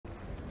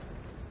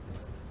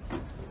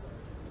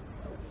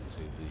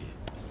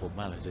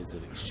formalities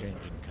of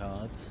exchanging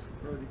cards.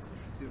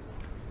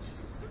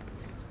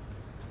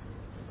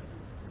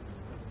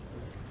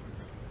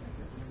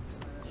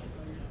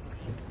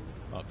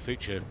 Mark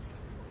Fucci,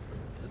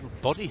 a little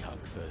body hug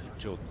for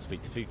Jordan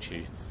Spieth.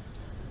 Fucci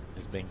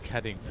has been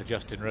caddying for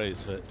Justin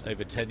Rose for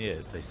over 10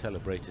 years. They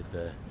celebrated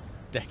their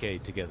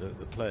decade together at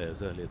the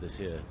Players earlier this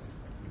year.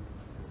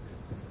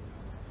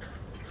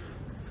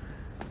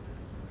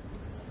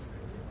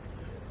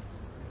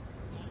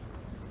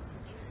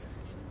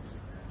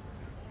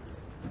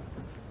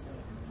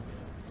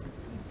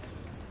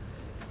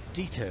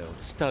 Detailed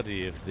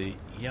study of the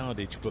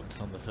yardage books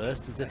on the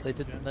first, as if they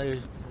didn't know,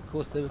 of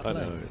course, they were playing.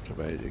 I know, it's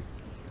amazing.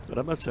 But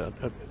I must say,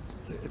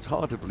 it's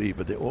hard to believe,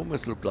 but they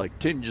almost look like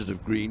tinges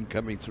of green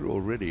coming through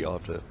already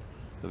after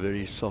a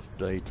very soft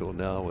day till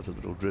now, with a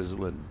little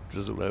drizzle and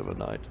drizzle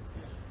overnight.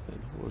 And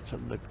all of a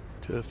sudden the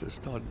turf is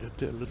starting to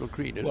turn a little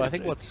greener. Well, I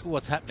think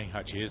what's happening,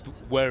 Hachi, is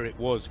where it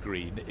was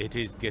green, it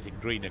is getting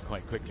greener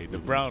quite quickly. The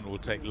brown will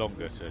take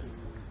longer to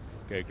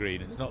go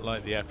green. It's not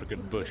like the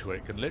African bush where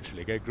it can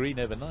literally go green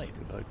overnight.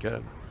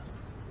 Okay.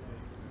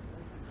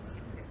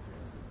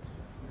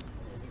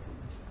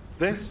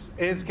 This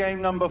is game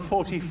number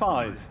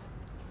 45.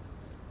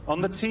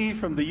 On the tee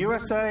from the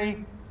USA,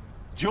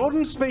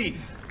 Jordan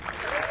Spieth.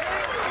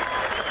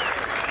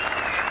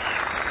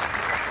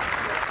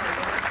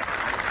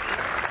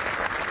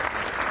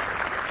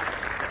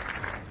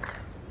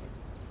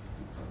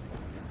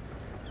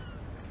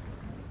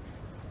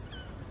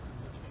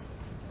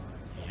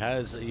 He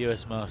has a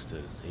US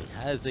Masters, he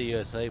has a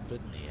US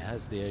Open, he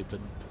has the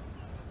Open.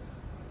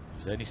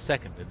 He's only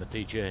second in the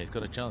PGA. He's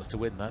got a chance to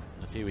win that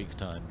in a few weeks'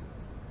 time.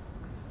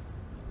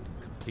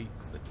 Complete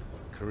the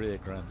career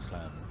Grand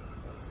Slam.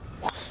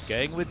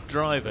 Going with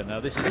driver.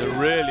 Now this is a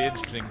really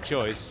interesting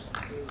choice.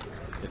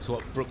 It's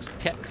what Brooks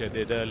Koepka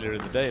did earlier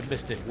in the day and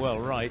missed it well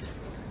right.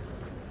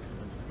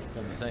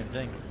 Done the same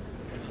thing.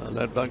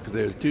 That bunker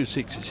there is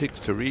 266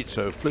 to reach,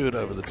 so fluid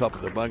over the top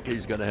of the bunker.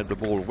 He's going to have the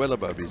ball well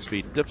above his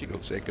feet.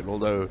 Difficult second,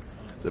 although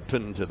the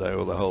pin today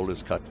or the hole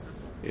is cut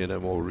in a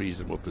more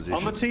reasonable position.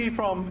 On the tee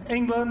from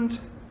England,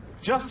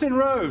 Justin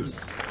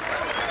Rose.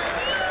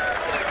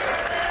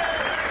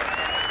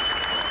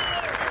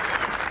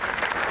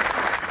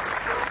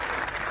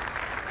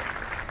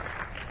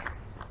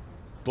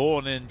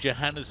 Born in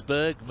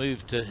Johannesburg,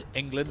 moved to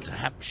England, to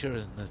Hampshire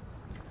in the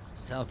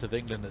south of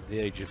England at the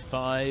age of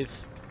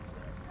 5.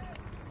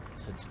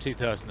 Since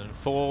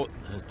 2004,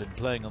 has been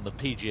playing on the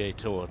PGA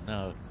Tour,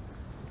 now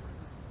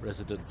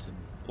resident in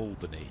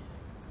Albany,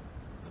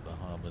 the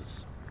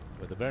Bahamas,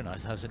 with a very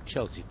nice house in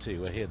Chelsea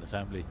too, where he and the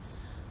family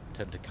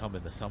tend to come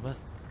in the summer,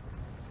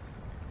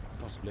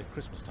 possibly at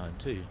Christmas time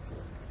too.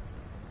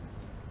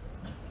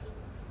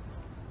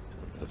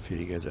 I'm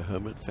feeling as a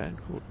home at Fan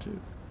Court too.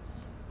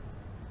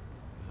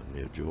 I'm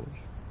near George.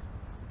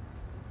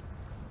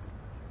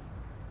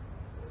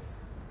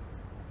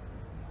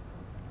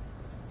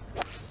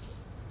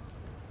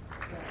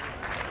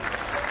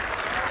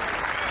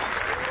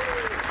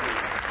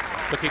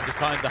 Looking to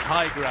find the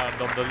high ground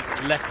on the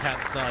left-hand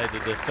side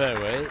of the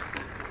fairway.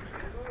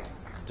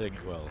 Doing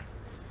it well.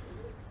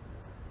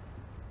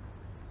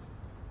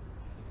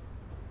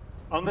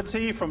 On the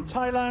tee from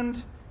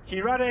Thailand,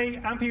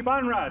 Kiradech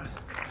Aphibarnrat.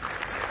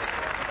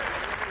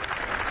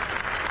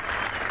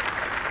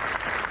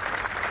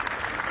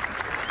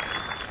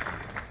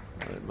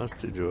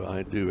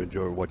 I do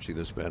enjoy watching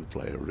this man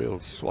play, a real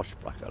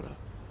swashbuckler.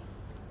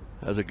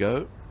 Has a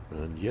go,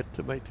 and yet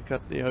to make the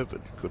cut in the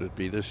Open. Could it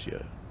be this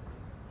year?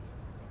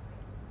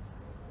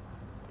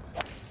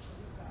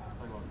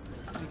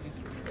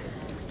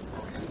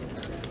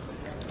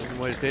 Doesn't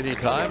waste any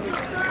time.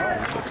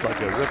 Looks like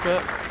a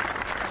ripper.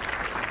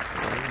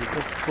 And he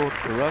just caught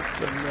the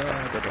rough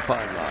and got a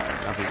fine line,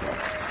 nothing wrong.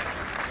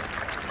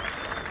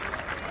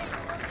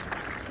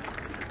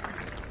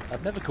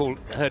 I've never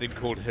heard him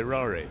called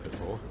Hirare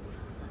before.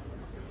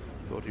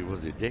 Thought he was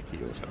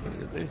Hideki or something,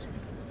 didn't he?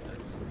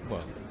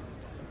 Well,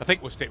 I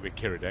think we'll stick with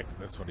Kiradech.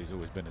 That's what he's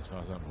always been as far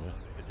as I'm aware.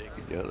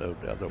 Hideki's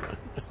the other one.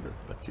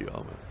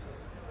 Matsuyama.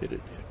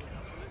 Hideki.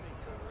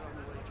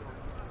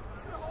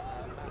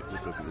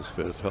 Good look at this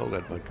first hole.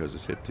 That bunker's a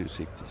set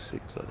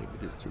 266, I think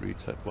it is, to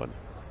reach that one.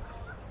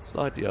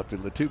 Slightly up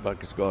in the two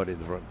bunkers guard in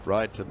the front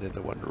right, and then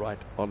the one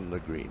right on the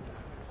green.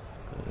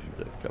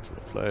 And a couple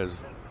of players.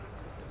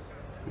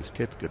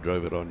 Koepka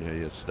drove it on here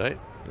yesterday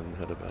and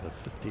had about a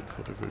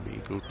 15-footer for an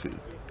eagle too.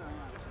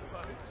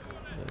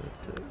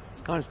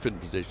 Nice pin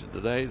position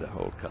today. The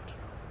hole cut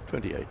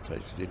 28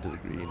 places into the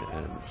green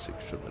and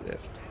 6 from the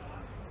left.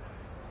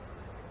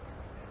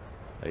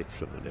 8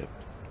 from the left.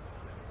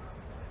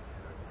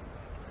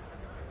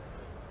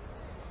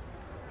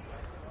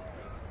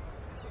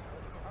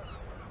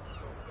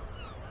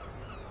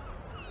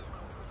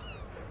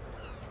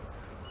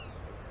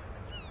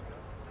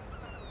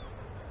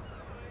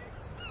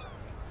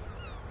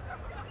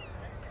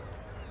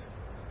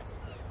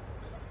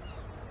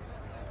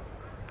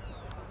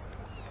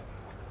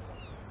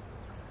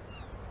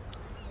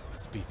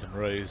 Spieth and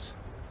Rose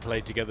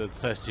played together the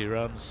first 2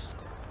 rounds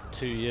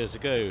 2 years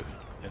ago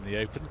in the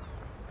Open.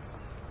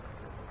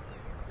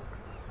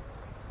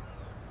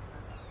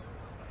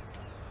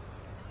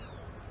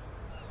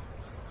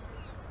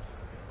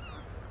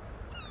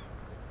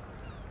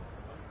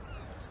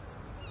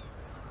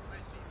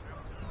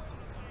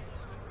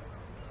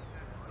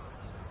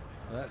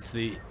 That's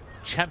the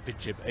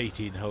championship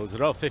 18 holes.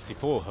 There are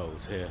 54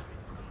 holes here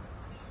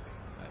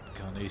at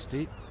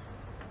Carnoustie.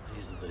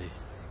 These are the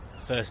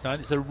first 9.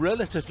 It's a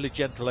relatively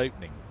gentle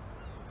opening.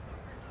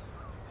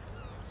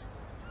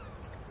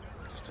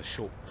 Just a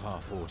short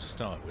par 4 to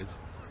start with.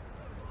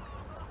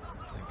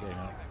 And going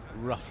out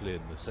roughly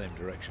in the same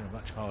direction, a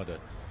much harder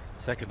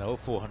second hole,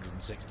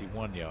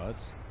 461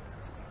 yards.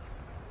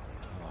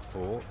 Par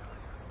 4.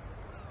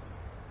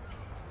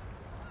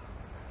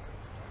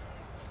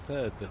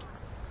 Third that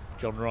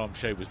John Rahm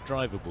showed was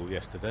drivable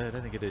yesterday. I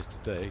don't think it is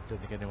today. Don't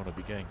think anyone will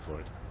be going for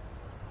it.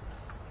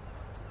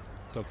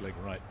 Dogleg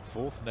right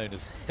fourth, known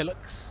as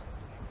Hillocks.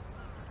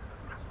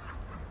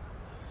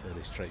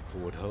 Fairly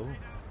straightforward hole.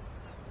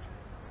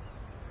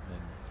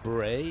 Then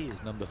Bray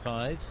is number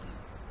 5.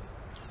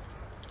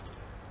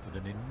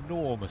 With an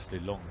enormously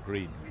long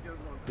green.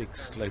 Big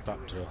slope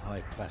up to a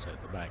high plateau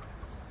at the back.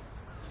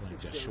 Flying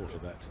just short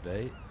of that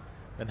today.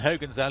 Then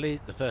Hogan's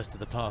Alley, the first of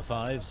the par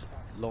 5s.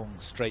 Long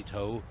straight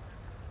hole.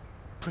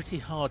 Pretty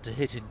hard to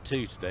hit in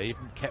 2 today.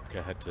 Even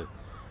Koepka had to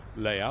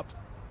lay up.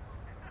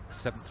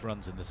 7th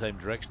runs in the same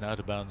direction, out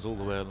of bounds all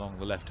the way along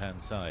the left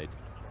hand side.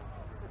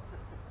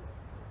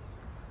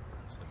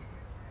 Some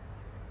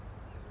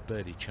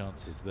birdie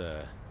chances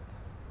there.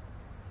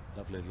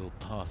 Lovely little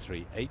par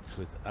 3 8th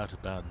with out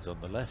of bounds on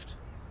the left,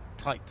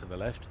 tight to the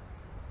left.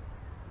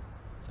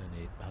 It's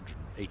only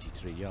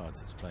 183 yards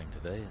it's playing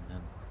today. And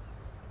then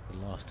the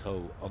last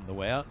hole on the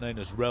way out, known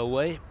as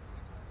Railway,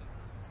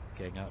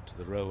 going out to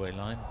the railway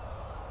line.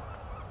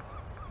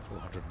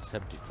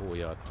 474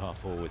 yard par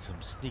 4 with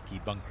some sneaky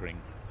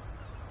bunkering.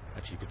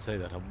 Actually, you could say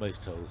that on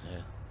most holes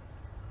here.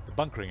 The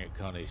bunkering at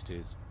Carnoustie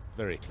is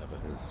very clever.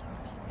 It's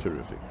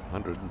terrific.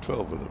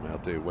 112 of them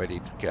out there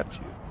waiting to catch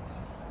you.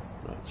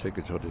 Right,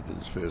 second shot into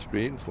his first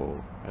green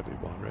for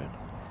Aphibarnrat.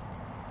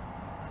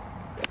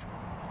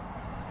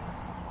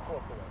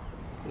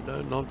 It's a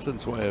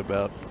no-nonsense way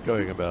about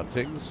going about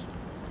things.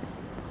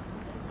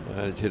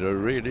 And it's hit a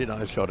really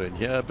nice shot in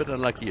here, a bit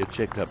unlucky it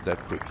checked up that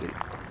quickly.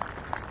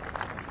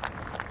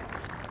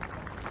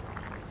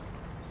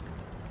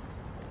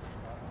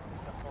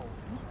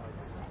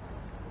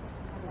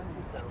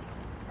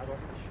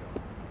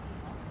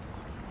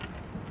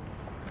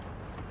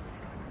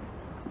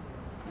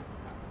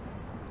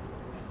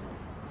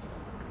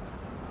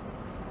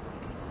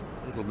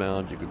 Little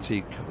mound you can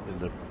see coming in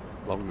the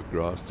longer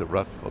grass, the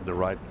rough on the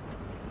right,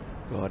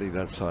 guarding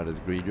that side of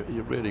the green.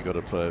 You really got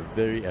to play a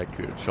very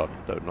accurate shot,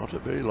 though not a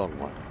very long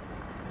one.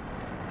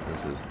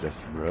 This is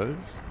Justin Rose.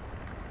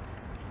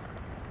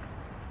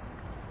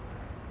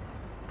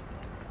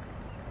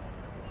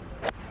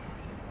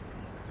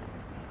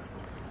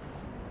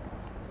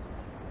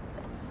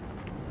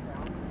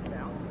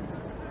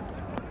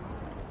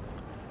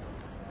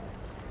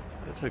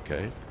 That's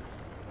okay.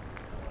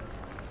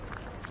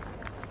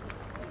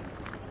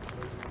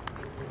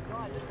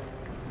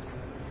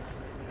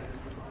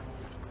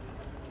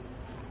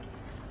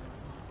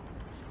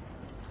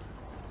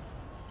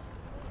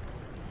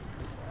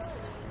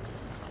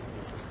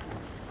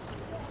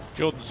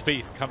 Jordan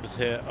Spieth comes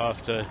here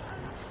after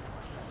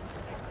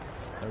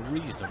a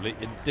reasonably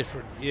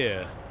indifferent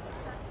year.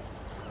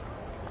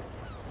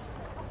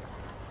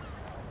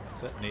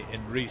 Certainly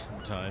in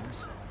recent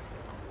times.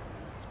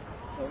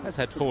 Has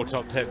had 4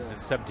 top 10s in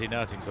 17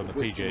 outings on the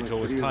PGA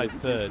Tour. Was tied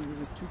 3rd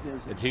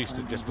in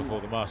Houston just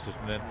before the Masters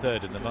and then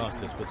 3rd in the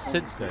Masters. But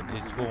since then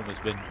his form has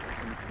been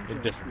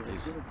indifferent.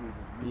 He's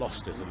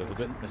lost it a little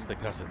bit. Missed the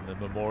cut in the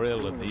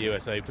Memorial and the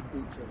US Open.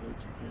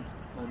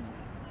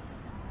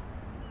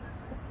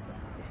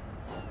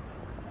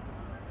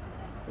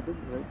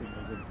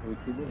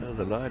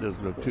 The lie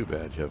doesn't look too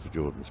bad here for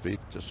Jordan Spieth,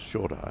 just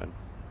short iron.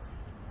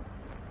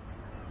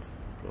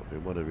 Probably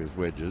one of his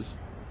wedges.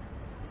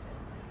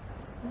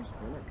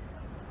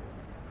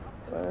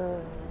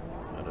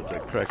 And it's a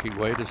cracking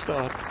way to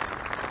start.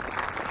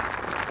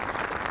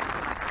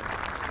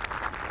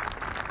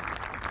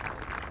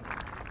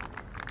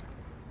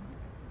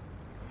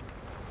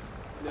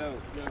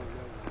 No.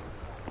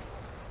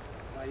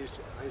 I used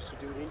to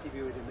do an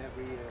interview with him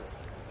every year.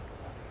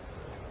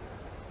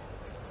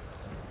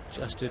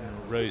 Justin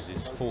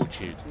Rose's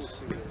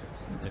fortunes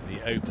in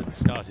the Open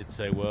started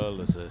so well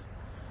as a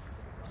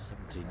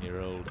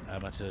 17-year-old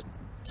amateur,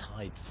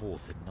 tied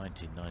 4th in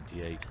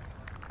 1998.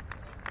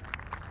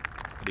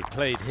 And he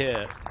played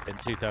here in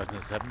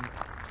 2007.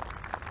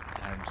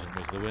 Harrington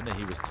was the winner.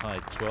 He was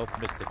tied 12th,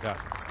 missed the cut.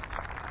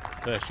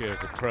 First year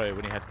as a pro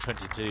when he had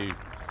 22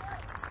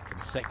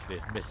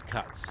 consecutive missed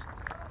cuts.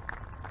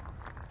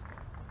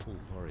 Paul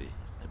Lawrie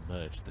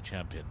emerged the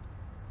champion.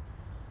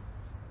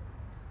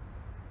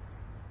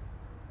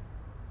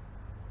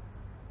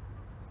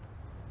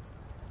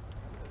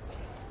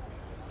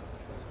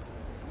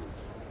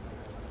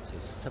 It's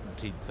his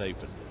 17th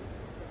Open.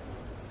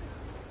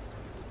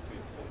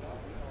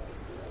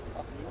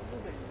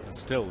 And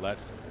still that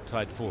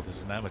tied 4th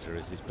as an amateur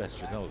is his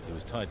best result. He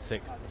was tied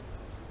 6th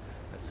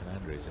at St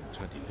Andrews in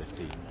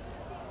 2015.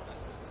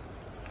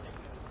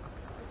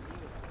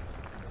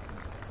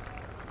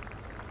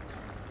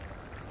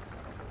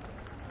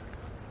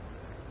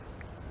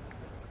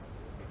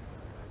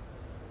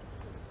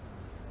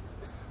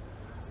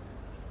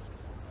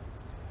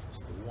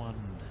 the one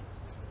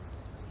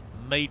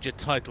major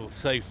title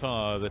so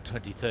far, the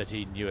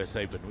 2013 US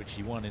Open, which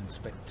he won in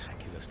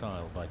spectacular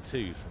style by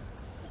 2 from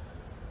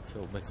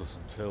Phil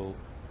Mickelson. Phil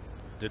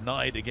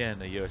denied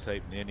again a US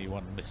Open, the only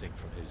one missing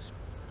from his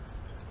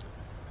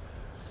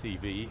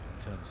CV in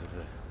terms of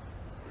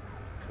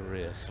a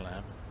career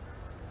slam.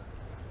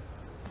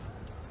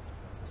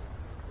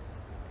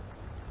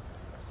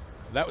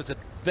 That was a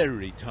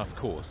very tough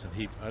course,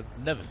 and I'll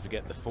never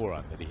forget the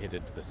forehand that he hit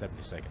into the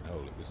 72nd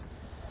hole. It was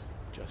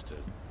just a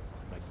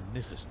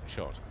magnificent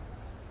shot.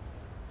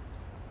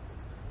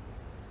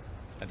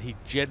 And he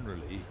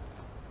generally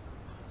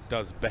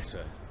does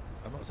better.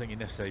 I'm not saying he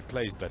necessarily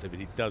plays better, but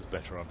he does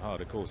better on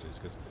harder courses,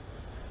 because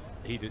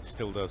he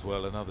still does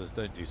well and others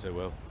don't do so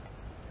well.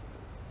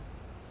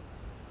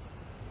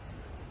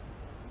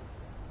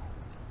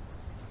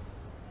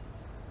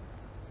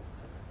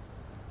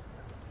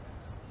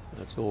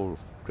 That's all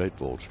great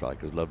ball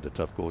strikers love the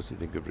tough course. You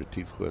think of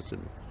Retief Goosen,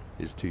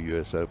 his 2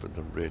 US Opens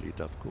on really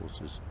tough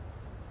courses.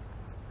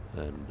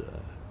 And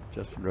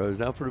Justin Rose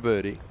now for a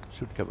birdie.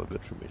 Should come a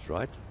bit from his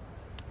right.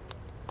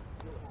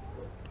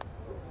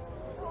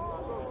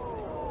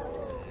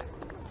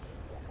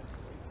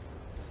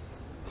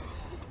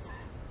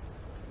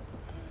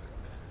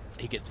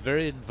 He gets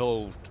very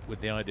involved with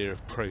the idea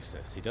of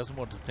process. He doesn't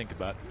want to think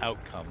about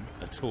outcome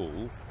at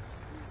all.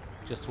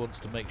 Just wants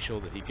to make sure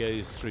that he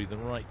goes through the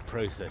right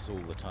process all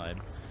the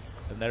time.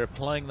 And they're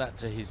applying that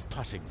to his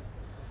putting,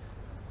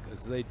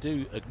 because they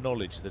do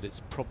acknowledge that it's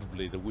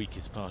probably the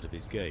weakest part of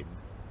his game.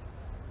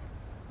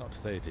 Not to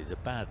say it is a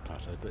bad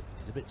putter, but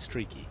he's a bit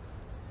streaky.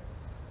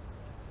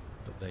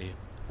 But they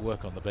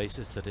work on the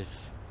basis that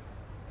if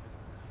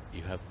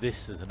you have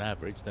this as an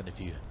average, then if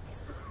you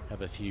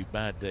have a few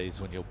bad days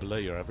when you're below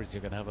your average,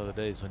 you're going to have other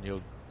days when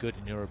you're good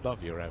and you're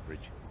above your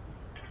average.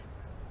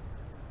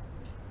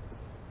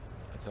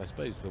 That's, I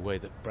suppose, the way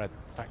that Brad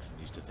Faxon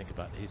used to think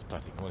about his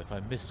putting. Well, if I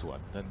miss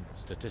one, then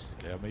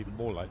statistically I'm even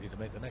more likely to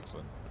make the next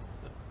one.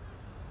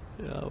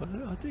 Yeah,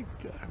 well, I think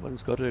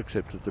one's got to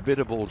accept it. The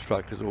better ball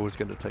strikers are always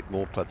going to take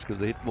more putts because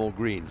they hit more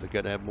greens. They're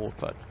going to have more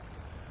putts.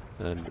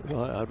 And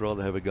I'd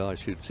rather have a guy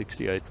shoot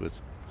 68 with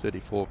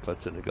 34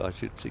 putts than a guy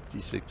shoot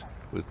 66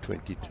 with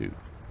 22.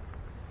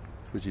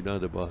 Because you know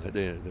the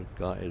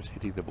guy is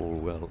hitting the ball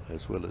well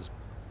as doesn't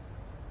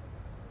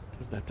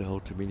have to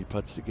hold too many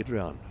putts to get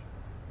around.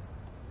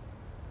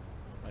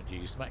 Mind you,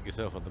 you smack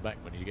yourself on the back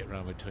when you get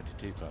round with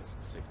 22 putts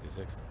in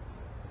 66.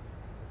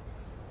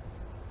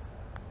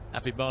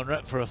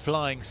 Aphibarnrat for a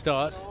flying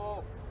start.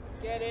 Oh,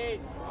 get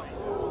in.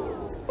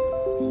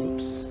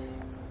 Whoops.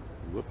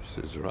 Whoops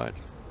is right.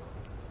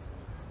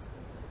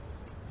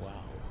 Wow.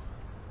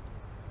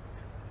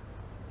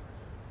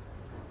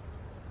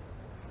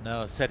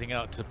 Now setting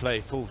out to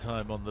play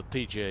full-time on the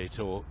PGA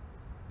Tour,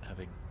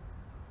 having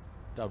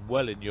done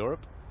well in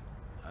Europe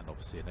and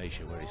obviously in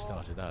Asia where he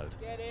started out.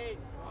 Get in.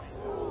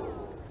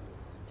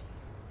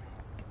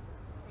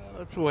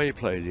 That's the way he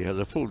plays. He has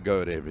a full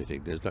go at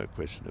everything. There's no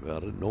question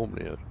about it.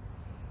 Normally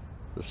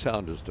the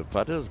soundest of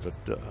putters, but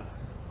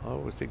I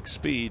always think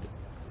speed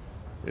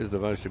is the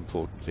most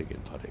important thing in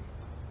putting.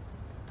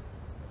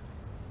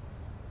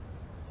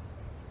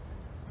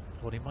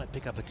 Well, he might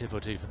pick up a tip or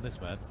two from this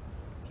man.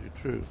 Too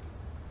true.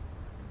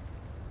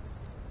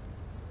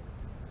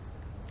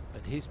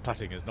 But his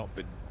putting has not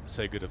been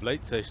so good of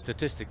late, so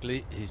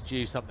statistically he's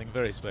due something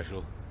very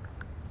special.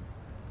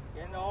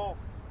 Get in the hole.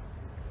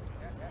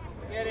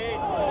 Get in.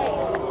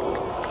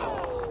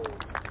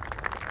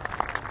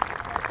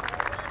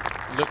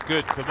 Looked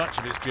good for much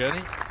of his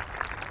journey.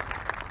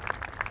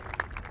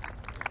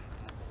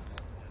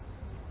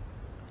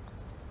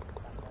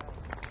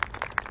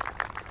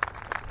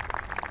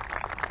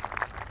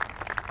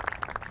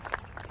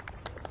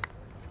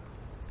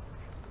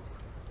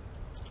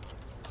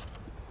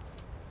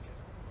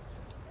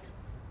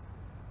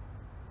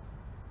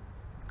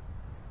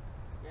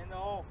 Get in the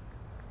hole.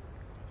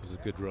 It was a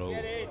good roll.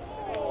 Get in.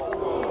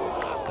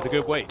 And a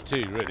good weight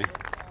too, really.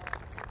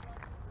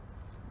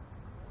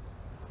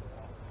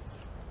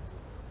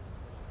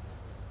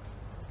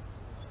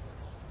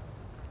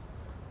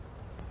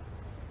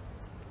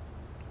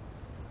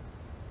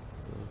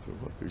 From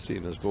what we've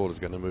seen, this ball is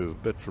going to move a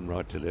bit from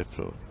right to left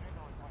for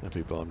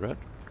Aphibarnrat.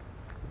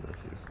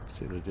 You've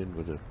seen it in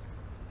with a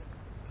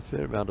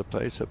fair amount of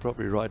pace, so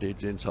probably right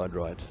edge inside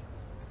right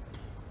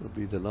will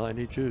be the line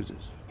he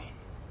chooses.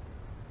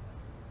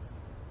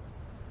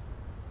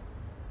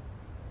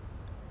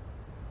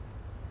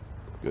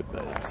 Good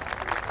man.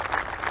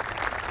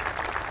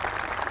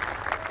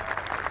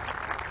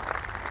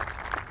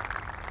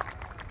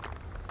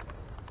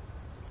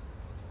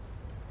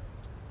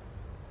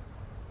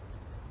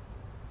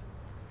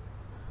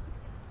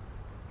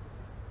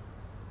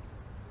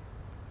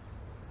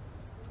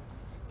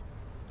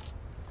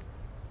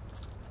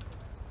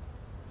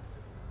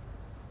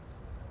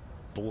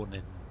 Born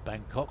in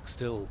Bangkok,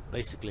 still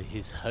basically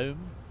his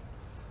home.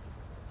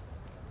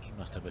 He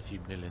must have a few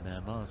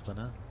millionaire miles by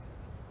now.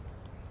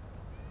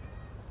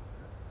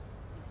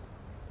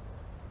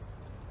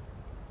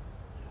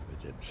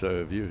 And so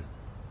have you.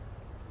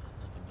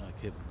 Nothing like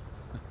him.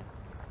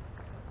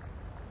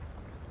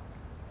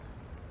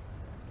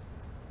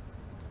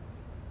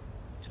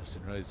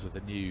 Justin Rose with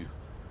a new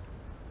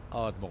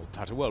Ardmore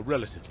putter, well,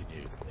 relatively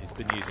new. He's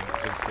been using it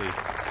since the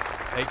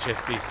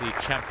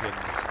HSBC Champions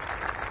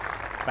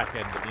back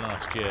end of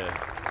last year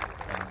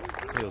and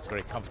feels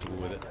very comfortable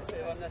with it.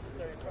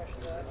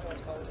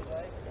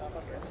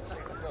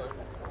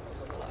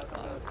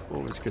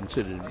 Always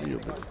considered,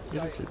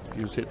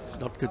 you said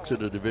not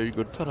considered a very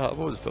good putter. I've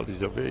always felt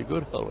he's a very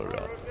good hole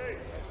around.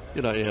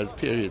 You know, he has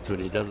periods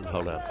when he doesn't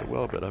hold out so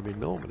well, but I mean,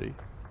 normally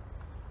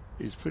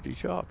he's pretty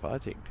sharp, I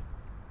think.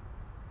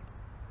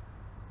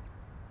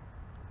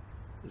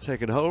 The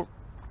second hole,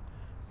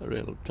 a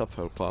real tough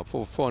hole, par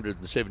 4,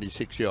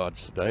 476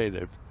 yards today.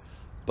 They've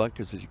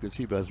bunkers, as you can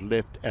see, both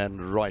left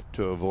and right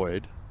to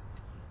avoid.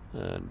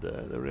 And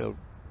the real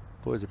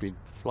boys have been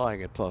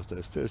flying it past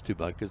those first two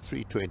bunkers,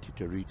 320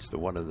 to reach the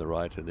one on the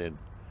right, and then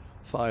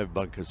 5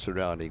 bunkers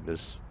surrounding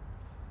this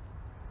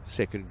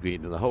second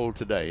green. And the hole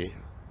today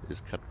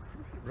is cut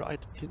right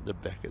in the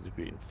back of the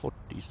green,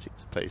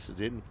 46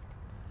 paces in,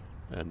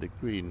 and the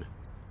green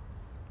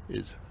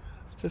is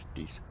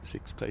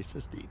 56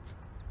 paces deep.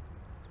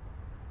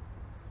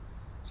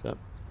 So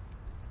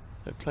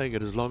they're playing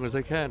it as long as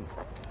they can.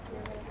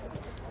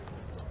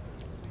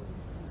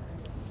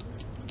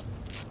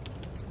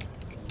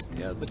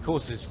 Yeah, the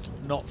course is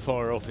not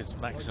far off its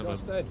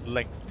maximum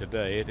length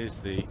today. It is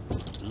the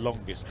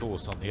longest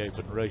course on the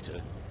open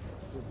rotor.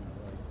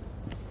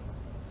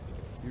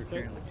 You're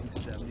carrying like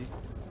 270.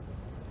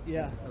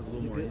 Yeah. That was a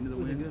little more into the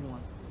wind. Good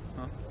one.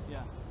 Huh?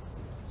 Yeah.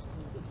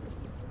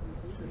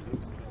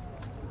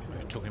 We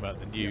were talking about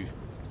the new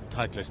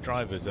Titleist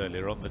drivers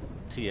earlier on, the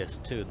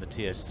TS2 and the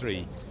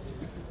TS3.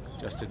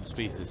 Justin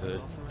Spieth is a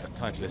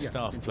Titleist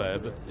staff player,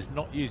 but is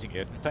not using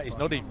it. In fact, he's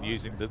not even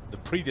using the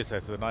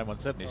predecessor, the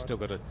 917. He's still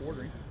got a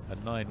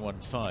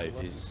 915.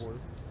 He's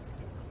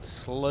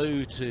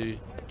slow to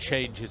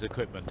change his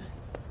equipment.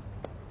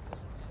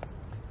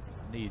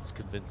 Needs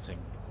convincing.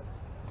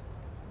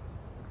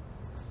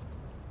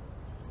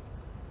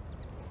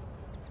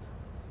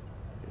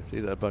 You see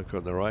that bunker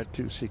on the right,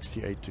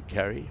 268 to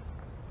carry,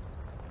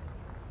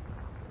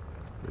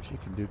 which he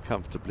can do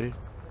comfortably.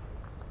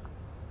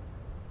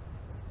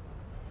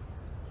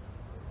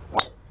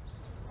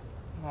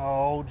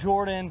 Oh,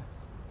 Jordan.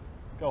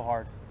 Go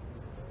hard.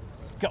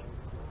 Go.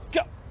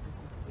 Go.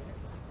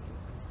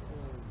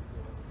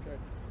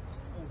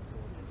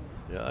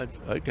 Yeah,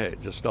 okay,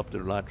 just stopped the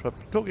line.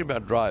 Talking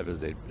about drivers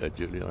then,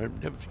 Julian, I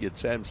never forget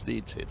Sam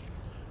Snead said,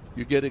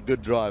 you get a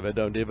good driver,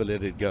 don't ever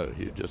let it go.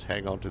 You just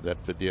hang on to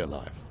that for dear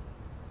life.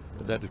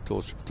 And that is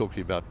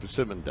talking about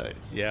persimmon days.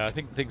 Yeah, I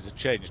think things have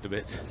changed a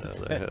bit.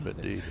 They have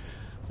indeed.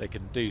 They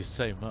can do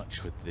so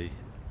much with the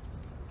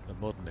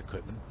modern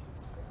equipment.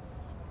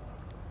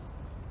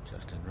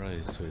 Justin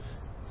Rose with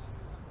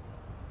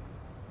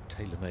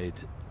tailor-made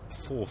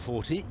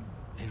 440.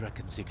 He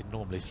reckons he can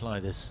normally fly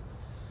this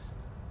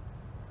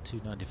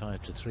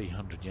 295 to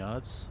 300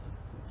 yards.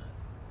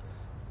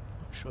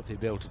 Not sure if he'll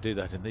be able to do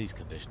that in these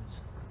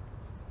conditions.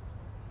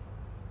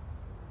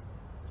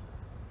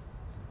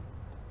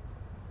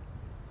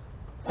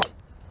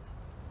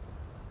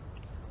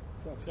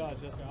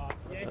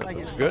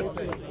 That's good.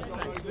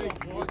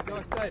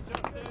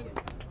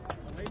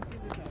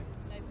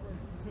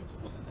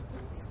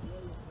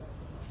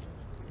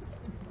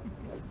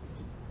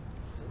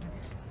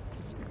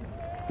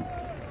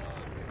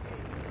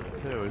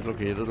 Yeah, we're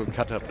looking at a little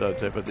cut up note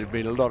there, but there's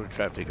been a lot of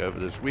traffic over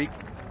this week.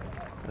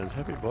 As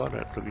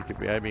Aphibarnrat looking to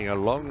be aiming a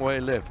long way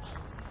left.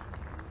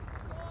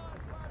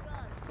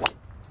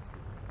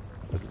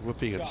 But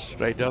whipping it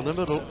straight down the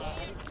middle.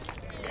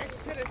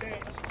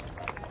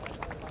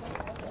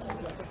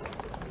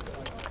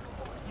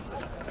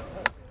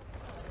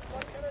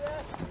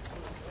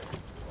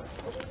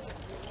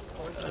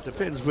 It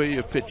depends where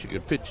you pitch. You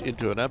can pitch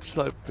into an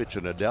upslope, pitch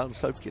on a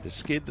downslope, get a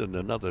skid and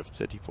another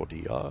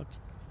 30-40 yards.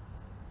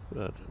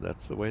 But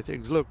that's the way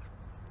things look.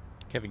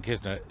 Kevin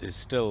Kisner is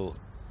still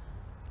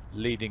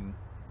leading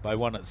by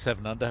 1 at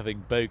 7 under,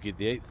 having bogeyed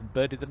the 8th and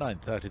birdied the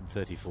 9th out in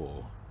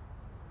 34.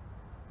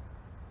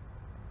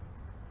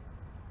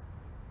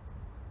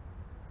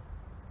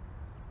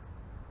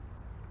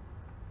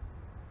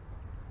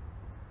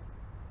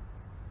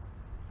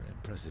 Very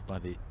impressive by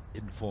the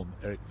informed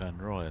Erik van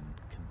Rooyen,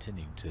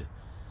 continuing to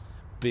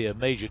be a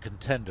major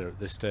contender at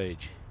this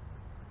stage.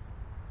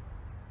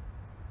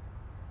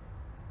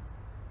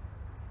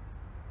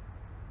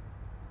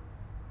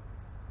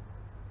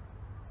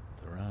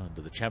 Round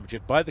of the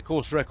championship by the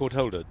course record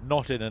holder,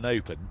 not in an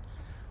open.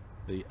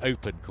 The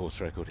open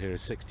course record here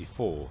is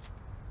 64,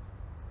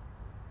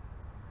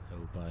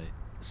 held by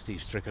Steve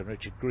Stricker and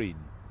Richard Green,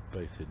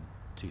 both in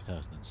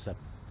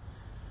 2007.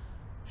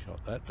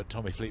 Shot that, but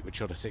Tommy Fleetwood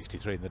shot a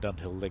 63 in the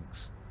Dunhill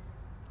Links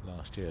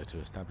last year to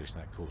establish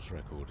that course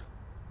record.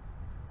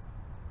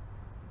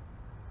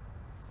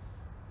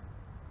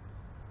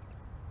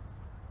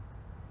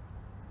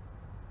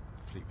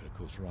 Fleetwood, of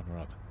course,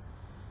 runner-up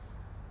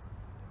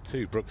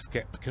to Brooks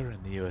Koepka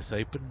in the US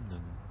Open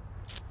and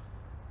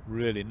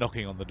really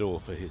knocking on the door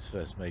for his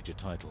first major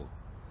title.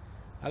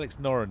 Alex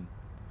Noren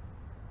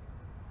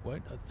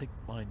won't, I think,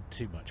 mind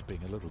too much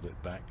being a little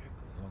bit back.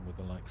 along with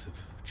the likes of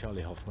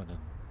Charlie Hoffman and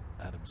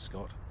Adam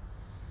Scott.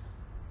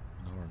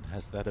 Noren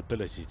has that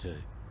ability to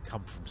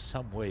come from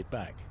some way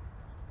back,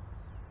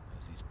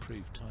 as he's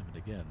proved time and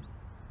again.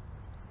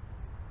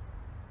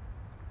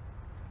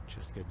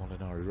 Francesco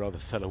Molinari rather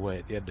fell away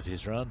at the end of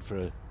his round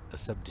for a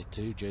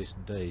 72.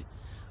 Jason Day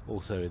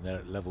also in there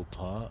at level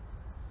par.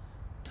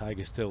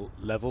 Tiger still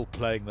level,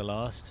 playing the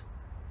last.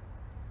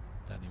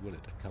 Danny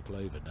Willett a couple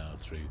over now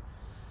through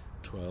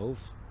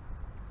 12.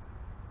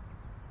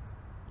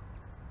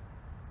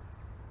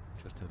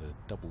 Just had a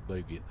double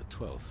bogey at the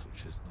 12th,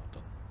 which has not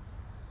done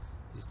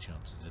his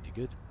chances any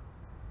good.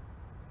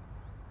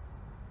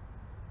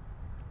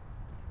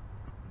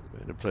 The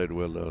man who played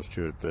well last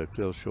year at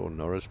Birkdale, Sean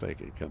Norris,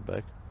 making a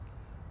comeback.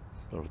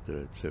 Started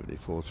there at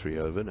 74, 3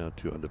 over, now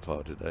 2 under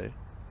par today.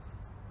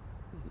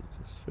 He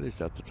just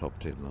finished out the top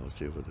 10 last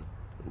year with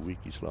a weak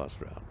his last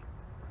round.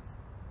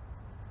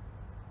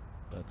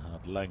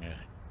 Bernhard Langer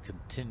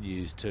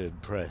continues to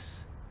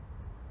impress.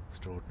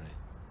 Extraordinary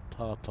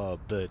par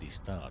birdie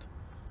start.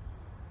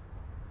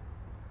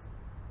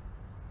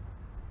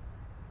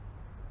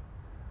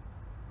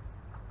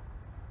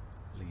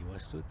 Lee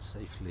Westwood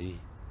safely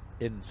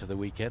in for the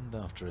weekend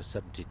after a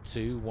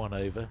 72, 1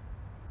 over.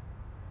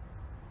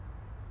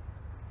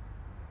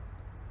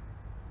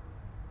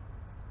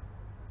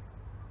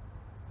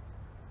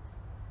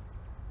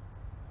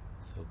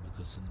 Phil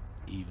Mickelson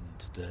even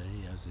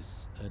today, as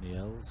is Ernie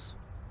Els.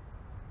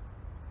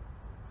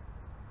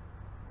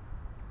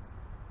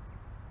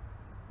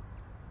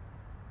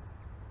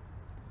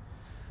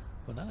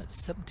 Well, now it's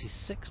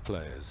 76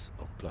 players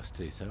on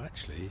 +2, so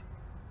actually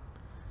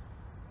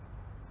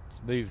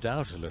it's moved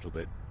out a little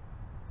bit.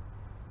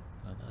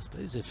 And I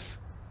suppose if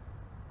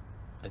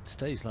it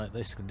stays like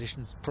this,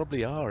 conditions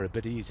probably are a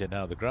bit easier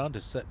now. The ground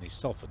has certainly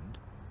softened,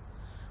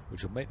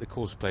 which will make the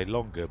course play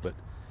longer, but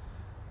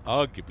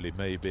arguably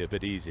may be a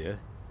bit easier.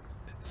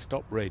 It's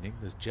stopped raining,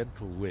 there's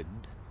gentle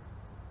wind.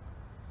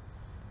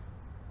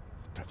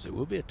 Perhaps it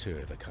will be a 2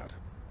 over cut.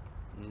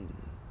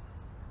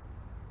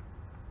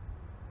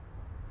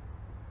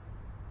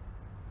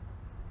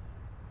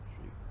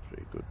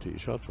 Three good tee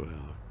shots for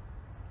our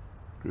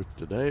group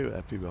today.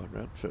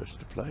 Aphibarnrat first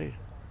to play.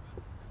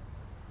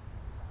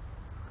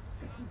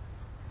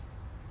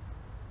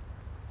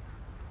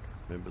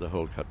 Remember the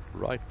hole cut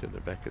right in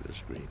the back of the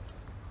screen.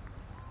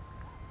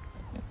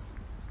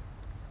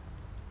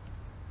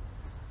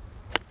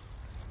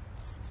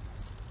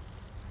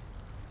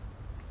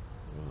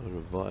 Rather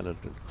a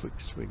violent and quick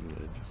swing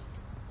there, just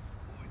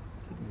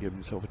didn't give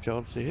himself a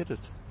chance to hit it.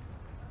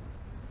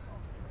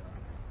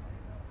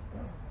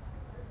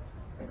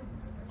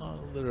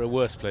 Well, there are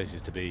worse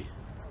places to be.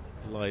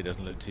 Lie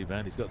doesn't look too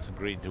bad. He's got some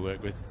green to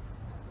work with.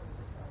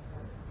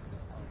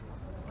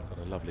 Got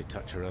a lovely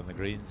touch around the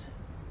greens.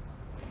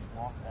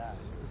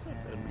 It's an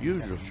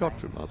unusual shot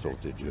from I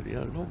thought there,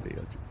 Julian. Normally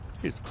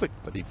he's quick,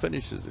 but he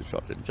finishes the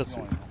shot and just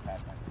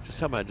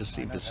somehow just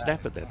seemed to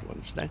snap at that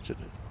one, snatch at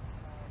it.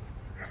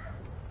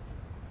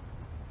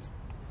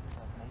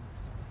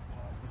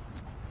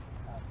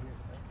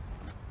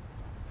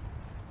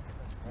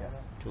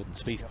 Jordan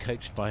Spieth,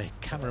 coached by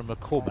Cameron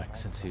McCormack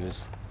since he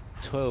was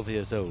 12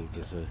 years old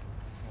as a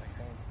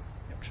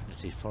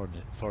Trinity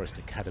Forest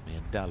Academy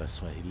in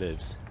Dallas, where he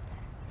lives.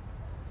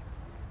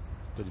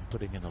 He's been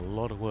putting in a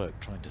lot of work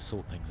trying to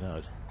sort things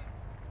out.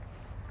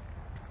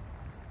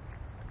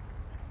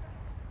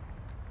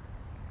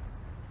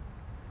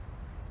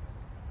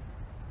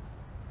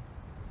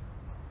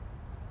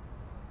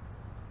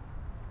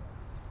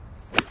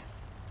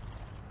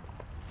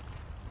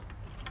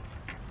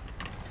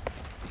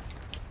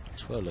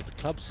 Twirl of the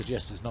club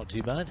suggests it's not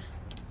too bad.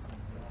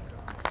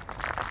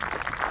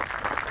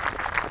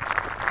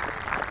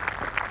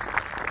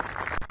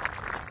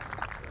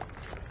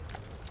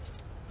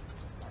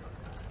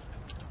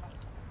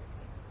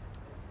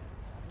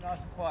 Nice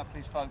and quiet,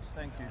 please, folks.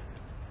 Thank you.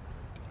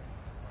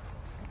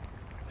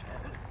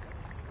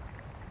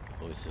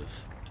 Voice of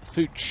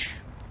Fooch,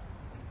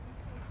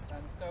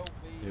 Stand still,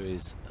 please. who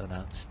is an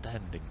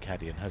outstanding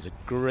caddy and has a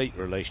great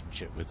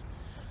relationship with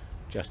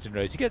Justin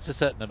Rose. He gets a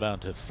certain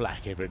amount of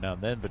flack every now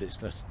and then, but it's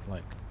just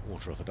like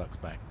water off a duck's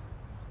back.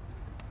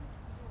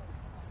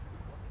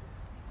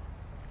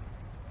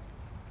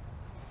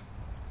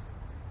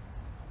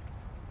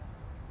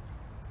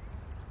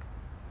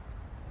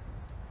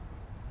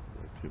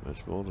 Too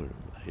much more than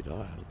 8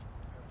 iron.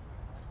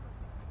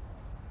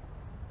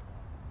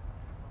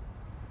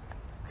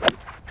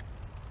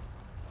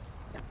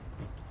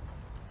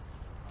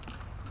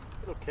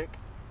 Little kick.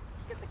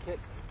 Get the kick.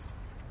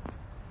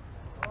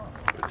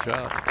 Good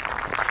shot.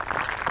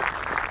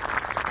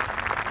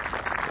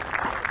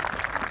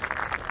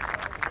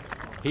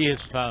 He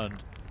has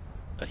found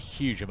a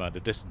huge amount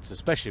of distance,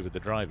 especially with the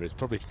driver. It's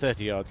probably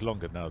 30 yards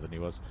longer now than he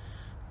was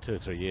 2 or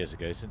 3 years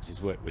ago, since he's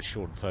worked with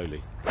Sean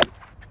Foley.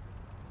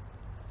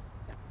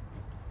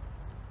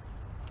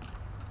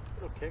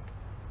 Little kick.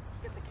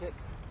 Get the kick.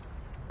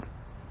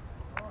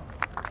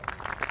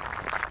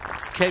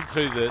 Came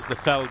through the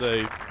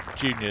Faldo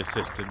junior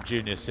system,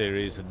 junior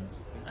series, and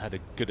had a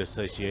good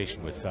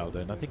association with Faldo,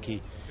 and I think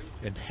he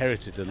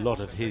inherited a lot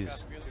of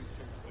his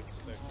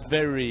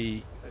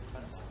very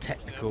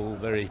technical,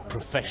 very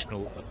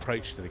professional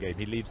approach to the game.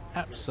 He leaves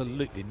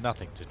absolutely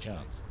nothing to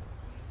chance.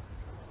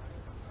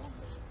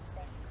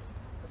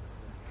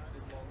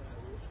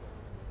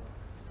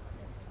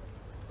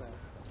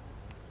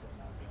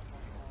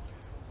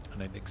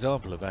 And an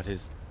example of that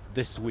is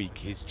this week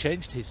he's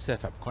changed his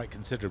setup quite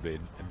considerably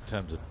in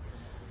terms of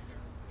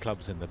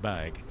clubs in the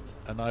bag,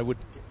 and I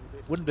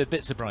wouldn't be a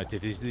bit surprised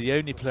if he's the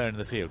only player in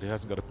the field who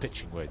hasn't got a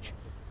pitching wedge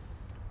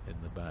in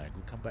the bag.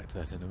 We'll come back to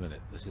that in a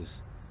minute. This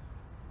is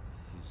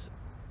his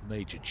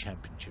major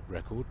championship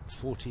record,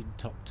 14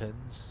 top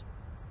tens,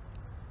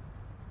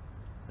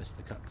 missed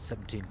the cut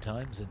 17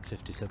 times in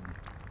 57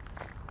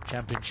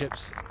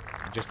 championships,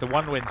 and just the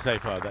one win so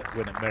far, that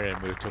win at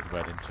Merion we were talking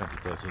about in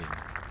 2013,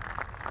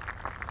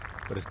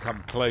 but has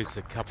come close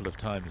a couple of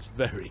times,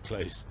 very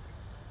close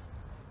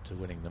to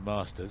winning the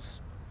Masters,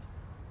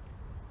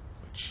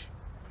 which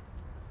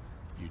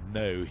you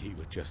know he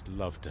would just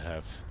love to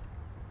have.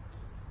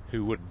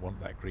 Who wouldn't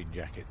want that green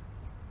jacket?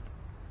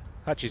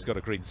 Hutchie's got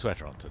a green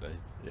sweater on today.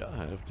 Yeah,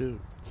 I have to.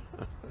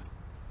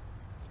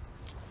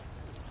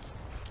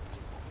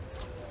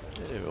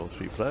 Yeah, all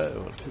two players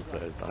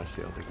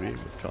nicely on the green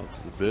with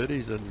chances of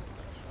birdies, and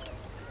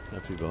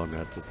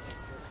Aphibarnrat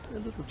a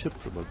little chip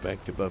from a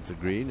bank above the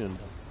green and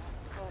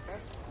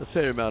a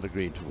fair amount of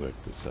green to work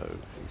with, so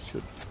he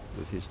should,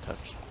 with his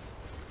touch,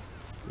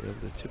 be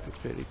able to chip it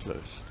fairly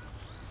close.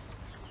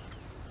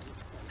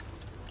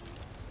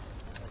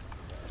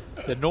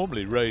 So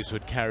normally Rose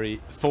would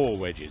carry 4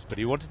 wedges, but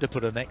he wanted to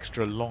put an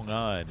extra long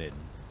iron in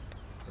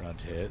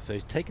around here, so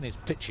he's taken his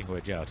pitching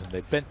wedge out and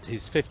they bent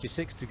his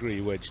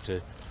 56-degree wedge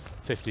to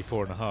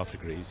 54.5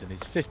 degrees and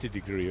his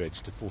 50-degree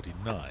wedge to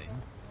 49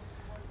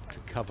 to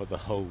cover the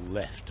hole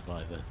left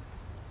by the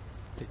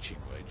pitching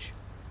wedge.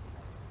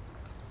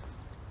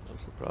 I'm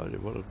surprised he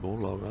wanted more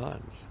long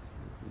irons.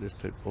 Just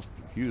to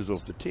use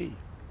off the tee,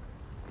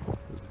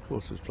 because the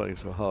course is playing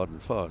so hard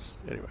and fast.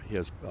 Anyway,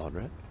 here's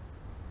Barnrat.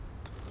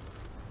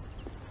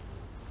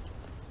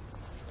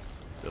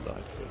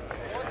 Delightful.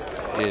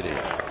 Eddie.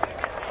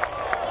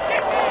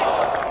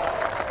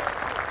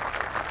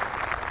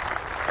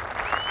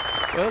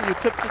 Well, you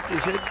tipped it, you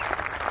said.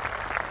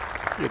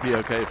 You'll be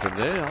okay from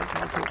there. I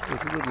thought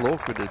it was a little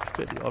awkward.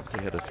 He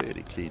obviously had a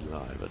fairly clean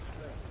line, but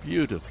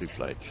beautifully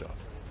played shot.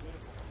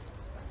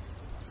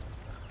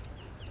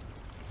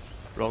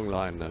 Wrong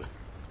line though.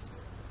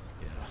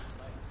 Yeah.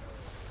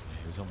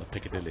 He was on the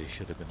Piccadilly,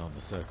 should have been on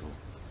the circle.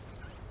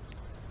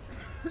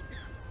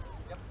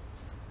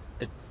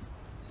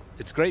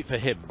 It's great for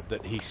him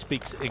that he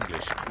speaks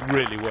English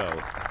really well.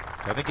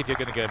 I think if you're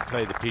going to go and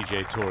play the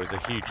PGA Tour, is a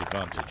huge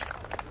advantage.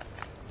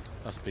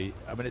 Must be,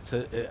 I mean, it's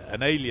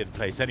an alien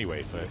place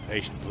anyway for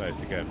Asian players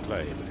to go and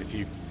play, but if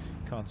you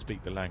can't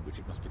speak the language,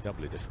 it must be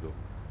doubly difficult.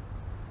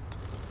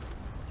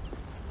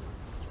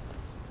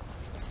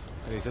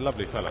 And he's a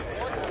lovely fellow.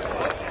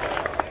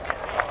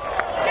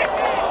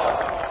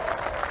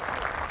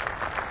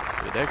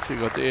 It actually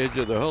got the edge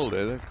of the hole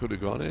there. That could have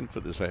gone in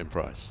for the same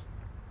price.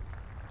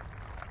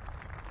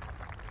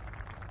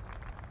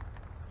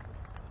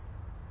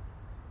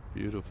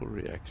 Beautiful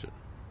reaction.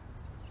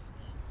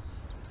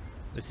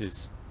 This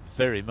is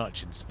very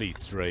much in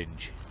Spieth's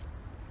range.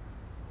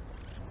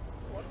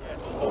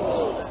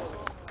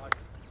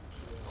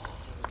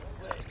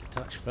 Just a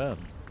touch firm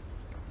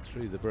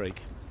through the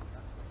break.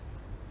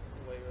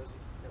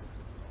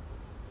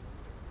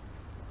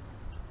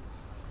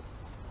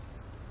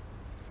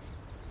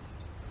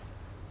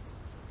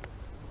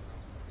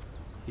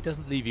 He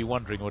doesn't leave you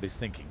wondering what he's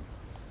thinking.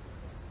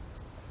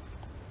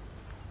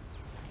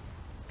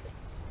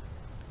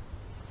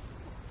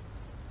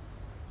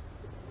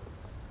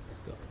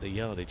 The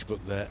yardage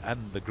book there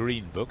and the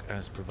green book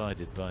as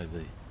provided by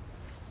the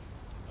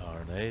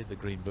RNA, the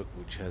green book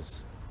which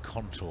has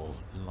contour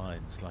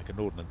lines like an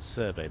ordnance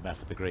survey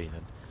map of the green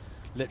and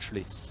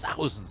literally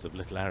thousands of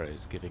little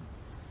arrows giving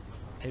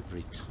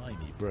every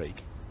tiny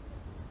break.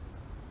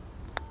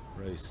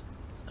 Rose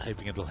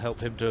hoping it'll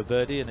help him to a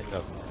birdie, and it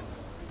doesn't.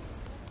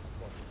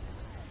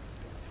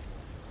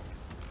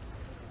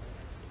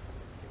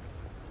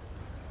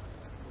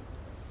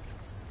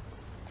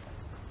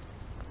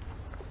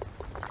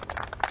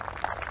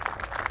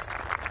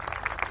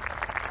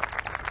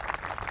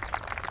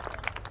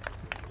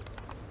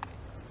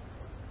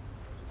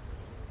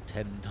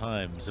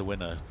 Times a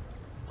winner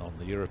on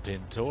the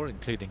European Tour,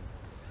 including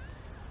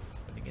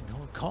winning in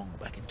Hong Kong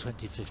back in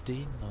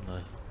 2015 on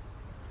a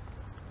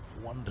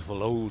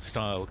wonderful old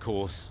style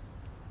course,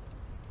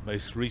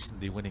 most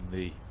recently winning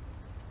the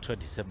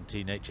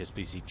 2017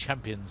 HSBC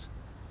Champions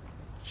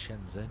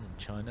Shenzhen in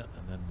China,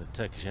 and then the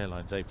Turkish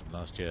Airlines Open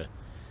last year,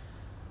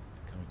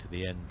 coming to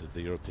the end of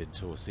the European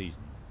Tour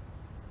season.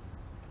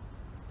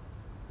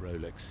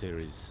 Rolex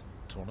Series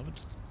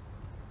tournament.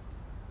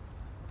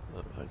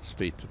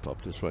 Spieth to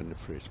pop this one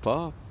for his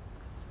par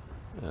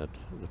at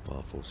the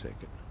par 4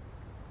 second.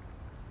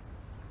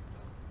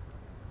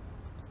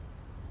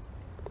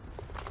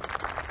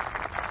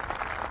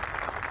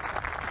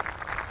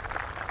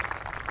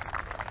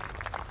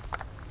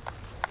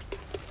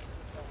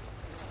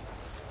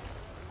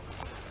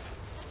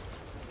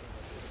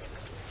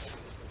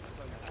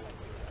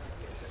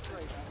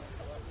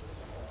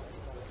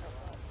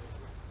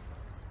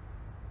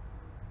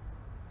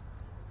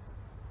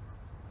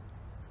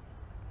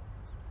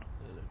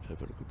 Let's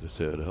have a look at the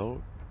third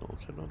hole.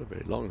 Also not a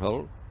very long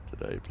hole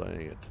today,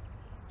 playing at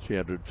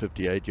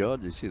 358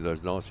 yards. You see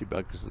those nasty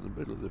bunkers in the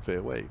middle of the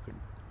fairway. You can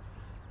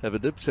have a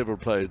dip. Several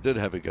players did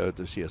have a go at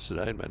this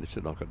yesterday and managed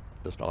to knock it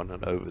just on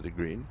and over the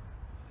green.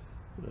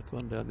 That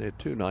one down there,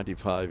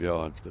 295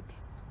 yards, but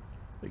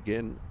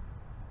again,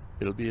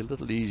 it'll be a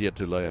little easier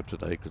to lay up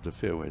today because the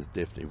fairways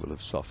definitely will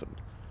have softened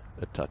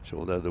a touch,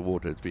 although the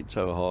water has been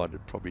so hard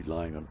it's probably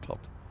lying on top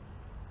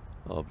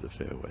of the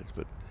fairways.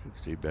 But you can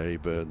see Barry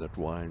Burn that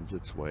winds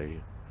its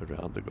way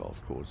around the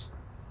golf course.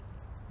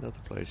 Another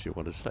place you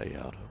want to stay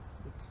out of.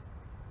 It's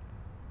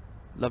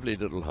lovely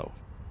little hole.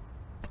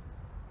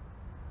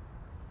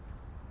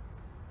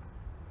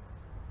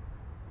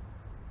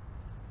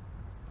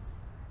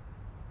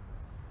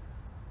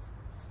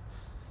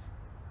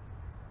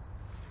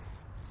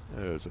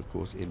 There's of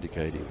course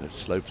indicating the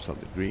slopes on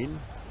the green.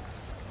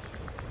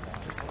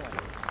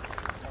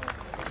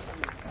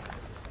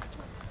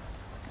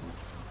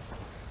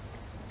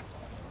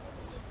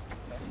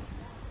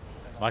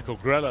 Michael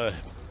Greller,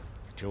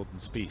 Jordan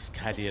Spieth's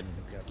caddy and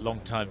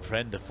long-time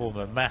friend, a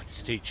former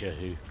maths teacher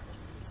who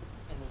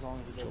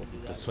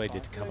Jordan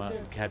persuaded to come out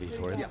and caddy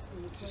for him. Yeah,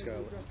 just gotta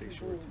let it stay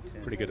short to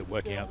 10. Pretty good at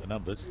working out the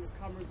numbers.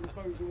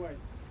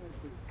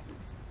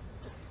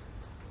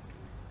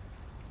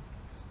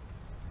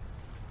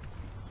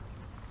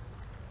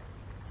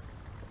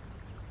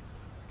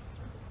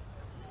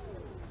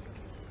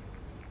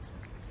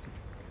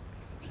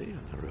 See,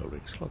 on the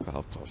Rolex clock,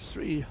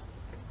 3:30.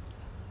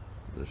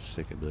 The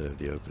second day of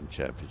the Open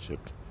Championship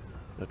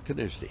at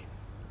Kiradech.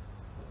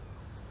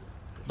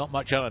 Not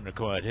much iron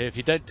required here. If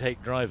you don't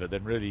take driver,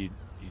 then really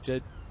you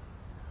don't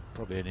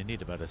probably only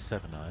need about a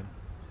 7-iron.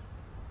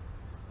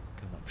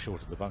 Come up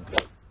short of the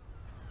bunker.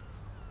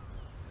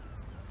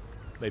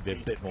 Maybe a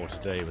bit more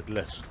today with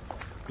less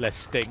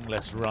sting,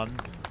 less run.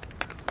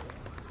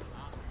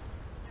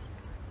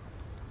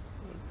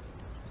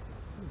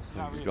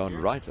 He's gone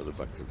right of the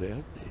bunker there,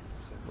 hasn't he?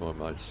 Or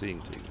am I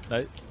seeing things?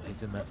 No,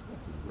 he's in that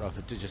rough.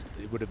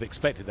 It would have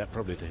expected that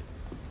probably to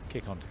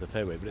kick onto the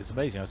fairway, but it's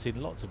amazing. I've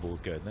seen lots of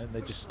balls go in there and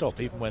they just stop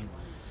even when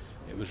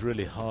it was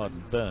really hard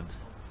and burnt.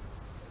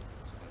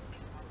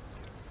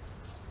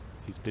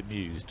 He's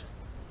bemused.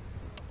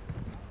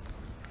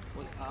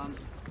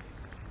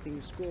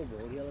 Thing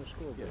scoreboard, yellow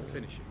scoreboard. Yeah,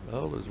 finishing.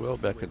 Hole is well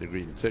back in the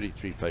green,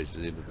 33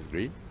 paces into the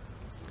green.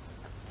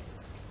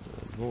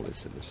 More or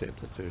less in the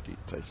centre, 13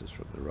 paces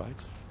from the right.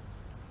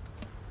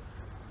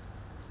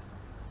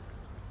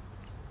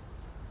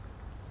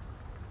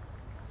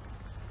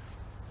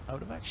 I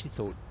would have actually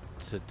thought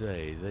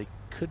today they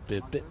could be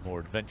a bit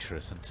more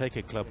adventurous and take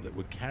a club that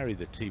would carry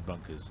the two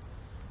bunkers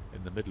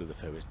in the middle of the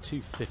fairway. It's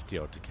 250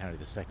 odd to carry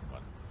the second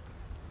one.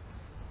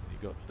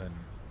 You've got then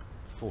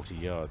 40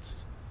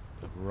 yards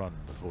of run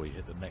before you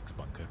hit the next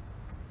bunker.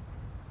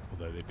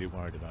 Although they'd be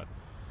worried about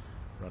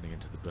running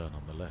into the burn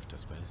on the left, I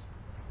suppose.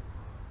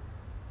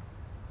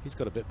 He's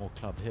got a bit more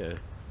club here.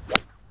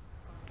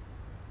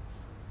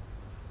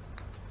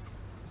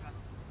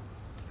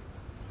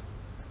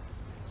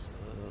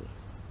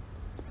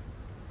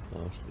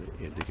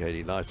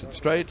 Indicating nice and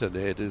straight, and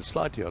there it is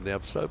slightly on the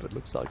upslope. It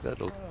looks like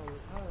that'll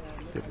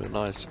give him a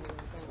nice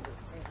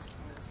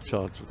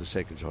chance for the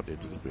second shot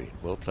into the green.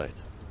 Well played.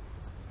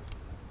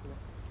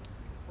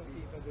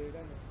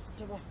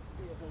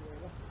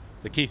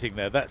 The key thing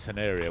there, that's an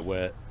area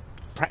where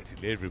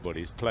practically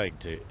everybody's playing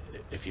to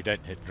if you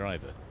don't hit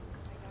driver.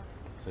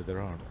 So there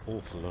are an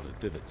awful lot of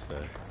divots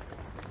there.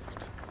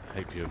 Just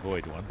hope you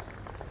avoid one.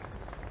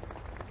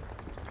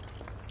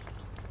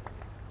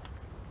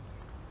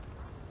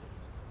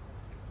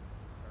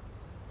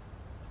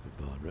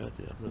 Aphibarnrat,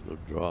 a little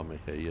drama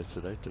here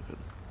yesterday. Took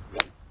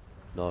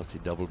a nasty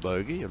double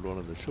bogey and one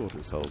of the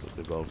shortest holes at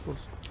the golf course.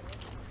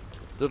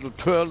 Little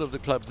twirl of the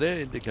club there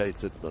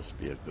indicates it must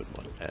be a good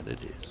one, and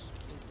it is.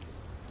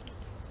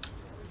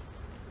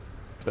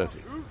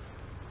 Perfect.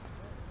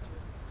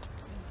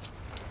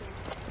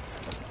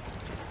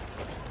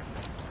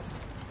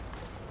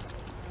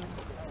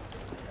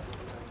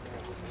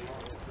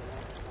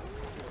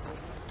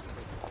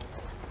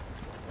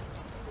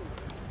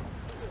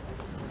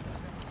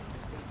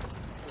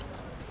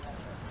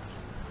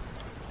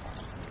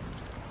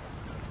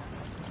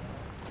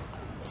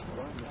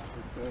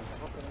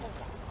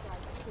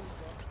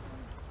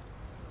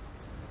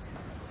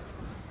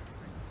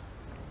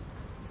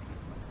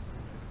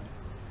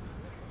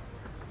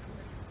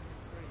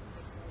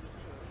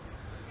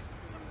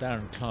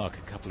 Darren Clark,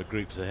 a couple of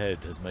groups ahead,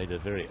 has made a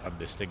very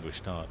undistinguished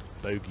start.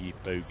 Bogey,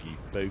 bogey,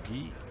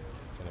 bogey,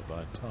 followed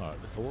by a par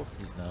at the fourth.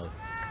 He's now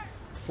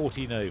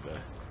 14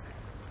 over.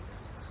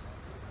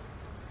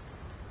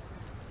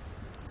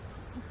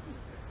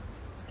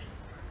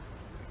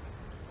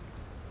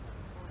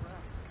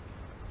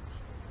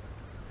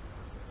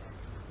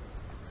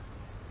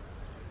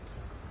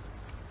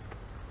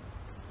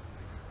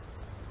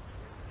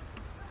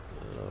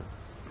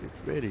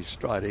 It's really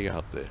striding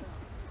out there.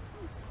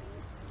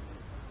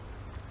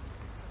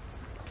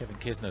 Kevin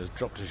Kisner has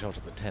dropped a shot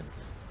at the 10th.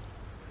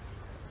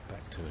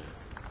 Back to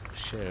a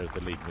share of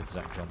the lead with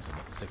Zach Johnson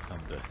at 6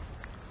 under.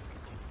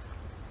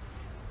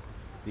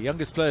 The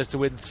youngest players to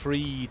win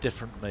 3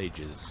 different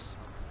majors.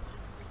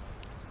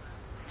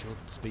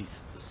 Jordan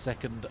Spieth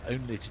second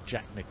only to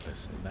Jack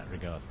Nicklaus in that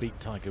regard. Beat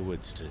Tiger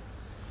Woods to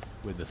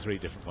win the 3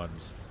 different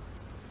ones.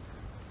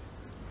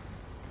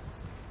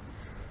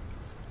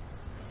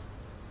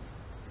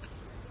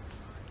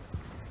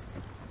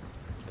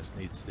 Just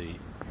needs the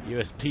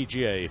US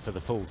PGA for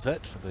the full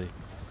set for the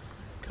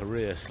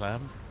career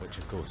slam, which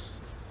of course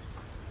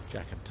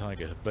Jack and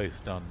Tiger have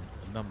both done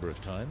a number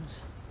of times.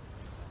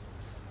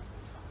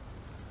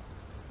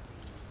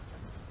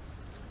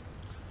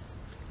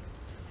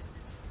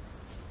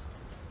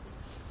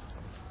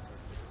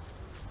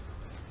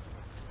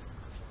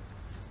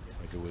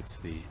 Tiger Woods,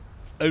 the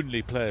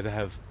only player to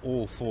have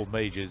all 4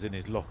 majors in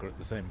his locker at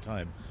the same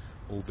time,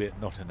 albeit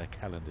not in a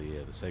calendar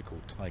year, the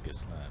so-called Tiger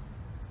Slam.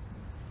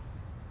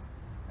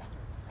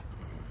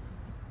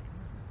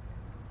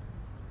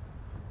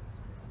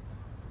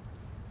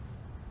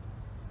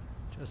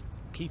 Just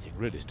key thing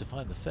really is to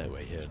find the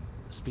fairway here, and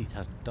Spieth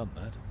hasn't done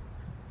that.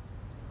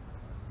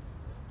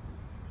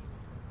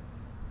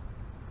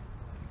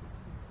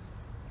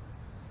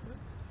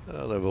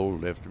 Well, they've all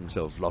left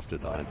themselves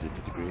lofted irons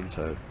into the green,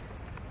 so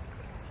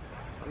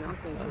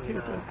I think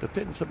it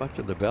depends so much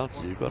on the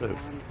bounces. You've got to,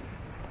 if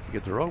you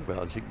get the wrong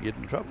bounce, you can get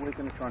in trouble. We're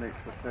going to try it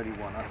for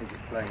 31. I think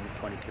it's playing at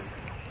 22.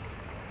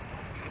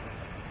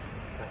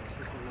 That's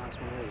just a nice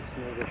one. It's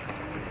no good.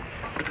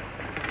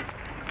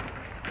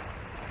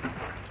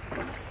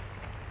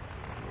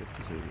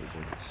 There's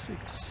a 6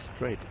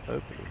 straight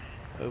opening,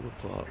 over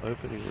par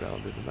opening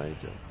round in the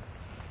major.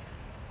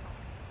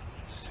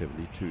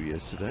 72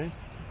 yesterday.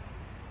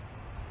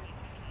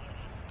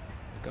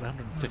 He's got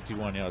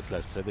 151 yards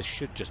left, so this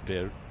should just be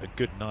a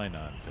good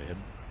 9-iron for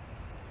him.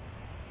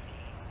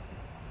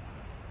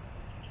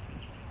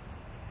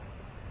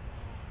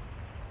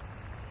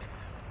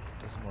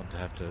 Doesn't want to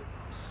have to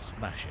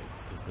smash it,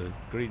 because the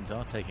greens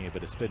are taking a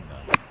bit of spin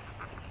now,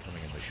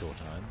 coming in with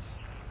short irons.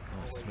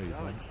 Nice smooth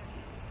one.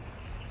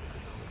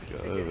 Go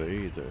over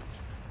either.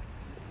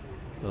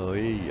 Oh,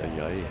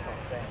 yeah.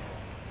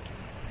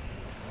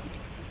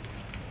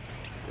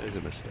 There's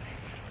a mistake.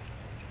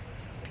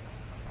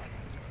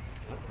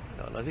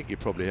 And I think he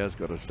probably has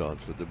got a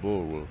stance, but the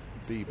ball will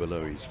be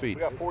below his feet.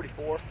 We got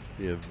 44.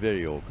 Be a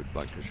very awkward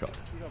bunker shot.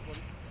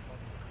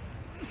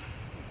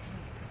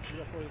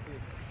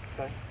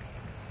 Okay.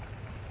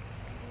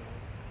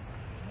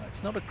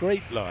 It's not a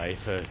great lie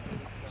for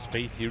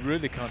Spieth. You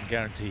really can't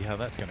guarantee how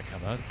that's going to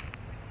come out.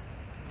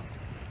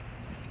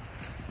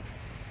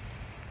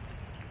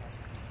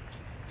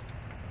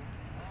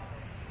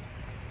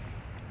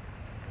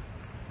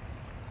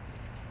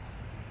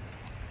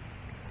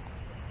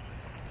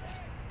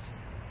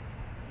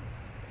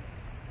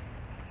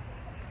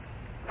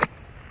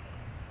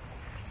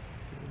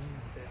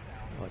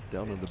 Right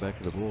down on the back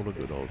of the ball, a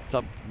good old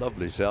thump,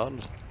 lovely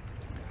sound.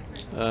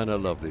 And a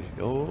lovely,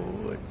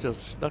 oh, it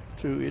just snuck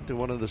through into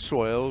one of the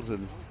soils,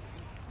 and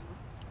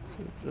so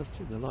just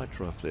in the light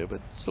rough there,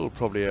 but still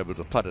probably able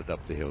to putt it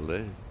up the hill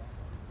there.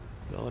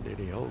 Darn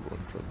nearly hold one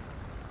from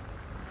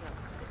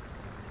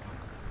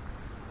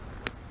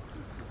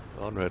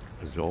Aphibarnrat,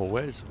 as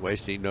always,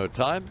 wasting no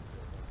time.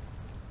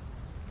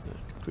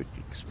 A quick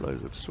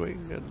explosive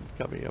swing and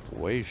coming up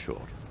way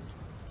short.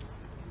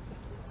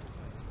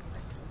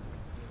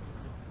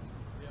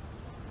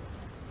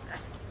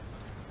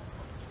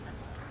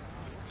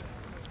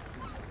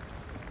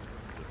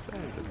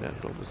 And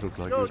that almost looked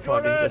like he was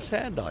trying to hit a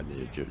sand on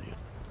there, Julian.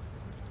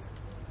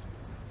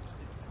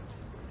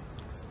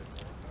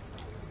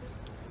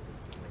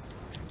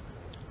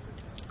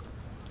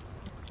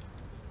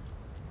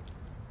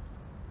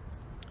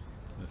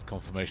 That's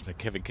confirmation of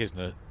Kevin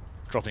Kisner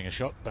dropping a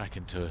shot back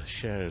into a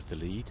share of the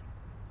lead.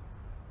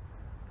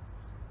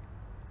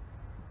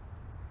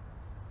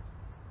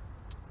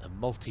 A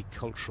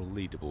multicultural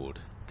leaderboard.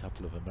 A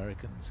couple of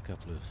Americans, a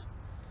couple of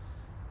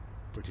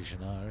British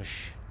and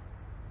Irish,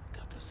 a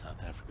couple of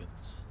South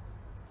Africans,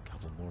 a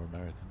couple more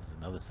Americans,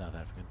 another South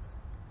African,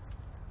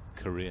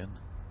 Korean.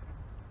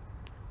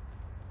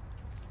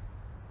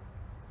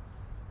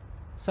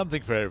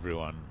 Something for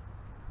everyone.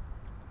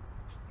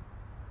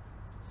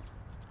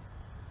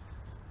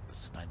 The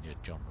Spaniard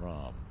John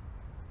Rahm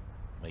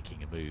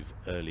making a move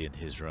early in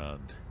his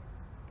round.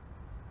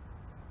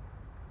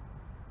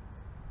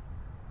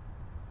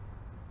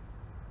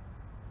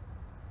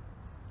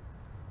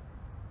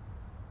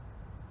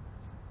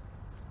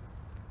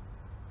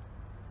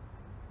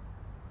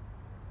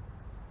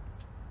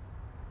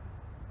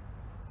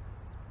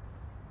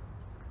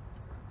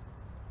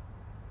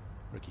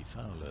 Ricky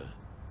Fowler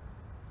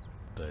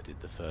birdied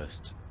the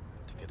first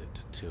to get it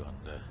to 2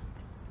 under.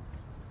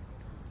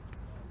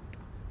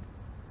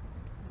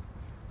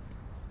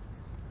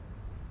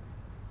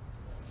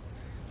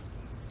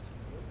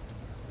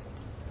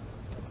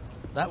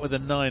 That with a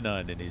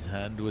 9-iron in his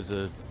hand was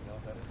a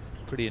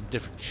pretty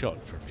indifferent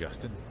shot from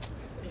Justin.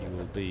 He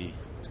will be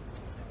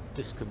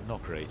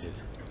discombobulated.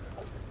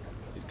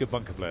 He's a good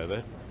bunker player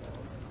though.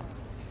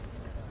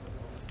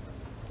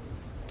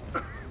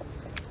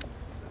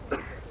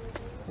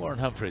 Warren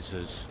Humphreys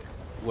has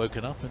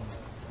woken up and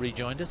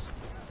rejoined us.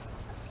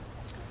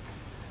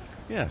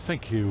 Yeah,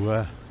 thank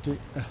you,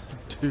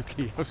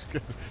 Dookie.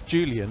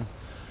 Julian.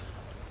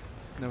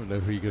 Never know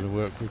who you're going to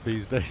work with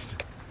these days.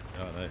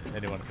 I don't know,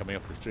 anyone coming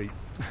off the street.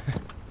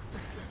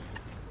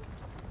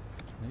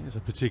 It's a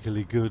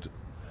particularly good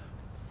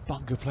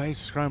bunker play.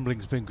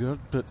 Scrambling's been good,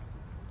 but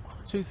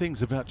two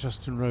things about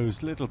Justin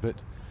Rose a little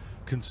bit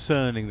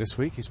concerning this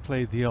week. He's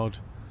played the odd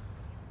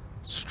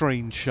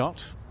strange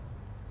shot.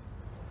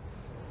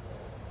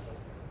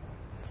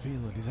 I feel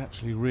that he's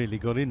actually really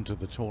got into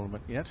the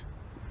tournament yet.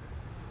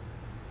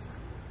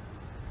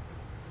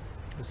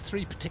 There's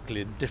three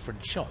particularly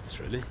different shots,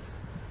 really.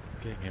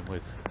 Getting him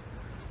with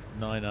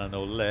 9-iron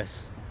or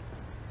less.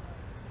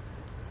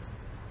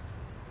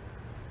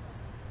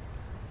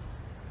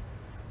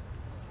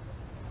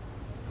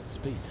 But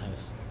Spieth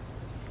has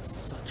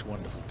such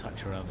wonderful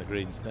touch around the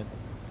greens. Don't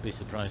be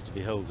surprised if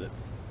he holds it.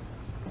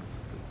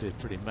 It'd be a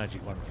pretty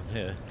magic one from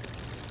here.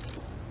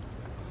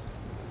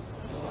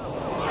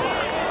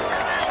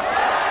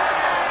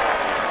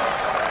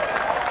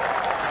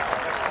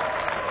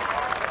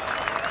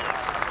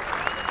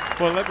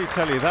 Well, let me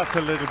tell you, that's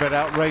a little bit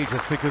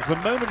outrageous, because the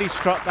moment he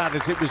struck that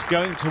as it was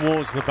going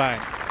towards the bank,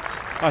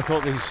 I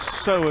thought he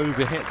so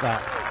overhit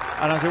that.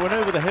 And as it went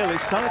over the hill, it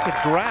started to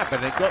grab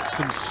and it got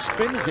some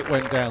spin as it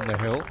went down the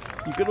hill.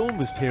 You could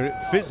almost hear it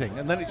fizzing,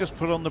 and then it just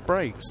put on the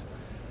brakes.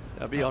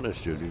 I'll be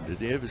honest, Julian, did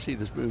you ever see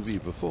this movie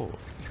before?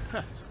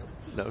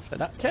 No,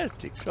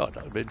 fantastic shot.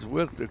 I mean, it's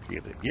worth looking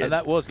at it again. And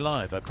that was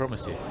live, I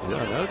promise you. Yeah,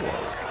 I know it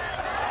was.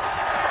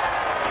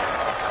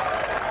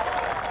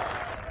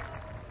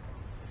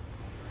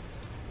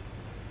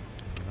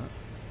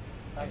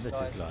 And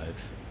this is live.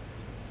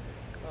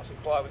 Nice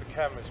and quiet with the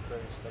cameras,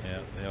 please.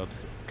 Yeah, the odd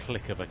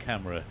click of a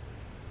camera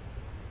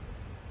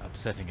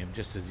upsetting him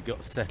just as he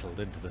got settled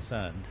into the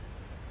sand.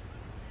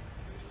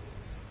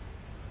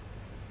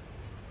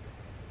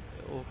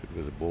 Awkward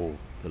with the ball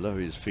below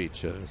his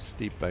feet, a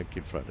steep bank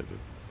in front of him.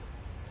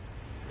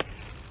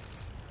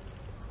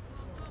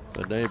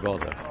 But no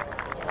bother.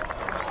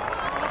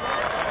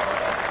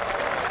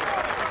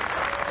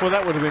 Well,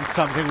 that would have been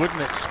something,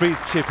 wouldn't it?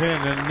 Spieth chip in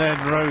and then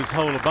Rose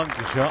hole a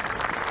bunker shot.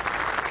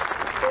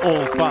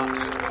 All but.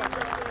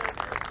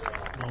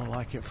 More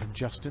like it from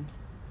Justin.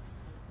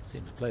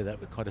 Seemed to play that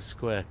with quite a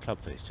square club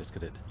face, just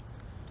get it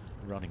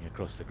running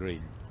across the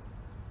green.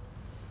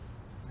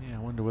 Yeah,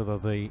 I wonder whether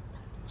the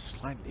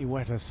slightly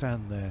wetter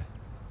sand there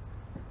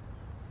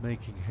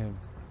making him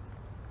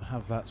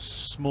have that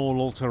small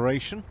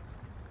alteration.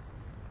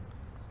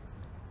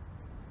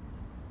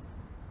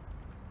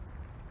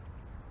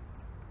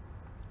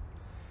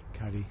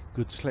 Caddy,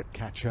 good slip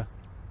catcher.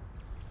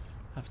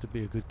 Have to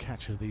be a good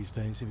catcher these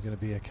days if you're going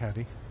to be a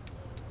caddy.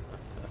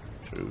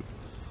 True.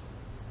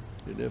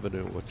 You never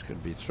know what's going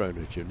to be thrown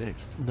at you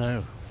next.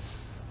 No.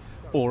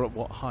 Or at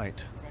what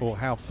height, or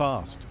how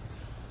fast.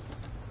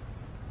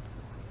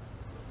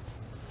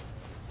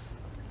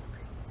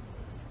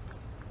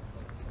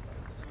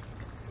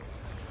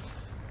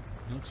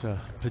 Looks a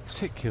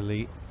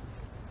particularly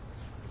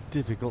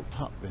difficult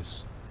putt,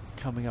 this,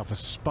 coming up a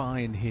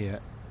spine here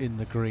in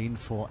the green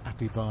for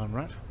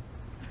Aphibarnrat.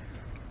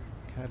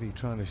 Caddy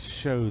trying to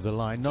show the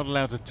line, not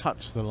allowed to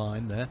touch the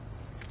line there.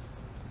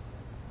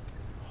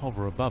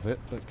 Hover above it,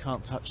 but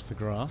can't touch the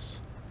grass.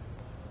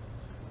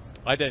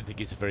 I don't think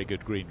he's a very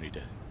good green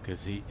reader,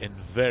 because he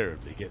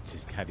invariably gets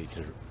his caddy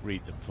to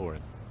read them for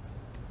him.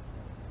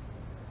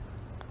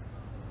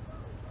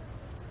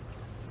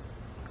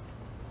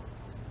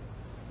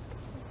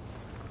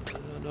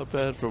 Not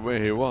bad from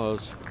where he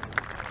was.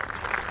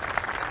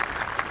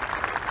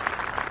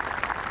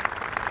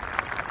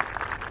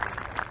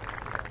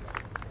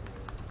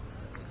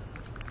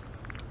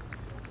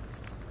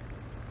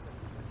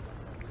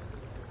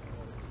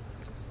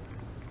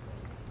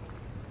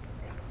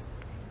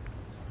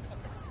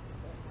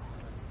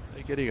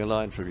 Getting a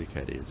line from your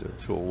caddy is, I'm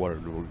sure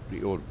Warren will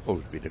be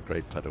always been a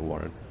great putter,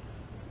 Warren.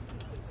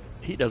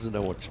 He doesn't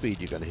know what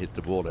speed you're going to hit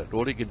the ball at.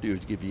 All he can do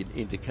is give you an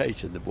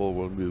indication the ball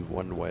will move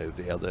one way or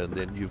the other, and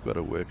then you've got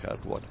to work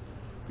out what,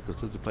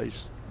 because of the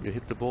pace you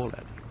hit the ball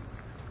at.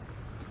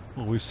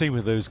 Well, we've seen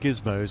with those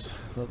gizmos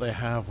that they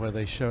have where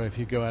they show if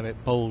you go at it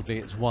boldly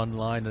it's one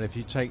line, and if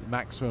you take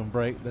maximum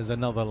break there's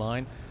another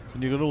line,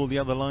 and you've got all the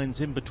other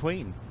lines in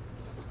between.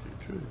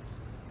 True.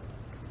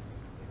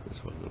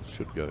 This one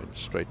should go in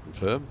straight and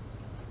firm.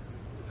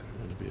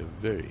 It'll be a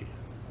very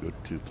good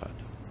two-putt.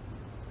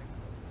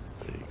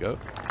 There you go.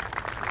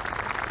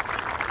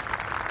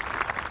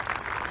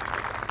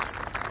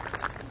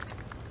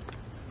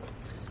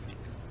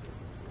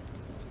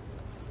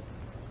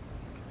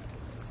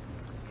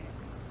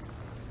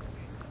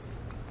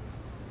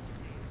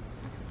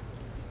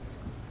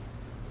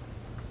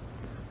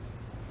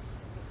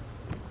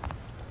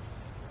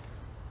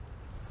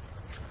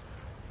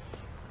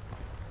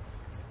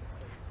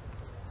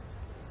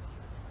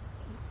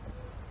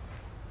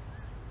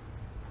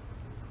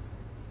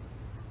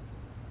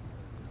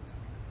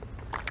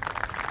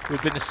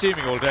 We've been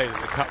assuming all day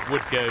that the cup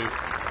would go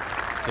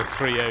to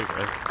 3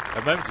 over.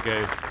 A moment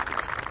ago,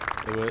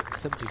 there were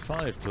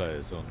 75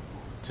 players on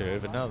 2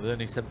 over, now they're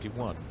only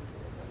 71. So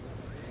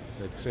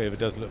 3 over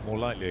does look more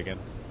likely again.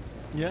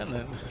 Yeah,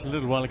 and a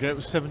little while ago it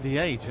was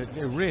 78. It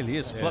really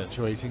is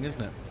fluctuating,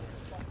 isn't it?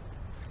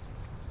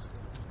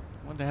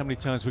 Wonder how many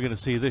times we're going to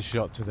see this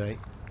shot today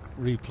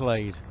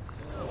replayed.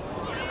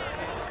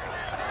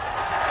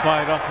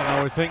 Quite often,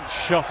 I would think,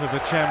 shot of the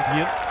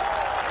champion.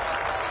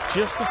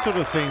 Just the sort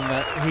of thing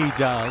that he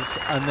does,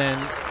 and then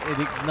it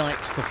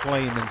ignites the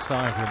flame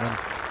inside him, and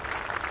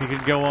he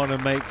can go on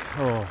and make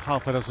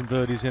half a dozen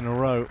birdies in a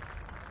row,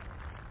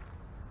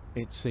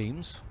 it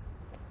seems.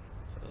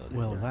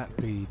 Will that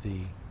be the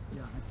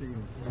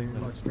thing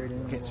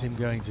that gets him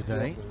going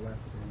today?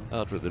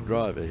 Out with the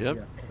driver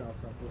here.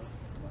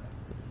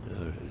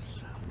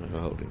 There's no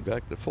holding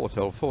back. The fourth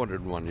hole,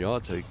 401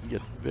 yards, so he can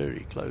get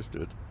very close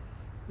to it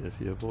if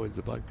he avoids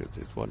the bunkers.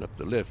 There's one up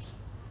the left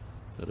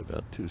at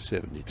about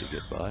 270 to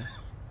get by.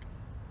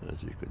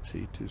 As you can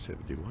see,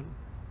 271.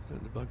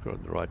 And the bunker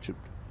on the right should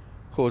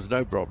cause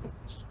no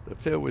problems. The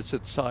fairway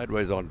sits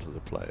sideways onto the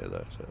player,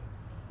 though, so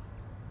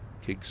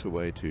kicks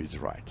away to his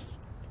right.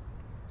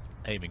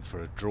 Aiming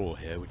for a draw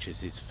here, which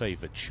is his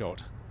favourite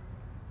shot.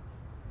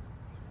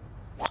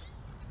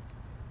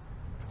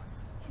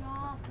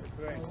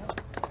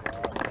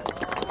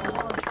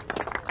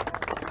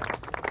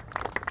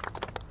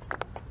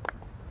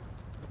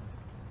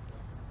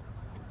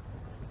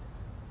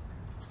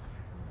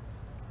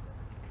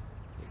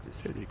 He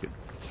said he could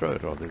throw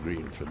it on the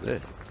green from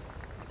there.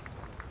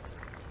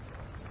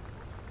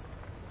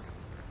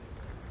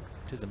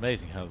 It is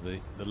amazing how the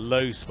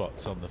low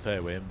spots on the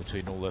fairway in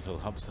between all the little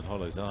humps and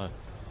hollows are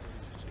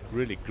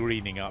really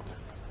greening up.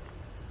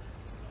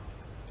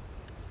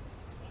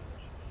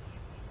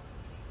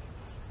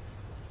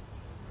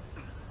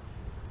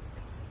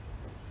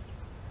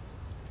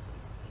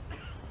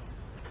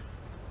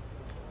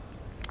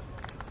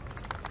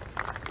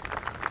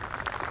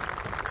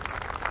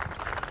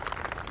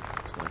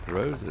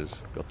 Rose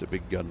has got the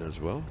big gun as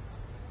well.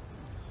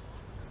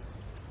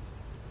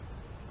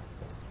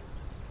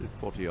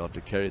 40 odd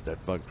to carry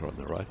that bunker on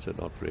the right, so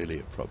not really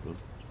a problem.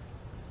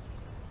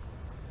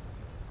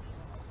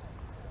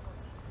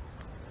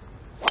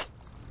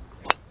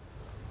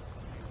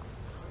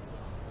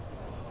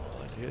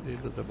 Might head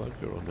into the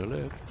bunker on the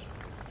left.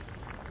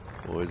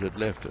 Or is it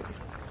left?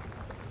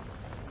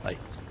 Hey.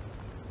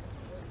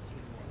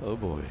 Oh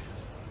boy.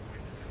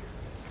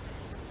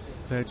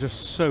 They're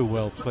just so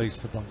well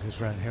placed, the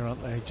bunkers around here,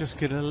 aren't they? Just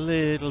get a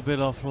little bit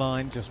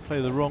offline, just play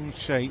the wrong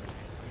shape.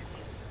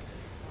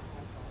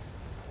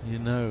 You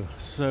know,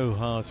 so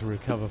hard to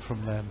recover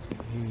from them.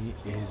 He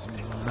is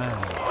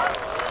mad.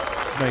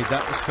 He's made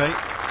that mistake.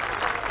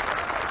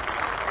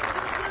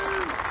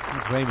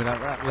 He's aiming at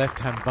that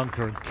left-hand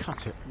bunker and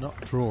cut it, not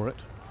draw it.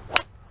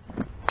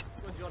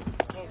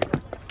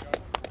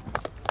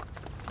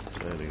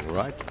 Turning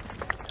right.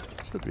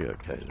 Should be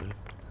okay though.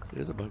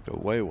 There's a bunker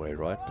way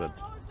right, but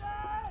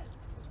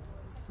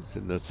it's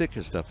in the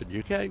thicker stuff, and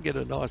you can get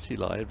a nasty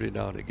lie every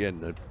now and again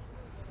that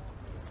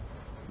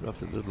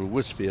rough a little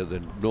wispier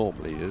than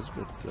normally is,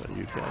 but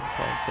you can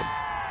find some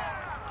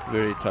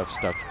very tough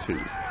stuff too.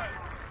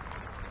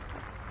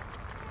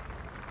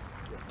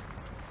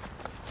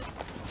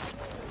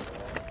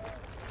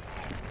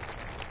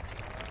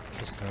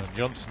 Kistner and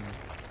Johnson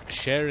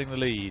sharing the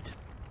lead.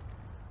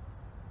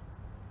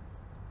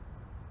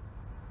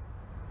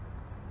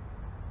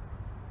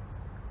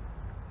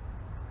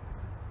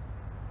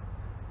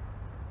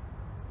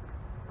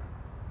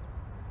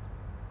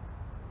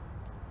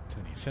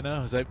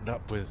 Finau has opened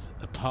up with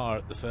a par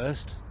at the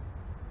first.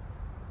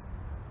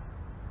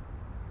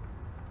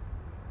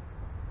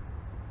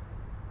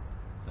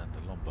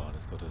 Xander Lombard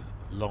has got a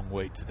long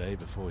wait today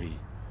before he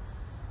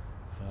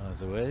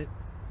fires away.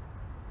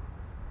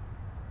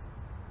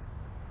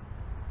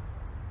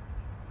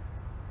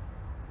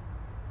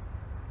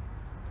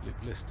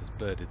 Luke List has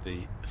birded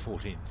the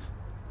 14th,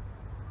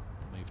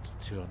 moved to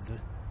 2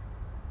 under.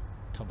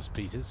 Thomas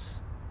Peters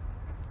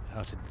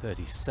out in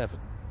 37.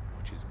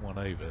 Which is 1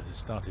 over, has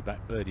started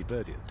back birdie at the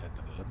 10th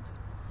and 11th.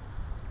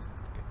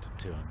 Get to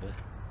 2 under.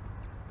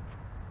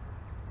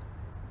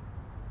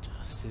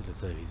 Just feel as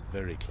though he's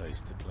very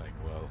close to playing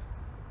well.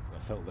 I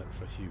felt that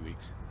for a few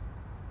weeks.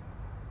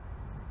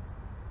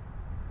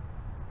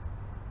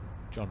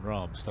 John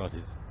Rahm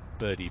started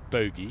birdie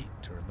bogey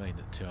to remain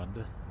at 2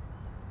 under.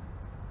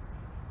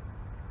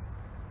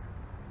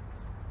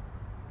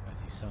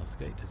 Matthew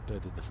Southgate has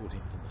birded the 14th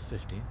and the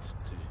 15th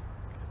to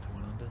get to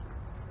 1 under.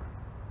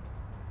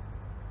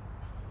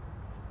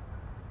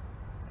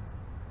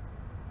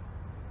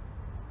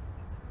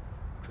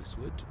 Chris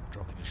Wood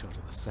dropping a shot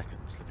at the second,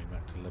 slipping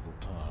back to level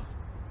par.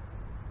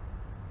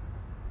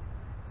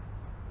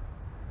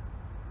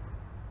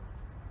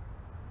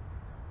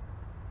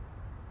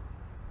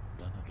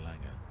 Bernard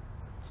Langer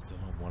still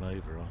on 1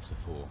 over after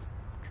 4.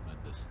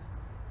 Tremendous.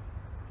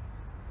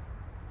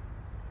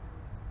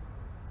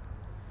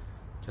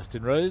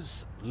 Justin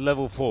Rose,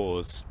 level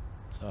 4s,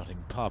 starting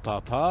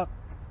par.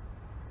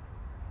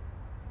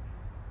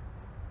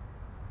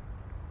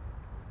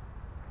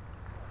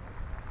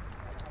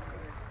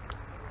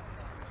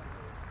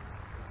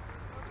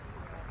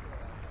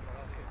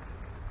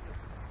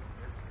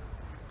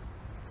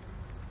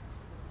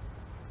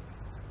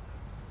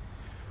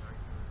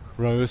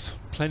 Rose,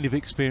 plenty of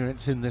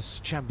experience in this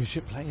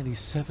championship, playing in his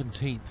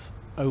 17th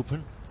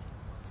Open.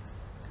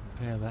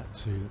 Compare that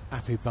to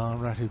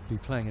Aphibarnrat, who'd be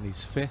playing in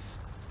his 5th.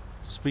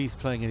 Spieth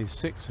playing in his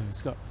 6th, so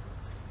he's got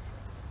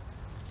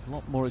a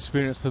lot more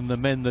experience than the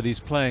men that he's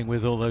playing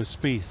with, although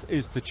Spieth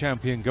is the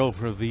champion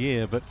golfer of the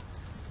year, but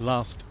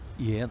last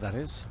year, that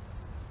is.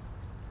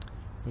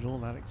 But all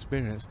that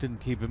experience didn't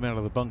keep him out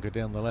of the bunker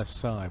down the left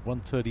side.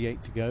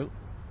 138 to go.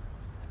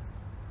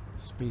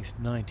 Spieth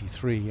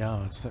 93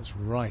 yards, that's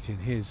right in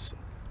his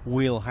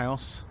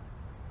wheelhouse.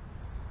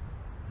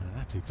 And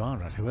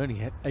Aphibarnrat, who only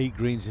had 8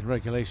 greens in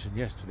regulation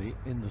yesterday,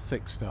 in the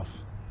thick stuff.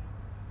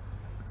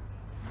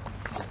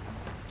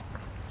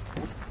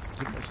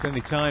 Didn't waste any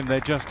time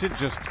there, Justin,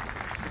 just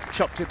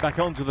chopped it back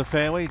onto the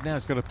fairway. Now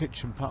he's got a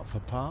pitch and putt for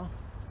par.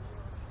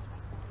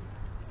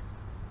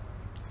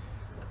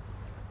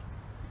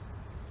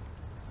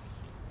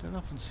 Don't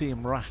often see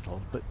him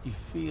rattled, but you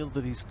feel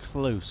that he's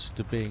close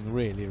to being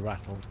really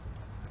rattled.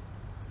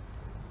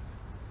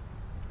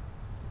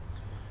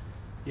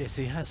 Yes,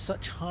 he has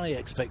such high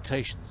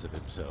expectations of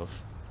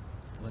himself.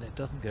 When it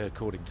doesn't go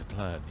according to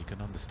plan, you can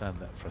understand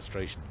that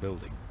frustration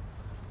building.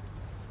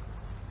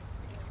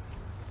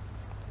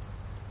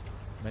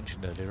 I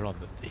mentioned earlier on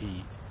that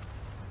he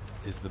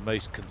is the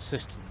most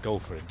consistent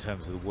golfer in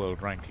terms of the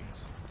world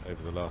rankings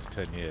over the last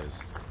 10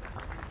 years.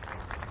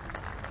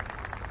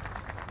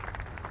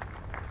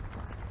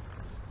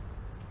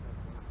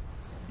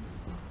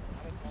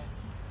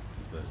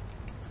 He's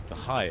the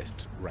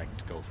highest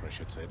ranked golfer, I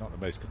should say, not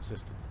the most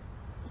consistent.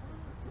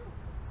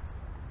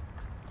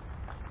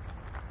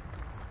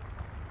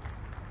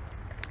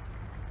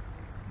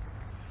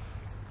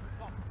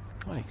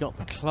 Well, he got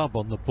the club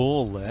on the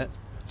ball there.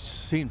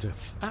 Just seemed to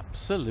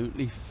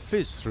absolutely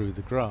fizz through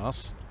the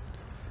grass.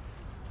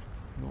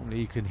 Normally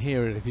you can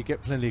hear it if you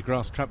get plenty of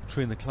grass trapped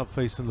between the club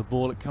face and the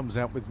ball. It comes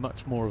out with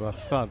much more of a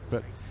thud,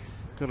 but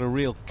got a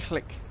real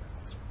click.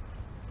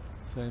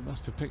 So he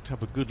must have picked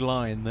up a good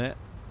line there.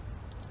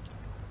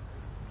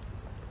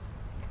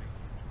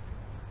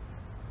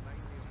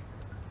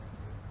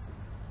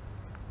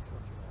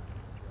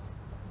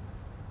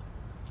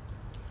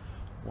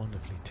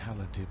 Wonderfully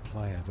talented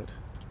player, but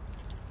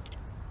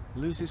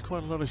loses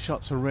quite a lot of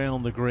shots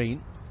around the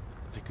green.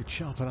 If he could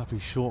sharpen up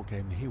his short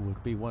game, he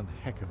would be one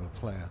heck of a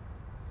player.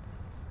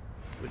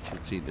 Which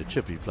you'd seen the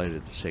chip he played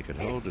at the second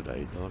hole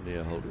today, down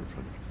near hole in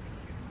front.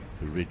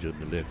 The ridge on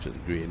the left of the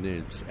green there,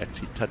 it's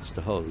actually touched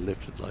the hole,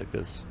 left it like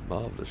this.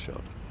 Marvellous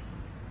shot.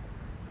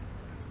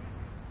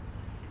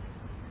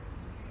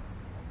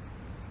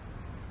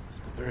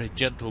 Just a very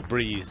gentle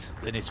breeze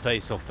in his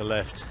face off the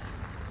left.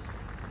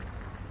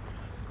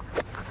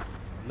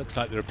 Looks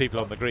like there are people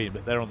on the green,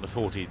 but they're on the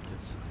 14th.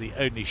 It's the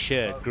only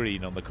shared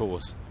green on the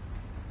course.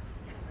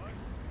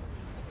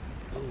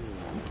 Ooh,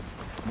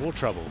 more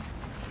trouble.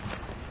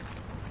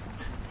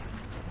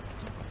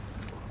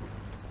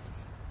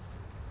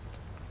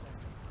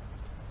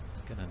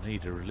 It's going to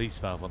need a release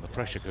valve on the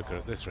pressure cooker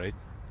at this rate.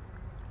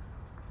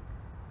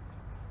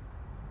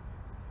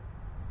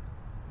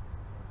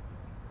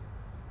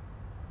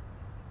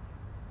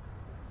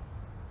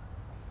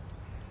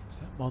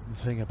 Modern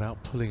thing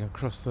about pulling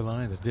across the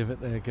line, the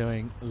divot there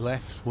going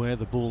left where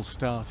the ball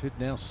started.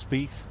 Now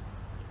Spieth.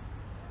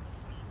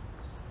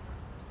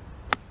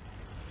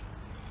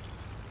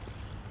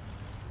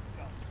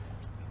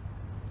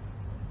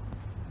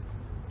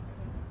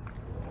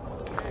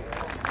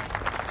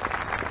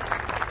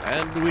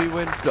 And we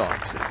went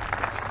dancing.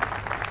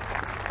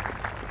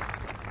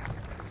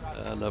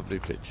 A lovely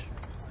pitch.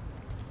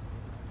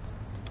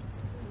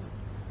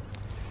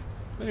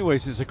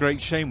 Anyways, it's a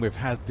great shame we've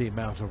had the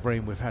amount of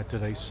rain we've had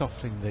today,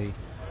 softening the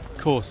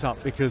course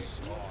up,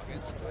 because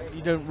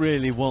you don't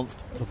really want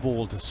the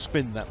ball to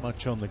spin that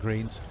much on the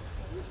greens.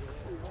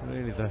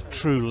 Really, the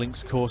true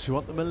links course, you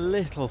want them a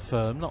little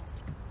firm, not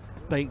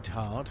baked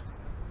hard,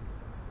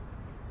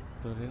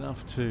 but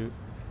enough to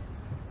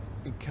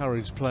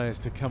encourage players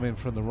to come in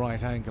from the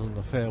right angle in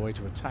the fairway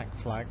to attack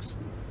flags.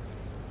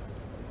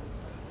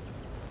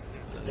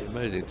 The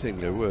amazing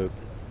thing, there were,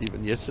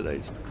 even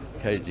yesterday's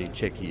caging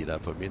checking it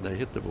up. I mean, they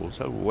hit the ball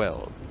so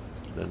well,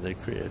 then they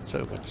create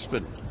so much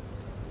spin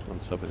on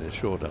some of their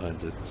short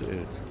irons. It's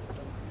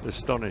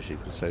astonishing,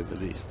 to say the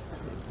least.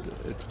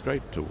 It's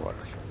great to watch.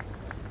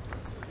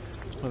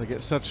 Well, they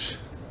get such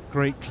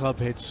great club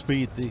head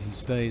speed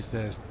these days.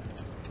 They're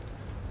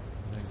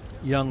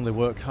young, they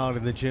work hard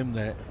in the gym,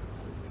 they're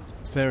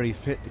very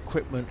fit,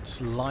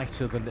 equipment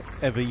lighter than it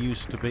ever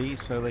used to be,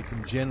 so they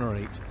can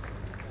generate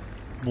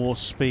more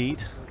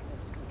speed.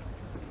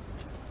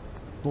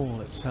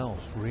 Ball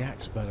itself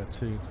reacts better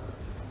to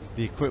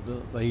the equipment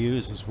that they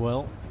use as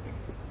well.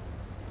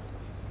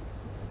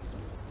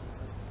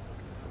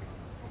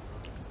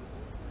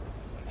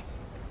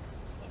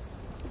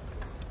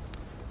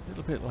 A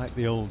little bit like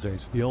the old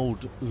days, the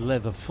old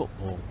leather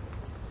football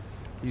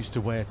used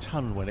to weigh a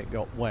ton when it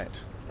got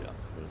wet. Yeah,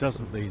 It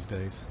doesn't these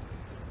days.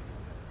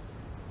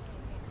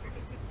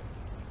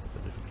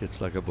 But if it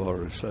gets like a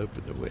bar of soap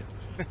in the wet.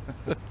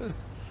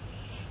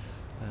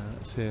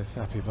 Let's see if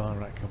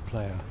Aphibarnrat can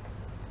play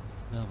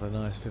a Another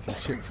nice little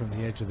chip from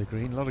the edge of the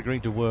green. A lot of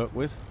green to work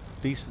with.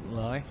 Decent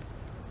lie.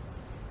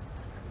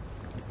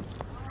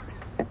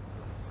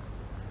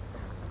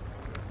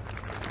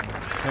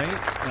 Okay,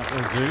 that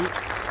will do.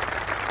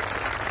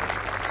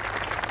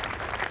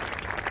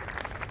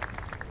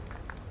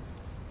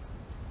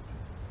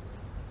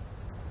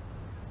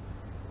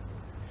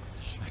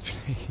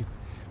 Actually, he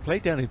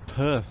played down in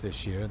Perth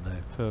this year in the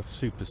Perth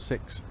Super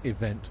 6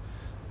 event.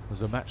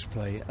 Was a match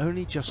play,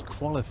 only just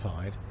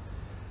qualified,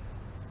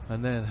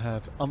 and then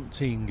had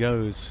umpteen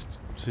goes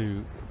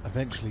to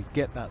eventually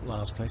get that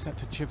last place. Had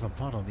to chip and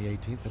putt on the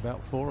 18th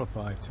about 4 or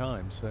 5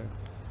 times, so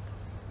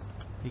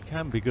he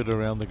can be good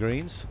around the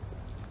greens.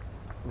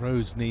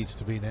 Rose needs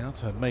to be now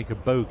to make a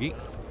bogey.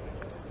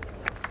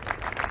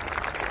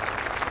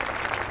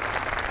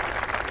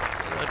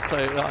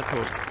 I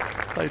thought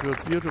played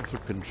with beautiful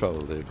control.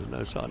 There was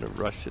no sign of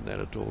rush in that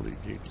at all. He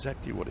knew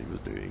exactly what he was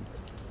doing.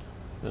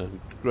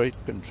 And great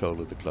control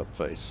of the club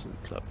face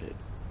and club head.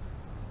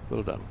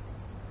 Well done.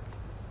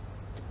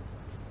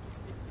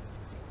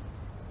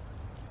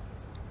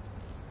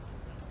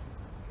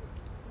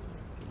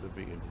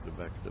 Delivering into the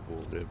back of the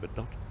ball there, but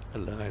not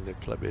allowing the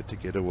club head to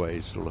get away,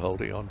 still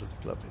holding on to the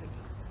club head.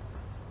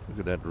 Look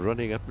at that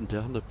running up and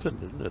down the pin,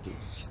 isn't it?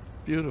 It's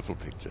a beautiful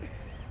picture.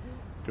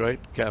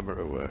 Great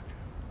camera work.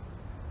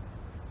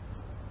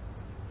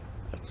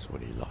 That's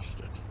when he lost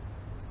it.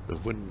 The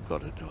wind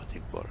got it, I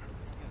think, Warren.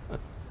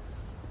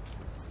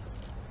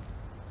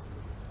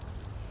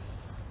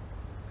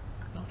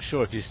 Not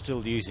sure if he's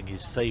still using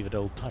his favoured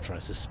old putter. I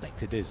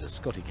suspect it is, a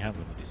Scotty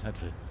Cameron that he's had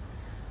for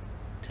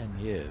 10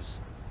 years.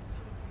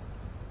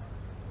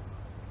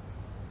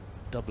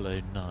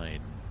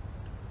 009.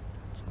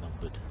 It's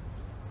numbered.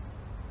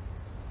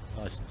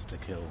 License to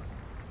kill.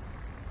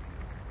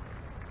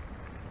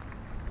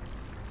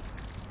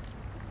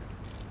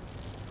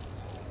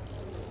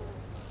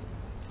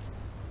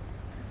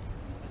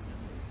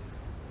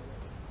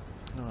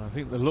 Oh, I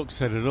think the look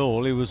said it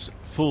all. He was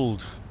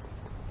fooled,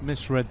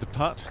 misread the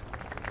putt.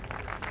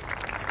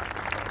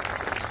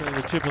 So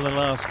the chip on the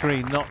last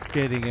green not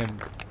getting him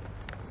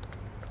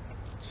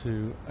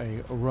to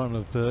a run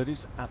of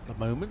birdies at the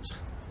moment.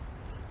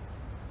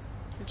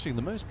 Interesting,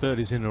 the most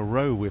birdies in a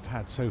row we've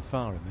had so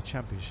far in the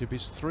championship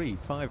is 3.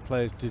 5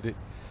 players did it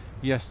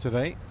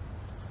yesterday.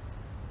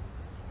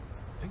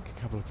 I think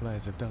a couple of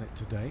players have done it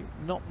today.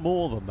 Not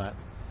more than that.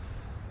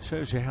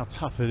 Shows you how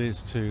tough it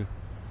is to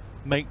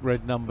make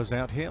red numbers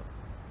out here.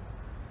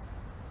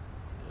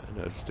 Yeah,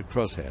 no, it's the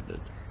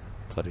cross-handed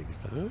putting.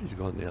 Oh, he's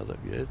gone the other.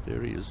 Yes,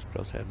 there he is.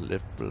 Cross-handed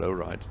left below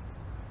right.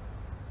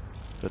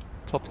 But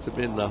tops him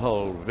in the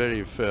hole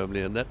very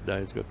firmly, and that day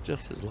he's got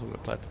just as long a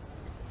putt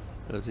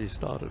as he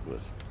started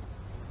with.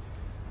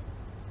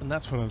 And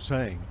that's what I'm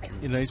saying.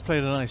 You know, he's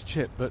played a nice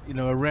chip, but you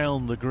know,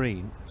 around the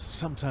green,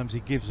 sometimes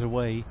he gives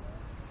away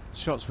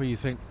shots where you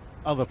think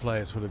other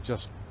players would have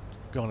just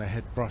gone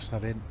ahead, brushed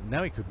that in.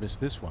 Now he could miss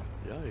this one.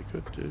 Yeah, he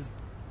could too.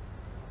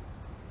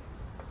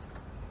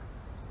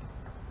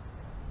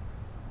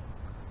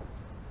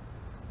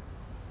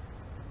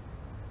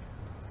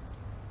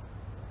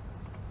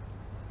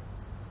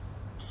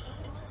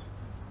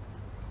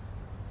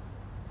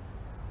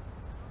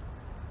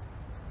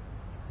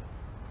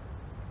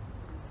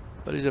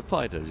 But he's a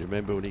fighter. You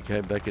remember when he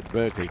came back at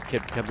Berkeley, he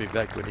kept coming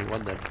back when he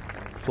won that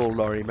Paul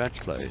Laurie match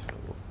play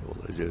all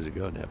those years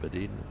ago in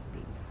Aberdeen. I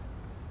mean,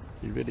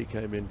 he really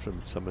came in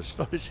from some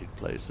astonishing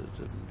places,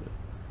 and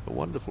a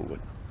wonderful win.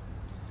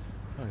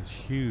 Oh, he's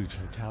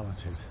hugely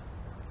talented.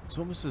 It's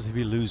almost as if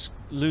he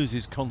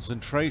loses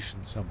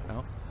concentration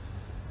somehow.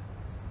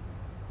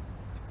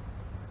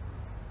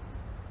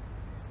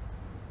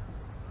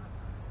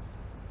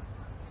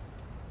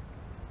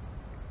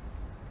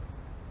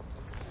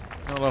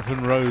 Not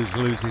often Rose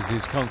loses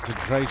his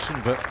concentration,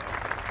 but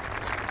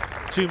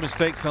 2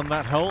 mistakes on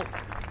that hole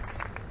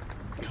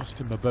cost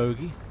him a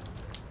bogey.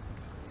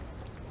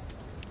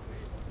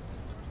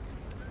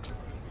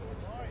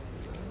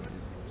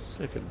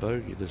 Second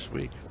bogey this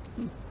week.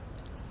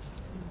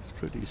 It's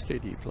pretty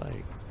steady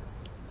playing.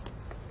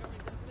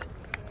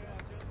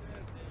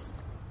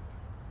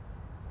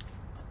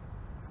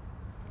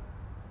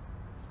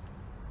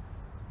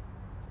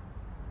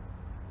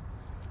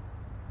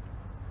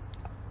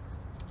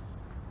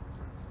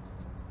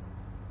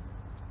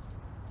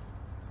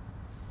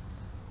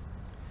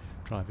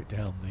 Drive it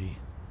down the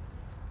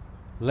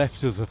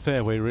left of the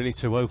fairway really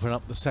to open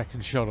up the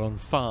second shot on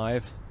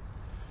 5.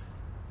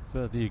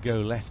 Further you go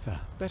left, the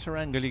better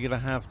angle you're going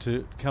to have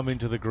to come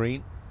into the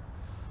green.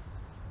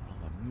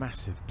 On the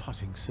massive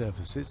putting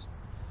surfaces.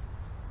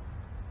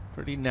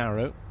 Pretty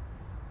narrow.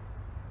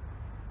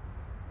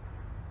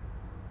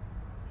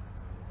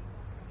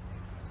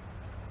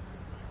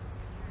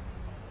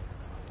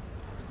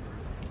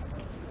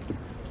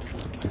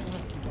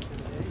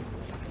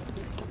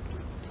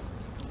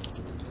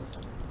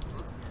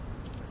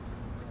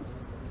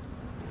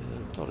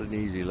 Not an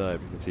easy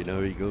load. You can see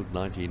no eagles,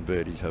 19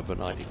 birdies over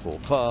 94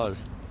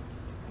 pars,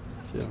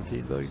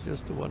 17 bogey,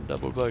 just the 1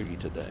 double bogey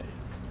today.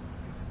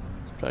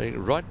 It's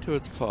playing right to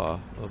its par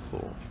of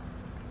 4.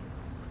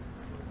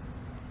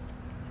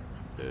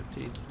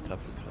 13th,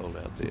 toughest hole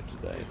out there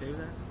today.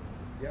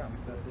 Yeah,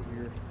 that's what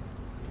we're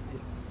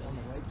on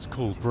the right It's side.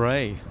 called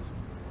Bray. On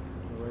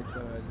the right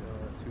side,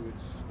 it's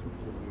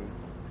 248.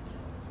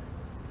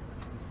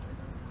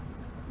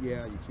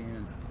 Yeah, you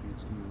can.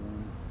 It's gonna be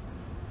one.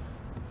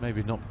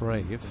 Maybe not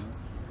brave.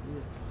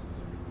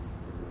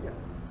 Yeah.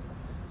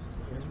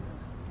 Just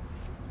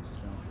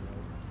down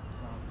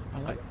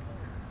the road.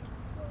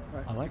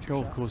 I like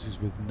golf courses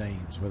with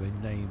names, where they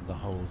name the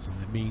holes and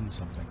they mean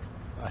something.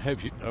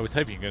 I was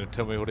hoping you were going to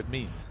tell me what it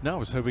means. No, I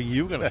was hoping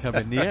you were going to come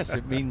in. Yes,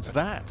 it means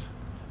that.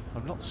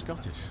 I'm not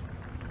Scottish.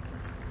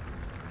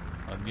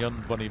 On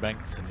yon bonny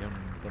banks and yon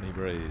bonny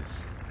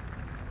braes.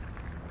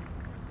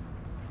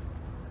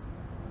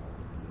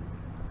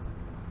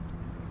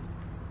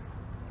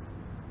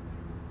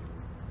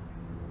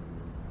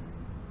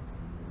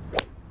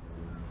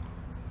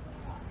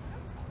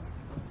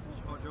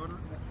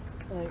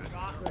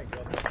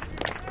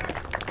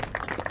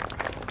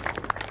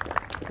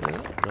 Yeah,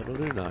 that'll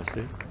do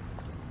nicely.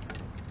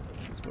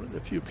 It's one of the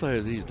few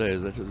players these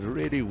days that has a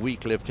really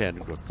weak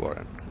left-hand grip,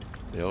 Warren.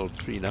 The old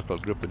 3-knuckle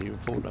grip and even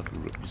 4-knuckle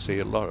grip. You see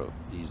a lot of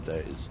these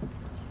days.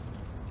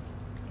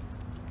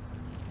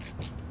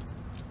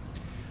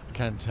 I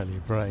can tell you,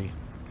 Bray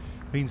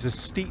means a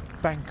steep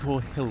bank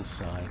or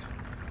hillside.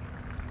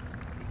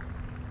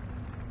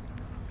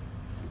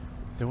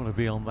 Don't want to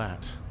be on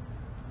that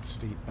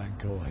steep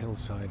bank or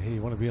hillside here.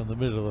 You want to be on the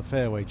middle of the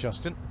fairway,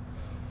 Justin.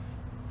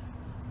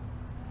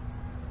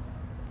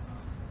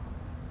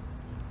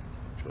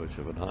 Choice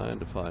of an iron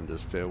to find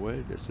this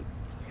fairway. There's a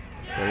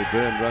Barry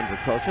Byrne runs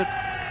across it.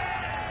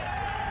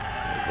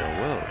 They go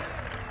well.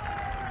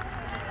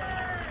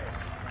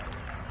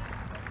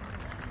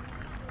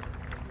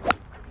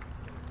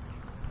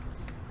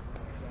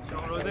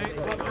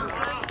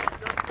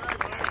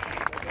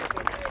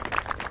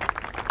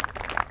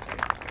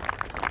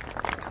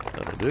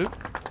 That'll do.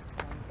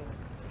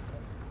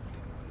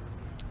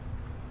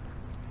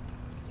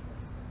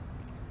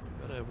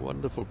 Gotta have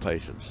wonderful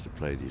patience to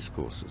play these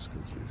courses,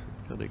 because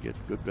you're going to get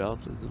good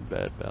bounces and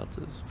bad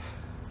bounces.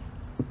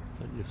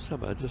 And you've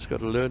somehow just got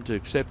to learn to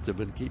accept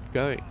them and keep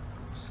going.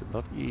 It's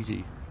not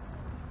easy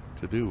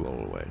to do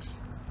always.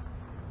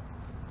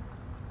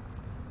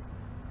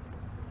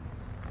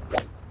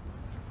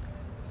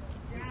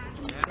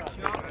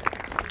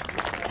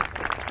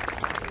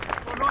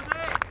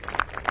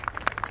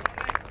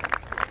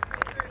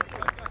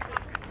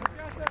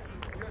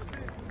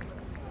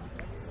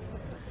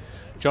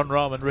 John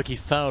Rahm and Ricky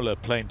Fowler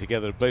playing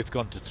together have both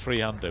gone to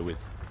 3 under with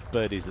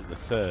birdies at the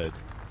 3rd.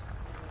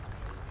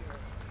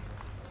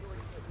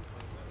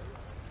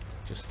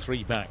 Just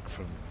 3 back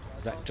from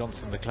Zach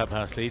Johnson, the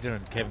clubhouse leader,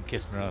 and Kevin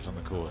Kistner out on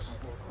the course.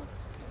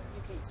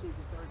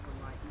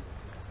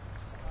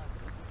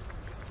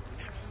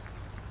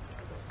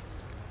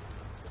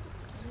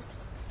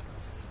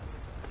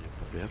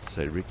 We have to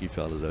say Ricky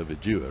Fowler's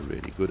overdue a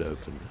really good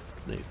open.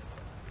 Isn't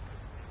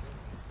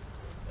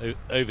he?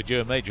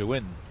 Overdue a major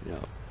win, Yeah,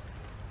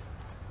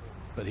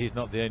 but he's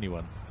not the only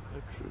one.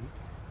 that's true.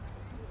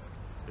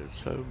 There's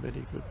so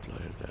many good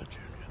players now,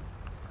 Julian.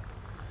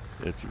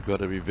 That you've got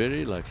to be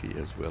very lucky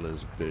as well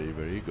as very,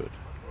 very good.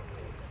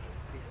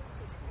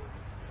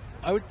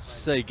 I would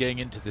say going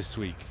into this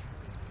week,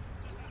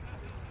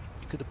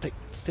 you could have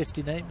picked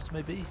 50 names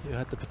maybe who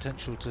had the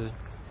potential to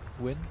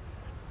win.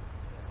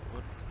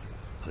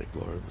 I think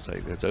Warren was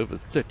saying there's over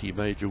 30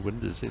 major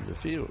winners in the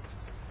field.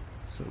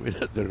 So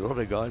there are a lot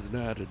of guys who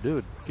know how to do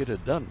it, get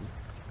it done.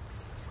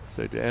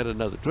 So to add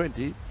another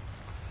 20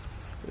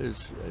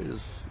 is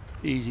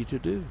easy to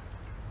do.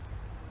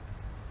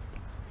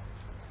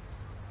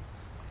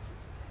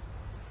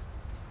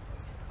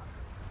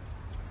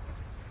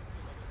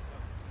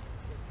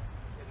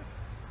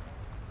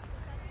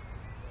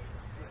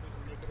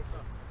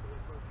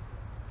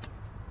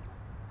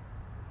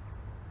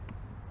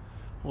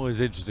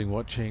 Always interesting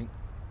watching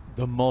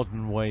the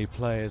modern way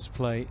players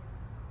play.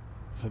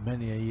 For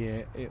many a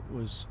year it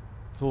was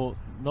thought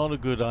not a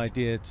good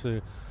idea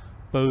to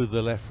bow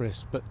the left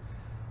wrist, but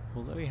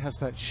although he has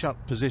that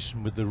shut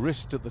position with the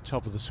wrist at the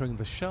top of the swing,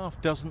 the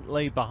shaft doesn't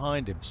lay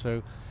behind him,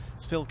 so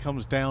still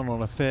comes down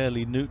on a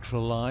fairly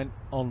neutral line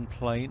on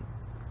plane.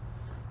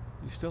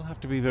 You still have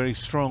to be very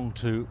strong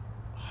to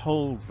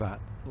hold that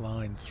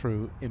line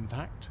through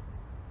impact.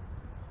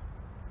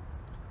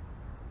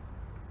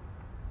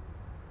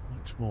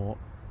 Much more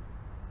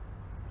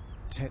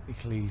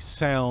technically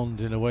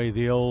sound in a way,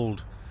 the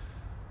old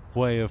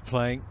way of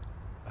playing.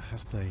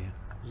 Has the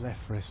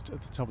left wrist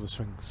at the top of the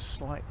swing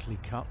slightly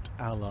cupped,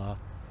 a la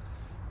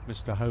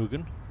Mr.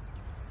 Hogan.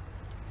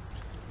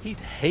 He'd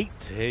hate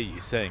to hear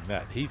you saying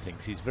that. He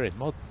thinks he's very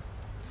modern.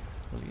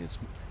 Well, he is.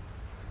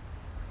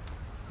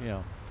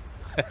 Yeah.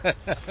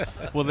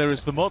 Well, there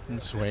is the modern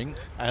swing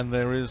and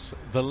there is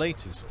the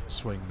latest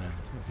swing then,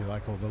 if you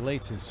like, or the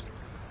latest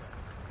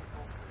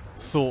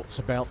thoughts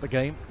about the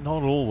game.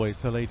 Not always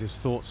the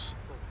latest thoughts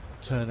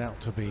turn out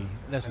to be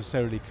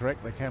necessarily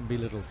correct. There can be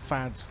little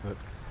fads that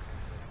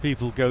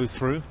people go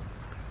through.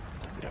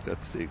 Yeah,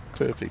 that's the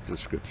perfect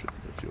description,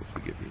 if you'll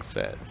forgive me,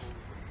 fads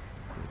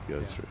that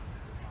go through.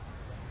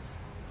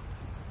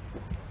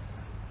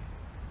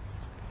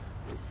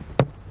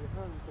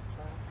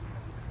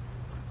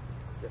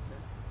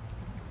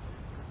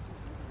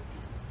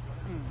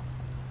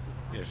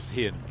 Yes,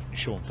 he and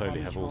Sean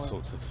Foley have all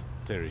sorts of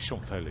theories.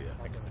 Sean Foley,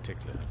 I think in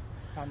particular,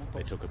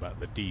 they talk about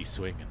the D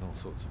swing and all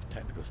sorts of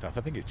technical stuff.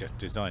 I think it's just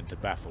designed to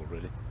baffle,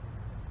 really.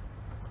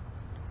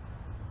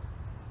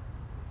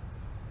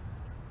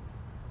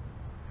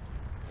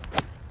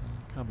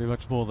 Can't be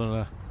much more than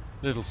a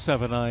little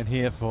 7-iron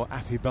here for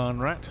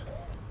Aphibarnrat.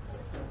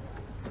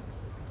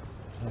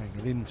 Playing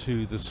it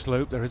into the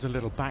slope. There is a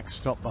little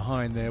backstop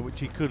behind there which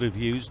he could have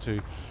used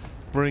to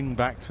bring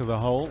back to the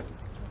hole.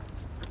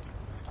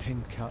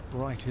 Pin cut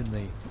right in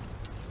the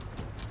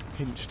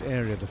pinched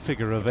area, the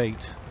figure of 8,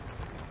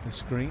 the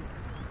screen.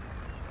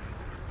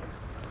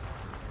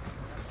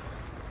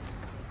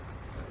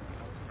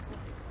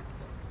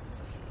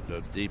 How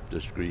deep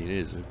the screen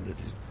is, isn't it?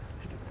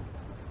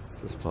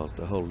 Just past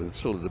the hole, it's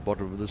still at the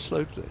bottom of the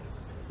slope there.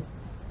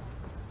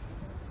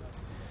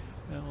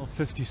 Well,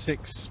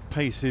 56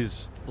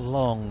 paces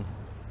long.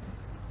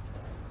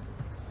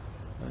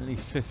 Only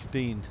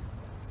 15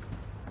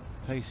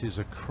 paces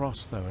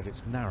across, though, at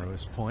its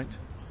narrowest point.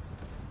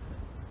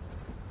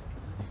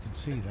 You can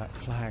see that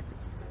flag,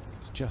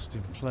 it's just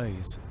in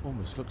place.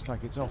 Almost looks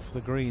like it's off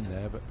the green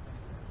there, but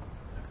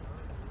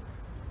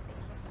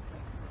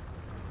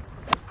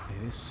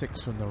it is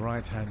 6 from the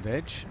right-hand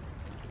edge.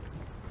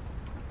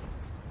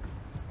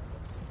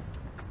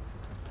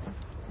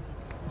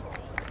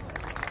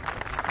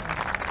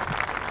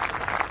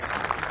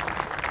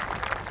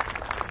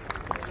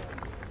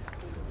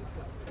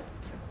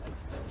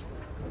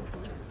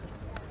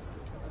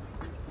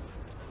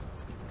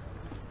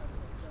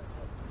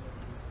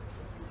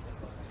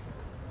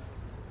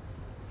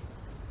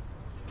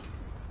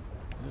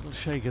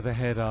 Shake of the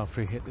head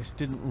after he hit this,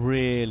 didn't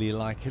really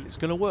like it. It's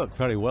going to work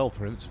very well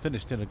for him. It's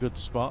finished in a good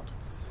spot,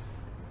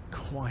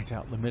 quite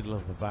out the middle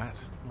of the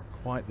bat, not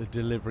quite the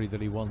delivery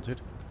that he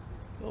wanted.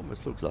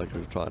 Almost looked like he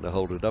was trying to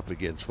hold it up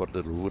against what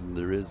little wooden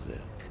there is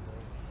there.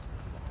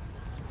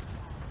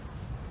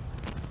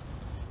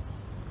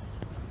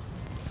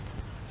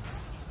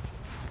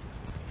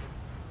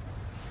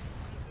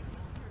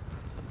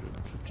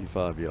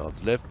 155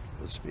 yards left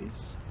for Spieth.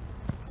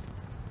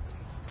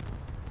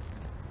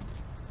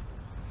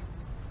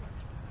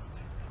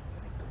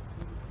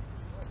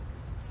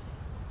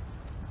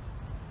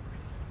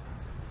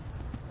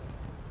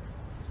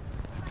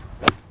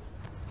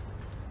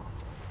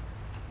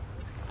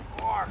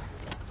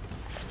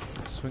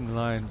 Swing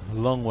line a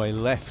long way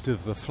left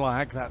of the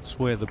flag. That's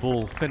where the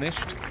ball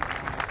finished.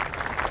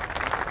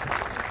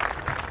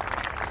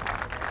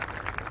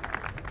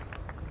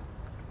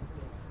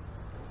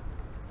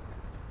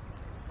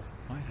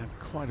 Might have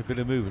quite a bit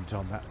of movement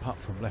on that putt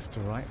from left to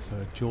right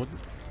for Jordan.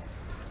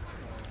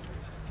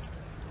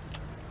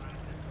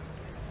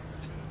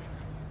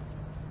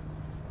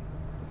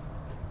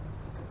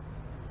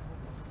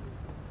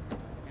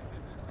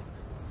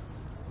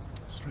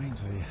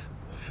 Strangely,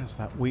 has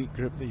that weak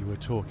grip that you were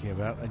talking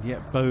about, and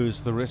yet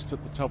bows the wrist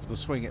at the top of the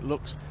swing. It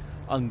looks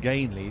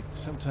ungainly.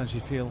 Sometimes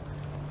you feel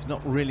he's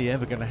not really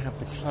ever going to have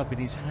the club in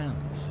his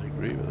hands. I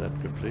agree with that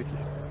completely.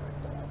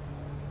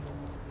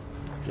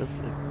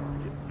 Just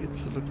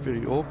it looks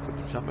very awkward.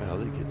 Somehow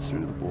he gets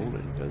through the ball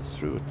and goes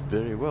through it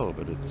very well,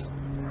 but it's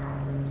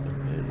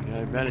amazing how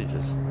he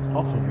manages.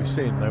 Often we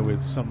see him though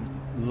with some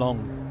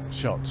long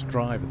shots,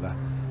 drive, the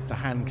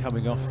hand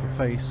coming off the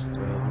face, the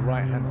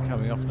right hand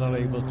coming off, not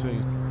able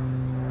to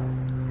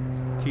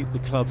keep the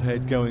club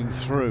head going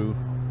through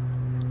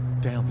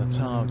down the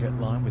target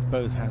line with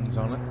both hands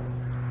on it.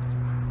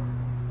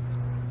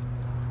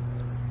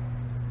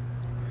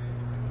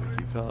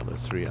 He found a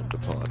 3 under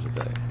par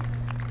today.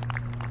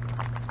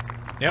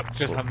 Yep,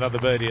 just had another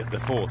birdie at the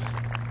 4th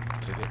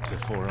to get to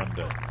 4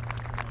 under.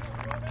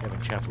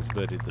 Kevin Chappell's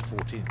birdied the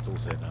 14th,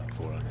 also now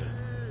 4 under.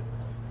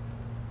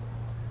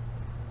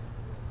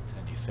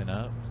 Tanya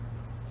Finau,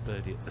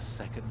 birdie at the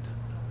 2nd,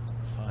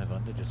 5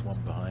 under, just 1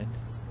 behind.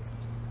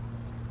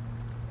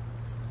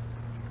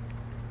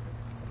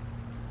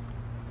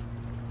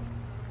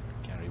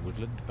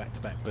 Woodland,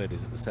 back-to-back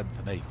birdies at the 7th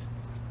and 8th.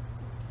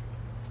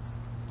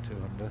 2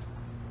 under.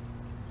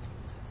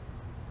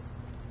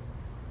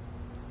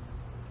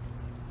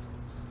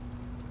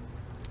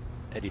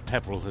 Eddie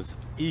Pepperell has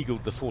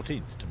eagled the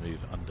 14th to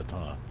move under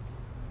par.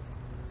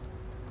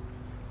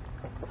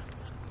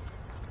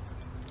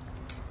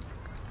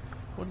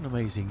 What an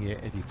amazing year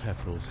Eddie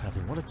Pepperell's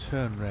having. What a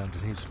turnaround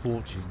in his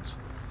fortunes.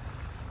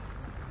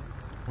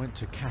 Went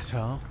to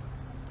Qatar.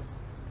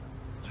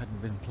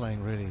 Hadn't been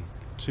playing really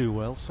too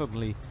well,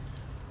 suddenly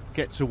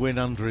gets a win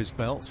under his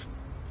belt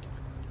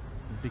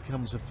and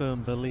becomes a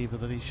firm believer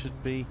that he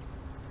should be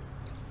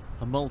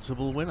a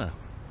multiple winner.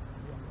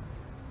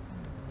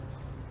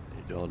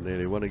 He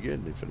nearly won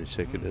again. He finished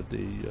 2nd at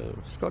the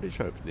Scottish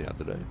Open the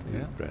other day.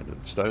 Yeah.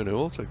 Brandon Stone, who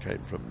also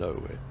came from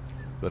nowhere,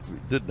 but we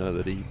did know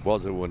that he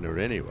was a winner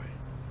anyway.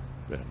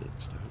 Brandon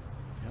Stone.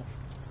 Yep.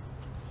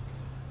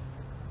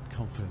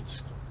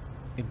 Confidence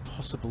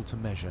impossible to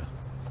measure.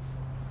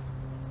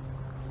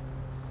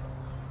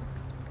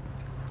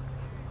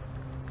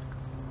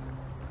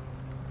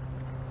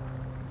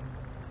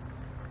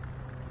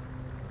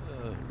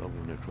 long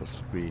one across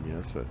the green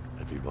here for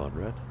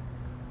Aphibarnrat.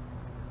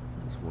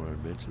 As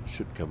Warren mentioned,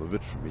 should come a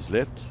bit from his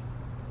left.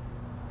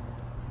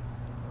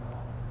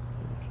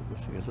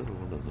 Missing a little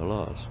one at the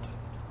last.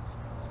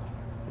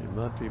 He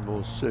might be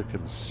more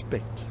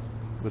circumspect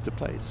with the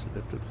pace. He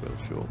left it well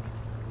short.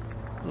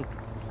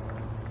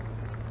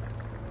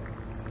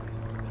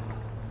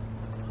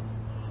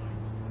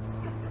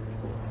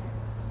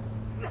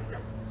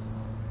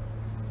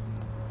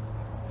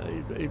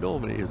 He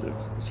normally is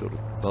a sort of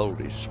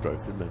boldish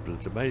stroke, isn't it? But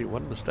it's made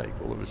one mistake,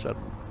 all of a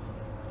sudden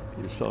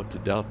you start to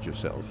doubt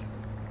yourself.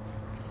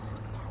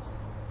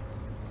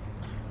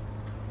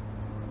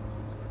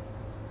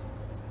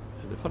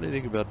 And the funny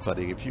thing about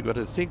putting, if you've got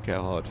to think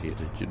how hard to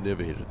hit it, you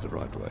never hit it the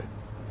right way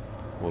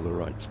or the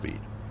right speed.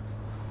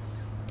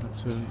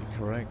 Absolutely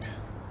correct.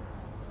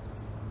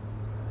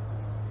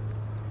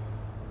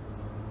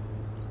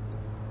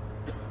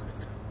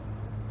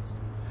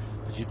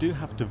 But you do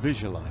have to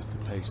visualize the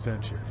pace,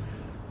 don't you?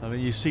 I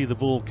mean, you see the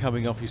ball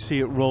coming off, you see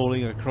it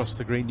rolling across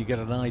the green, you get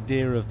an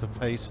idea of the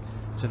pace.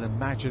 It's an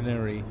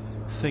imaginary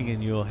thing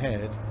in your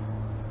head,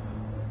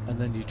 and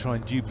then you try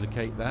and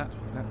duplicate that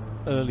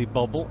early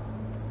bobble.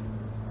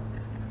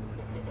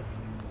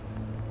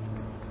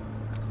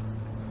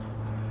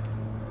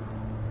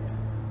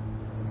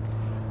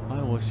 I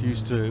always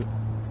used to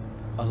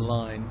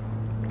align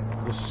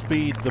the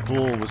speed the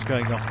ball was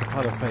going off the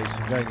putter face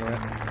and going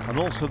around, and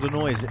also the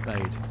noise it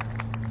made,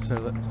 so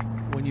that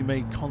when you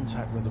made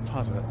contact with the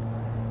putter,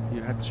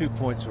 you had 2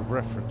 points of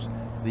reference: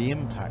 the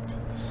impact,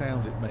 the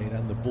sound it made,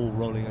 and the ball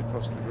rolling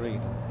across the green.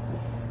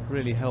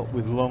 Really helped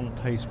with long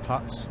pace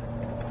putts.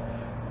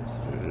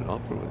 Absolutely.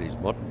 Often with these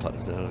modern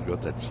putters now, they've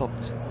got that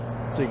soft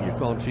thing. You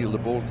can't feel the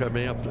ball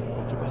coming up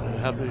off the putter.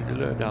 How do you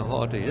learn how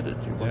hard to hit it?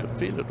 You want to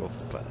feel it off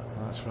the putter.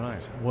 That's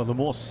right. Well, the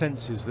more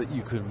senses that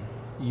you can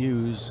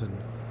use and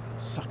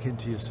suck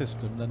into your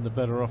system, then the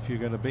better off you're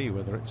going to be,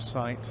 whether it's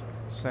sight,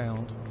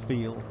 sound,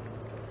 feel.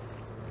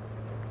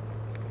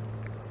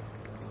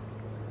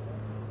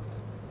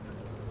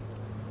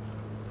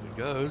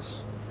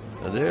 Goes,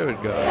 and there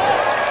it goes.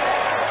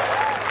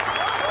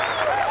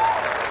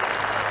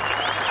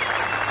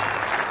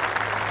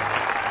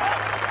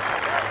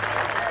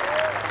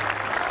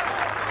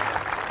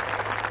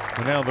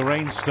 Well, now the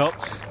rain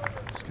stopped.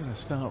 It's going to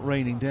start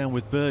raining down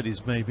with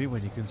birdies, maybe,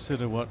 when you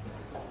consider what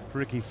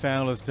Ricky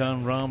Fowler's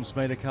done. Rahm's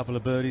made a couple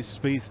of birdies.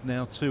 Spieth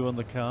now 2 on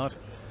the card.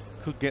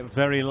 Could get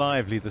very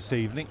lively this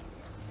evening.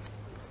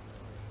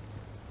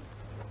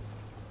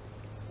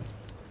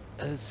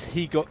 Has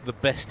he got the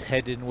best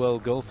head in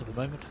world golf at the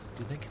moment,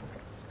 do you think?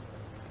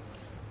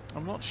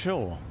 I'm not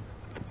sure.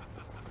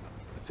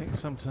 I think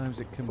sometimes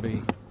it can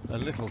be a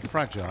little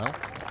fragile.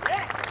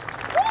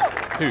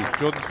 Who?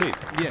 Jordan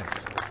Spieth? Yes.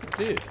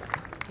 Dude.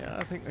 Yeah,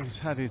 I think he's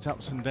had his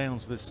ups and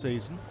downs this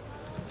season.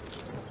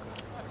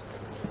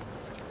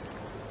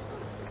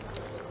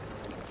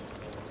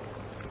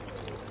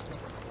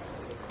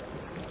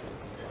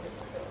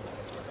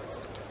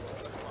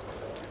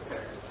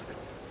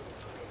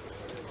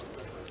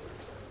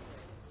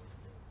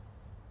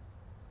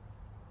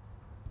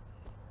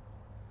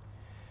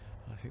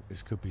 I think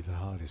this could be the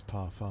hardest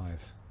par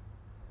 5.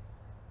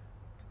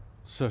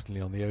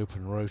 Certainly on the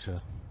open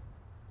rotor.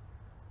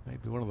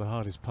 Maybe one of the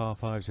hardest par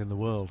 5s in the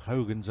world.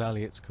 Hogan's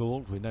Alley it's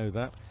called, we know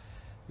that.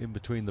 In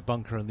between the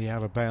bunker and the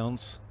out of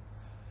bounds.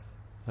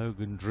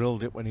 Hogan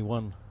drilled it when he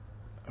won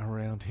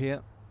around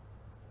here.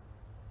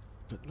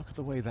 But look at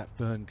the way that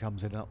burn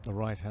comes in up the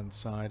right hand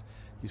side.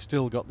 You've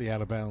still got the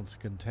out of bounds to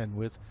contend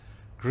with.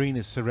 Green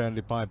is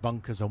surrounded by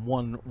bunkers and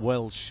one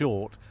well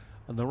short,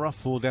 and the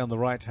rough ball down the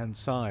right hand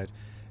side.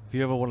 If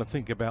you ever want to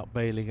think about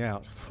bailing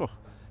out,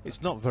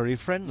 it's not very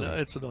friendly. No,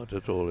 it's not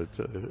at all. It's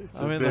a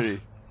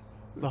very...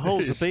 The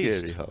hole's a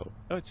beast. Scary hole.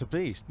 Oh, it's a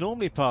beast.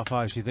 Normally par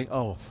 5s you think,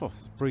 oh,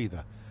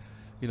 breather.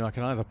 You know, I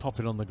can either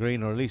pop it on the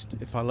green, or at least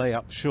if I lay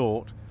up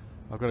short,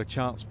 I've got a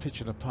chance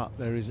pitching a putt.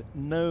 There is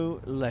no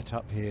let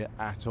up here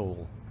at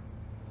all.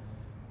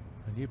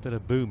 And you better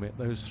boom it,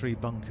 those 3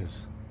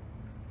 bunkers.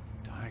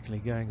 Diagonally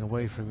going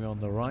away from you on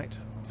the right,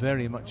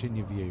 very much in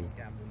your view.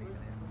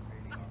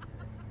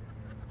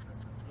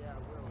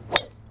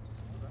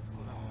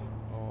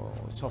 Oh,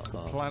 it's off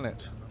the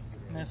planet.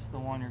 Missed the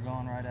one you're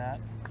going right at.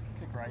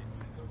 Kick right.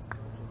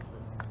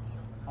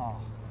 Oh.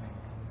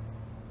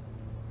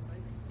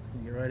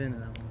 You get right into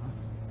that one,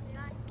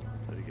 huh?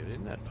 How do you get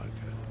in that bunker?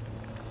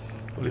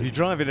 Well, if you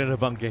drive it in a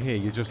bunker here,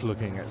 you're just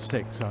looking at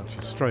 6, aren't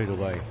you? Straight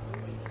away.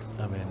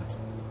 I mean,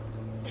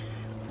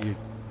 you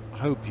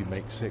hope you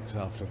make 6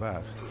 after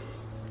that.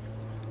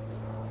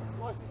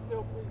 Nice and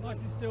still, please.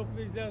 Nice and still,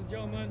 please, ladies and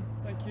gentlemen.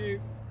 Thank you.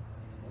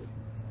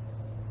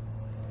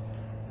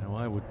 Now,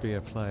 I would be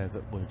a player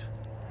that would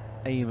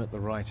aim at the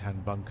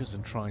right-hand bunkers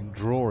and try and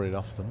draw it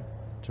off them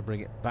to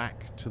bring it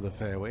back to the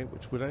fairway,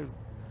 which would,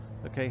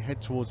 okay,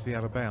 head towards the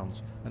out of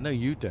bounds. I know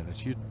you,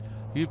 Dennis,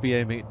 you'd be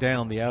aiming it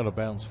down the out of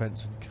bounds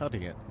fence and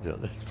cutting it. Yeah,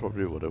 that's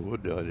probably what I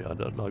would do. I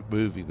don't like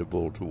moving the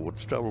ball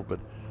towards trouble,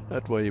 but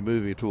that way you're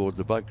moving towards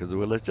the bunkers.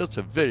 Well, it's just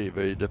a very,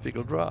 very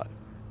difficult drive.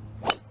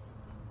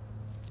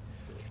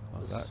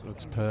 Oh, that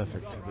looks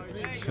perfect.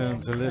 It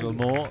turns a little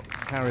more,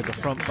 carry the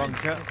front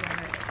bunker.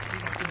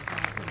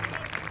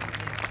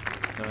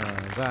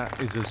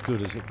 That is as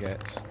good as it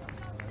gets.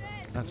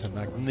 That's a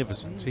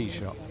magnificent tee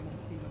shot.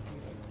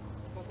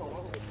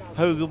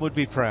 Hogan would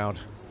be proud.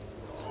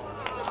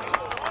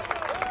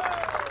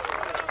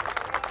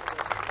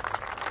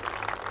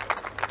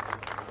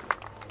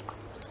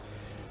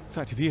 In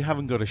fact, if you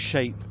haven't got a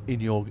shape in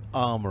your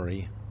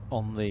armoury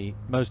on the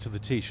most of the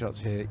tee shots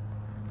here,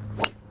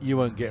 you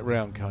won't get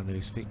round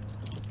Carnoustie.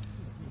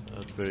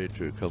 That's very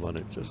true. Come on,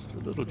 it's just a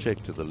little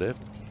check to the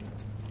left.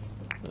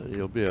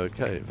 You'll be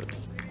okay, but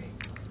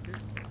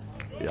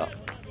yeah.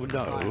 Oh,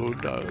 no.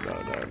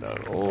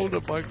 All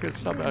the bunkers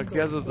somehow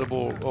gathered the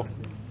ball. Oh,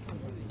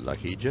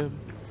 lucky Jim.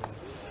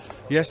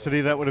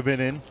 Yesterday that would have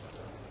been in.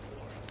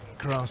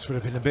 Grass would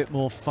have been a bit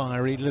more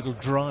fiery, a little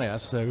drier,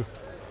 so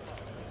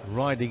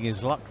riding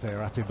his luck there,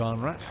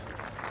 Aphibarnrat.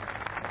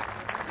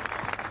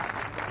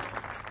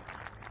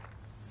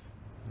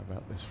 How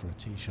about this for a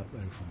tee shot though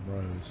from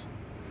Rose?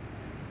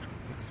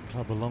 Takes the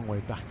club a long way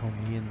back on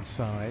the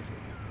inside.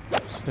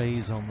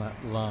 Stays on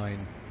that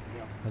line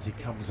as he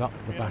comes up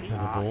the back of the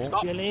ball.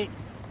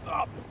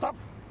 Stop.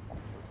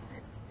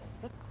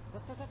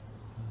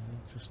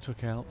 Just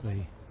took out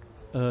the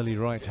early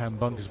right-hand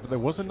bunkers, but there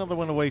was another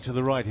one away to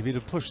the right. If he'd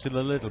have pushed it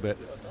a little bit,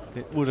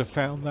 it would have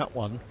found that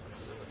one.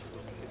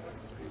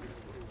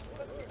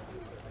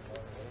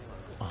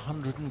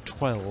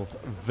 112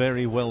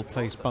 very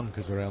well-placed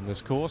bunkers around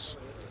this course.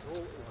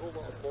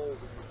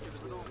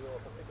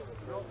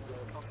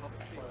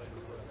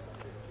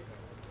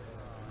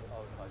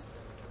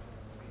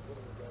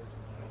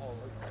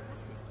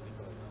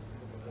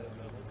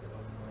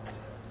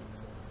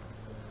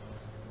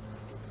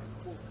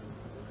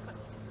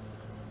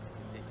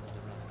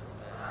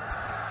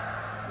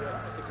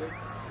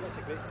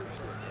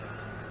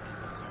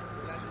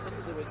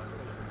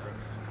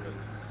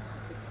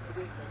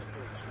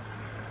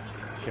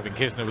 Kevin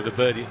Kisner with a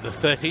birdie at the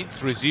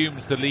 13th,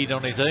 resumes the lead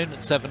on his own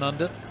at 7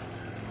 under.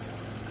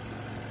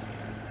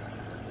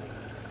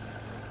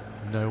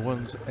 No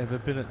one's ever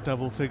been at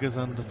double figures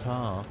under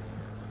par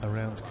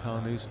around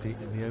Carnoustie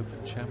in the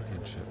Open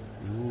Championship.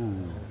 Ooh.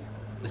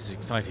 This is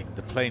exciting.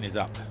 The plane is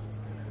up.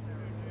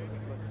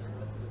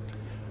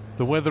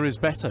 The weather is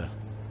better.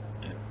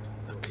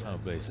 The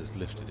cloud base has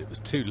lifted. It was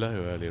too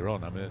low earlier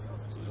on. I mean, it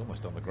was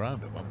almost on the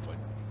ground at one point.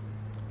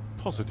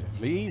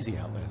 Positively easy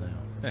out there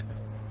now.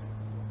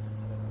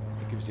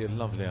 It gives you a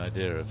lovely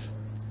idea of,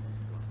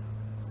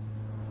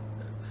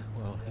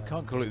 well, you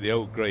can't call it the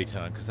old grey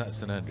town because that's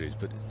St Andrews,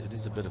 but it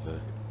is a bit of a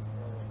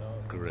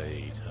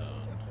grey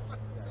town.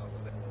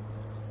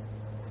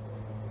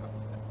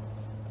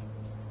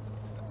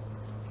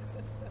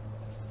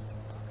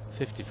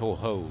 "54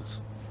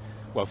 holes.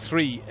 Well,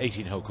 3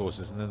 18-hole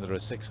courses, and then there are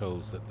 6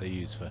 holes that they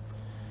use for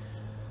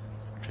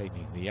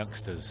training the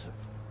youngsters,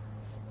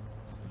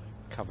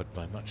 covered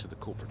by much of the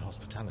corporate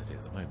hospitality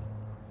at the moment.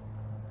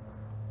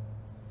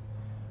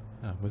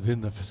 And within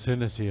the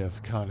vicinity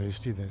of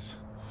Carnoustie, there's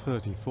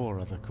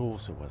 34 other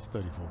courses, well,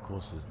 34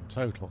 courses in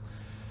total.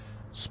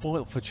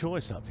 Spoilt for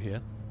choice up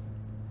here.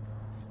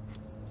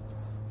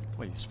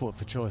 Well, you're spoilt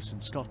for choice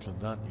in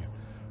Scotland, aren't you?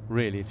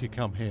 Really, if you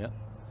come here,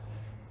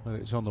 whether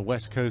it's on the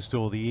west coast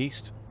or the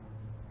east.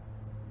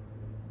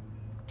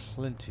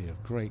 Plenty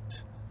of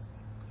great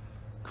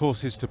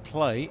courses to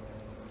play.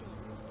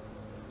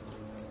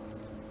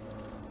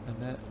 And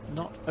they're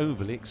not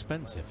overly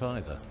expensive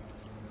either.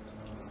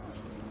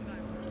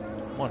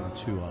 1 and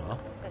 2 are.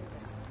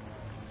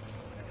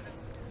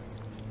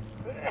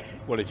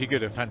 Well, if you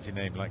get a fancy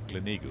name like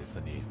Gleneagles,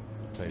 then you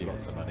pay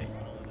lots of money.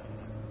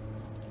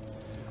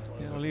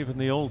 Yeah, well, even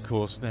the old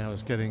course now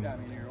is getting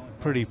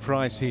pretty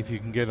pricey if you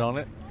can get on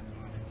it.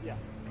 Yeah,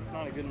 it's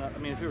not a good enough. I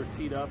mean, if it were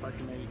teed up, I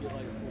can maybe get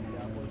like 40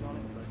 hours on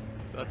it.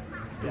 But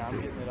yeah,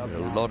 I'm getting it up a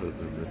now. lot of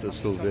them that are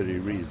still very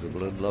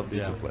reasonable and lovely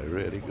to play.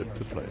 Really good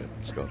to play in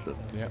Scotland.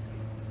 Yeah.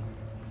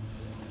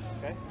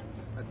 Okay.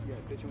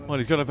 Well,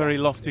 he's got a very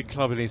lofty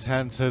club in his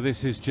hand, so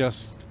this is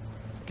just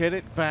get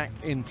it back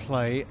in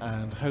play,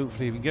 and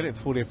hopefully we can get it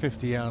 40 or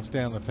 50 yards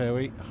down the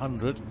fairway,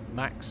 100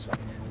 max.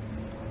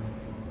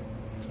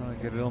 Try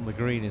and get it on the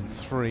green in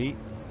 3,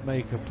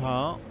 make a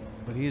par,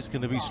 but he is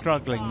going to be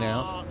struggling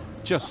now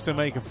just to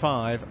make a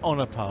 5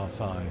 on a par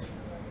 5.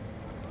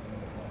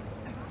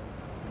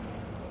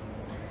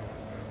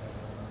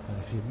 And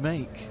if you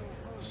make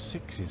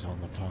 6s on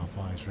the par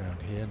 5s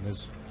round here, and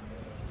there's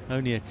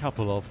only a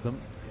couple of them,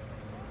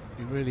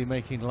 you're really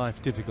making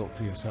life difficult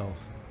for yourself.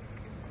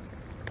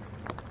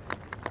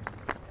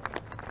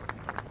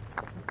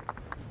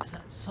 Is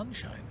that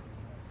sunshine?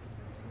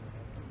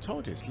 I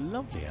told you, it's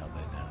lovely out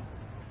there now.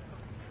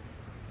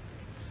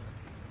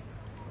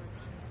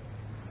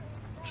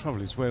 The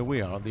trouble is where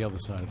we are on the other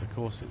side of the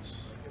course,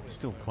 it's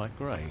still quite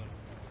grey.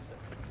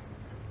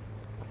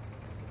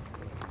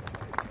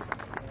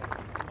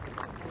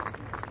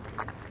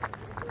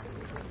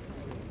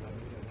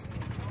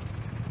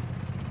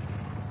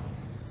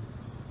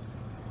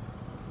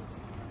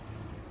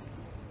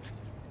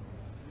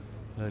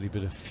 Early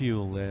bit of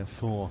fuel there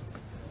for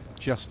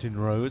Justin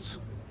Rose.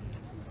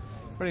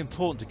 Very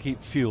important to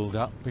keep fueled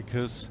up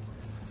because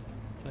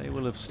they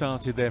will have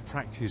started their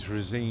practice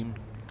regime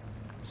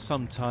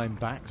some time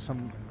back.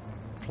 Some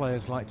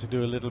players like to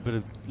do a little bit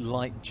of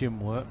light gym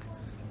work,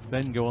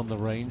 then go on the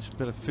range, a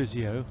bit of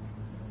physio,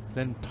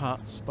 then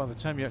putts. By the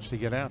time you actually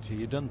get out here,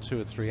 you've done 2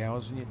 or 3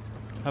 hours and you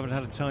haven't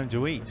had a time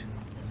to eat.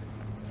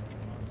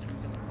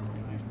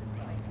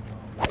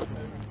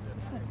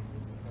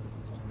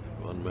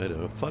 One made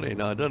a funny,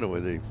 now I don't know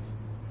whether he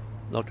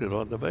knocked it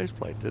on the base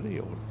plate, did he?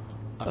 Or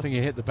I think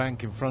he hit the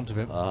bank in front of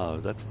him. ah,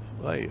 that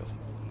way.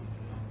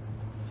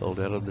 Held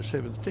out on the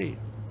 7th tee,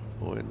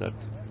 or in that.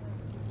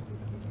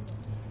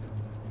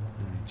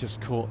 He just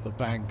caught the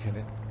bank and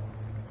it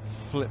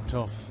flipped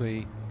off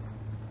the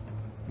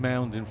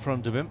mound in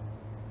front of him.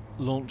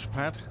 Launch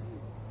pad.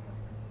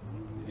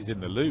 He's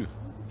in the loo.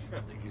 I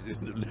think he's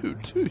in the loo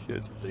too.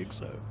 Yes, I think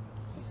so.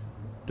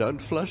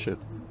 Don't flush it.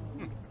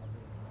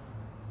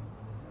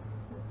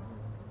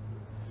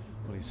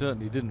 Well, he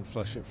certainly didn't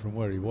flush it from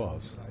where he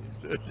was.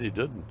 He certainly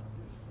didn't.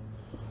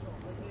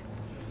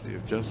 Let's see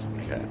if Justin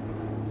can.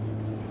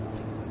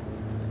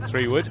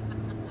 3 wood.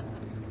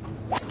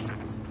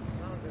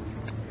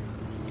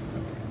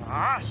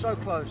 Ah, so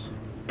close.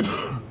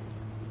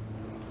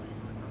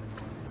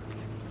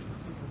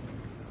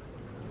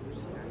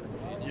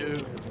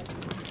 You.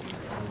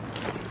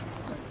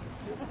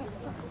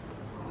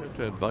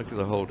 Turn bunker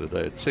the hole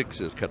today at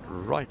 6 is cut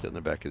right in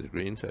the back of the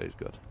green, so he's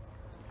got.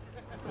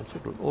 That's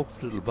an awful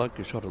little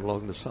bunker shot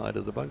along the side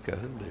of the bunker,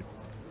 hasn't he?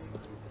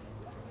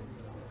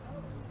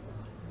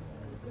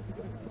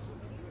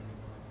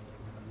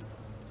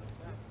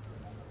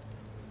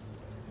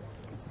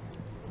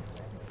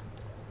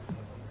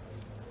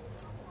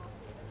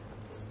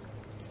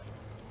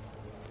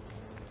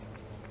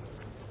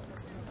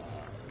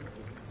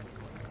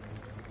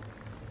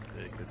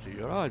 You can see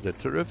your eyes are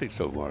terrific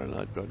so far, and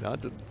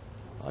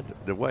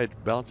the way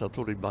it bounced, I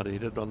thought he might have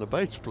hit it on the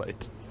base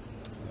plate.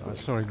 I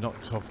saw he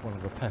knocked off one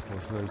of the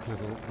petals, those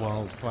little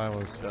wild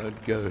flowers.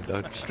 Don't go,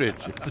 don't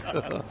stretch it.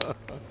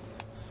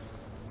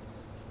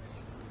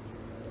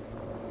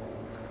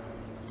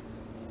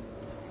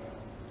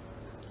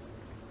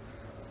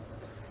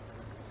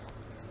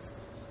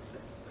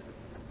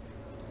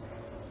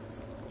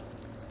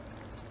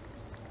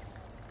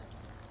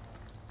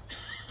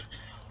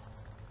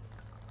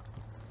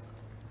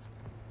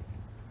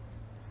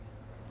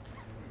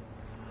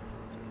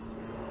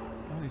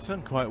 Well, he's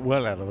done quite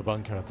well out of the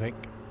bunker, I think.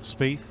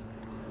 Spieth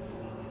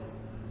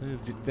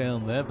moved it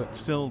down there, but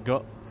still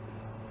got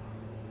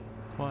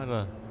quite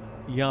a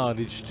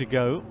yardage to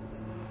go.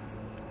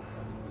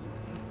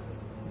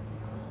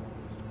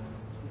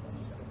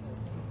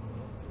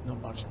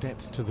 Not much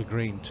depth to the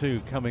green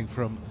too, coming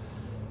from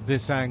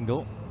this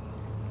angle.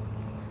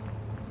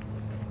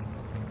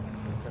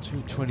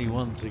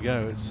 2:21 to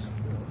go. It's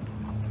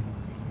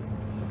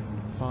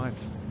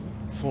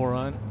 5-4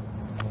 iron.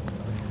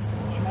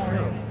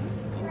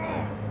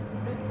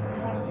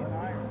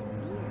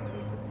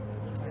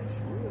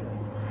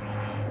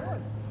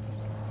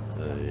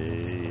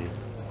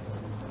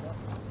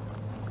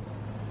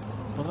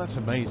 Well, that's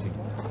amazing.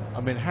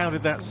 I mean, how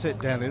did that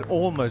sit down? It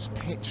almost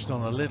pitched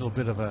on a little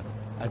bit of a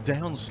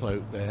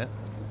downslope there.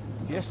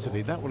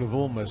 Yesterday, that would have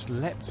almost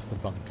leapt the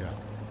bunker.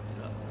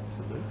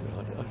 Absolutely.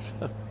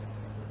 It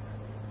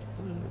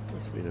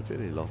must have been a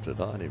very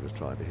lofted iron he was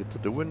trying to hit,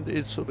 but the wind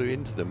is sort of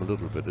into them a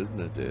little bit, isn't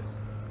it, there?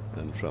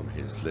 And from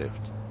his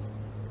left.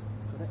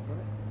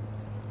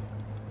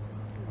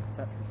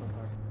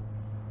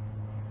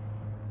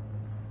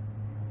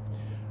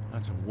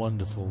 That's a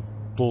wonderful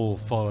ball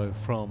follow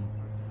from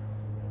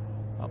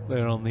up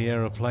there on the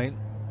aeroplane.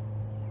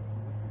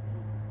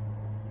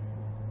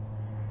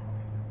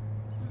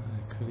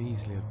 Could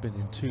easily have been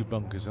in 2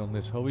 bunkers on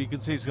this hole. You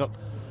can see he's got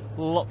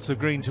lots of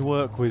green to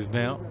work with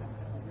now.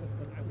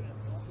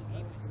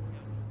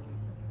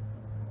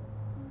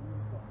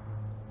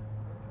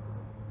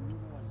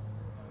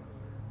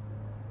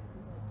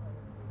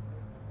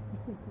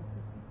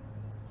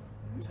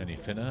 Tony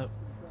Finau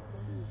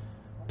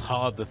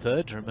parred the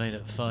third to remain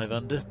at 5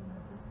 under.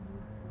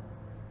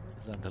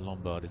 Xander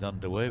Lombard is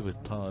underway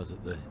with pars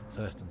at the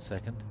first and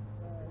second.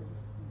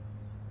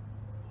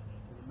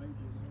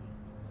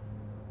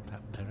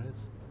 Pat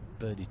Perez,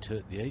 birdie 2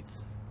 at the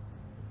 8th.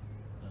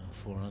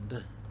 4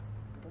 under.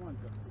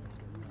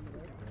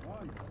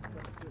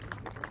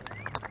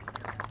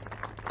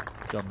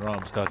 John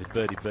Rahm started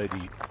birdie,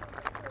 bogey,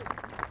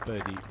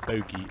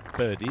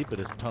 birdie, but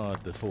has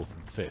parred the 4th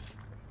and 5th.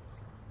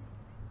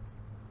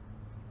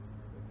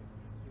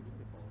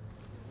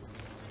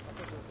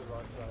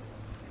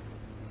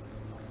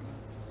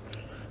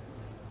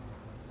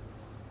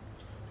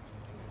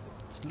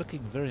 It's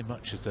looking very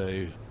much as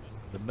though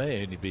there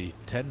may only be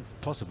 10,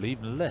 possibly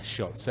even less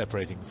shots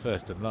separating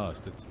first and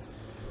last. It's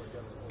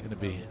going to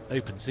be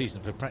open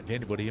season for practically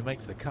anybody who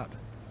makes the cut.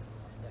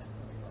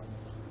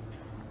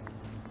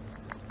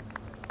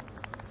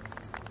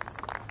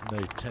 No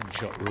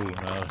 10-shot rule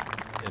now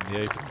in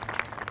the Open.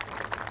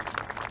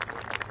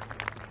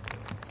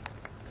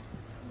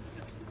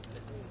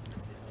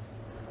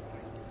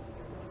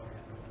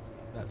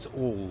 That's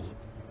all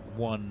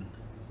one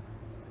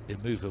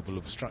immovable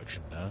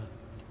obstruction now.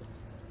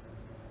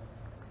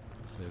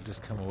 So they'll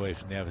just come away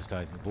from the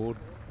advertising board.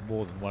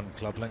 More than one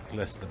club length,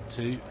 less than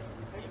 2.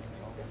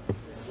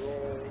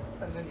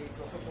 And then you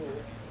drop a ball.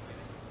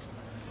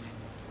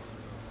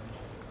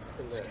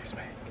 Excuse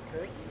me.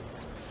 Okay.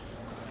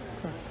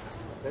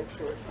 Make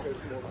sure it goes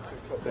more than 2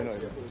 club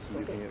lengths.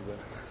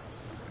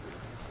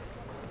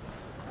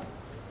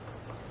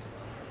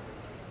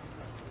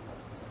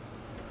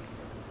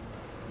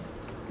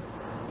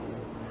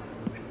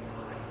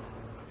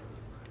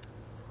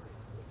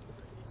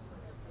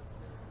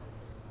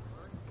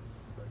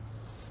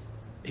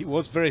 He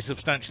was very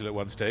substantial at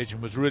one stage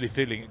and was really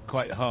feeling it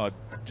quite hard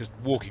just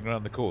walking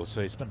around the course,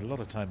 so he spent a lot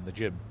of time in the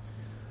gym.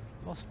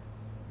 Lost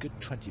a good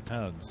 20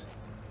 pounds.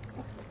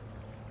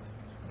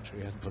 I'm sure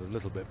he hasn't put a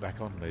little bit back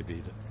on maybe,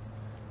 but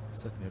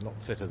certainly a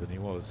lot fitter than he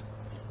was.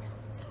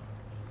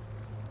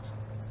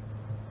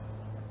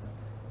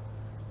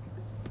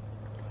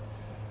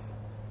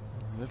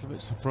 A little bit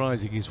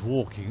surprising he's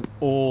walking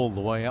all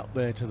the way up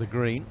there to the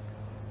green.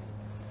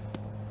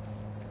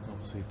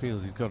 Obviously he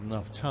feels he's got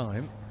enough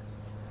time.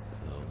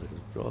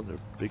 There's rather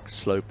a big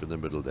slope in the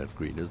middle of that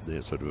green, isn't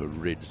there? Sort of a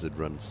ridge that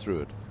runs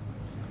through it.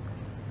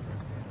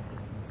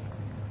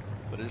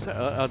 But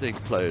I think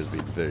play has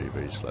been very,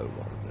 very slow.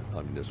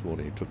 I mean, this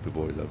morning it took the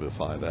boys over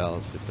 5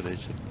 hours to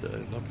finish,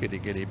 and not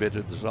getting any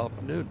better this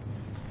afternoon.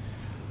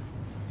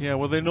 Yeah,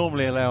 well, they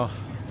normally allow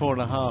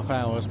 4.5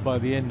 hours. By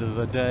the end of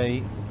the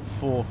day,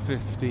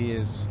 4:50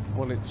 is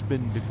what it's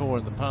been before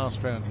in the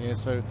past round here.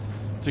 So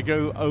to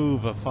go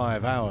over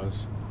 5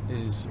 hours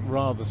is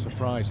rather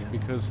surprising,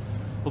 because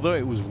although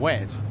it was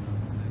wet,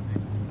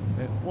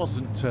 it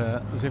wasn't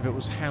as if it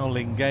was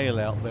howling gale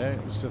out there.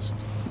 It was just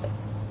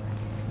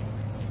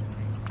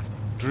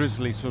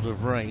drizzly sort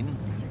of rain.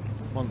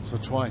 Once or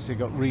twice it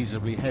got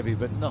reasonably heavy,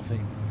 but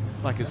nothing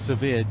like a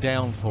severe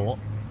downpour.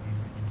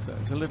 So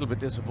it's a little bit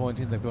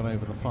disappointing they've gone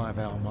over the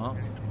 5-hour mark.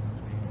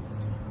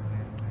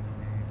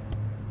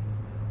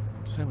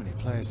 So many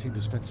players seem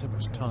to spend so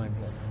much time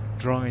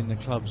drying the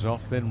clubs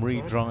off, then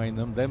re-drying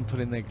them, then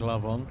putting their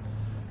glove on,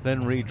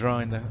 then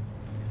re-drying them.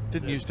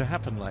 Didn't used to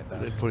happen like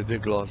that. They're putting their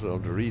glasses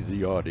on to read the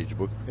yardage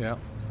book. Yeah.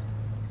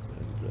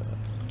 And,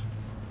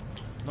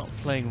 not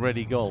playing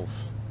ready golf.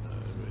 No,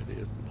 it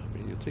really isn't. I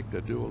mean, you'd think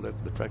they'd do all that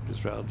in the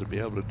practice rounds and be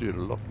able to do it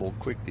a lot more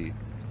quickly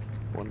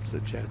once the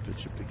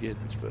championship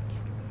begins, but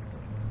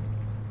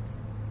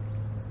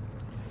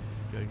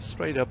going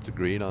straight up the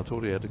green, I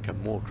thought he had to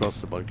come more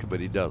across the bunker,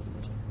 but he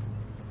doesn't.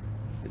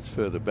 It's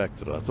further back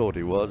than I thought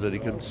he was, and he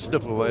can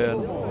snip away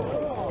and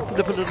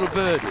nip a little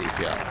birdie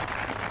here.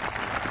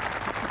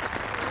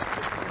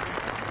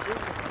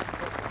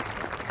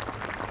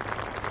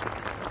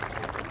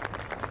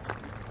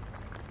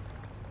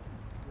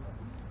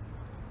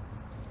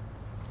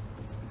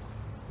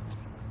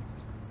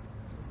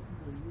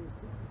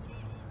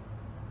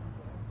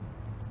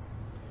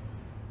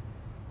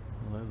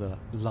 The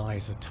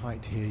lies are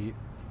tight here. You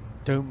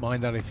don't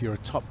mind that if you're a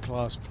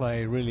top-class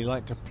player. You really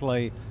like to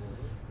play,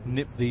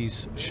 nip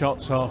these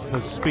shots off,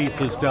 as Spieth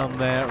has done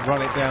there,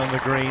 run it down the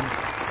green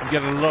and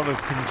get a lot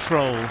of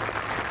control.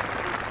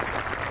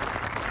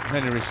 In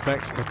many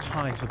respects, the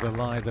tighter the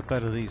lie, the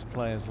better these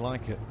players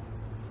like it.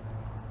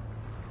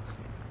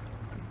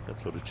 That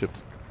sort of chip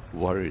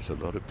worries a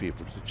lot of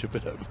people, to chip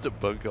it over the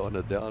bunker on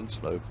a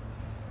downslope.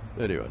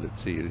 Anyway,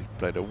 let's see. He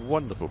played a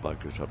wonderful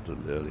bunker shot a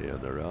little earlier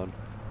in the round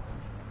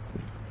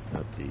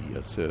at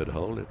the third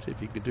hole. Let's see if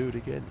he can do it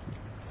again.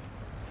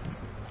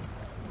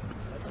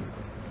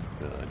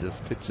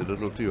 Just pitched it a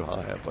little too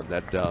high up on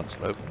that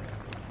downslope.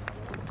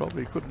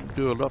 Probably couldn't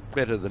do a lot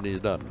better than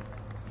he's done.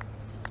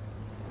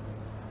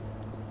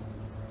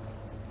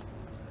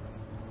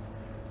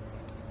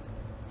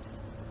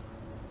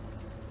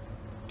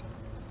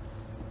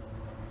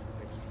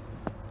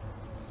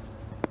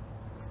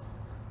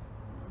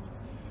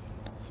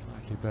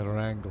 Slightly better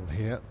angle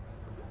here.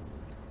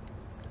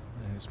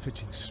 He's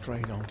pitching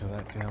straight onto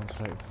that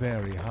downslope,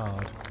 very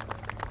hard.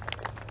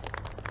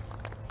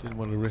 Didn't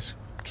want to risk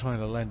trying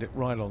to land it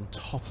right on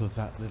top of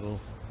that little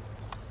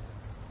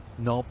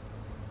knob,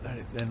 let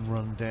it then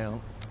run down.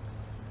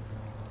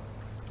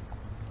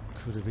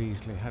 Could have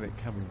easily had it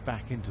coming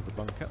back into the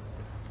bunker.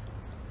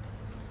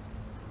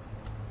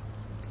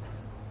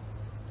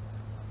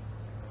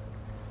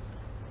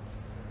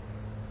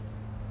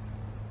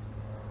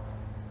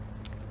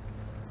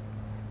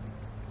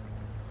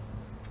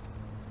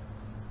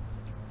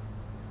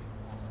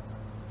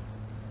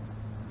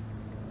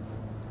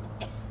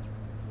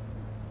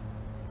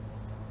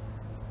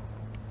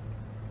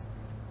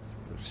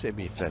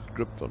 Semi-flat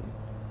grip on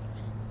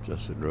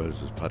Justin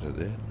Rose's putter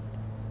there.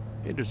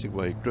 Interesting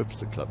way he grips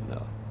the club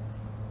now.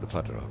 The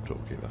putter I'm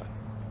talking about.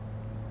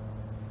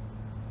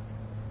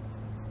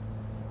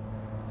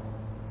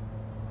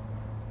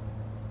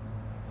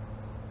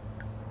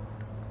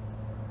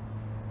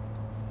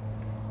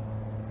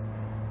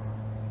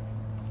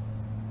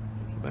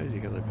 It's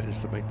amazing how they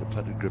managed to make the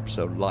putter grip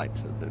so light.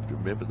 And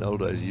remember, in the old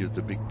days, you used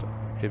a big,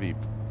 heavy,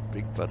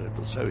 big putter. It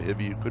was so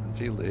heavy you couldn't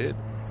feel the head.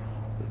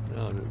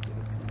 No,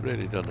 they've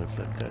really done a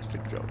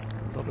fantastic job.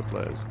 A lot of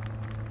players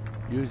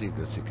using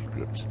the thicker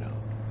grips now.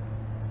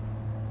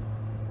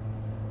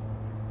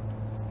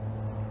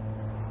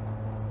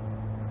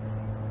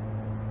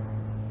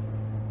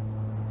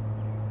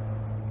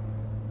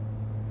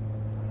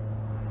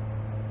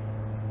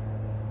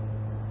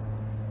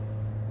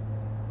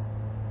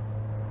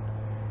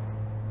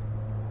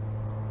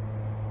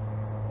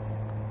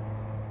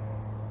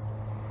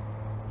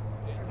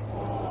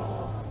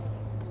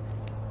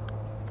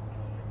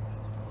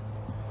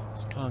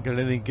 Can't get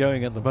anything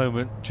going at the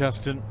moment,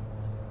 Justin.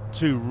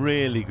 Two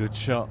really good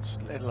shots.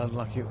 A little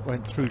unlucky it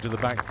went through to the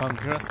back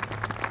bunker.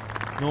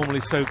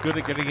 Normally so good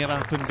at getting it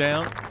up and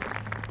down.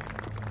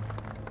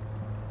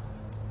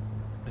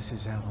 This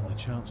is out on the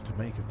chance to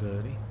make a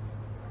birdie.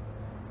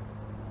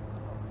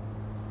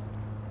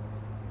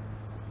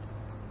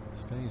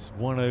 Stays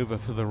 1 over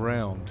for the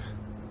round.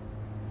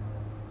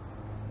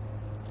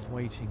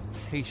 Waiting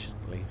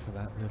patiently for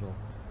that little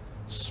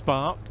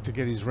spark to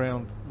get his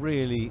round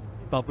really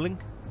bubbling.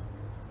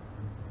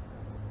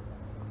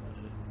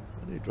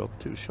 He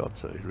dropped 2 shots,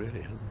 so he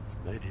really hasn't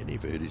made any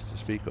birdies to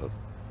speak of.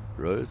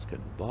 Rose,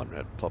 can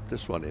Barnrat pop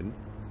this one in?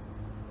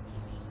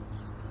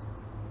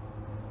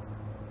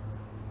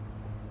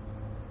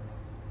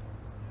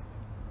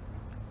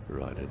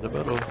 Right in the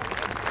middle.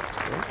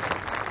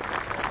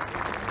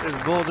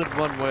 There's more than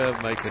one way of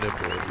making a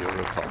birdie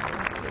or a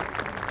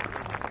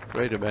top.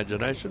 Great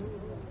imagination,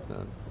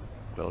 and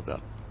well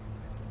done.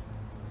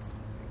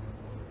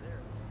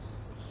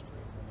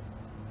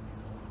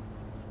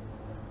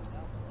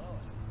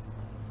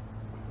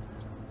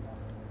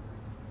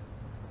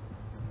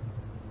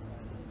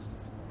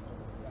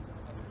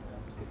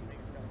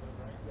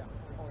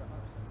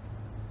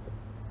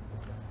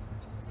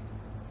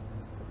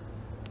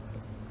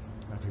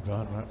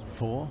 Aphibarnrat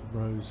 4,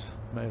 Rose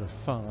made a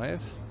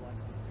 5.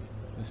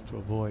 This to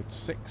avoid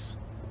 6.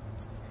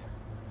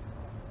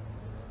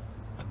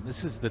 And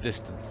this is the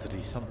distance that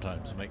he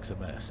sometimes makes a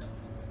mess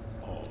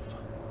of.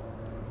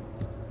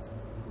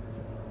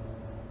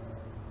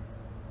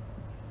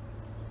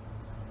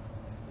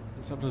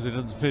 Sometimes it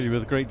doesn't fill you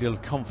with a great deal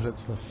of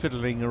confidence, the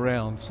fiddling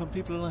around. Some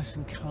people are nice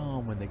and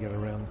calm when they get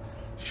around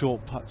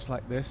short putts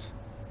like this.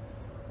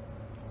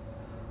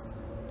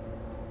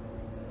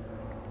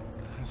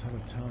 Has had a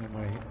time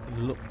where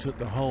he looked at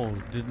the hole,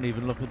 didn't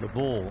even look at the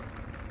ball.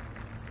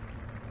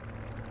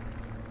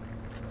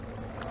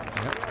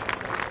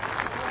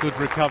 Yep. Good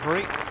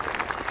recovery.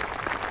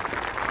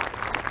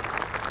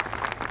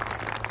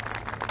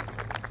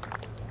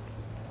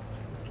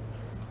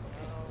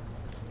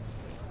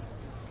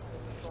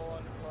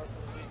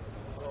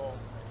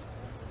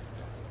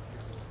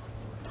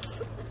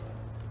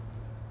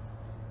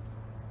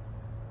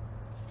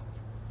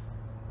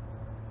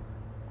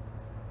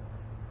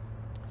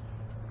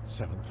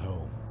 Seventh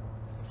hole,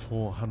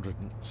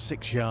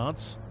 406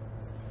 yards.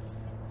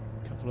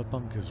 A couple of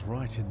bunkers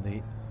right in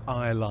the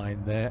eye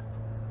line there.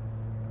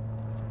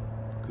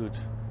 Good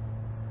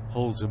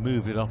hole to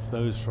move it off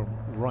those from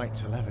right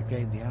to left.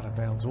 Again, the out of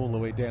bounds all the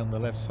way down the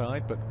left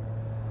side, but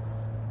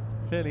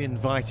fairly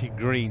inviting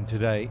green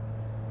today.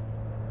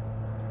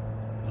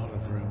 A lot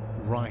of room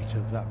right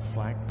of that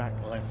flag, back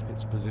left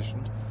it's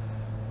positioned.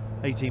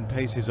 18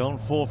 paces on,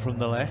 4 from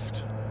the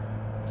left.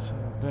 So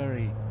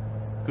very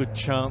good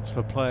chance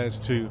for players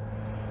to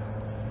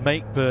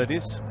make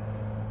birdies.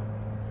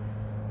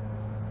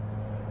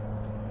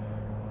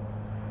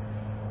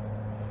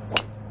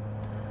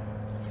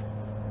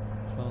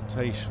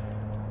 Plantation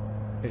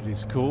it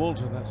is called,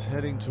 and that's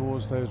heading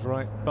towards those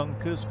right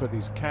bunkers, but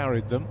he's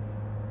carried them.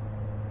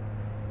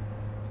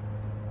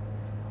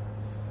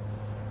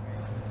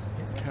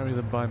 Didn't carry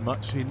them by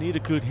much, so you need a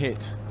good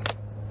hit.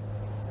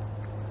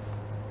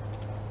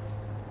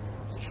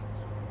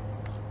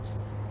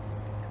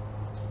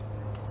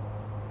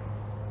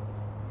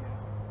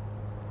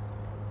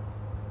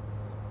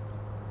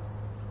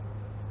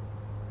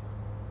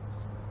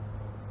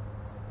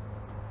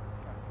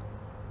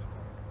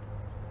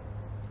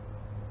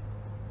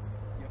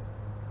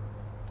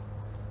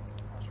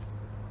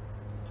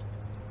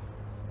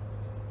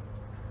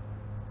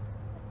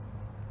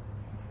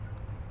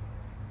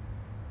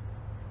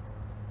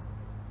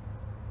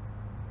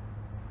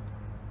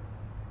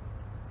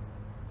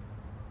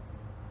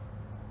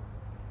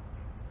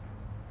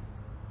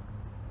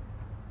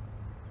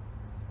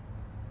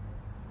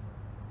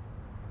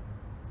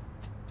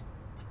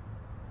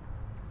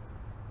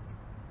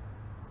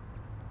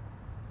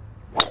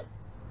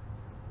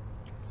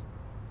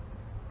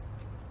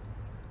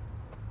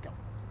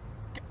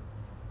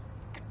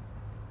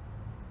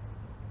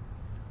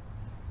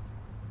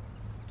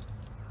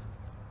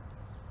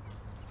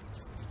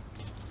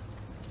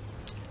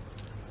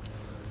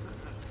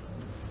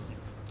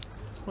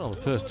 Well,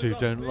 the first two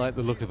don't like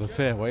the look of the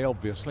fairway,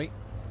 obviously.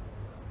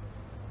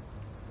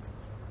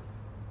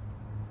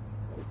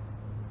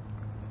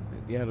 I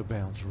think the out of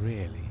bounds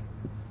really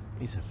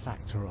is a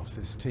factor off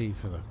this tee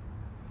for the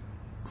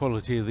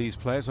quality of these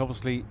players.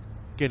 Obviously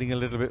getting a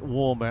little bit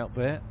warm out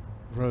there.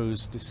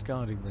 Rose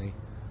discarding the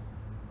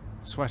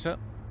sweater.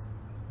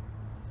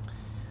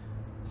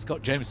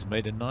 Scott Jameson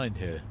made a 9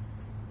 here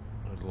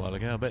a little while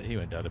ago. I bet he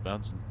went out of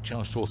bounds. And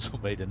Charles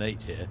Schwartzel made an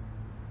 8 here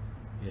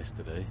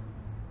yesterday.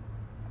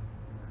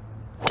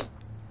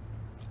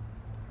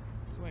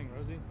 Swing,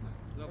 Rosie.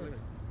 Lovely.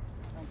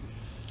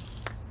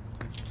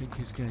 I think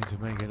he's going to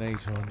make an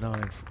 8 or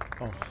 9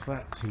 off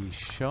that tee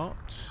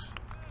shot.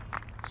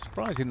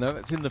 Surprising though,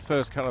 that's in the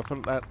first cut. I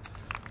thought that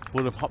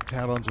would have hopped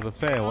out onto the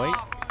fairway.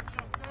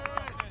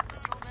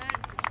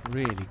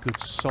 Really good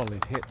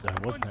solid hit though,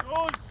 wasn't it?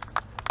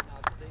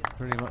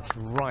 Pretty much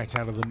right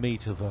out of the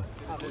meat of the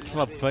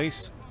club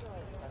face.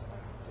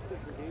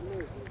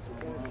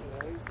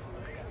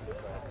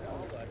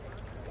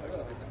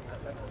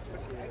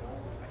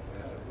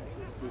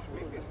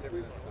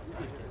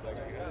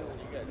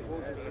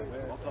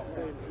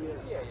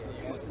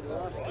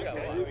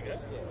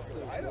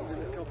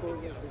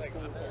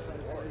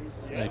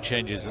 No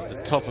changes at the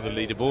top of the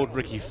leaderboard.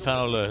 Ricky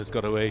Fowler has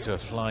got away to a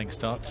flying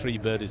start. 3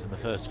 birdies in the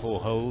first 4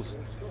 holes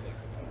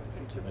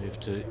to move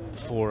to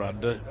 4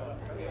 under.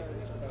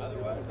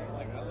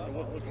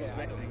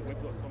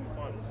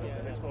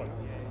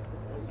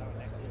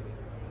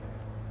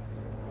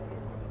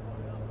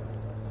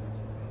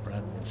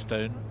 Brandon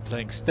Stone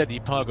playing steady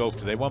par golf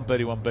today. 1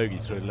 birdie, 1 bogey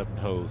through 11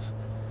 holes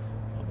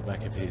on the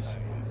back of his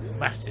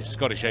massive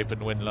Scottish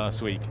Open win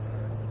last week.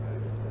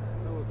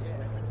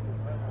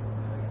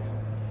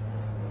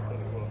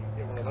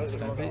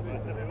 Stanley,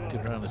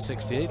 good round of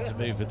 68 to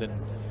move within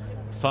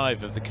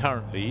 5 of the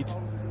current lead.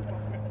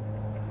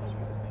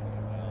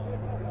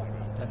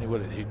 Danny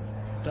Willett, who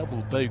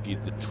double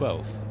bogeyed the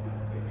 12th,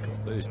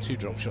 got those 2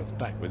 drop shots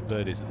back with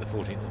birdies at the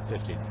 14th and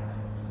 15th.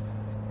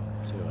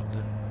 2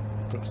 under.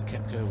 Brooks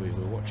Koepka, we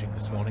were watching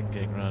this morning,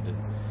 going around in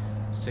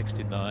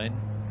 69.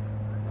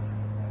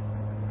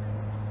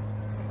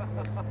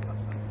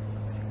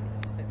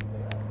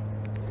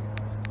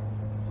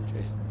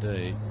 Jason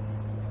Day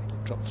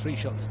dropped 3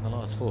 shots in the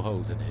last 4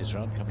 holes in his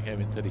round, coming home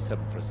in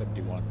 37 for a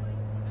 71.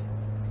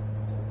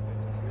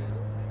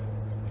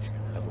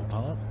 Level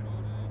par.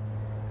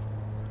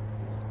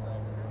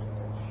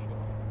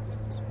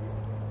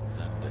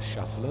 And a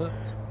shuffler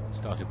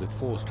started with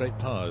 4 straight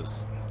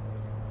pars.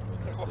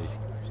 Winner of the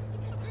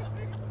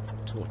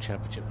Tour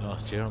Championship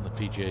last year on the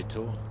PGA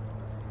Tour.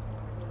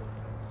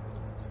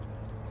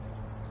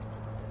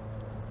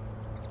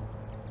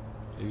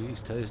 Louis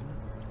Oosthuizen,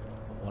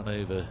 1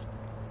 over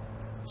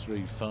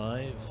through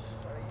 5.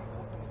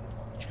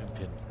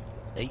 Champion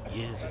 8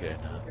 years ago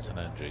now at St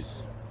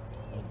Andrews.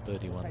 1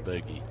 birdie, 1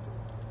 bogey.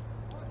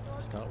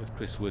 To start with,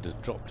 Chris Wood has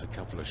dropped a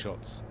couple of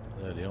shots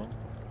early on.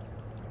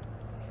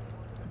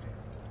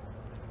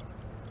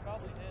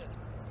 Probably did.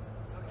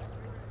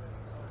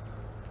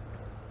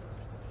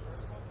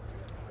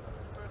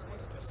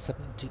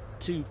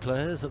 72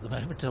 players at the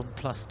moment on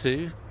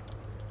 +2.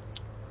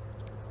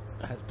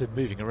 It has been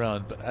moving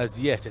around, but as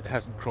yet it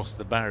hasn't crossed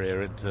the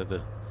barrier into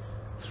the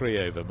 3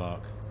 over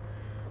mark.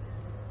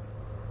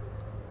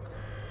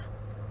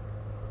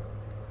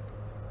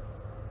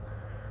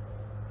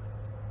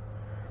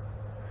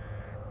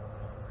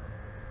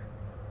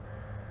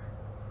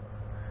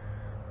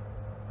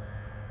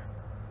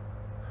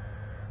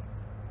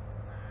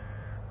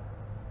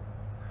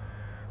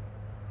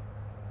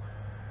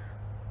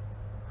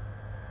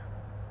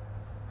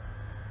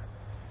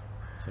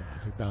 So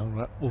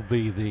Aphibarnrat will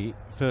be the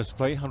first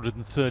play,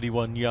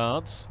 131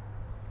 yards.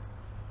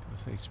 I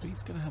say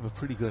Spieth's going to have a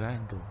pretty good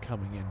angle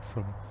coming in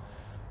from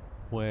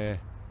where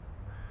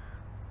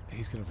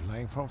he's going to be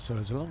laying from. So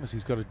as long as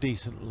he's got a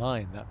decent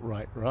line, that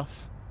right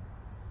rough,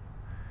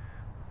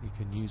 he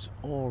can use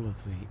all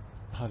of the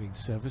putting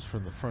surface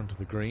from the front of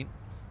the green.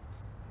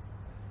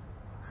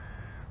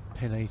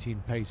 Pin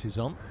 18 paces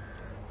on.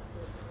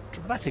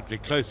 Dramatically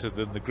closer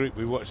than the group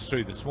we watched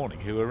through this morning,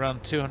 who were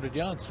around 200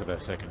 yards for their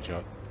second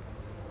shot.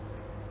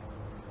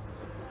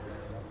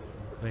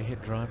 They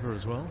hit driver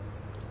as well.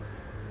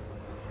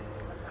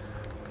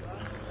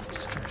 I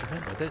just trying to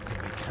remember, I don't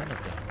think they can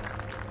have done.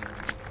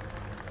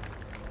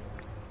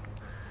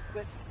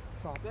 Sit.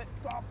 Stop. Sit.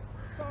 Stop.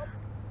 Stop.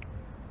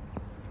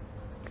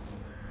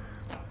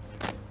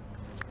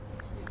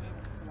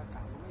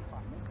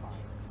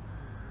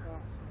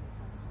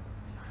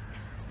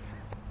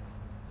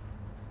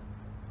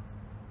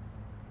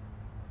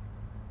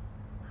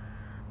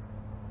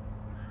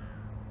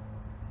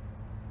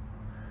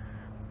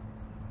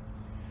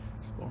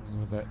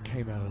 That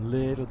came out a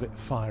little bit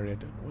fiery. I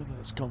don't know whether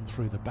that's gone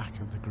through the back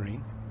of the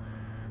green.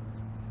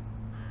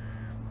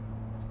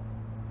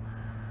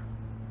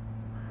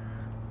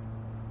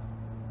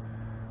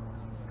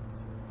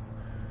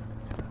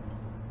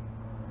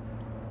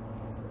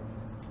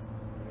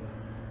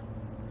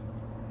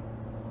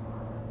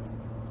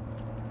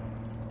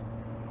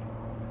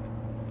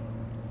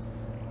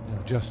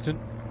 Now Justin,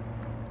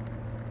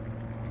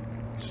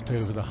 just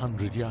over the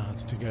 100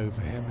 yards to go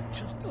for him, and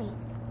just a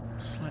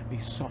slightly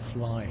soft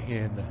lie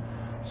here in the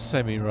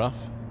semi-rough.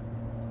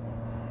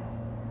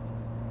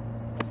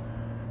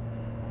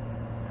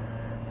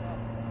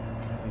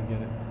 Can he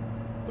get it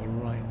the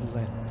right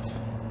length?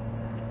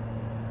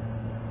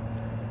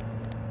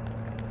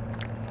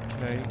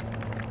 Okay.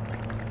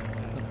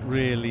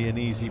 really an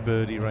easy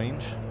birdie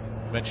range.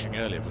 Mentioning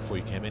earlier before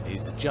you came in,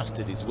 he's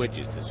adjusted his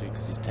wedges this week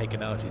because he's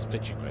taken out his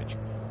pitching wedge.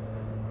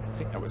 I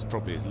think that was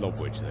probably his lob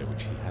wedge though,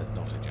 which he has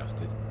not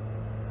adjusted.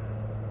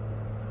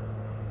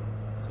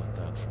 It's gone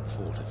down from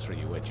 4 to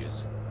 3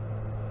 wedges.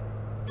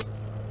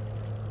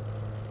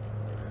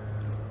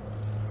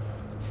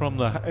 From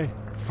the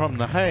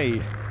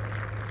hay,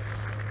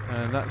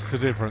 and that's the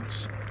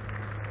difference.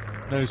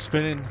 No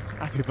spinning.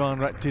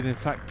 Aphibarnrat did in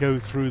fact go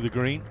through the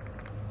green.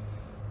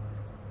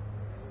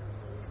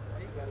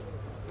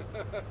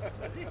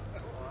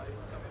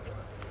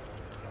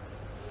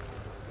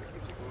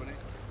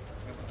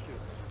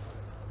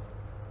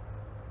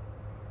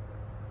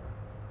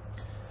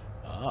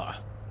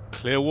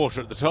 Clear water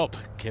at the top.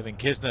 Kevin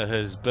Kisner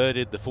has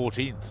birdied the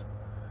 14th.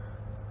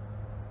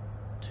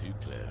 2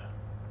 clear.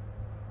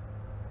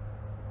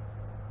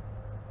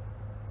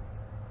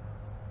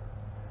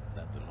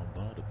 Xander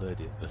Lombard a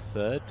birdie at the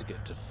 3rd to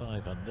get to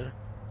 5 under.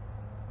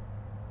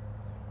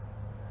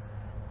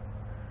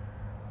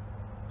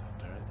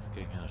 Barrett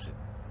going out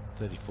at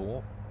 34.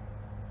 4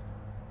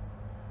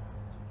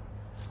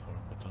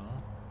 under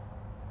par.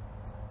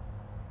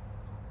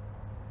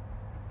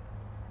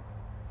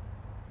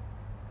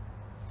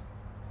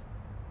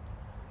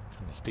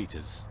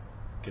 Spieth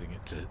getting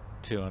it to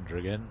 2 under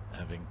again,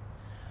 having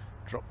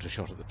dropped a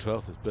shot at the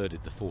 12th, has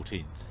birdied the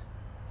 14th.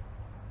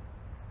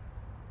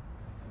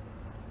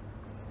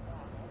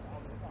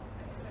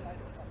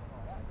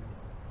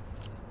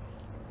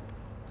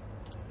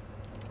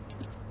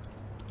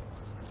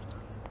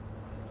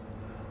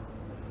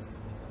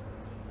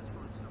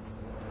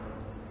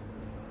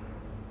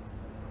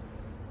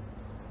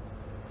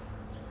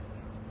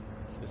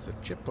 Is this a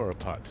chip or a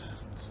putt?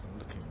 It's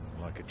looking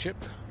like a chip.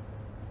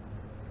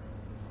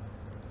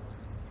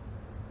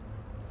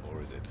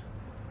 Or is it?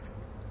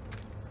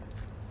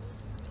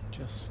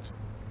 Just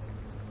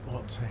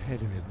what's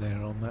ahead of it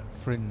there on that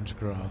fringe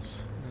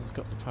grass. He's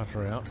got the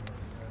putter out.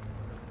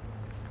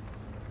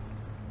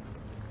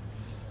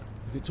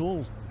 If it's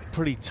all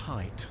pretty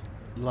tight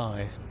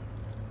lie,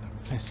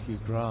 that fescue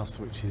grass,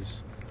 which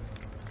is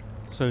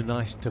so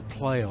nice to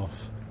play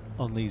off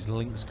on these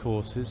links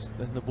courses,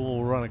 then the ball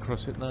will run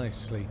across it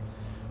nicely.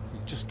 You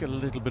just get a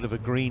little bit of a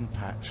green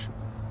patch,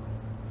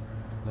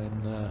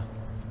 then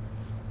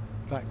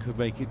that could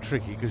make it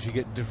tricky because you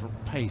get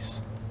different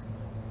pace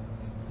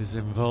is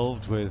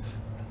involved with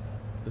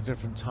the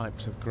different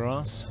types of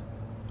grass.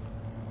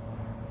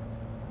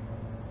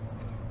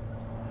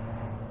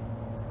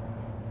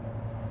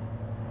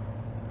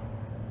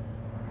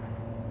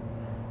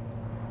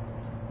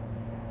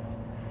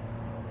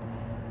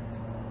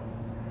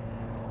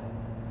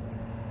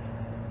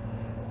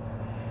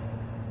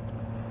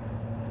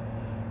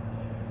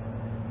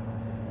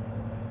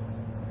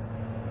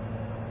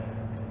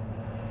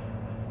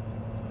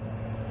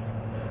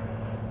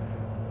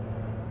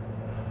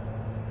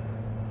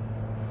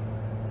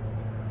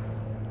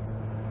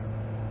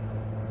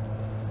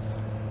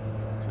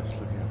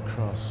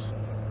 Across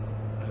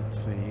at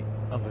the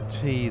other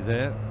tee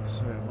there,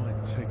 so it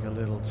might take a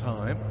little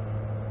time.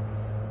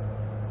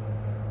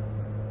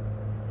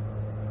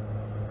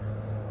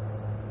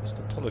 Just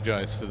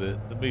apologise for the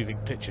moving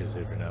pictures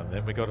every now and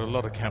then. We've got a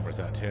lot of cameras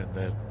out here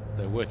and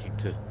they're working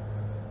to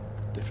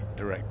different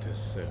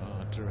directors, so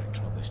our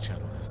director on this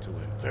channel has to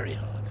work very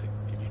hard to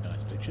give you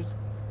nice pictures.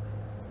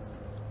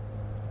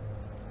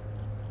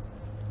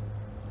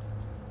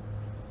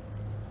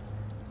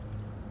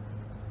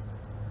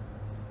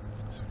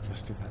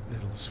 Just in that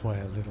little sway,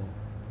 a little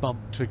bump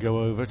to go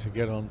over to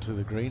get onto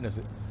the green as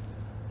it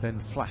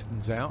then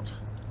flattens out.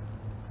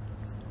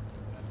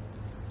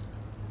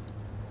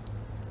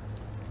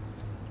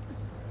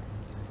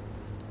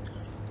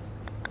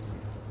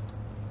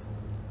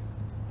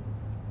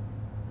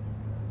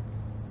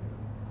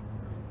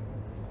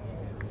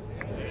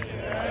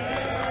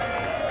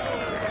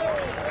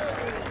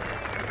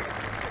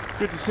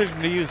 Good decision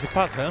to use the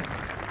putter.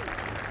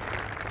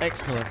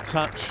 Excellent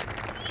touch.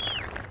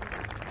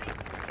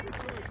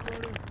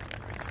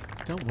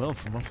 Done well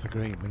from off the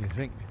green when you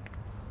think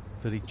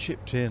that he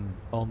chipped in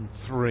on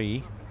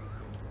 3.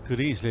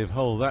 Could easily have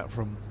holed that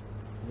from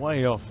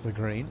way off the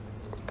green.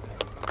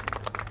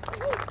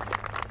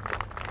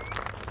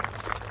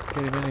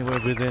 Get him anywhere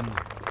within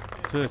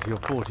 30 or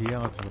 40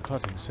 yards of the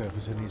putting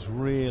surface and he's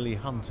really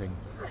hunting.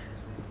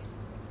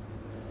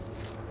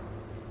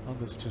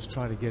 Others just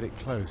try to get it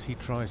close. He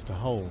tries to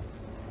hole.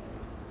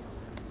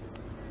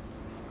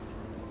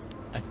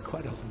 And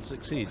quite often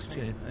succeeds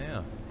too.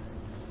 Yeah.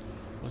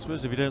 I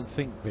suppose if you don't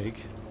think big,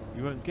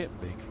 you won't get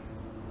big.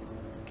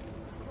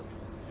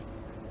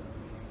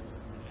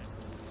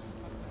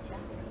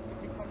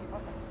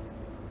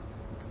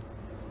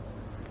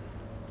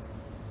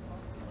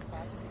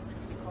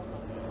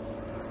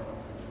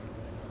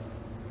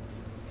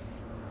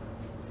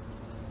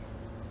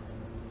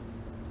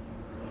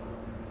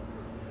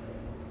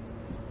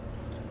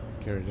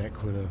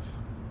 Kiradech would have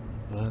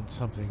learned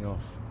something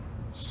off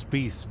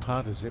Spieth's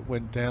putt as it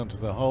went down to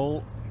the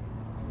hole.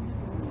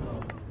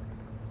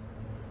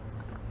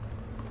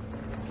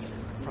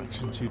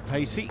 Fraction too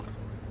pacey.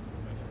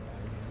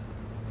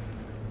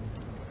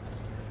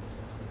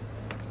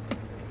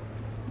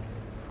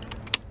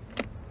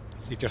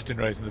 See Justin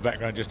Rose in the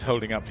background just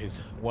holding up his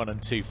 1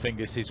 and 2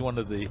 fingers. He's one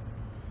of the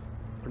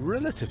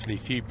relatively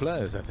few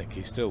players, I think,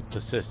 who still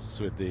persists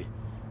with the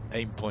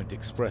aim point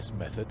express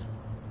method.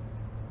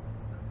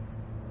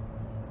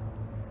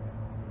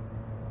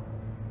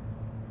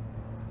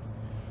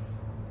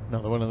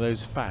 Another one of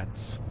those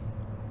fads.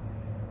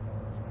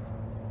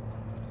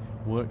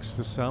 Works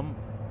for some,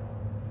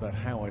 but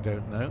how, I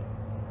don't know.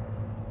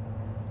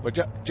 Well,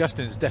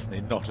 Justin's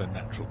definitely not a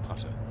natural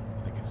putter.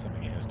 I think it's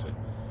something he has to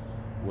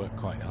work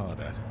quite hard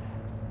at.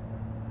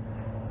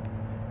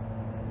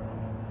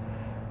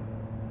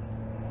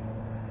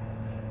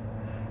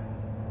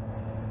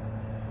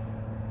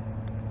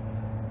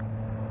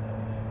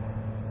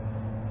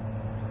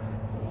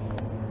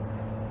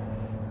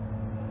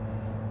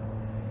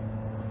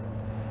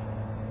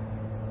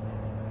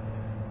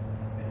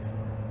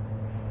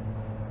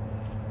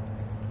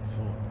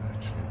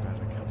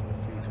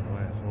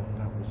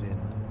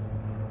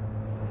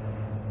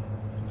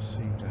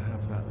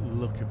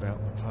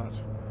 About the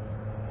putt.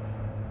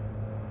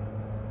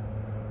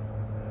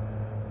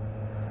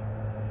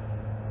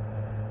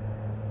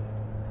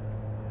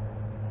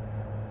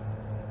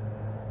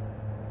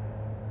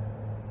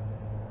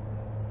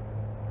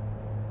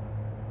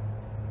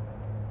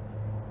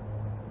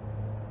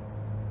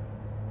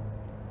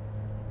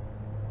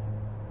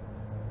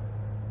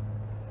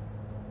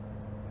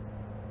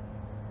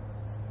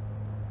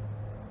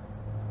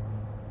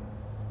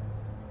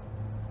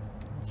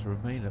 To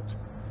remain at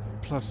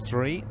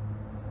 +3.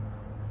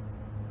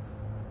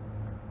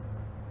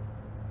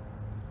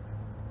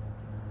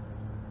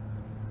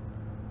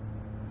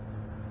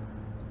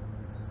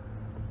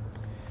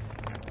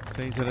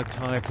 Stays at a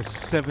tie for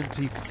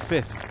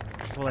 75th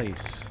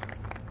place.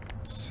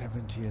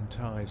 70 and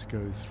ties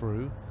go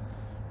through.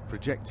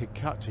 Projected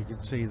cut, you can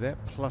see there,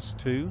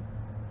 +2.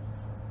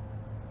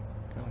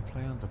 Gotta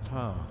play under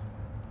par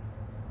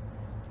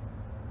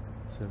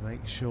to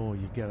make sure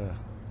you get a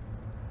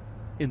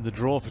in the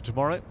draw for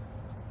tomorrow.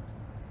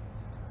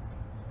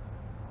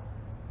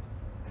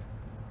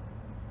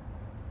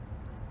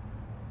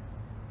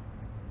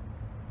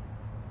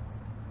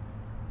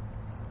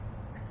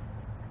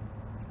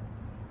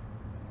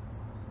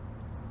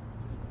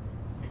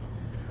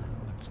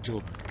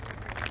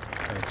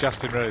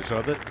 Justin Rose,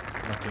 rather,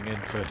 knocking in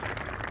for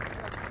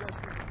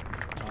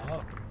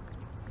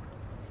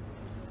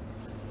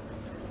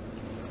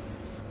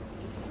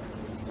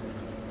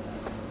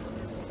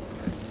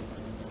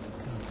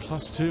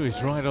 +2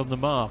 is right on the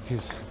mark.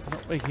 He's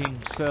not making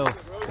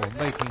himself or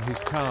making his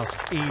task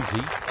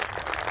easy.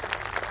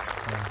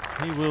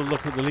 He will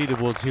look at the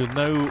leaderboards. He'll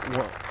know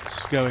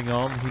what's going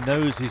on. He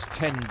knows he's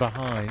 10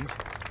 behind.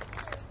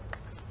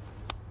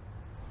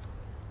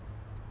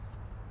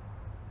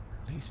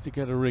 To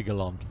get a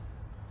wriggle on.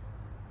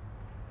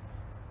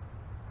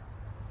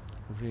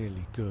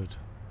 Really good.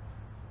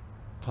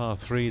 Par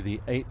 3,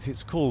 the 8th.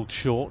 It's called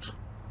short.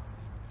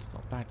 It's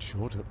not that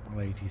short at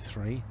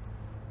 183.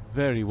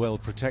 Very well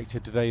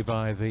protected today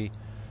by the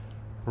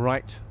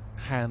right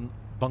hand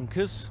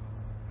bunkers.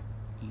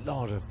 A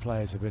lot of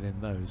players have been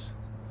in those.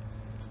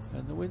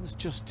 And the wind's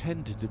just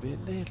tended to be a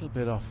little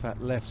bit off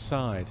that left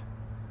side.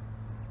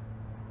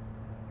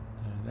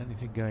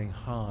 Anything going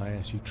high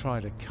as you try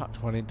to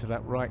cut one into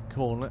that right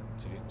corner,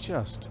 it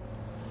just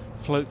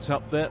floats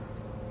up there.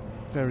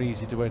 Very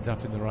easy to end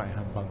up in the right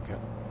hand bunker.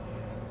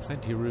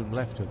 Plenty of room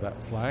left of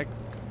that flag.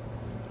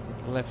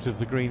 Left of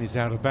the green is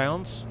out of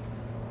bounds.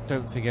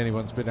 Don't think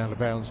anyone's been out of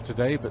bounds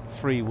today, but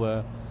 3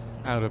 were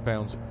out of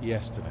bounds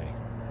yesterday.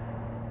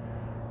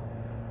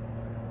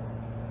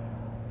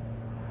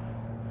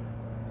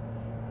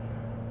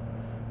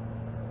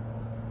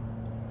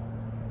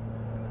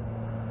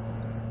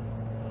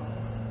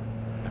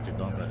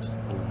 Aphibarnrat's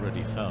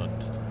already found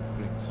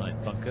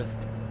greenside bunker.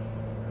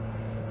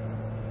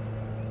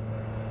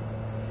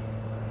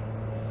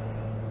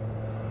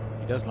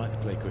 He does like to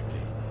play quickly.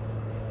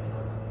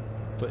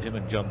 Put him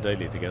and John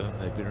Daly together,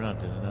 they'd be around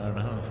in an hour and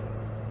a half.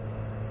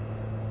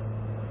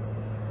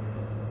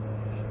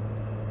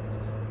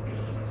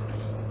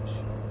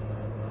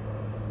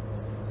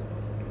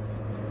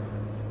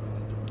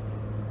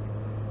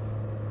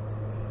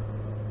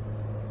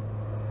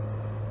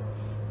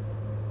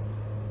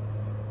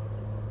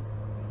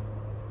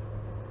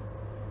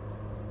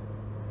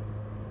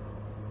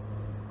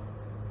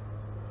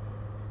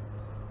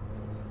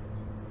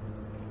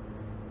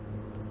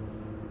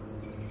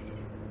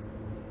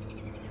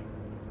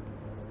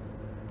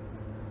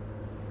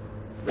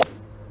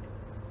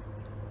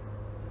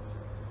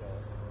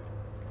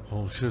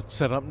 Should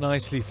set up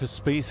nicely for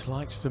Spieth.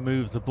 Likes to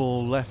move the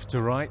ball left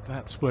to right.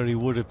 That's where he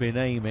would have been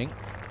aiming.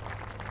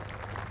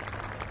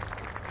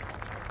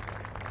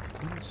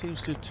 Wind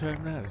seems to have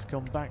turned around. It's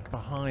gone back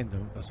behind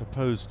them as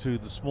opposed to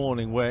this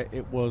morning where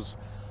it was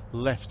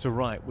left to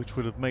right, which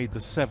would have made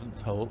the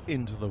 7th hole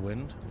into the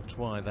wind, which is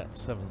why that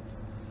 7th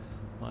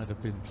might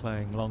have been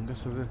playing longer.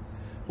 So the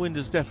wind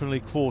has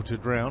definitely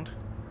quartered round.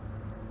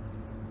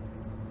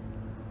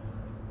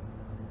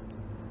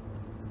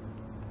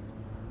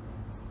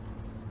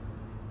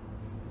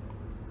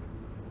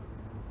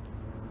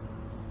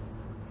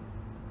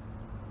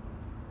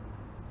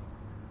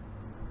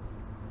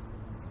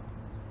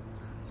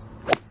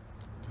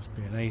 Must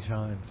be an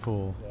 8-iron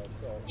for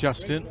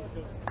Justin.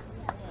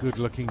 Good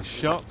looking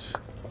shot.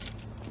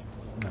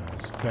 No,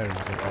 it's very good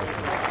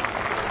looking.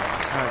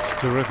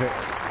 That's terrific.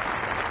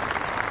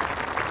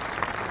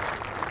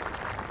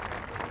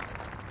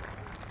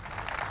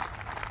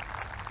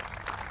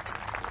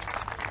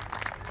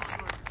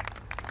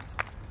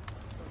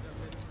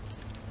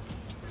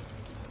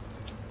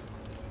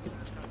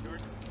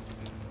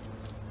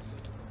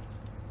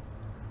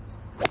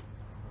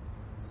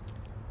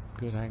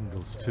 Good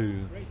angles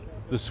to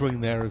the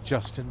swing there of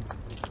Justin.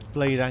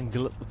 Blade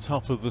angle at the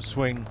top of the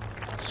swing,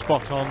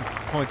 spot on,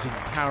 pointing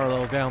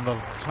parallel down the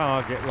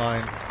target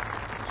line,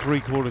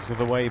 3/4 of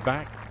the way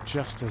back,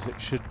 just as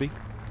it should be.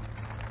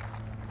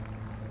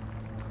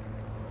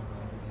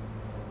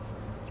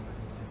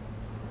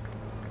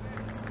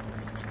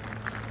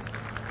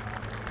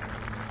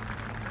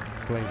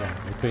 Blade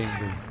angle being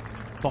the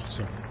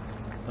bottom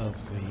of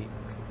the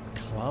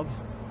club.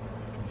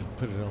 You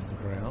put it on the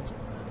ground.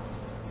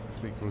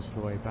 3/4 of the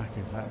way back,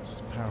 if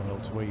that's parallel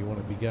to where you want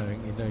to be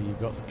going, you know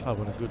you've got the club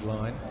on a good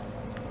line.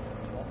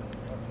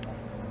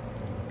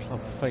 And the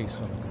club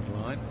face on a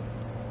good line.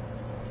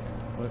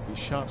 It won't be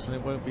shut and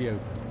it won't be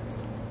open.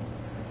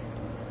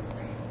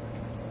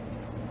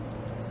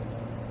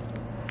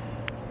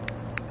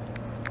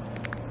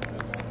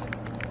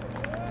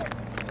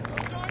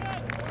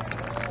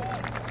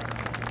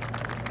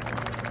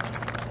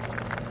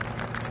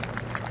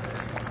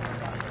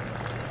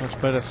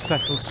 Much better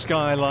settled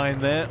skyline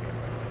there.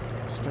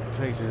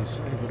 Spectators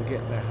able to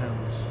get their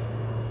hands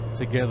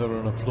together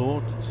and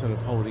applaud instead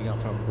of holding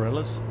up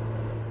umbrellas.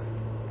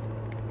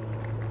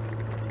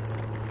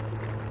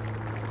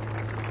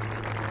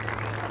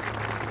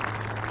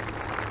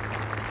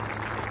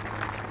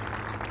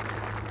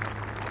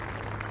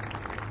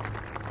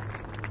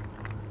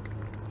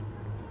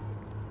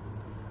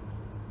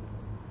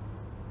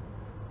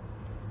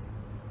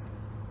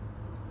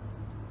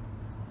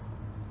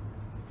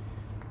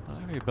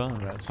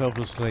 Aphibarnrat's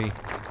obviously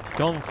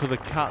gone for the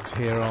cut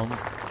here on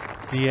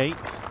the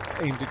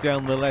 8th, aimed it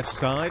down the left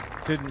side,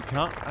 didn't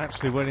cut,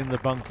 actually went in the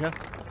bunker.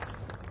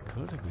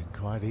 Could have been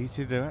quite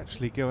easy to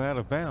actually go out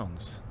of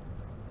bounds.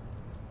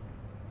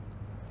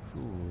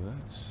 Ooh,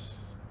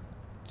 that's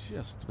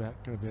just about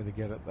going to be able to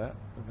get at that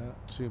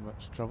without too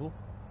much trouble.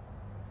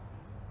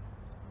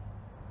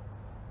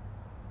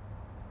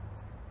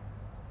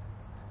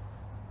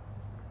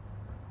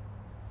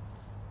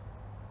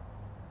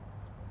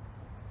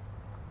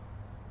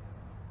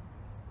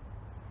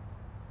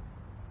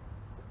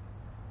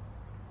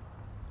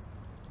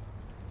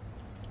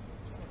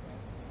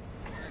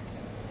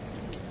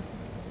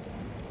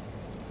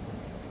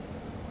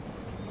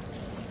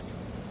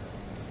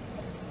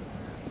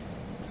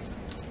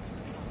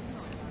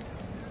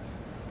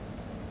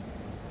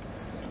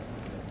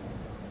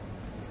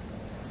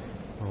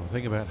 Well, the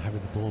thing about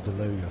having the ball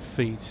below your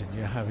feet and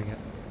you're having it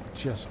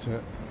just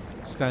to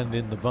stand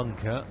in the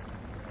bunker,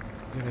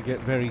 you're going to get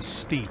very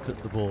steep at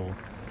the ball.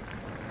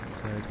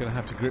 So he's going to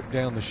have to grip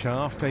down the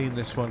shaft, aim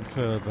this one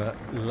further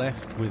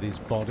left with his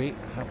body,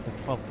 have the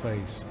club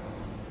face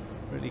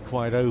really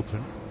quite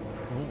open.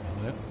 Oh,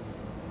 hello.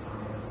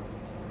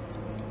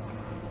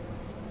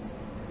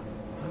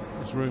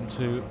 There's room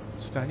to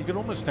stand. You can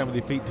almost stand with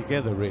your feet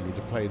together really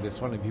to play this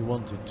one if you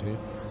wanted to.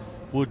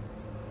 Would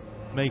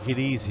make it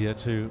easier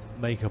to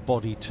make a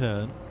body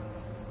turn.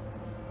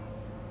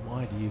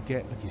 Why do you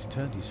get, look, he's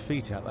turned his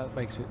feet out, that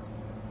makes it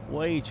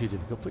way too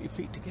difficult. Put your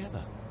feet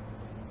together.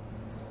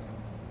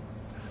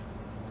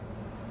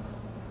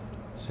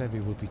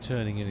 Seve would be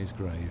turning in his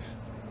grave.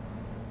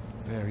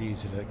 Very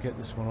easy to get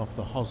this one off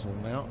the hosel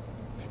now,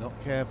 if you're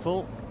not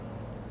careful.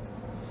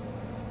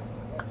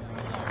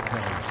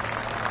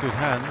 Okay. Good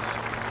hands.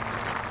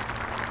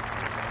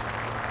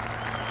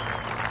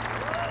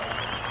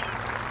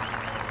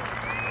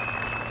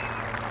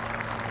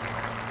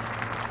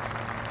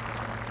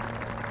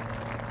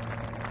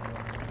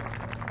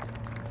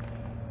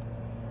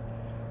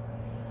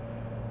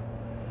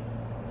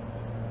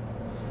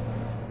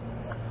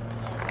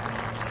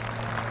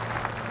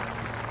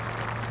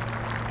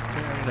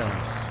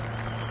 Nice.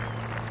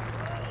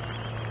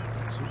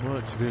 Some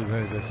work to do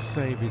though to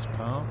save his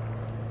par.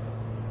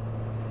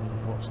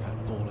 Watch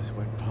that ball as it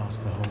went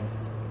past the hole.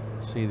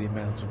 See the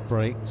amount of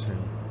break, so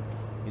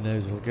he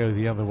knows it'll go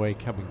the other way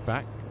coming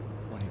back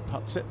when he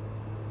putts it.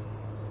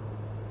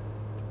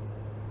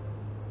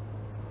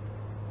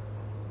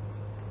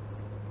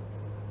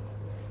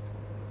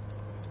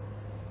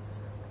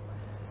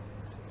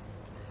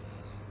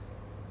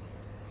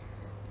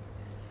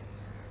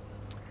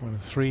 One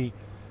of 3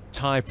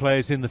 Thai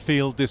players in the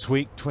field this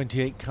week,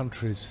 28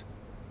 countries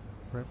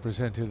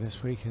represented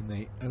this week in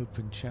the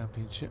Open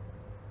Championship.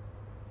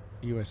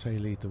 USA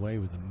lead the way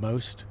with the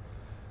most,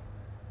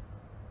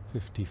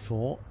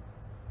 54.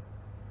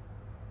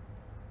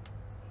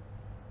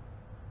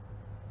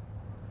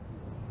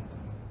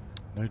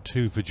 No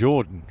 2 for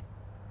Jordan.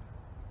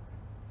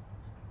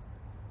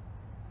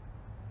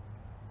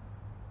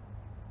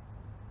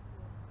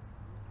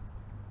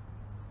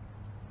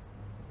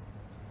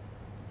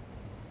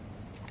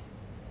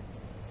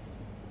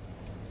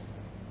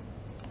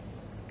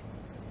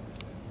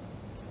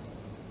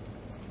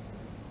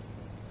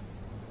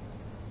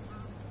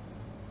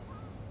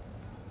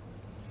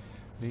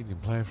 Leading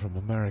player from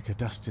America,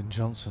 Dustin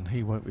Johnson,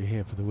 he won't be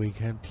here for the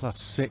weekend,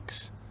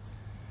 +6.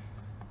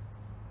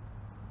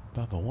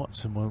 Bubba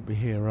Watson won't be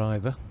here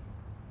either.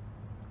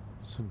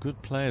 Some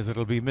good players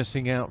that'll be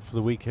missing out for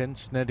the weekend.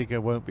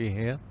 Snedeker won't be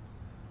here.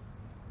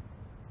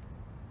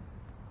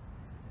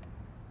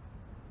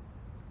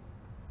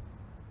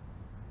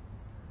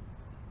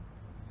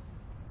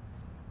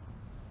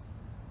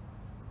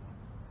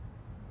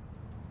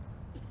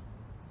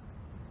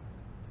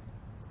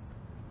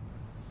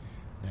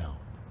 Now,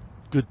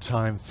 good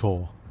time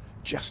for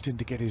Justin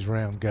to get his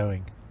round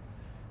going.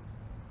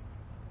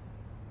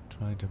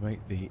 Trying to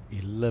make the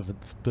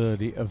 11th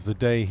birdie of the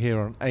day here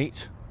on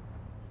 8.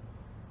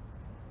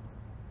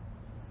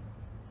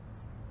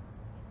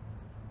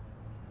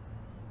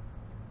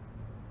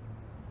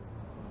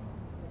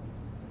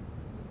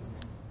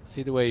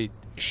 See the way he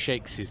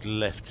shakes his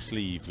left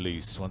sleeve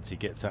loose once he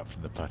gets up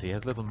from the putt. He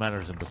has a little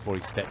mannerism before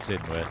he steps in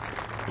where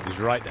with his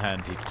right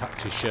hand he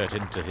tucks his shirt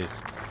into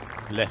his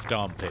left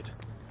armpit.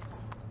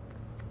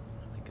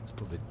 I think it's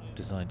probably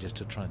designed just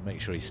to try and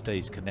make sure he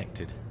stays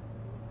connected.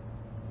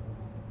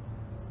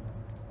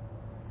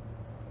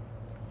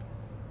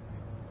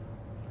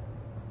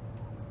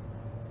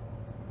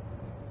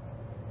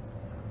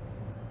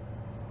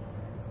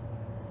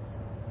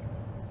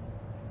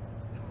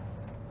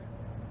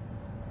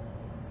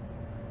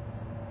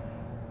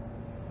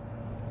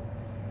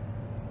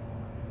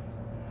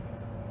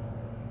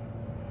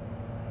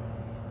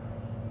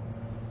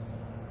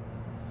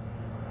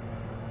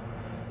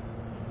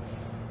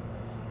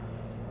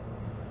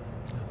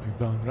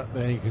 Aphibarnrat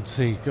there, you can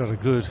see got a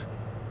good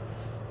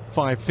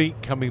 5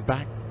 feet coming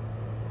back.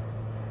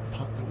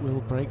 Putt that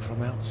will break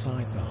from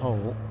outside the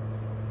hole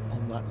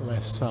on that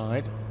left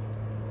side.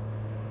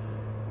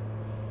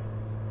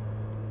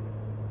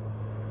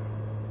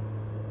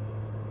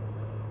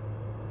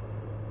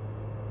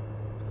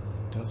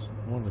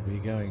 Doesn't want to be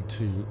going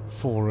to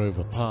 4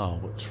 over par,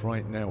 which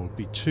right now would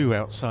be 2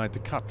 outside the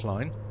cut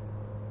line.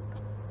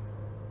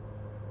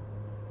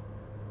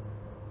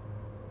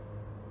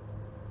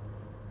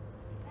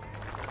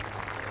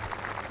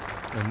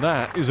 And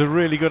that is a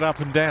really good up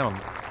and down.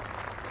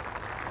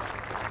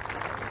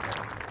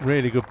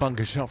 Really good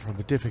bunker shot from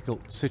a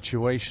difficult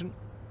situation.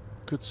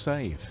 Good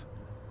save.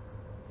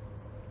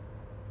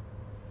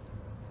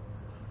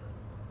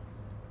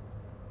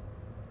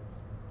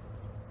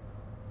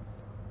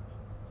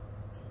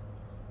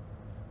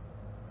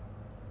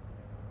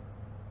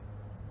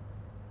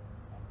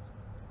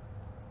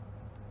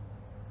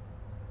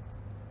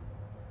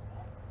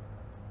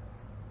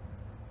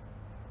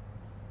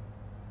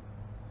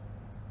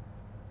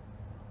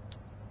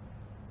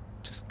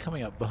 Just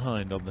coming up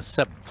behind on the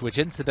 7th, which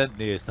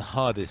incidentally is the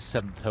hardest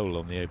 7th hole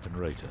on the Open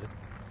Rotor.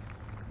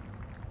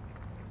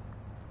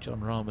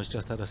 John Rahm has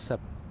just had a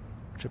 7,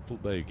 triple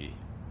bogey,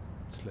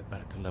 slipped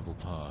back to level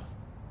par.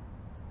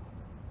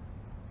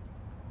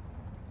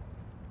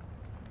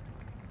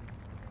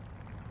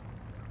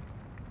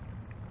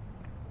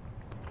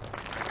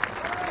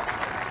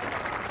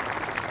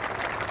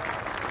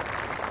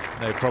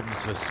 No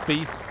problems for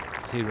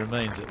Spieth as he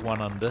remains at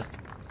 1 under.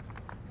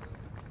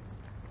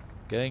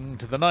 Going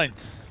to the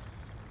 9th.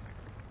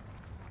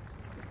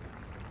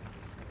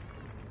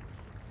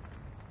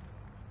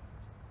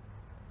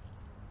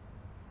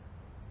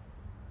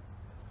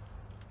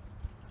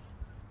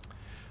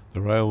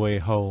 The railway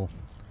hole,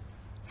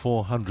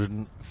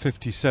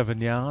 457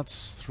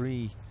 yards.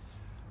 3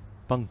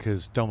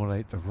 bunkers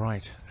dominate the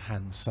right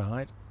hand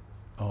side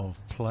of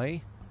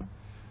play.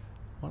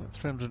 One at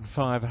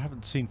 305. I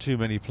haven't seen too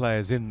many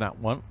players in that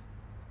one,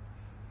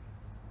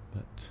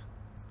 but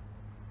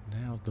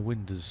now the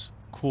wind is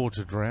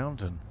quartered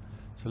round and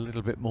it's a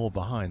little bit more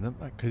behind them.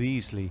 That could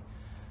easily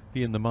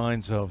be in the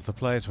minds of the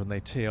players when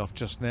they tee off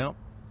just now.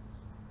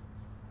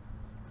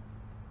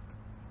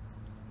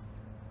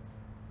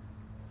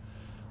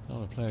 A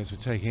lot of players were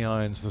taking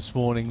irons this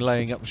morning,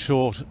 laying up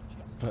short,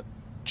 but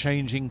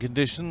changing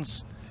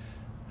conditions.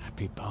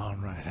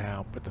 Aphibarnrat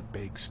out with the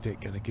big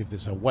stick, going to give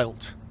this a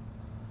welt.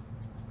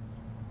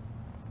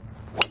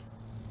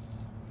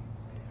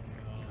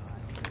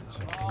 It's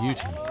a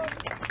beauty.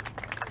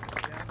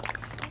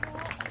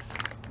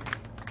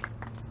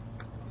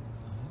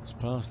 It's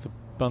past the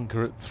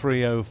bunker at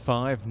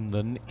 305 and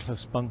the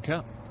Nicholas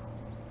bunker.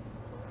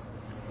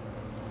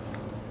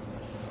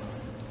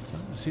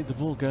 Starting to see the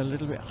ball go a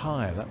little bit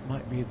higher. That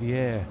might be the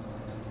air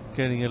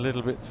getting a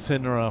little bit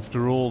thinner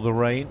after all the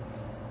rain.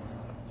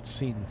 I've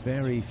seen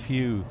very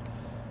few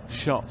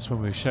shots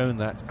when we've shown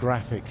that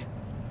graphic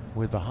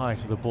with the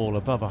height of the ball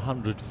above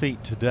 100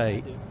 feet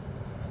today.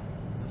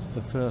 That's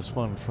the first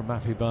one from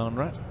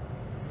Aphibarnrat.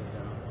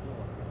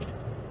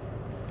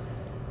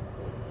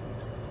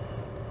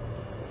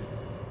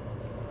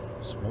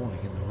 This morning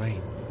in the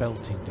rain,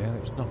 belting down,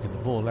 it was knocking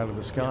the ball out of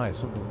the sky.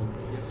 Some of them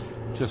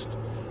just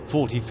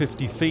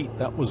 40-50 feet,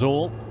 that was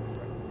all.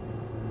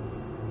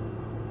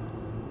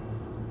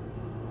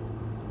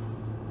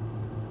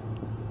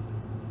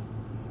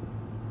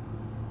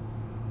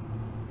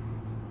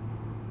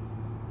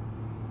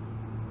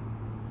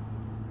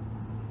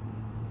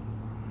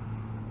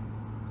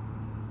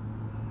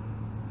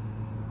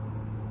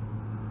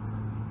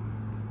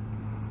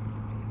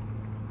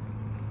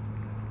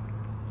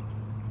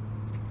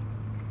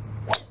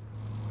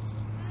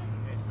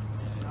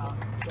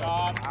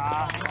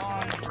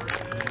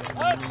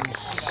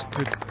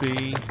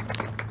 be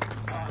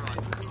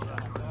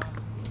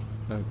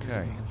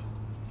okay.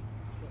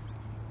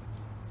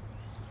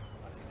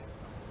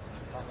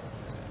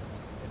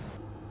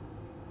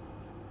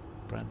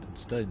 Brandon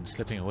Stone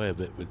slipping away a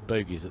bit with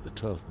bogeys at the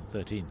 12th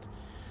and 13th.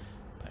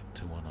 Back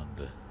to 1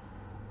 under.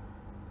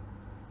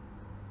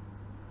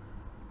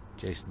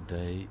 Jason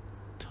Day,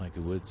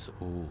 Tiger Woods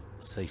all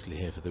safely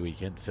here for the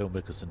weekend. Phil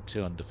Mickelson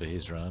 2 under for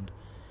his round.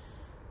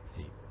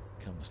 He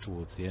comes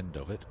towards the end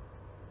of it.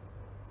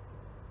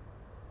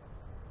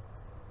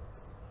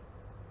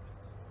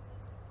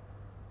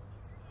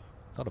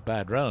 Not a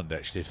bad round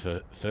actually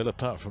for Phil,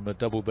 apart from a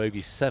double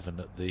bogey 7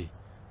 at the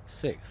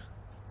 6th.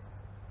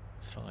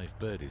 5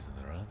 birdies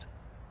in the round.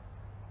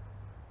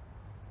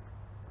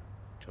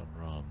 John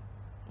Rahm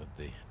with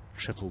the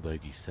triple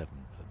bogey 7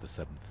 at the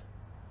 7th.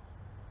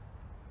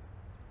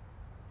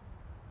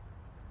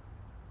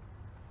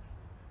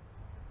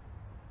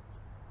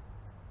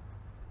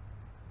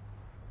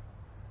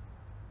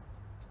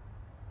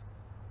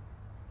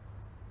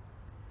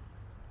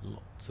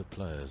 Lots of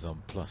players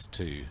on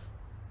 +2.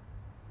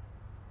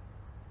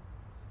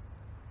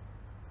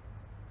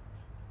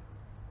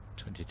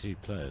 .22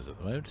 players at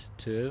the moment,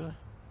 2 over.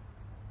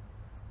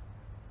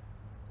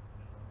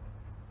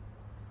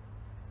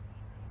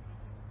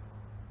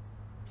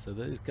 So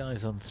those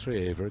guys on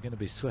 3 over are going to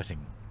be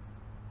sweating.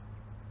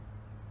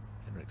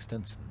 Henrik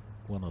Stenson,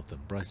 one of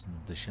them. Bryson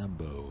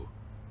DeChambeau.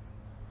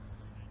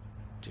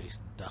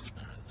 Jason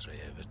Duffner at 3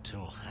 over.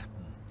 Tyrrell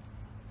Hatton.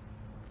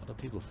 A lot of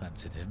people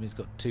fancied him. He's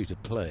got 2 to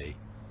play.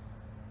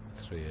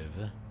 3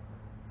 over.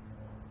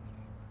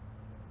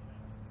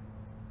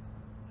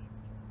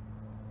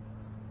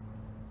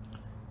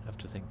 I have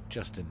to think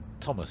Justin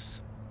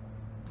Thomas,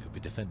 who'll be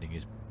defending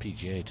his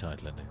PGA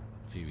title in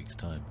a few weeks'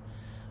 time,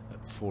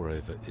 at 4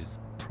 over is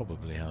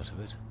probably out of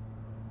it.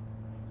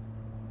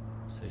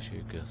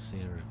 Sergio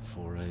Garcia at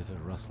 4 over.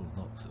 Russell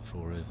Knox at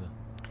 4 over.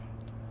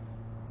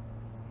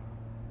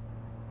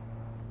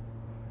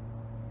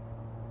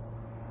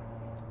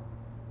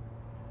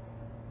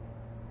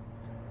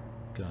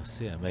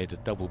 Garcia made a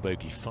double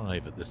bogey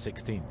 5 at the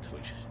 16th,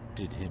 which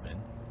did him in.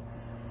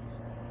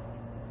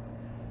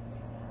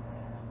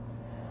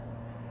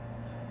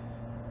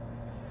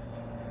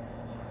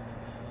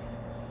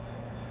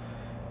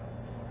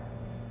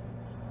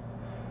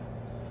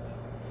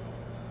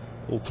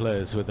 All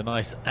players with a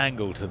nice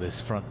angle to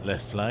this front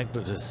left flag,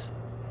 but as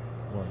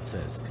Warren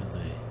says, can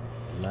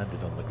they land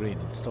it on the green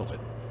and stop it?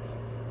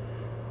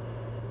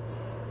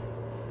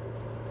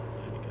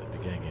 Only going to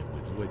be going in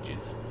with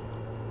wedges.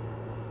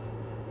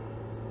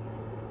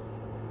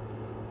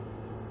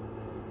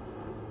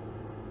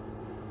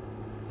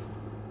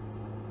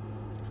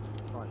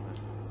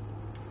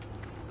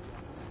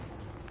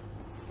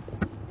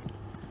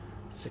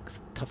 Sixth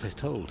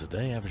toughest hole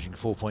today, averaging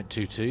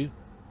 4.22.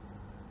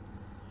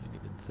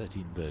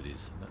 13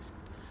 birdies, and that's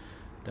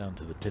down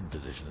to the pin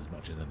position as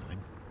much as anything.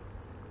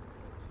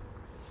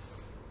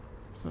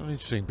 It's not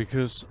interesting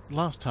because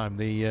last time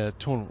the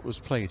tournament was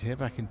played here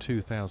back in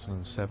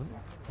 2007,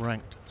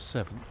 ranked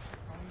 7th,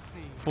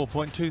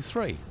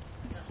 4.23.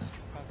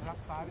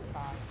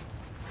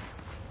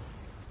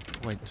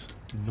 Went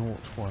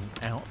 0-1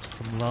 out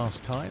from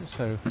last time,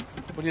 so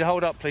Will you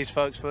hold up please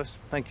folks first?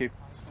 Thank you.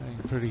 staying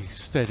pretty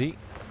steady.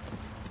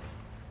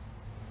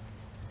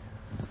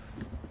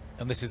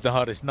 And this is the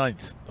hardest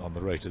 9th on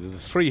the rotor.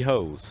 There's 3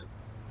 holes.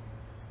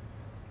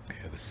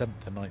 Yeah, the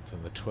 7th, the 9th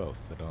and the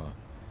 12th that are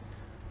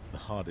the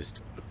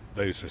hardest of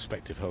those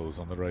respective holes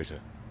on the rotor.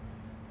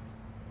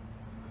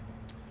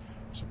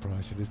 I'm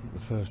surprised it isn't the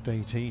first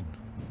 18.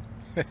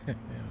 Yeah.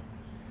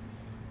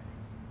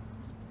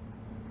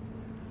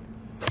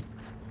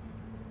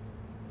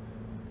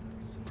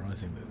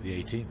 Surprising that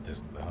the 18th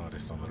isn't the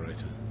hardest on the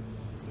rotor.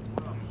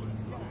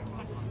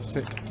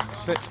 Sit.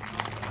 It's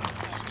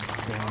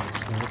just down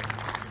slow.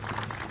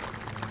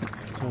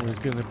 It's always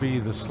going to be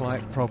the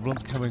slight problem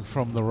coming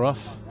from the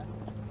rough.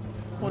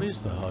 What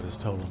is the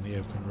hardest hole on the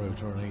open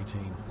rotor on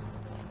 18?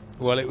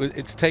 Well,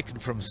 it's taken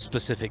from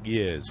specific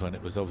years when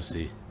it was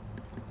obviously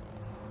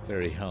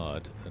very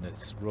hard, and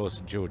it's Royal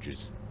St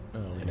George's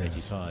in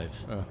 85.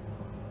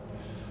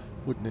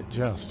 Wouldn't it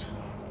just?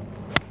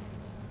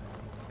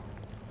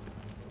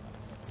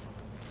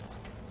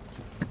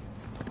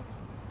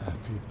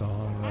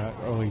 Aphibarnrat.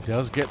 Oh, he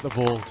does get the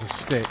ball to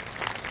stick,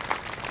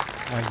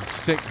 and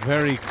stick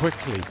very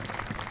quickly.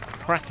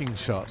 Cracking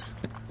shot.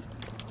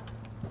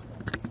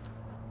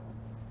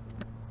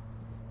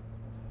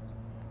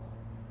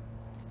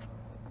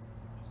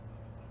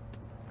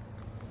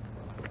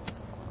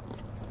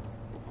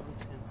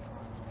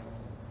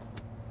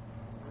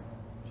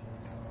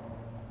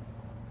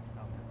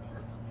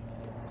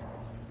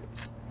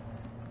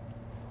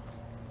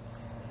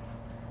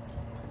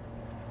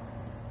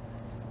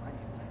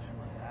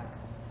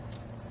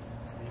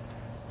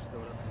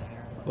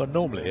 Well,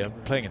 normally I'm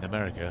playing in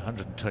America,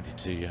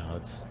 122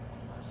 yards,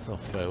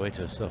 soft fairway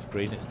to a soft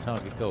green. It's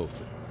target golf.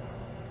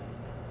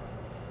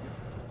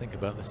 But think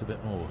about this a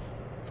bit more.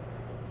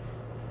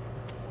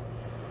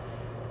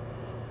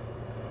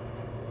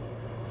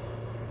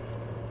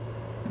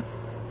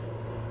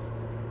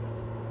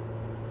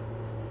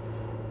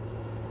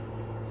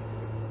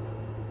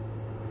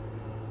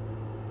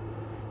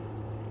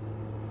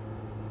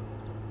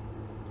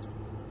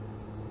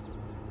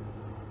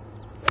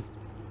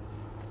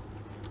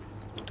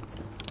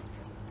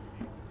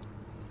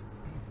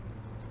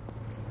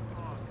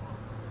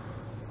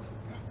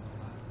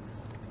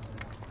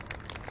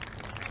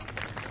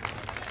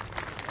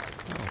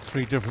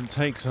 3 different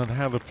takes on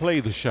how to play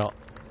the shot.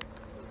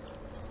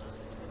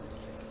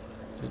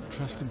 Didn't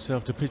trust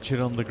himself to pitch it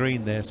on the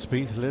green there,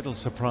 Spieth. A little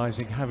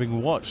surprising,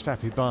 having watched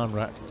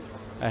Aphibarnrat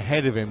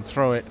ahead of him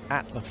throw it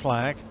at the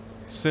flag.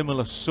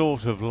 Similar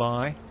sort of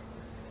lie.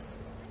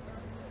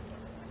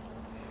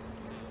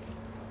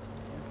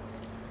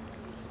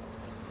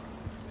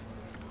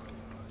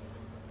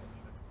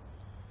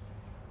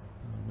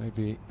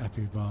 Maybe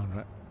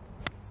Aphibarnrat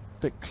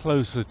a bit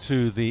closer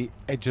to the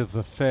edge of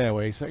the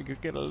fairway so he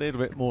could get a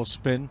little bit more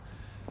spin.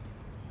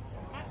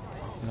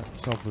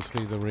 That's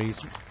obviously the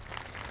reason.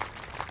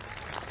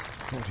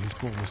 Thought his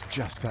ball was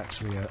just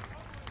actually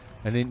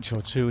an inch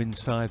or two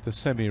inside the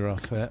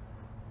semi-rough there.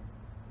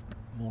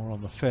 More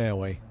on the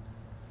fairway.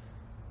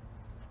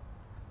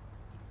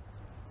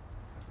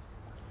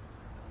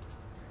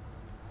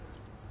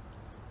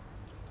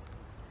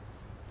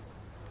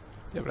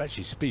 Yeah, but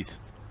actually Spieth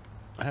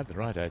had the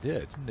right idea,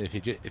 didn't he?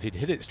 If he'd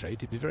hit it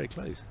straight, he'd be very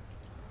close.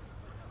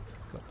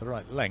 Got the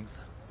right length.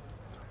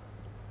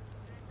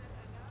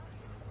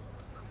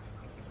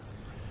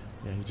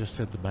 Yeah, you just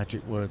said the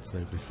magic words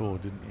though before,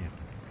 didn't you?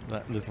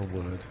 That little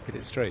word. Hit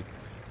it straight.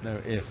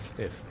 No, if.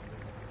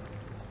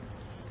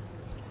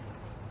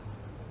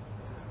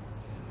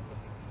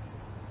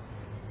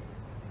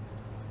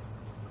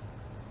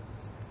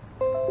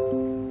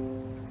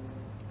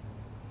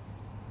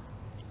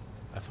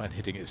 I find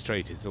hitting it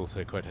straight is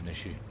also quite an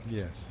issue.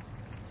 Yes.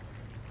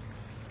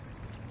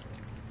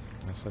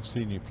 Yes, I've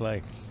seen you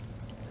play.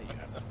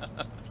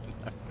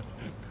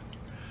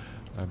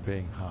 I'm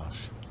being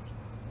harsh.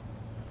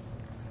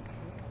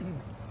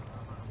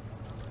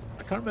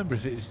 I can't remember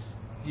if it was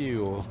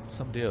you or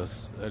somebody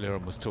else earlier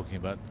on was talking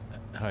about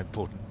how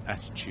important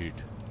attitude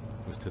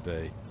was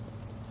today.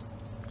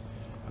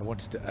 I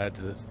wanted to add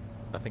that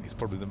I think it's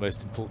probably the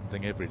most important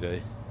thing every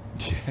day.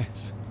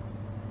 Yes.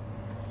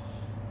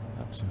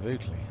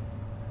 Absolutely.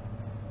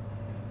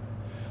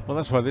 Well,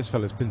 that's why this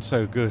fella's been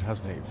so good,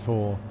 hasn't he?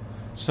 For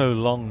so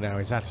long now,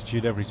 his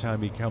attitude every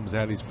time he comes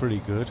out is pretty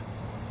good.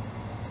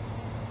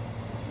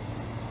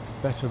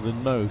 Better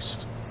than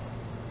most.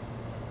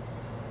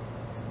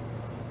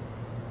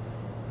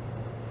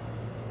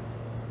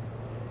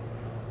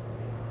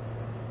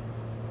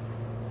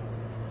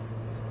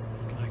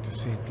 I'd like to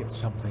see him get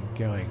something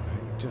going.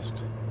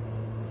 Just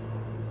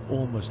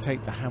almost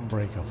take the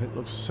handbrake off. It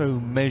looks so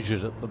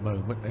measured at the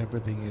moment.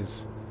 Everything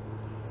is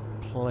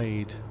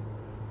played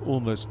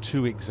almost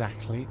too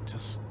exactly.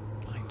 Just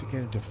like to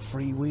get into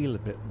freewheel a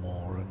bit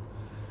more and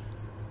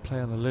play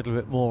on a little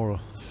bit more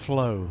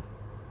flow.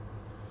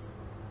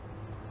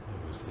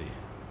 It was the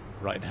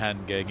right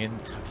hand going in,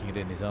 tucking it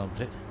in his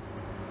armpit.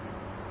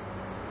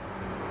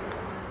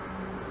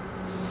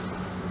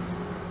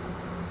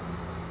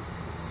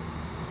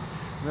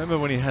 Remember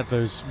when he had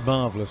those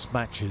marvellous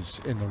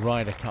matches in the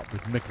Ryder Cup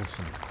with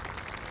Mickelson,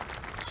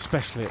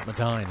 especially at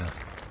Medina?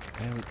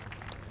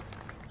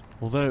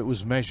 Although it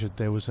was measured,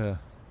 there was a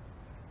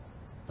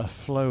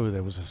flow,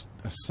 there was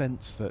a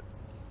sense that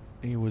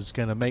he was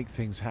going to make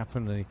things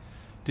happen, and he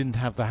didn't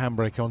have the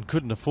handbrake on,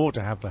 couldn't afford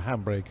to have the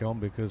handbrake on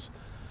because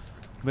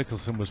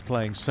Mickelson was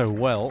playing so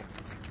well.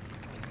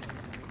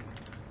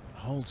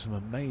 Holed some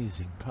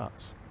amazing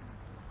putts.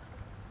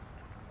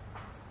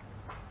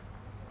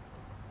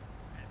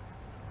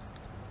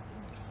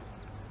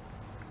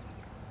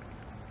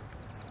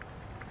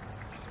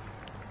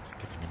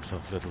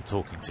 Himself a little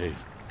talking to.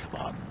 Come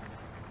on.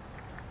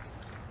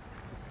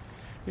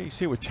 Yeah, you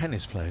see it with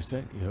tennis players,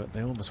 don't you?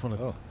 They almost want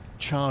to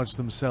charge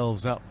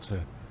themselves up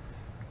to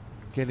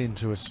get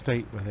into a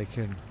state where they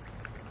can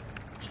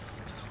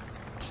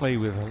play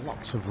with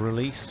lots of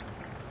release.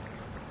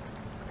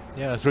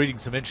 Yeah, I was reading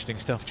some interesting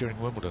stuff during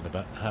Wimbledon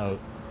about how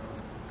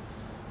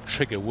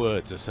trigger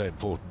words are so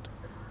important.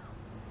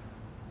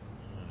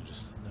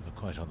 Just never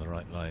quite on the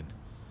right line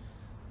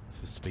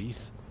for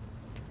Spieth.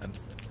 And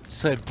it's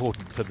so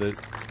important for the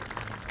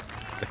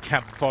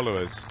camp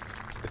followers,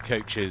 the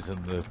coaches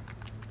and the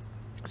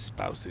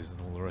spouses and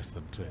all the rest of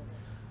them to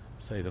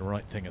say the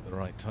right thing at the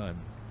right time.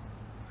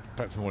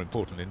 Perhaps more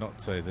importantly,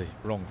 not say the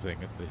wrong thing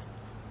at the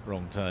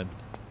wrong time.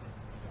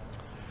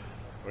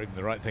 Or even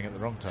the right thing at the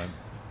wrong time.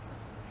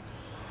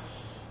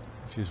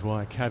 Which is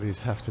why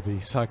caddies have to be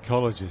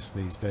psychologists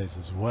these days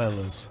as well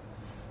as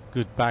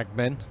good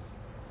bagmen.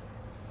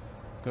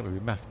 Got to be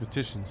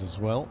mathematicians as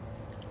well.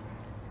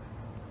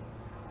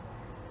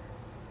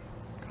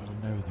 Got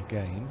to know the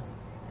game.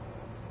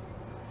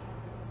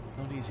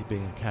 Not easy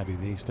being a caddy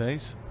these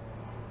days.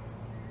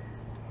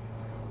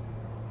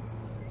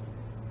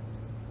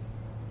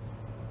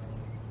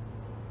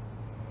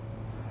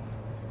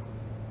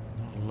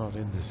 Not a lot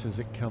in this as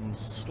it comes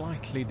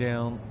slightly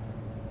down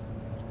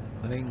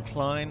an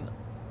incline.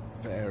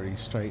 Very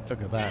straight.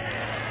 Look at that.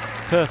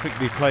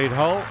 Perfectly played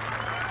hole.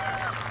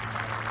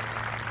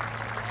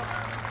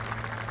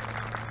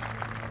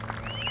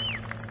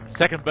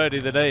 Second birdie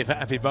of the day for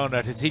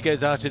Aphibarnrat as he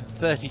goes out in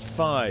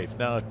 35.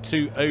 Now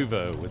 2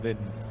 over within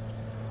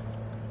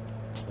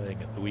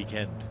playing at the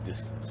weekend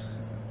distance.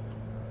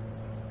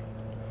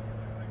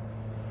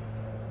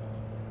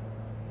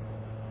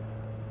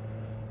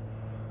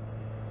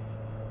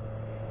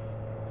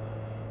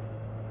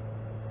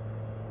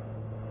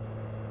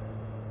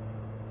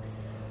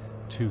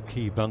 Two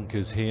key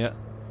bunkers here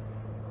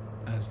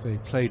as they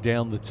play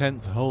down the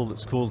 10th hole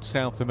that's called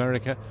South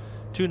America.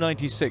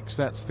 296,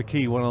 that's the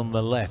key one on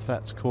the left.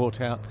 That's caught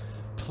out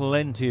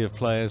plenty of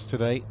players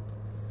today.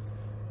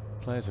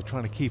 Players are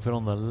trying to keep it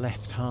on the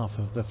left half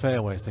of the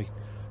fairways. They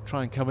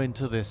try and come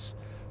into this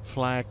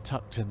flag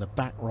tucked in the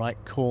back right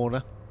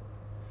corner.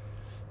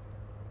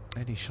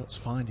 Any shots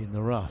finding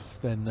the rough,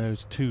 then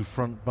those two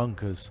front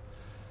bunkers,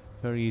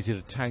 very easy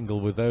to tangle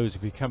with those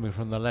if you're coming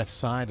from the left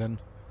side. And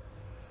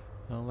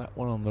well, that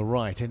one on the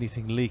right,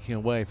 anything leaking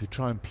away, if you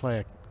try and play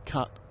a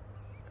cut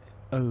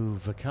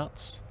over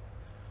cuts,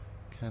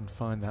 can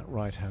find that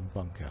right hand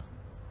bunker.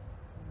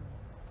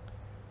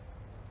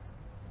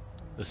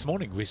 This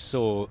morning we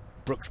saw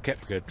Brooks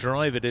Koepka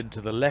drive it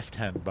into the left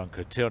hand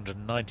bunker,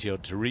 290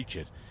 odd to reach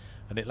it,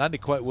 and it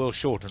landed quite well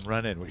short and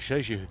ran in, which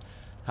shows you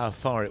how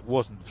far it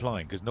wasn't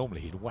flying, because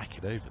normally he'd whack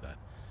it over that.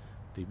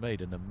 But he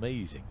made an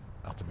amazing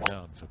up and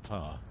down for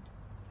par.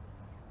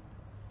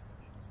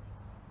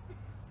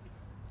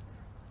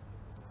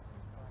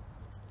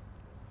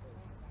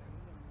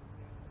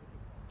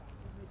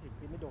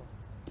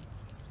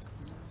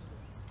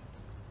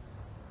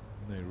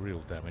 No real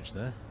damage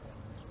there.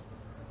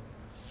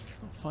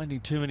 Not finding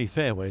too many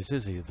fairways,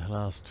 is he, the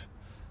last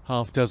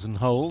half dozen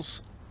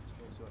holes?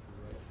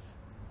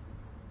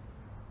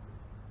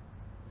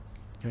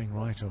 Going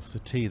right off the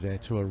tee there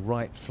to a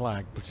right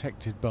flag,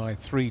 protected by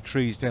 3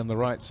 trees down the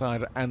right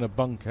side and a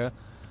bunker.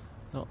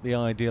 Not the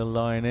ideal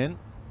line in.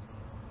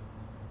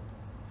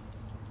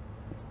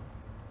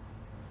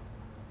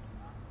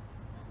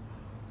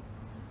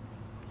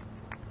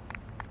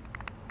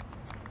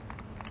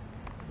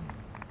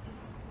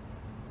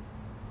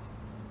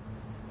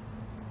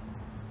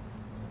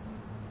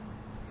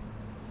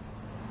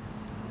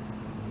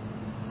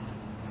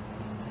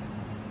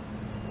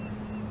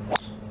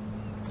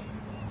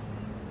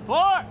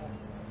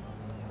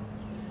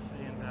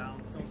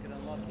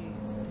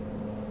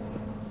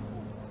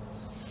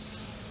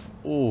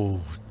 Oh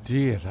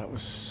dear, that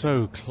was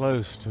so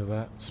close to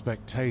that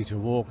spectator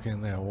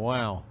walking there.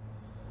 Wow.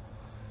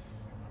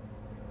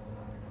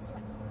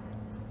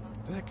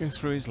 Did that go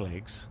through his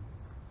legs?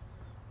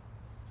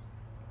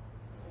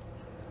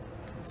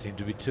 Seemed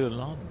to be too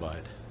alarmed by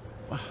it.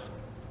 Wow.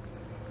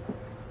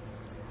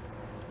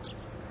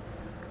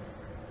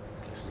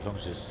 Guess as long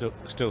as you're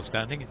still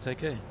standing, it's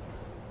okay.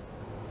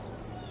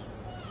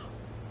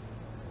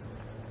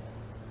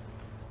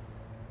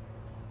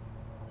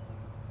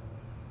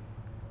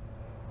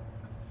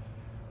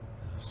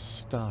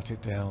 Start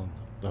it down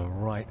the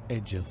right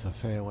edge of the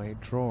fairway,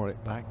 draw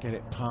it back, get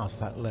it past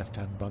that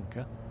left-hand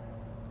bunker.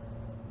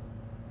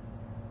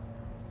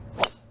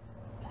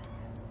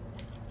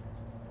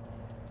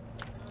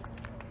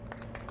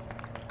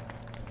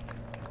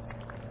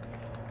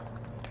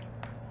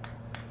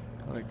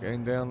 Got it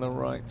going down the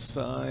right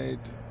side.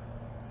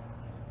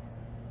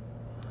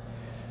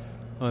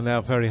 Well,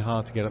 now very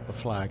hard to get up the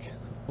flag.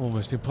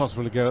 Almost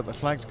impossible to go at the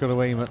flag. It's got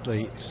to aim at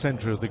the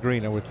centre of the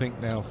green, I would think,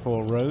 now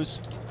for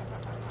Rose.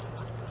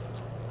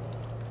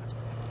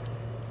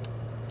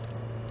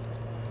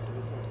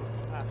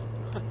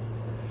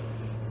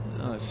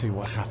 Let's see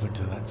what happened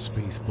to that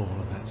Spieth ball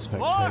and that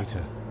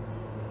spectator.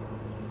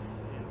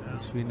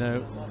 As we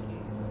know.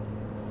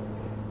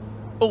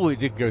 Oh, it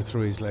did go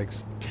through his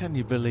legs. Can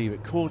you believe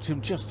it? Caught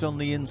him just on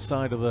the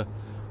inside of the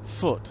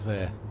foot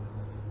there.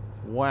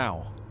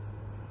 Wow.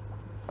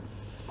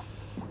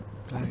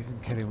 Glad he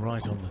didn't get him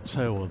right on the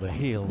toe or the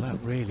heel. That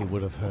really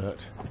would have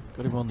hurt.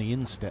 Got him on the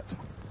instep.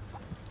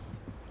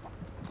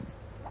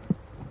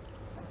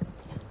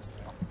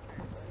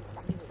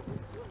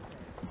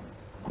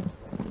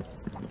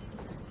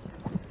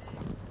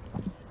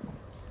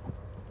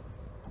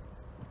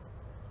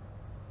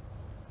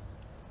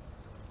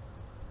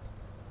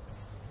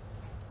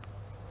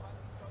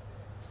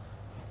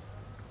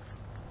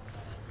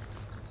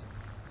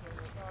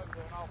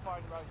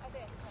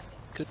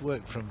 Good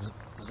work from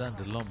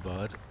Xander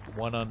Lombard.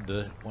 1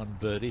 under, 1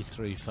 birdie,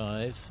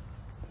 3-5.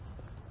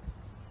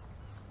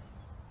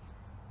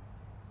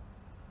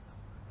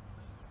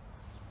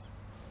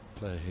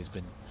 Player who's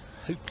been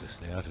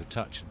hopelessly out of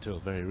touch until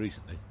very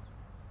recently.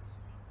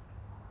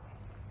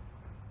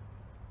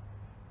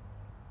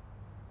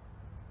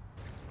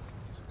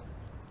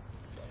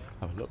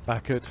 Have a look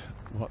back at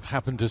what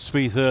happened to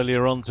Spieth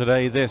earlier on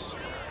today. This,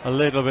 a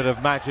little bit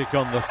of magic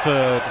on the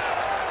third.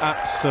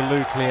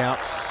 Absolutely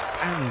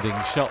outstanding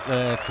shot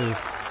there to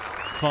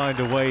find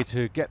a way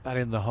to get that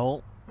in the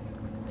hole.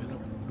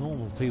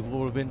 Normal people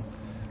would have been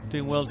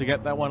doing well to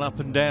get that one up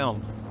and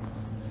down.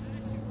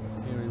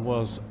 Here he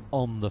was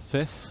on the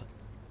 5th.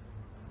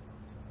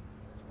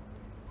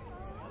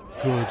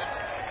 Good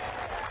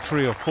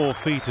 3 or 4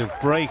 feet of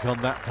break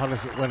on that putt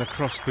as it went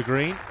across the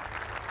green.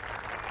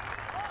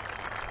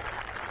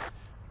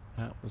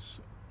 That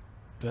was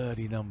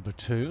birdie number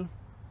 2.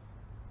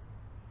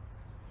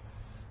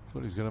 Thought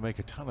he was going to make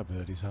a ton of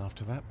birdies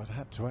after that, but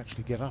had to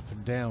actually get up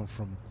and down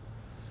from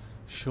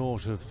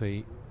short of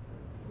the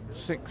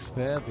 6th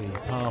there, the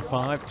par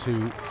 5,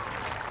 to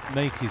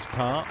make his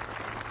par.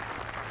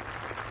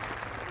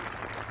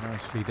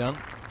 Nicely done.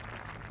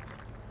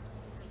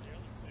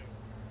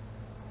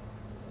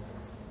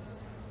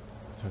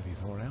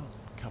 .34 out,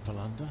 couple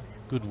under.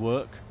 Good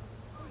work.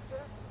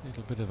 A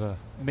little bit of a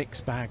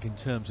mixed bag in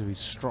terms of his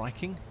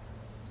striking.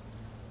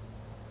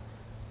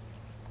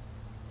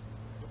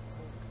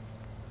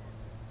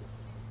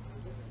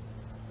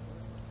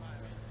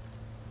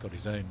 Got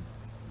his own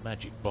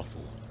magic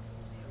bottle,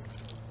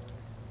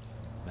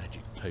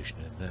 magic potion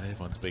in there.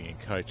 Everyone's being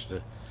encouraged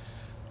to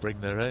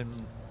bring their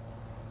own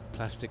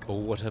plastic or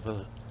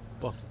whatever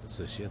bottles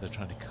this year. They're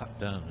trying to cut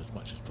down as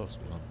much as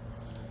possible on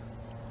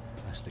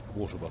plastic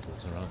water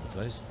bottles around the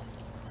place.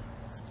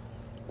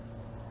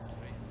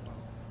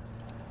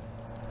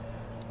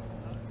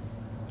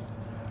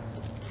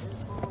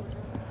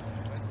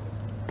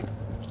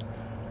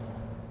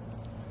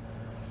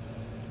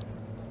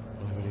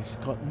 He's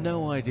got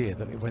no idea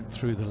that it went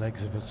through the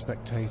legs of a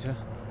spectator.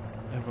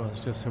 Everyone's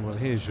just said, well,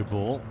 here's your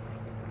ball.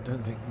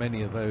 Don't think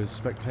many of those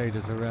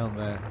spectators around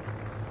there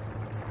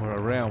were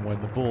around when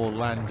the ball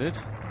landed.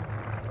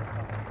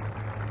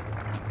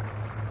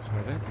 So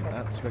I don't think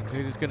that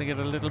spectator's going to get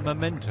a little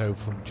memento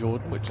from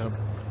Jordan, which I'm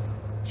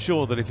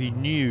sure that if he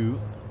knew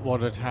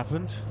what had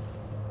happened,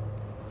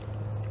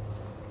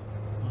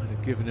 might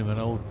have given him an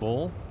old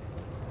ball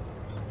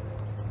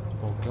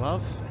or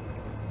glove.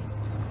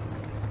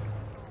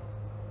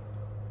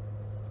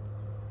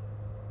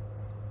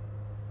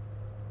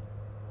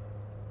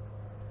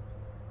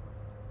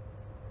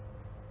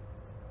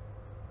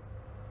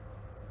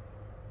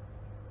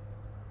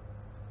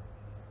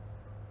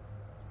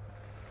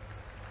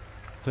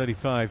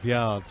 .35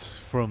 yards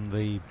from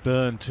the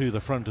burn to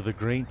the front of the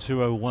green.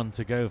 2:01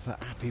 to go for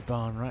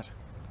Aphibarnrat.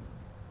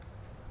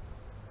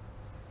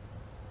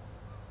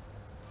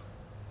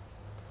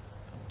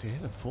 Oh, to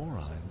hit a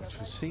 4-iron, which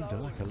seemed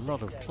like a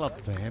lot of club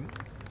for him.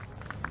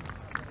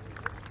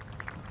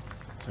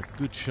 It's a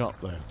good shot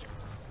though.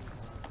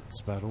 It's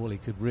about all he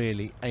could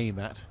really aim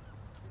at.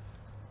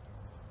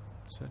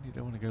 Certainly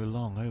don't want to go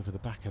long over the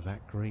back of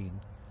that green.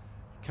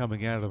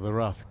 Coming out of the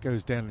rough, it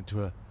goes down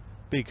into a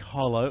big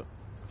hollow.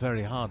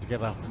 Very hard to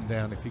get up and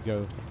down if you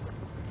go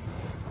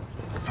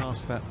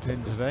past that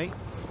pin today.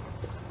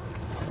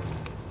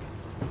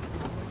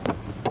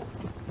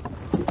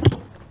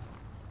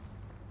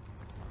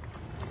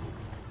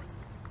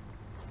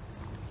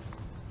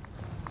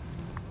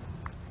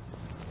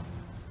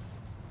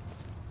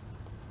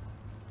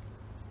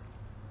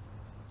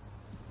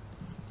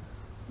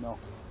 No.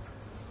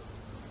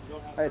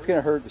 It's going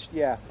to hurt.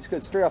 Yeah, it's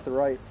good. Straight off the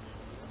right.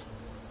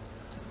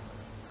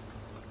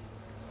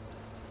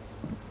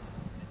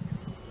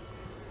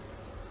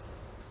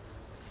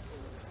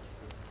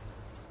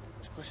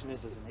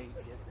 This is an 8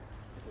 yet.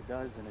 If it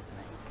does, then it's an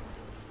 8.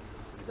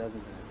 If it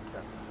doesn't, then it's a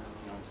 7.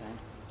 You know what I'm saying?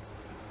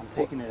 I'm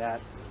taking it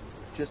at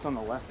just on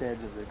the left edge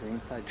of the green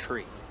side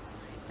tree.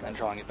 And then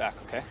drawing it back,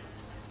 okay?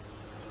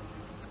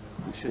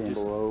 You stand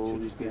below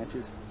these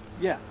branches?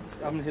 Yeah,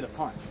 I'm gonna hit a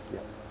punch. Yeah.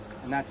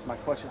 And that's my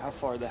question. How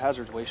far? The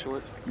hazard's way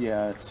short?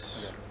 Yeah,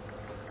 it's... Okay.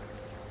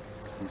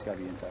 It's got to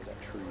be inside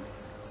that tree.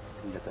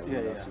 You get that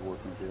one that's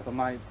working with you. But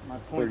my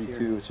point 32,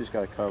 here it's just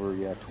got to cover,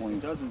 yeah, 20.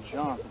 If it doesn't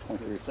jump, it's a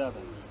good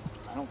 7.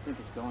 I don't think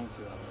it's going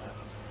to out of that.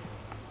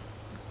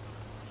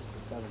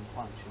 Just a 7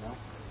 punch, you know?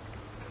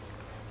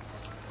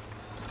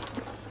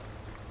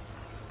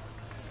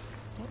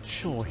 Not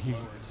sure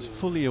he's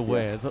fully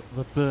aware that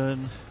the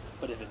burn,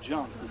 but if it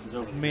jumps, this is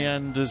over.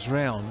 Meanders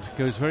round,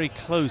 goes very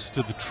close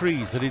to the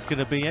trees that he's going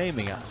to be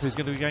aiming at. So he's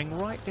going to be going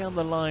right down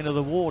the line of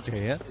the water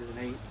here.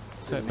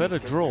 So it better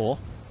draw.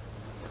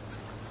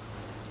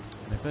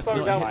 It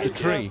better not hit the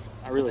tree.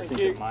 I really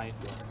think it might.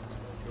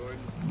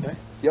 Okay.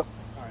 Yep.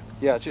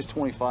 Yeah, it's just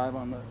 25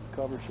 on the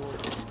cover short.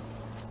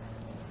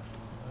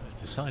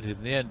 It's decided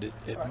in the end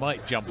it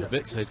might jump a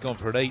bit, so he's gone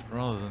for an 8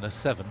 rather than a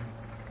 7.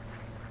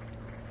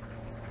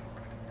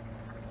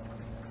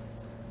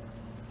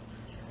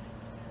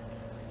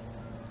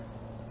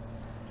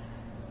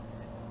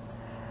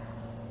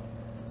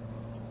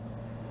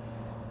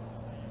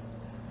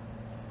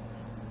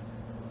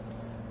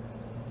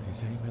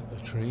 He's aiming at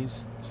the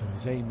trees, so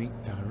he's aiming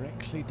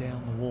directly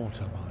down the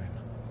water line.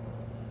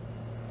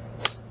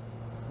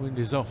 Wind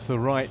is off the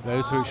right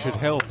though, so it should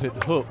help it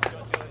hook.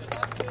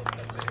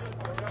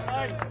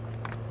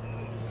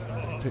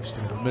 Pitched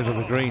in the middle of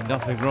the green,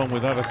 nothing wrong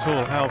with that at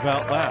all. How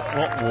about that?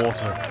 What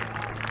water.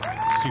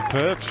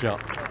 Superb shot.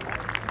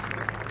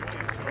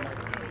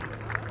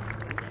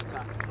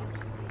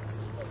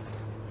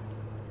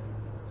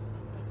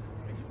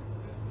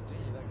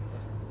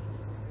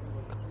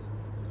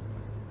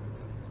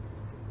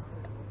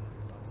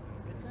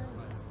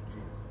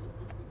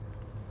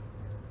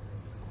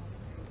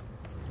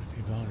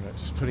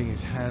 Just putting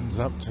his hands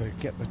up to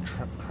get the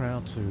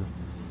crowd to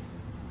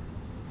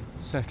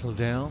settle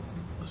down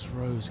as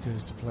Rose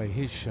goes to play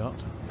his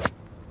shot.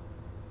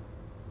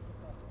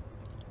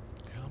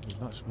 Can't be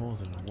much more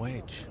than a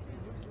wedge.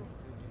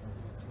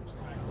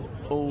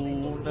 Oh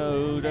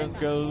no, don't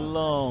go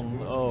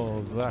long. Oh,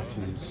 that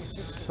is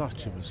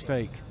such a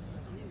mistake. .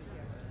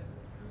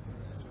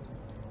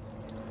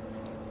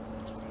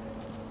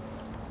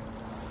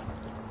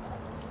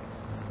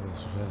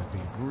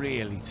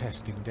 really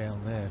testing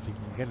down there. If he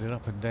can get it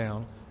up and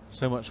down,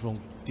 so much will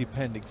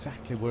depend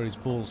exactly where his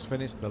ball's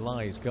finished, the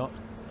lie he's got.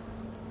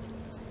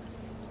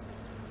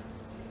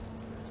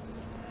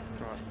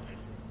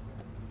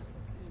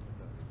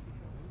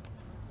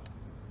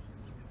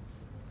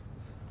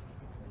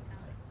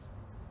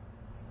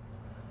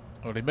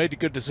 Well, he made a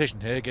good decision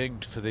here,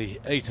 going for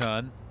the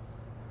 8-iron.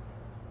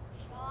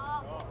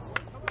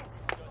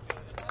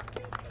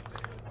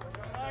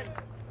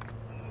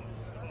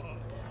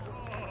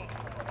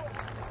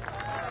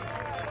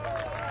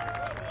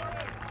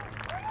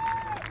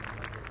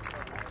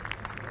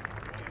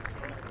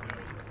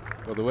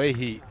 Well, the way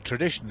he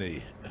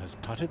traditionally has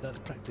putted, that's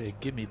practically a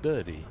gimme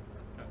birdie.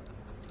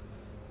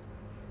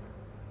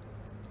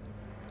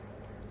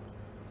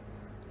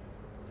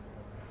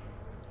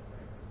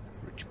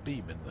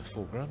 Beam in the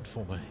foreground,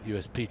 former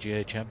US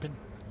PGA champion,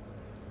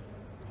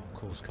 of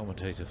course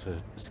commentator for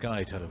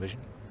Sky Television.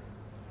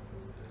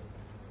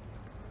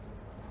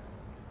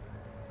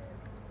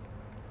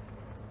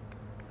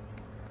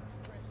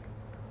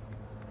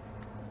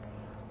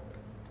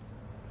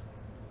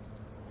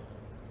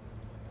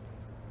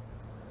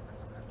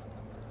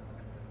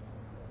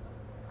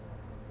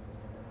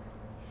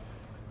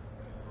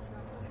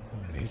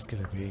 Well, he's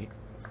going to be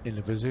in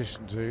a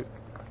position to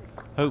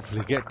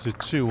hopefully get to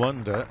 2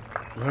 under.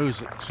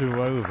 Rose at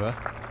 2 over.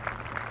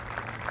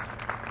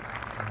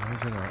 Oh,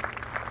 isn't it?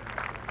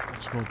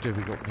 Much more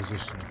difficult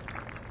position.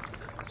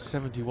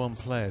 71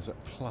 players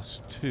at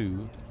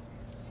 +2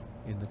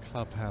 in the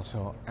clubhouse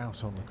are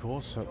out on the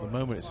course, so at the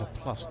moment it's a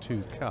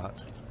 +2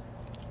 cut.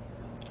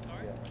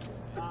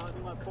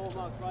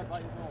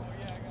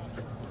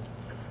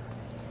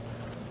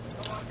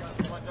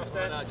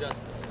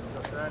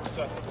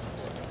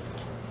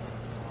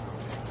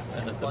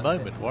 And at the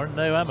moment, Warren,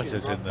 no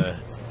amateurs in there.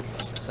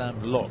 Sam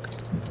Locke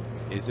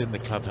is in the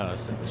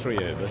clubhouse at 3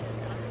 over,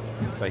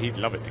 so he'd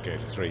love it to go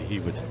to 3. He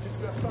would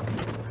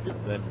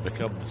then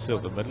become the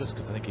silver medalist,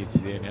 because I think he's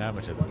the only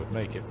amateur that would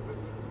make it.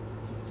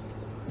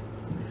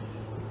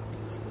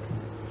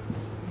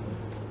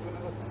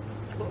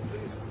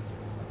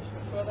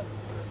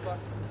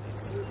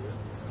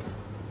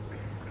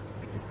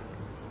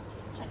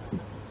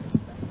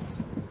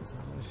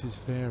 This is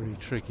very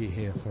tricky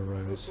here for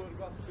Rose.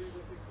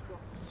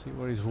 See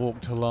where he's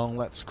walked along.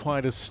 That's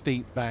quite a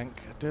steep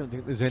bank. I don't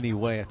think there's any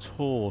way at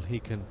all he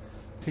can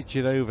pitch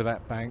it over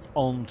that bank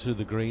onto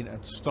the green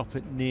and stop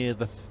it near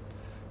the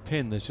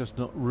pin. There's just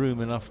not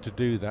room enough to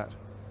do that.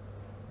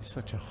 It's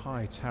such a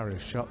high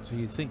tariff shot, so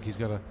you think he's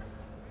got to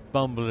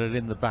bumble it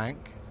in the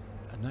bank,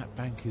 and that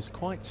bank is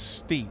quite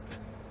steep.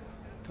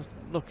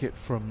 Doesn't look it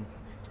from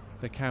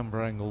the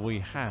camera angle we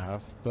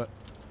have, but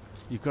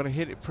you've got to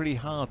hit it pretty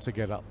hard to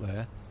get up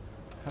there.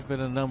 Have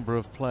been a number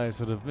of players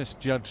that have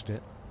misjudged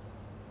it,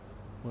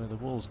 where the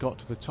ball's got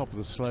to the top of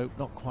the slope,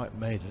 not quite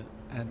made it,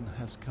 and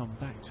has come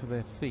back to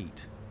their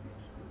feet.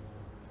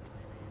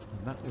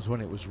 And that was when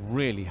it was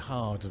really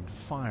hard and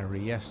fiery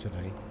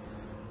yesterday.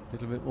 A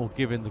little bit more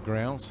give in the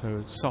ground, so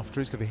it's softer.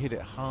 He's got to hit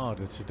it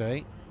harder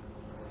today.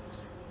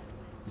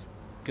 He's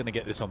going to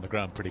get this on the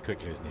ground pretty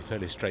quickly, isn't he?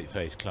 Fairly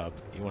straight-faced club.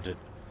 You want it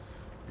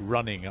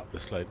running up the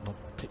slope, not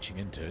pitching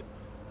into it.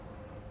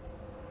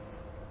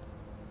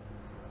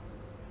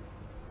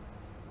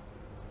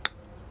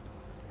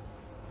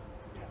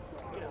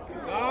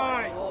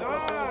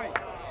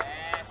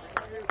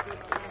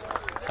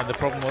 And the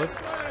problem was?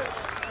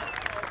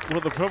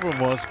 Well, the problem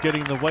was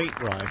getting the weight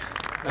right,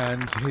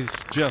 and he's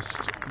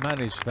just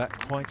managed that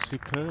quite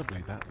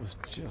superbly. That was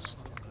just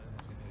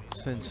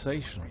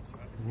sensational.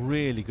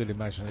 Really good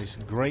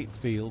imagination, great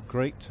feel,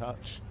 great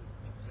touch.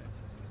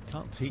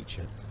 Can't teach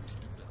it.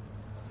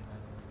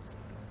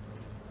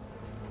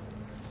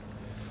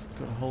 He's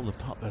got to hold the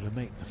putt there to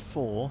make the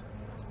 4.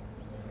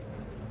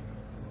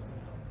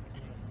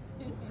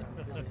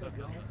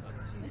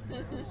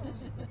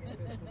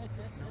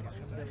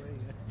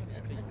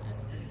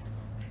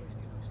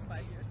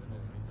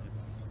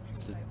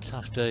 It's a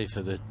tough day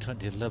for the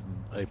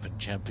 2011 Open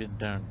champion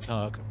Darren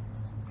Clarke.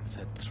 He's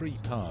had 3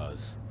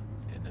 pars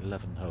in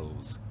 11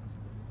 holes.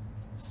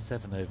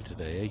 7 over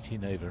today,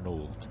 18 over in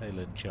all,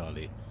 Taylor and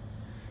Charlie.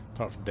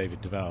 Apart from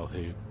David Duval,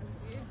 who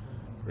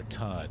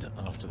retired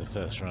after the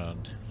first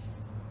round.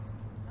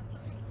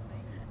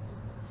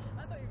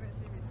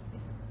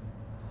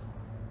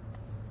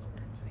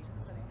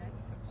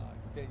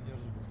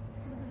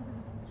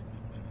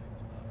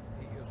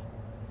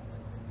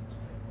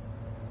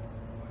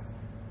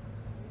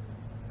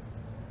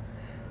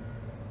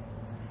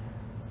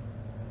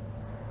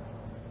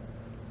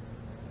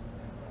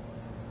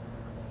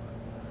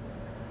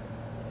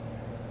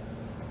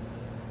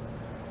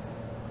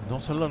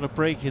 Not a lot of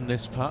break in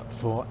this putt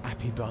for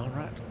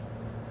Aphibarnrat.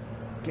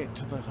 Get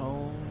to the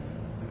hole.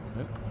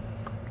 Nope.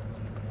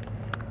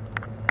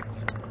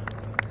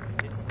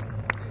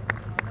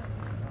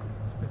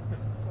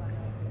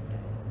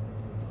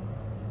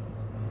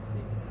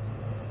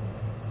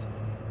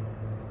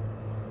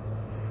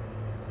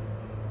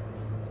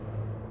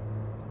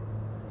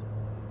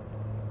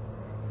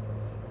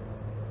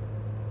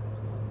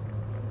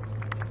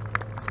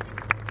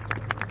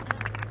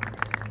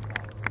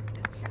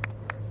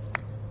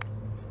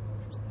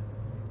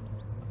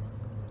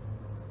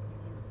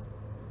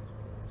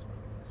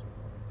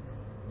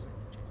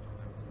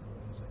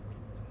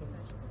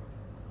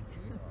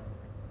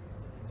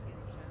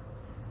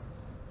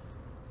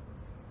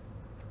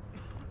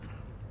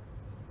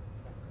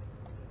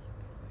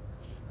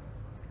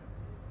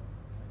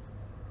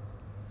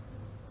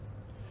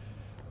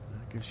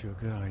 Gives you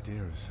a good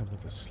idea of some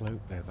of the slope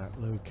there, that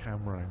low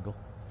camera angle.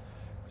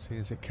 See,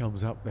 as it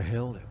comes up the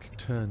hill, it'll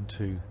turn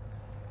to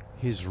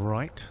his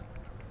right.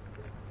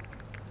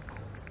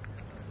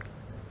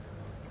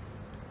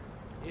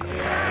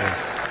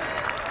 Yes.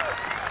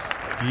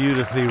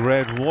 Beautifully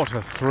read. What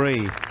a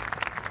three.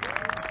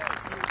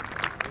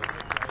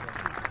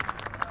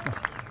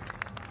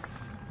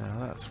 Now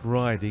that's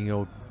riding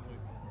your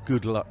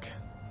good luck.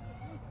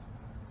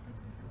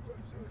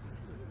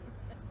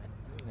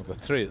 Well,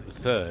 the three at the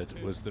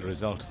third was the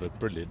result of a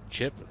brilliant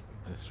chip.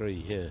 The three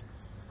here,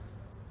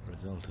 the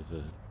result of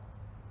a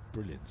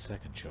brilliant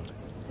second shot.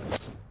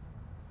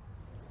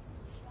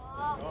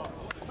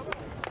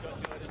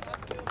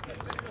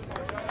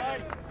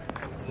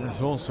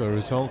 There's also a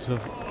result of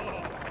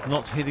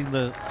not hitting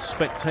the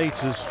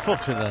spectator's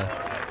foot in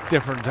a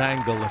different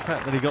angle. The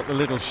fact that he got the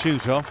little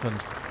shoot off and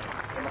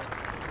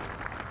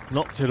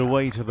knocked it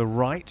away to the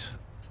right.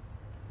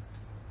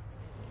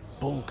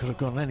 Ball could have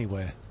gone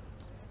anywhere.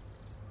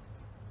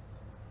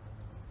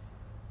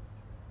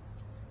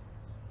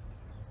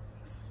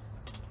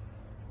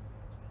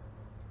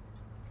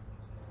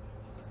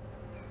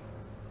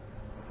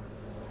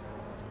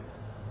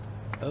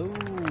 Oh,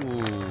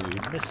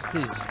 he missed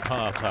his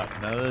par putt.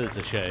 Now there's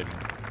a shame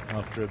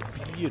after a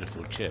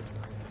beautiful chip.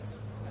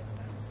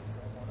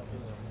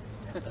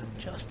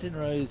 Justin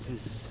Rose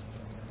is,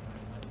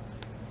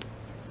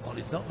 well,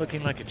 he's not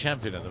looking like a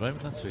champion at the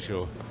moment, that's for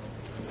sure.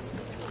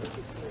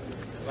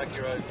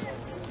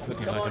 He's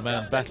looking like a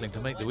man battling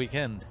to make the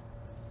weekend.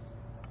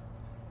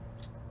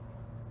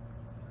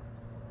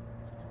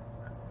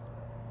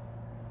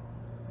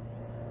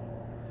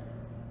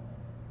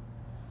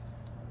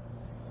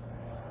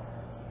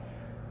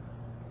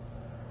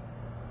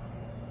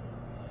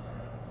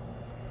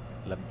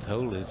 Eleventh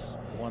hole is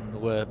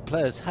one where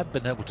players have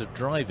been able to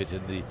drive it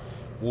in the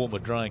warmer,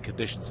 drying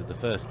conditions of the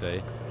first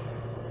day.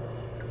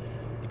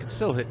 You can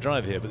still hit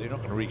drive here, but you're not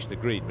going to reach the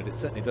green, but it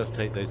certainly does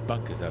take those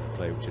bunkers out of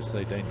play, which is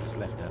so dangerous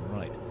left and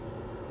right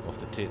off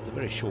the tee. It's a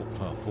very short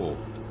par 4.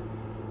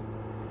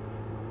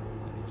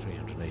 It's only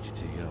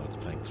 382 yards,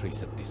 playing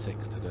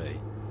 376 today.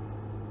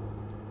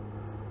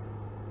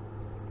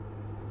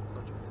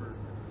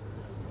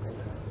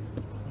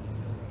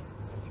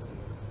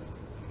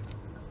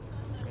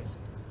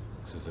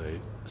 So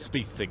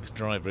Spieth thinks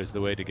driver is the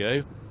way to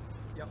go.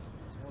 Yep,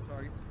 small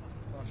target.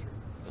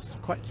 There's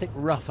quite thick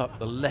rough up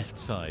the left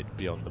side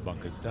beyond the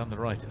bunkers. Down the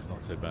right it's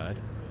not so bad.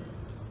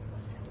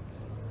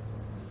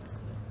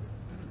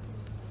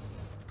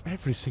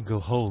 Every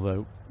single hole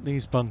though,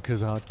 these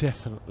bunkers are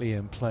definitely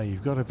in play.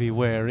 You've got to be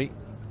wary.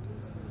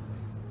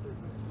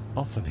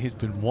 Often he's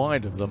been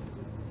wide of them.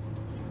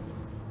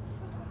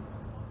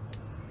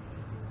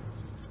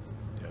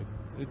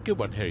 Yeah, a good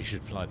one here, he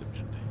should fly them,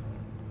 shouldn't he?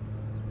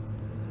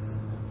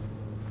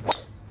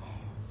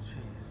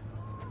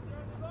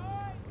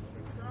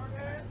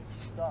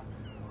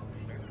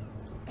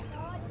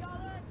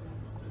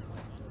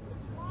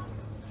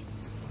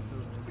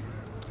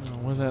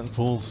 When that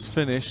ball's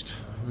finished,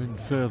 been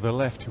further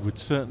left, it would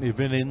certainly have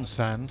been in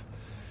sand.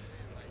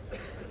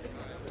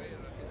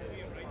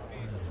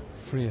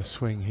 Freer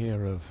swing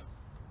here of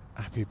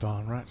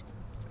Aphibarnrat.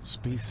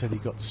 Spieth said he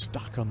got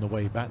stuck on the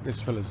way back.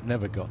 This fella's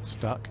never got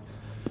stuck.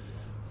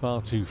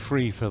 Far too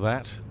free for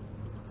that.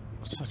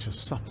 Such a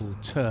subtle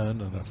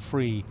turn and a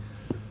free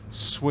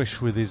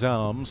swish with his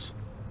arms.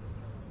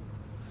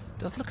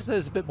 Does look as though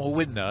there's a bit more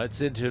wind now.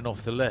 It's into and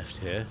off the left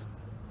here,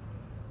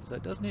 so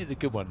it does need a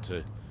good one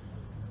to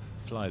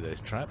fly those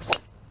traps.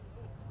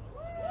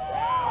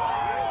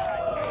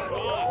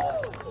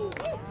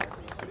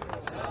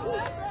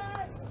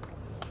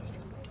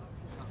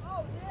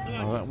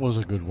 Oh, that was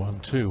a good one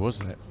too,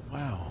 wasn't it?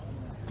 Wow,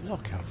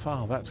 look how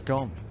far that's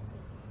gone.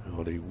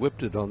 Well, he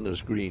whipped it on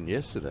this green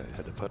yesterday.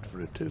 Had a putt for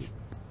it too.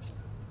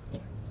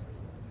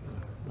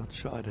 Not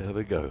shy to have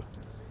a go.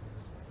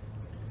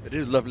 It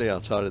is lovely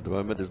outside at the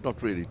moment. It's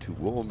not really too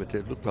warm.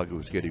 It looked like it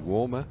was getting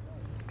warmer,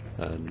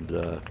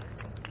 and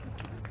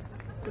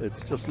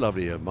it's just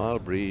lovely, a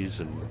mild breeze,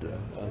 and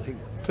I think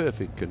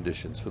perfect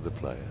conditions for the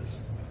players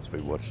as we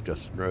watch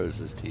Justin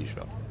Rose's tee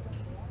shot.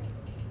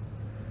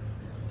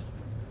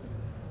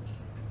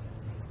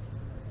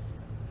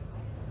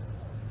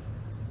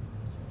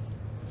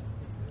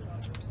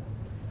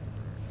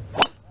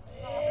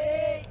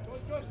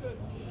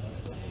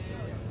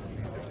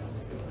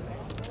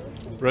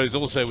 Rose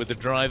also with the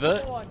driver.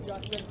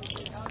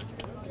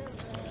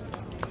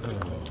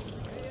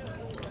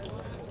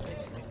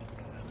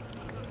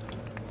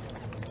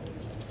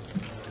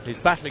 He's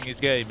battling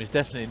his game. He's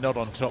definitely not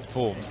on top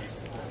form.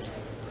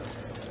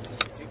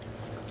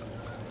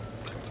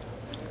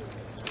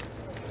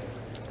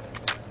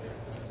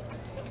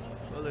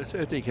 Well, they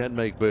certainly can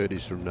make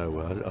birdies from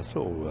nowhere. I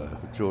saw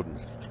Jordan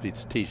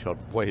Spieth's tee shot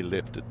way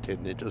left at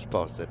 10. They just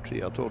passed that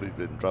tree. I thought he'd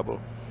been in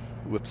trouble.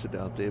 Whips it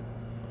out there.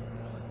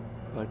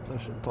 Right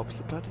flush and pops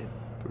the putt in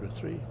for a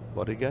 3.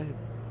 What a game.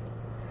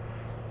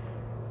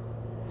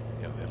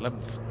 Yeah, the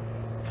 11th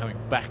coming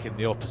back in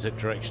the opposite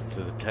direction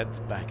to the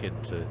 10th, back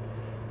into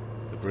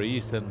the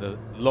breeze. Then the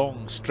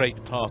long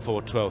straight par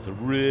 4 12th, a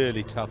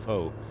really tough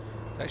hole.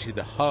 It's actually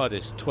the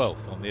hardest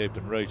 12th on the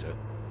open rotor.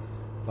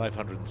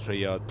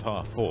 503-yard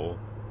par 4.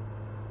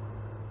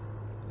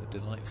 The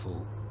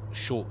delightful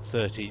short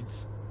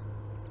 13th,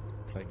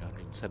 playing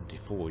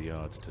 174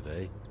 yards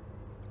today.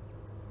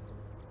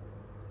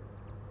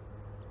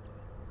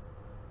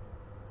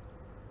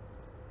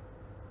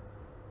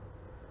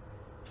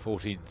 The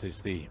 14th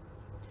is the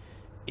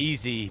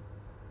easy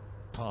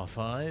par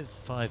 5,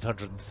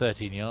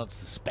 513 yards.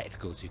 The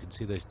Spectacles, you can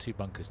see those two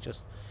bunkers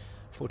just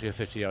 40 or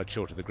 50 yards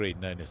short of the green,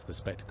 known as the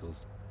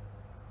Spectacles.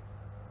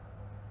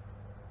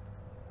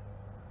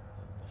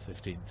 And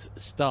the 15th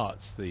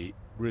starts the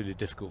really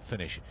difficult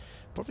finish.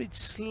 Probably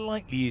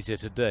slightly easier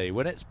today.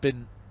 When it's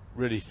been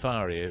really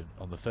fiery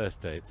on the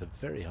first day, it's a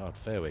very hard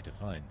fairway to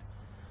find.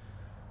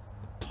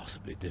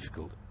 Possibly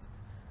difficult.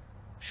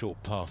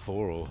 Short par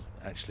 4, or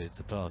actually it's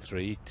a par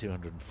 3,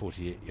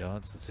 248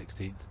 yards, the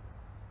 16th.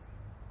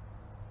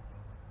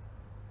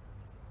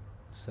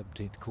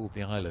 17th called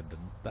the island,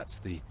 and that's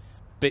the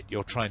bit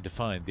you're trying to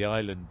find, the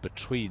island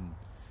between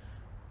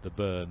the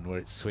burn where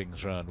it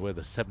swings round. Where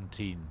the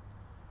 17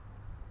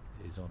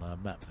 is on our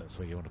map, that's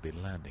where you want to be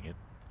landing it.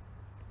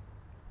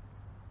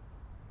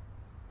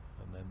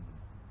 And then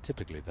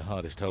typically the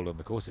hardest hole on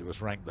the course. It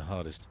was ranked the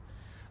hardest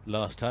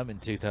last time in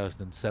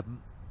 2007,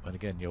 when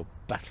again you're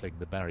battling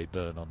the Barry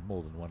Burn on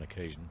more than one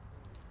occasion.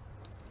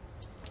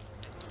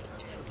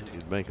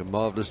 You'd make a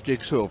marvellous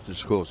jigsaw of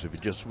this course if you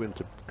just went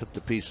to cut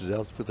the pieces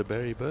out for the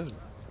Barry Burn.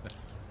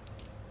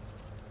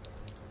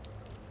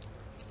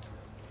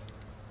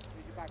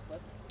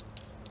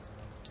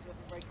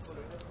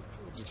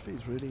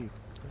 Spieth's really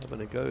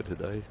having a go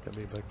today,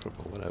 coming back from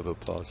a 1 over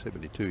par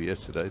 72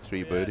 yesterday.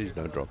 3 birdies,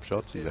 no drop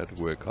shots. He's had to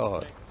work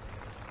hard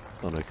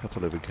on a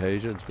couple of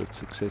occasions, but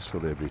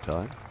successful every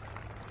time.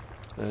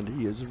 And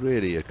he is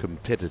really a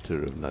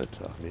competitor of note.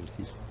 I mean,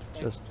 he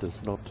just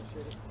does not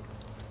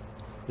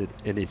let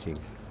anything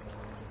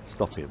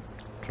stop him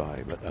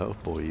trying. But oh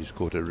boy, he's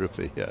caught a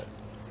ripper here.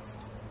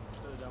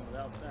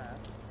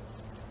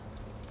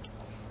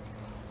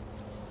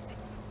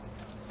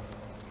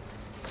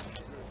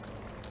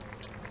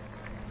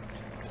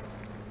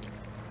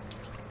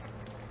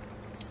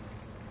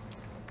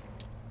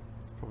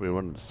 Probably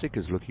one of the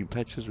thickest looking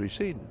patches we've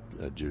seen,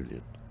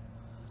 Julian.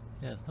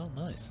 Yeah, it's not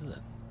nice, is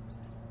it?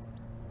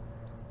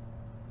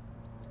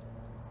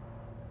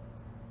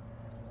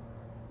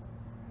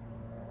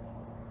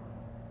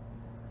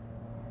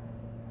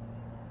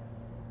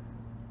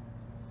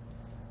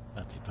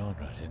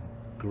 Aphibarnrat in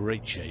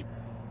great shape.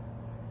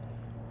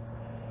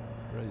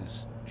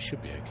 Rose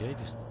should be okay,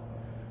 just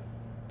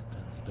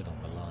depends a bit on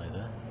the lie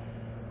there.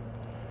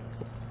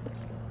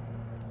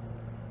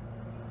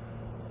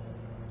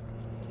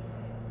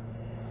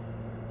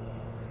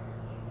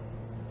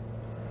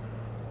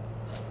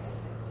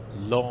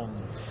 Long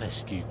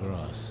fescue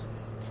grass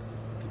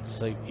can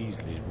so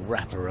easily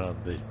wrap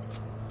around the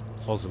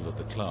hosel of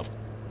the club.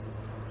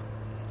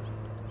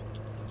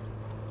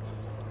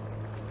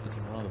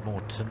 Looking rather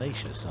more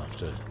tenacious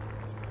after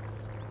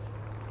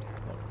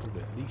what,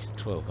 probably at least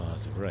 12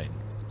 hours of rain.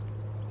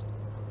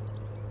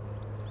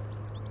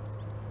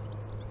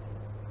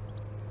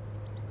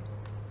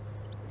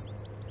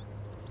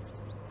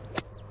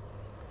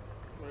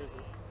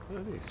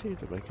 Well, they seem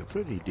to make a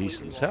pretty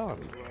decent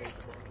sound.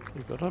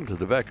 He got onto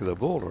the back of the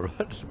ball, all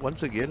right.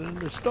 Once again, an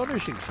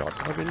astonishing shot.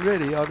 I mean,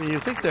 really, I mean, you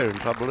think they're in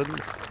trouble,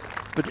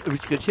 but if you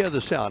could hear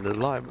the sound, the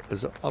line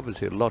is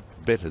obviously a lot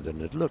better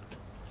than it looked.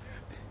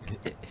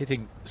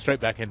 Hitting straight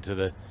back into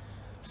the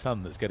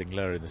sun that's getting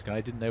lower in the sky.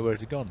 I didn't know where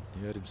it had gone.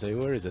 You heard him say,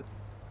 "Where is it?"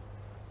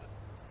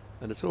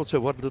 And it's also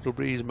what little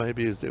breeze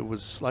maybe is there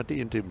was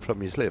slightly into him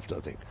from his left, I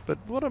think. But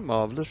what a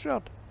marvellous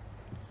shot.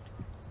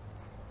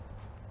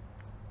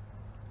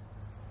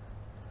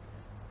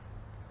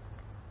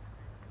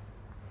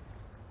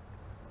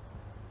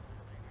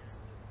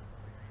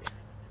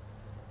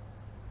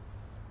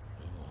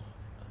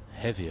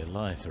 Heavier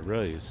lie for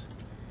Rose.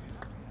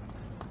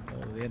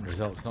 Well, the end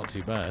result's not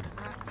too bad.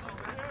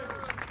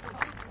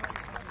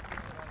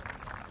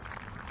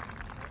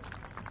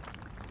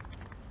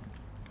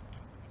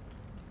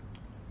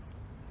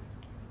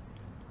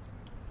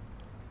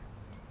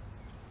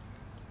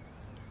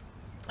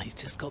 He's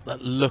just got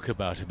that look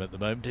about him at the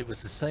moment. It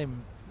was the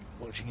same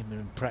watching him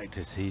in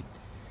practice.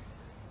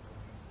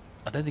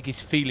 I don't think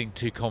he's feeling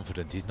too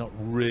confident. He's not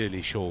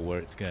really sure where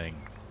it's going.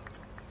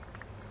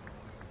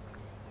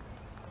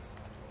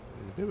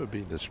 He's never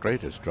been the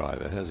straightest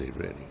driver, has he,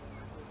 really?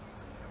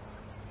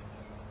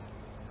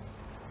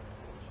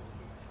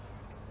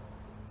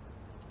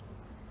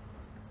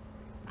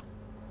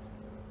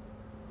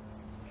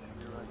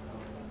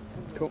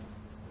 Cool.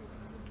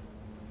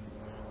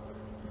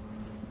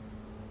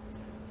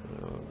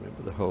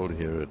 Remember the hole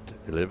here at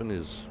 11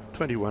 is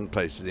 21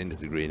 paces into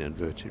the green and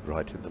virtually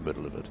right in the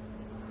middle of it.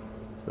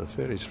 So a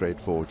fairly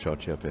straightforward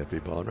shot here for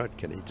Aphibarnrat.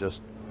 Can he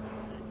just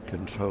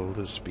control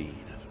the speed?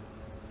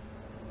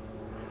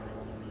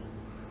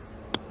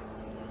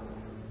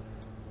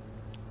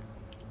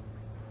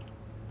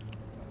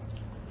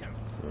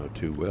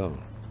 too well.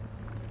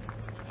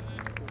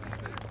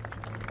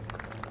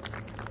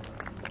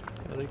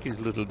 I think he's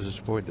a little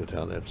disappointed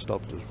how that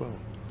stopped as well.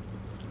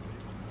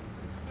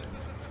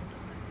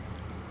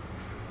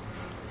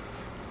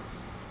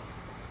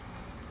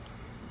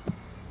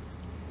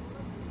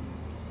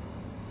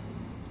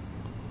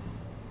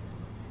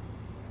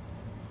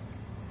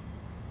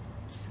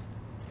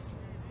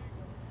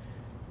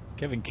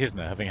 Kevin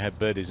Kisner, having had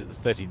birdies at the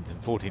 13th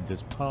and 14th,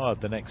 has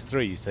parred the next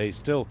three, so he's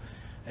still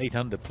 8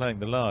 under playing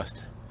the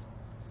last.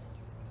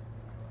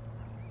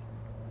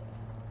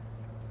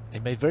 He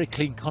made very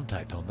clean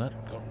contact on that,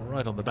 got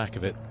right on the back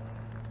of it.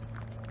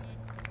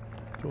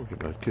 Talking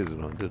about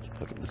Kisner, I did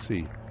happen to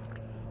see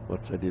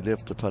what's that, he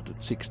left the putt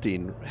at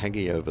 16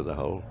 hanging over the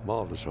hole,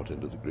 marvellous shot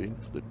into the green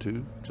for the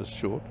 2, just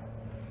short,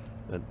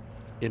 and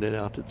in and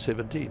out at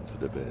 17 for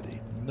the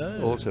birdie.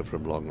 No. Also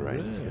from long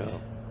range, Really? yeah.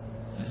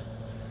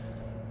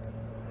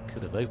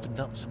 Could have opened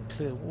up some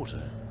clear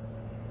water.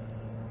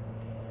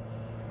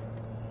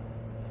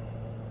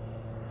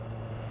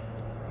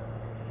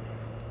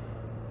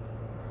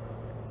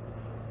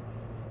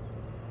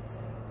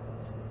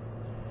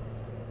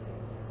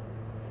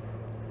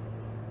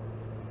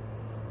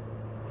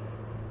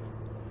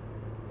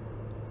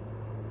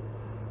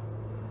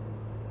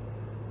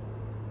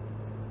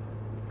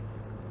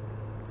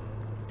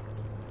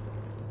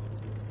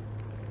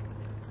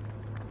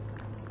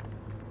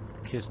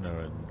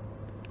 Kisner and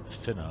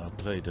Finnar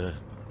played a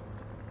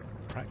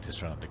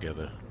practice round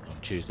together on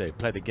Tuesday,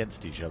 played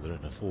against each other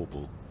in a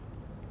 4-ball.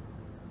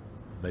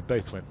 They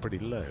both went pretty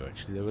low,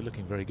 actually. They were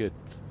looking very good.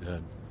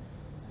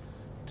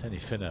 Tony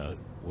Finnar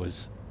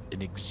was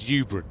in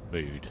exuberant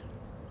mood,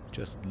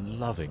 just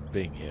loving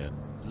being here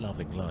and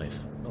loving life.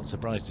 Not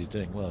surprised he's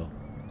doing well.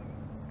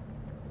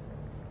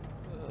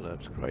 Well,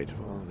 that's great.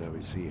 Well, there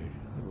we see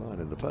the line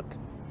in the putt.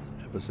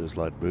 Ever so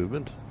slight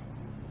movement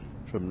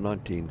from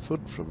 19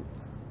 foot from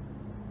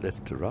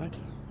left to right.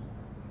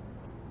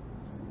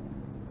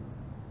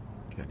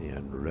 Can he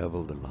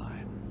unravel the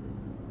line?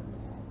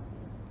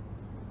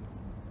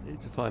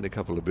 Needs to find a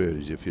couple of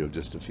birdies, you feel,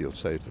 just to feel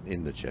safe and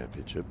in the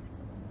championship.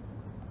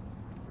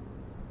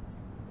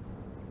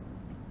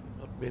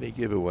 Not many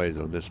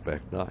giveaways on this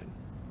back 9.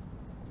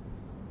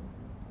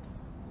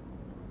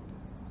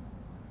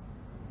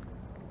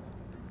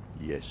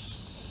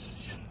 Yes.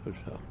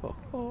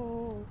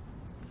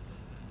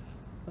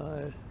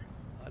 I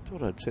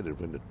thought I'd said it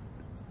when it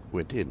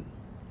went in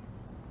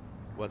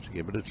once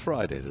again, but it's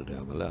Friday today.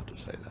 I'm allowed to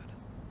say that.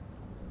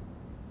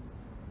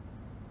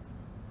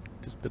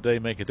 Does the day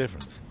make a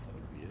difference?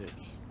 Oh, yes.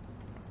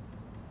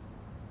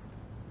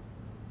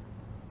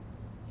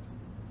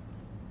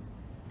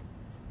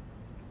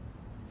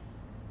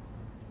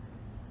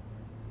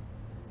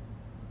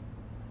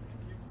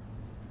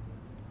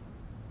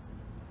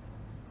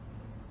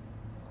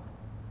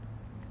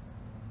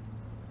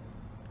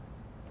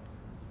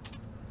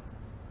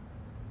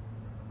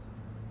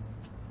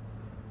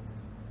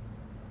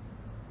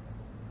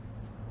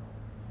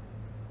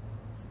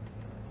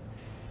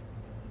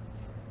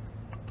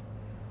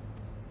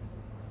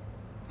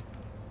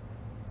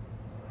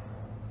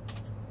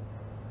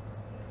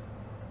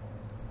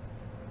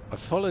 I've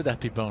followed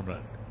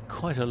Aphibarnrat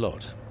quite a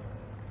lot,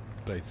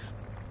 both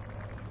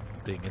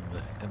being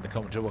in the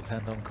commentary box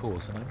and on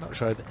course, and I'm not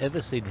sure I've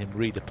ever seen him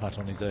read a putt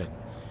on his own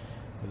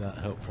without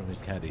help from his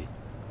caddy.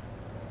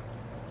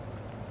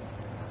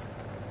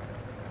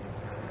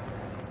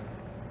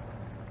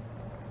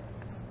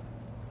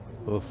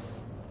 Oof.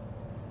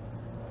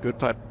 Good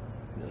putt.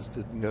 Just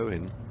didn't go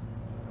in.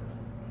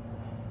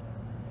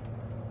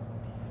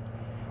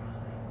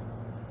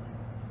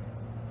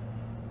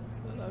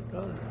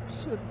 I'm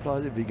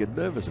surprised if he get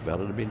nervous about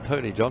it. I mean,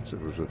 Tony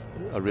Johnson was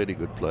a really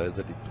good player.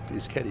 That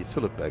his caddy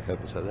Philip back home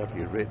in South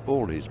Africa read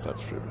all his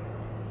putts for him,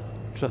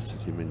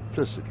 trusted him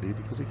implicitly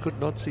because he could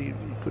not see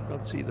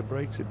the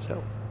breaks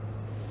himself.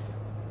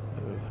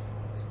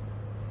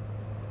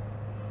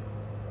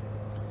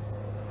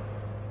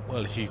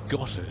 Well, if you've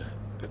got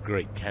a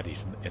great caddy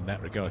in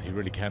that regard, he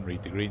really can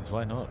read the greens.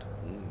 Why not?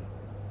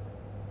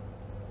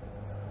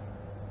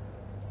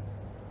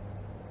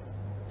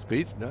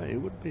 Spieth, no, he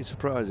wouldn't be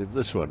surprised if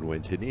this one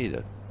went in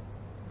either.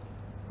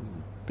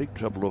 Big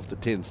trouble off the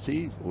 10th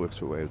tee,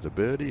 works away with the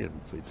birdie,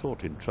 and we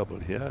thought in trouble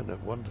here, and a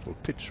wonderful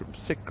pitch from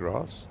thick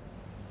grass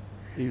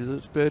leaves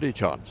us birdie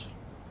chance.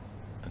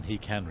 And he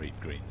can read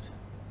greens.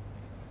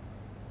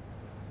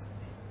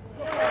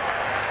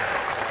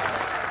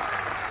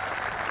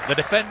 The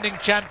defending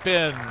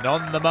champion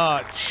on the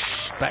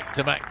march,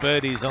 back-to-back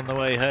birdies on the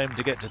way home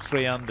to get to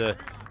 3 under.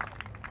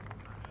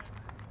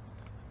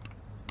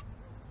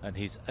 And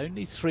he's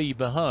only 3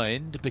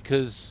 behind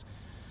because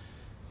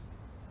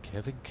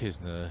Kevin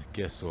Kisner,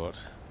 guess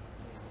what?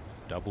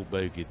 Double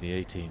bogeyed the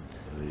 18th.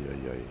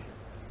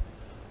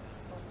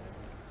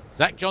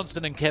 Zach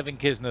Johnson and Kevin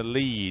Kisner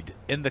lead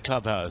in the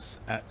clubhouse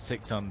at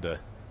 6 under.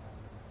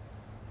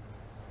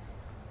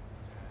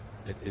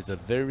 It is a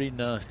very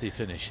nasty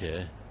finish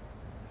here.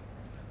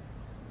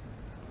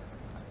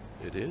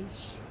 It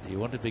is. You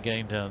want to be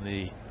going down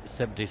the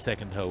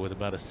 72nd hole with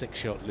about a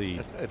 6-shot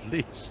lead. At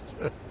least.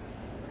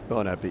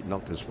 Ryan Abbott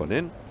knocked this one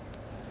in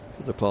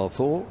for the par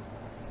 4.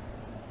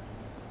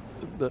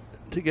 But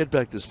to get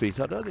back to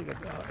Spieth, I don't think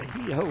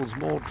he holds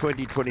more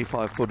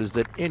 20-25 footers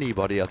than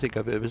anybody I think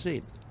I've ever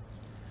seen.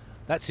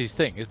 That's his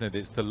thing, isn't it?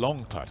 It's the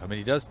long putt. I mean,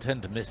 he does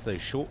tend to miss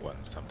those short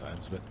ones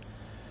sometimes, but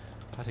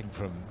putting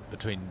from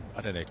between,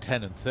 I don't know,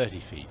 10 and 30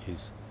 feet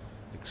is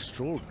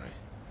extraordinary.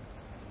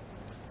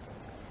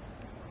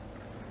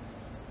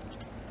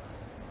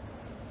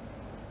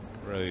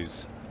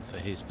 Rose for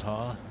his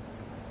par.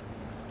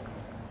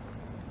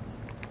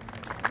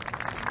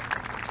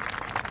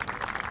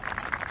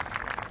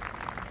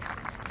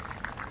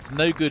 It's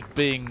no good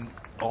being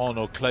on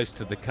or close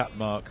to the cut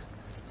mark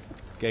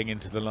going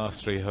into the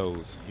last 3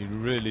 holes. You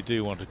really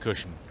do want a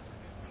cushion.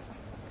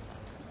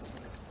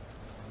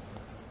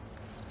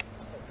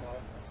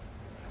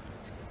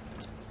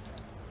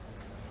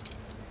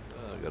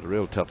 Got a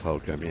real tough hole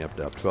coming up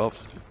now,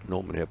 12th.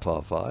 Normally a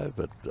par 5,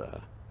 but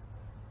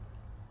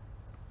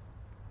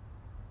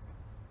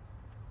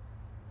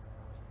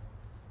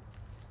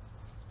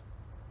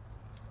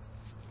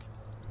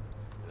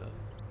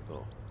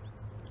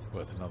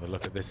Worth another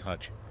look at this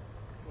Hutch.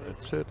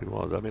 it certainly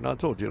was. I mean, I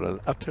thought, you know,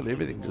 up till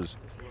everything was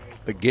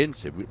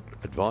against him,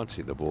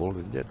 advancing the ball,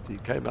 and yet he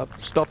came up,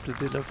 stopped it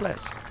in a flash.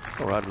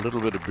 All right, a little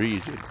bit of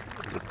breeze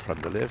from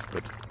the left,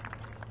 but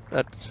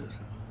that's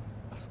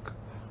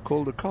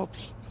called the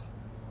cops.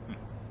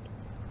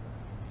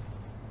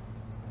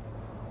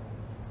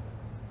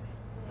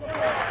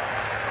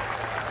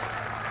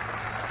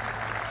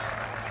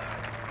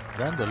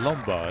 Xander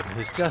Lombard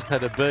has just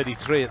had a birdie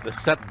 3 at the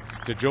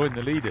 7th to join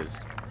the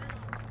leaders.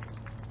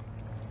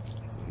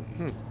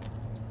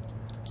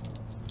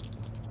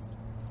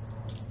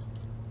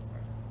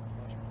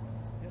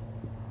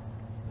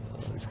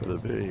 He's got a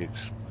very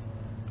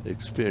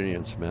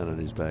experienced man in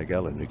his bag.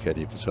 Alan, who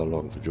caddied for so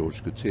long for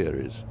George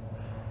Gutierrez,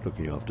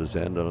 looking after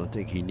Xander, and I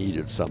think he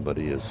needed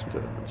somebody as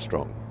firm and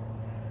strong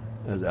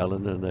as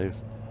Alan, and they're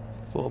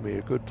forming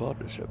a good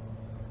partnership.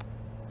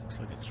 Looks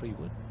like a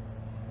 3-wood.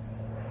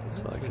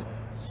 Looks like it.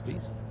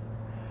 Spieth.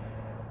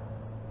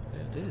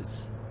 There it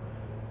is.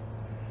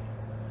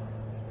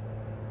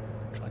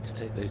 Trying to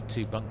take those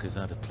 2 bunkers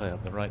out of play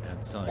up the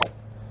right-hand side.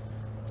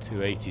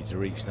 280 to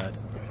reach that.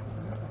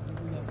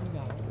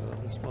 Well,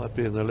 this might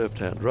be in the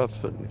left-hand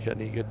rough, and can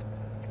he get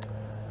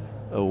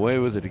away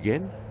with it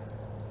again?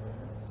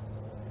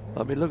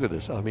 I mean, look at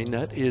this. I mean,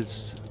 that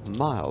is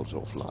miles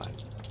offline.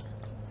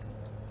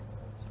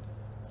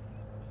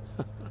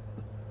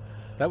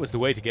 That was the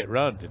way to get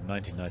round in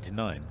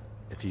 1999.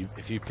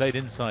 If you played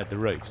inside the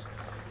ropes,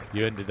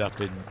 you ended up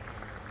in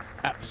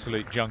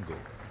absolute jungle.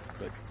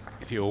 But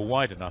if you were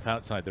wide enough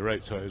outside the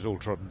ropes where it was all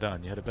trodden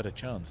down, you had a better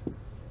chance.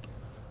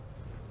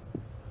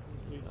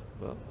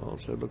 Well,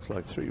 also looks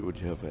like 3-wood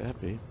you have for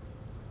Happy.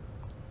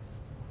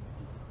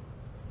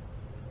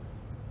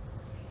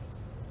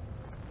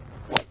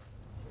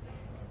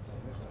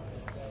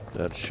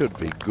 That should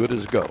be good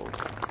as gold.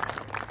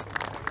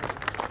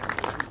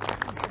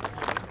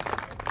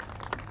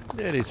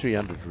 Nearly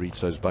 300 to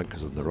reach those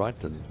bunkers on the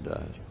right, and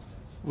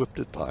whipped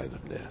it by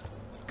them there.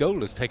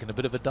 Gold has taken a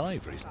bit of a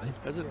dive recently.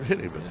 Has it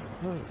really? But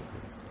oh,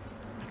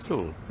 it's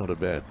still not a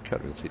bad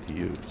currency to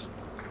use.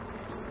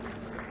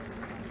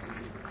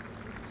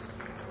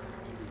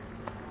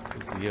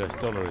 Because the US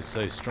dollar is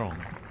so strong.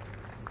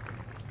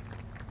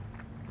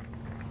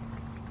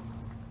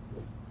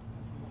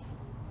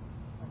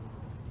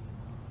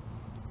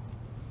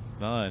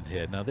 Iron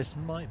here. Now this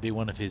might be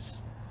one of his.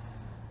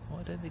 Oh,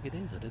 I don't think it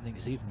is. I don't think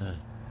it's even a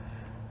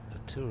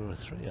 2 or a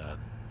 3 iron.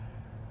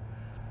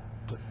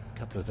 Put a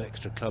couple of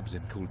extra clubs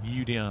in called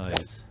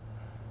UDIs.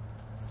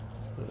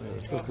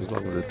 Look, as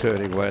long as they're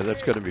turning away,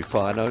 that's going to be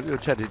fine. I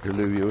was chatting to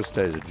Lou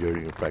Eustase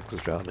during a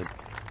practice round, and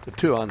the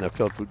 2 iron I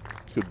felt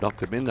could knock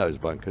them in those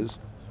bunkers.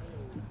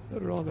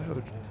 I'd rather have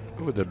it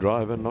with the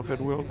driver and knock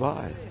it well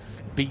by.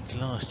 Beat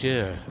last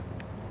year,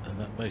 and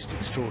that most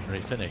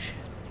extraordinary finish.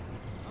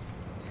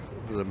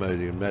 It was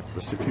amazing, and Matt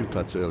missed a few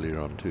putts earlier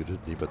on too,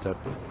 didn't he? But that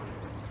one,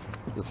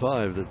 the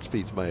 5 that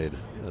Spieth made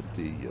at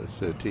the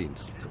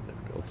 13th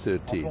or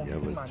 13, yeah,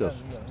 was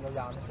just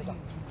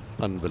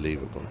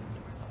unbelievable.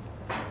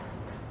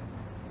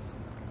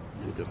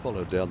 He'd have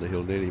followed down the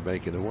hill, nearly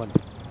making a 1.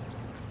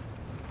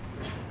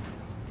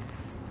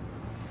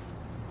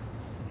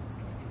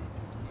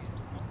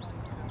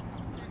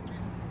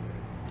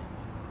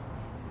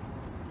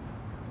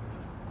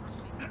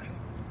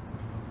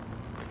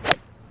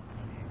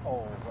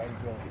 Oh, very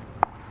good.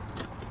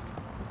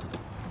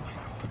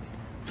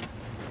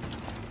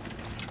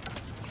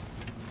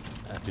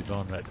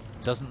 Aphibarnrat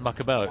doesn't muck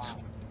about.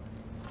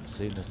 As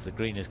soon as the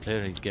green is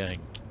clear, he's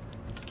going.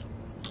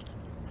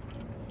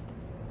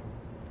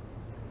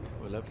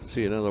 We'll have to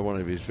see another one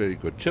of his very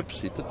good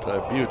chips. He did play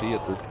a beauty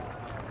at the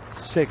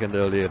 2nd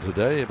earlier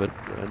today, but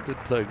did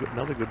play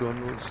another good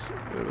one was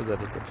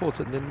that at the 4th,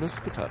 and then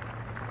missed the putt.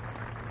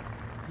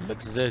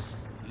 Looks as though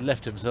he's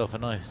left himself a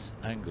nice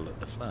angle at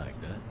the flag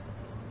there.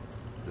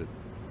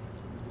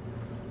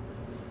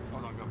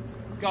 on, go.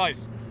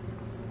 Guys,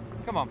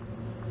 come on.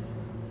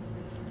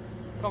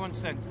 Common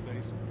sense,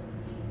 please.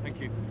 Thank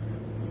you.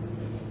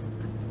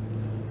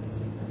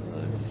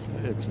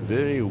 It's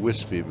very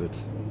wispy, but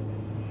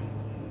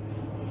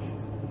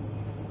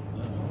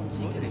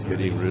he's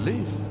getting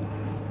relief.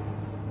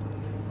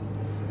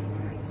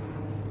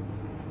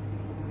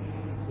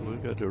 We'll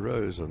go to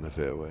Rose on the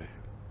fairway.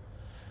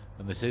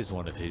 And this is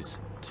one of his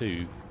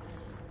 2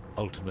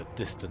 ultimate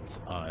distance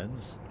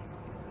irons.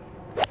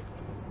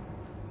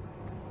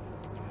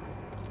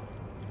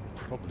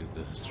 Probably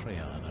the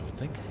 3-iron, I would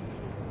think.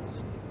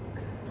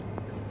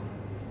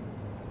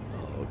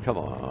 Oh, come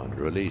on,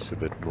 release a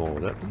bit more.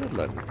 That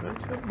little,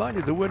 mind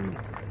you, the wind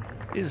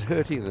is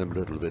hurting them a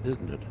little bit,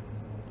 isn't it?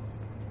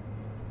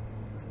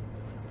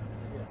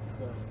 Yeah,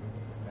 so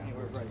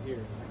anywhere right here.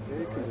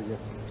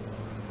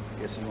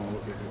 Guess I'm gonna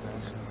look at your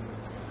bounce.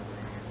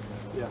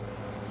 Yeah.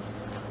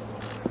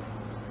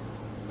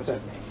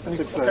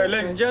 Okay,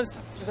 ladies and gents,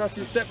 just ask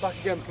you to step back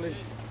again, please.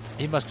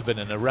 He must have been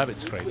in a rabbit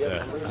scrape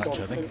there, Hutch,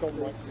 I think.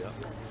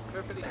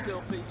 Perfectly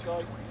still, please,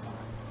 guys.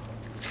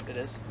 It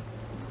is.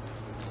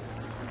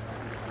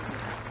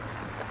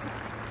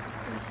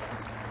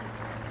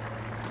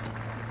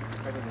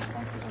 Everything's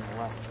bunkers on the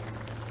left.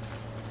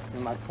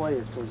 And my play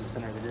is towards the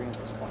center of the green at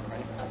this point,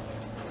 right?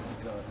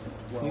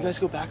 Can you guys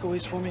go back a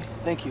ways for me?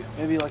 Thank you.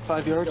 Maybe like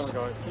 5 yards. Keep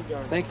going, guys. Keep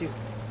going. Thank you.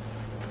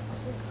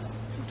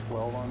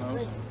 12 on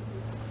those.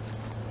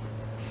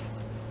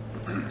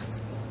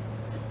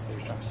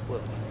 Here's trying to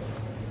split.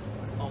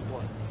 On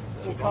what?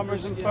 All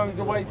cameras and phones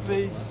away,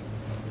 please.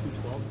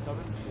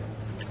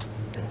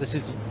 This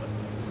is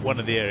one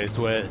of the areas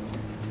where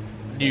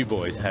new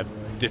boys have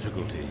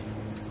difficulty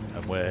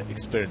and where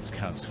experience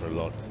counts for a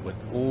lot. With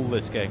all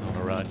this going on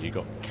around you,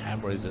 got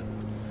cameras in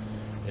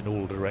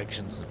all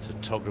directions and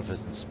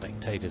photographers and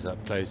spectators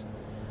up close.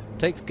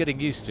 Takes getting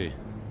used to.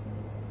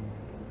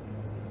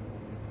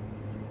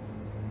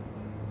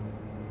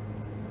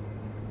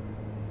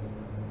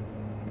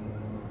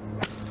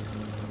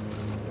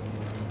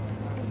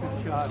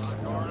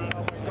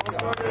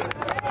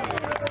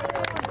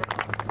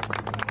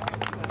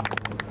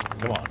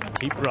 Come on,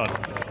 keep running.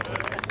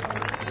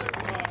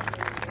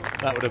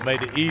 That would have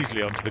made it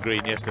easily onto the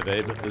green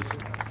yesterday, but there's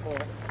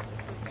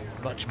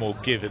much more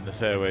give in the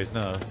fairways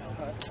now.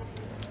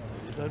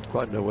 You don't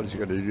quite know what he's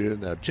going to do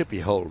now. Chippy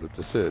hold at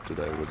the 3rd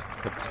today was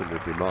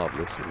absolutely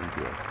marvellous. And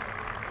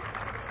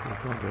I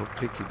can't help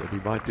thinking that he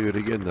might do it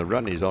again. The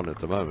run he's on at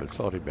the moment,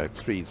 starting back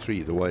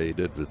 3-3 the way he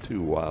did with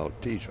 2 wild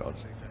tee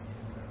shots,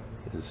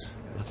 is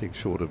nothing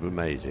short of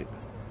amazing.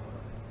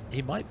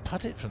 He might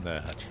putt it from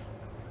there, Hutch.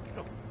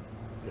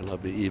 I'll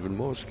be even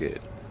more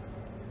scared.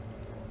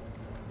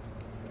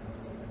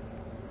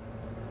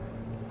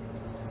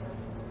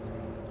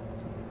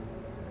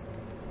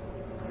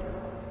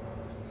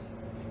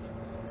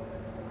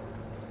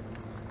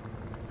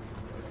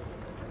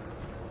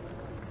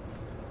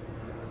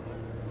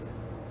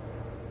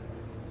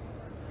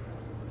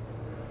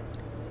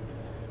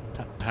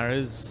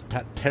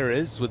 Pat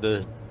Perez with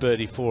a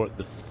birdie 4 at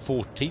the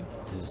 14th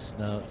is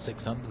now at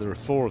 6 under. There are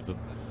 4 of them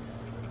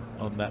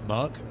on that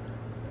mark.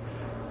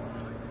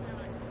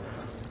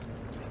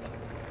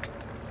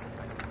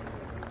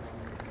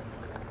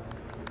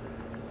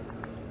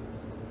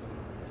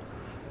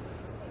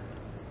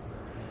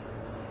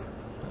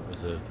 That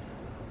was a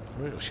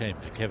real shame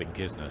for Kevin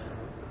Kisner,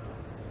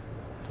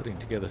 putting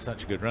together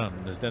such a good run,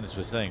 and as Dennis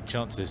was saying,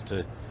 chances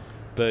to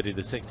birdie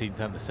the 16th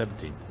and the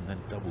 17th and then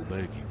double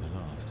bogeying the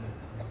last.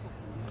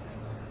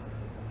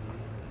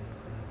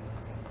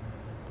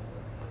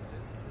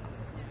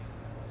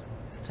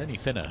 Tony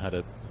Finner had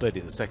a birdie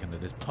at the 2nd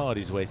and has parred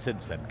his way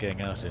since then,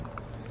 going out in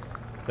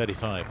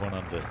 35, 1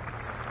 under.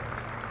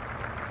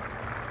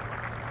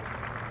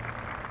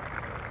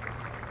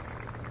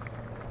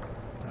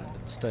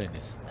 Brandon Stone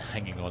is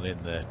hanging on in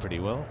there pretty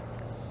well.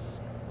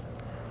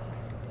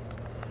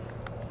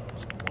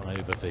 1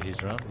 over for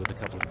his run with a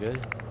couple to go.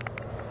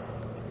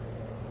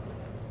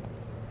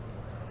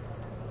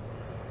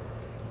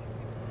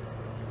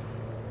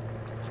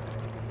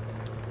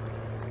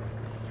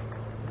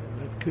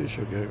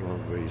 Kershaw going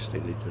on very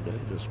steady today.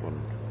 Just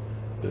 1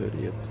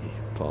 birdie at the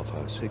par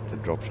 5 6th,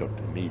 and drop shot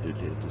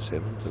immediately at the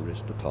 7th. The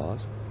rest are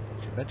pars.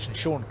 You mentioned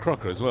Sean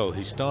Crocker as well.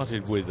 He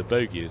started with the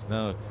bogey, has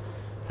now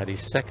had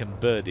his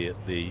 2nd birdie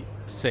at the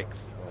 6th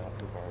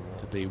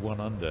to be 1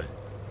 under.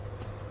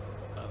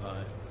 And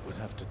I would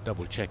have to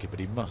double check it, but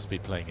he must be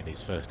playing in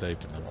his first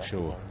Open, I'm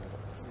sure.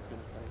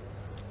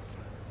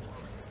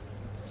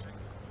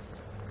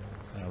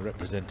 Now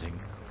representing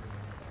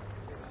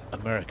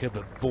America,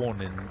 but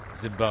born in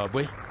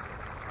Zimbabwe.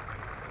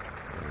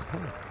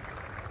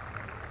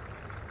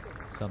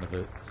 Son of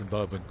a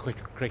Zimbabwean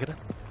cricketer.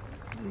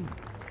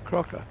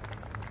 Crocker.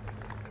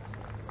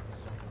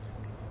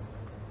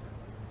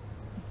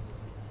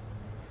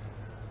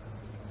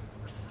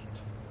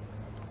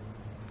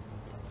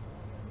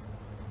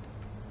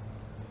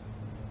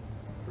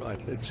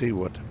 Right, let's see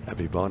what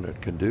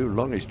Aphibarnrat can do.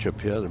 Longest chip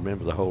here.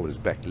 Remember, the hole is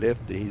back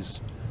left. He's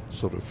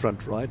sort of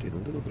front right in a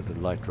little bit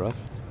of light rough.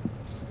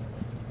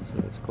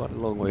 So it's quite a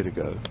long way to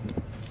go.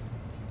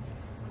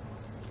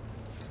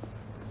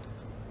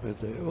 But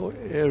the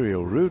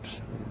aerial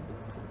route,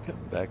 come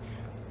back,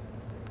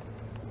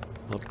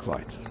 not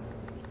quite.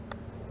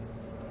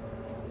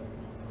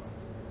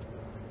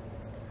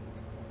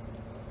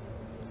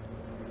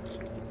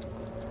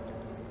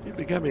 You're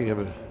becoming a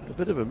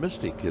bit of a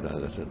mystic, you know,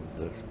 that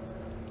the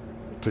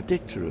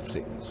predictor of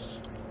things.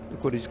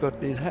 Look what he's got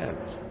in his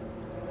hands.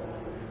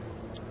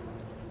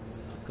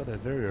 I've got a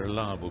very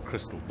reliable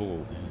crystal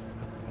ball.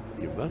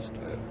 You must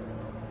have.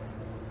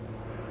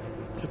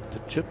 You tipped a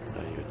chip,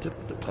 now you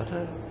tipped a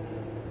putter.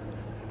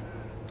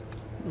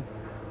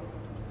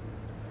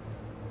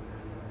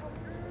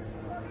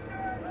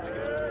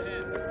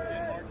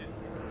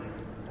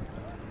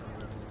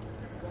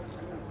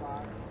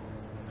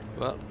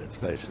 Well, let's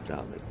pace it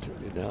down. I'll tell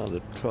you now, the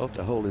 12th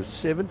hole is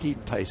 17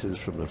 paces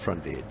from the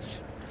front edge.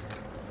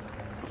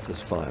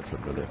 Just 5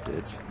 from the left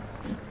edge.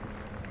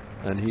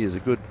 And he is a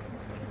good,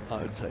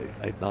 I would say,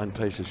 8-9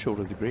 paces short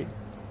of the green.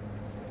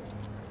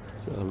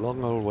 So a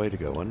long old way to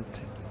go. 1,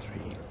 2,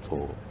 3,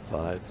 4,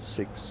 5,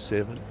 6,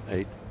 7,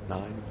 8,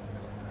 9.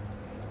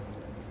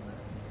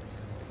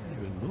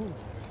 Even more.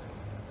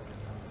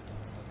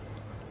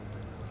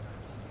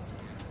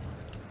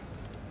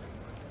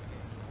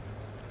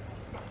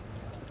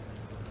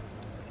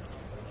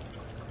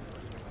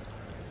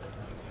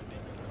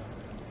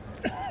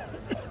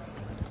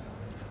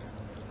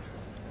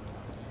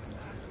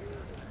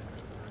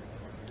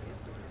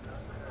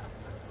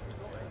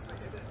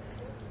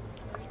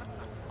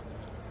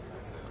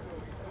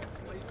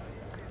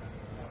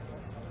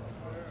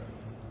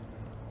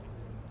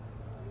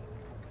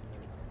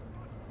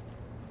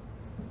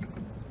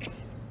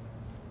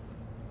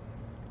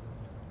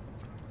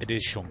 It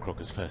is Sean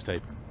Crocker's first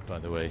Open, by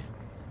the way.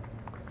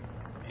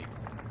 He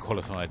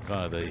qualified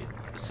via the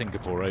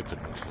Singapore Open,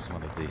 which was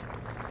one of the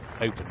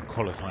Open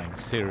qualifying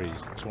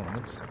series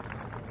tournaments.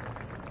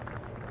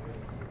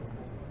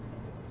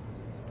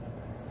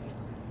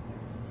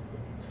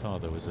 His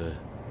father was a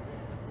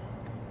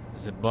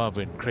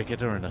Zimbabwean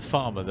cricketer and a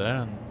farmer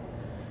there, and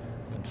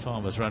when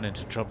farmers ran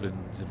into trouble in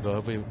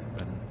Zimbabwe,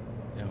 when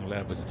the young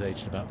lad was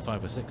aged about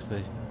 5 or 6,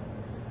 they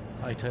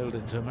hightailed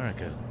it to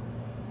America.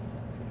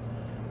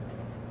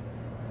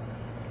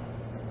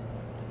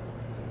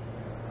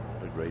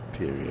 Great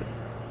period.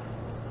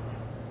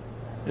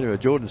 Anyway,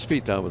 Jordan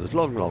Spieth down with his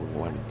long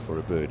one for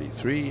a birdie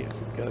 3. If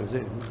it goes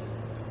in,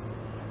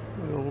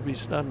 we'll all be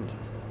stunned,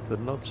 but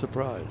not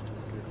surprised.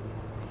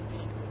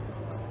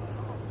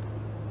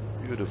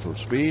 Beautiful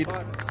speed,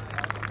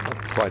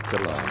 not quite the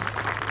line.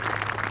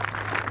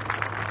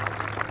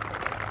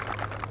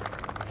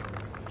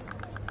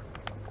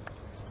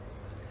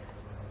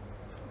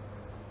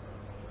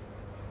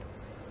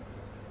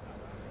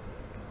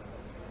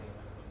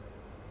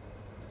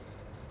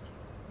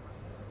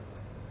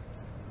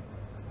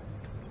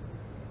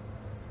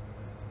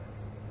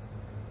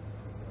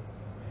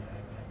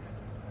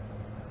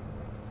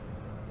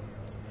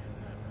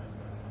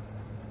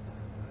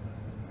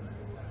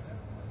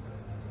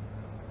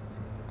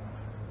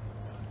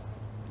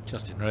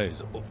 Justin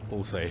Rose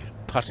also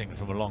putting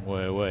from a long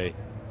way away.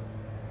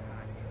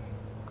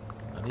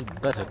 An even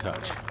better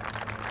touch.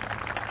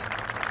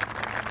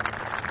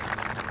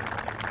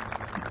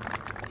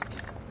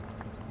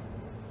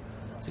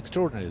 It's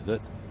extraordinary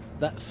that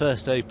that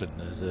first Open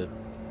as a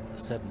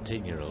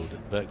 17-year-old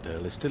at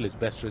Birkdale is still his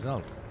best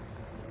result.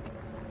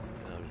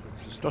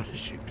 It's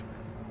astonishing.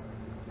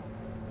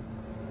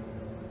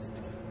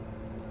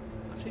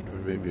 I seem to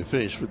remember you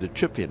finished with the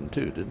chip in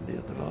too, didn't you,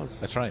 at the last?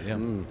 That's right, yeah.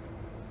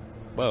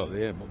 Well,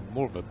 yeah,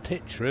 more of a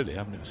pitch, really.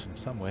 I mean, it was from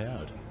some way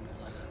out.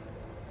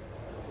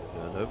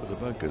 And over the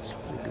bunkers.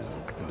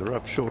 In the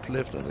rough short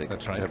left, I think.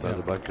 That's right. Over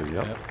the bunkers,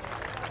 yep.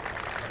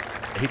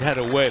 He'd had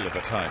a whale of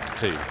a time,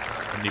 too.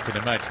 And you can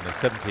imagine a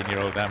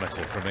 17-year-old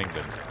amateur from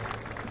England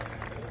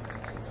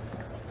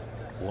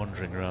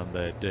wandering around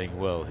there doing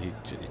well. He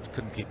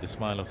couldn't keep the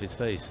smile off his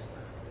face.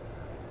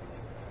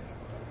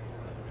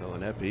 So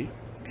unhappy.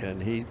 Can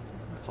he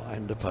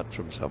find a putt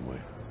from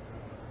somewhere?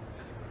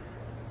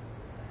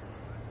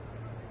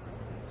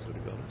 Sort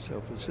of got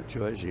himself a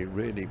situation. He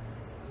really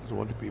doesn't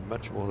want to be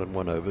much more than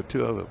 1 over.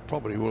 2 over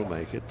probably will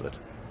make it, but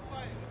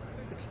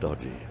it's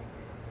dodgy.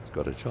 He's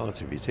got a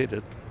chance if he's hit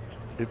it.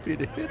 If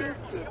he'd hit it,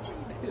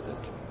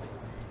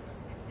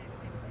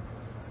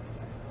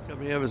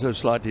 Coming ever so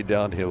slightly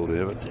downhill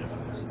there, but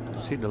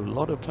I've seen a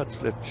lot of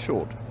putts left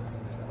short.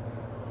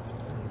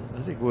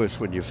 I think worse,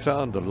 when you've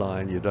found the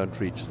line, you don't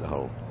reach the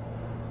hole.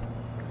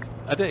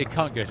 It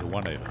can't go to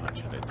 1 over much,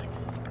 I don't think.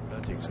 I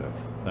don't think so.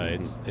 No,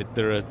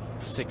 there are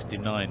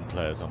 69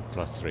 players on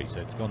 +3, so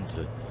it's gone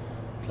to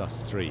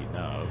 +3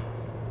 now.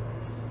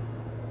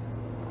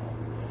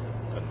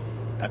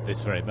 And at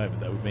this very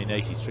moment, that would mean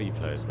 83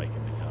 players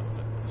making the cut,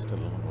 but there's still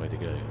a long way to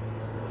go.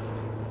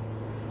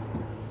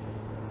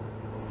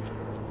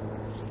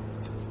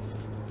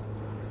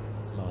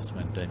 Last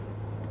men don't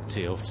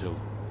tee off till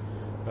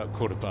about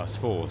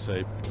 4:15,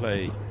 so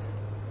play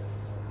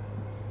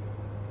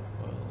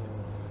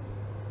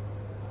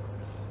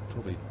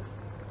probably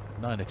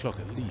 9 o'clock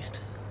at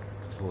least.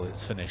 before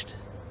it's finished.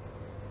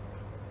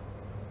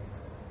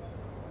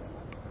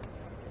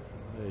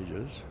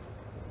 Majors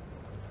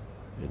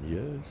in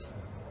years.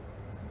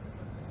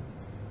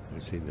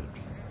 We've seen that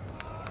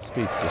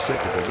Spieth to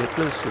second to get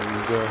this,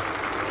 and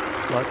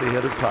slightly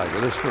ahead of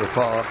Tiger. This for a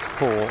par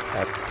 4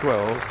 at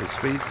 12 for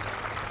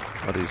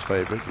Spieth, not his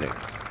favourite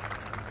length.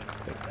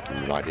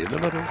 Right in the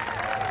middle.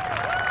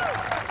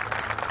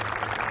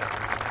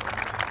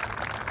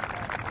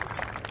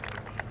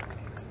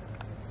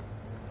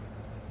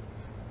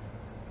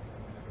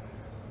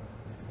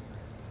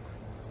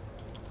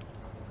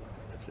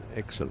 It's an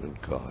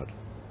excellent card.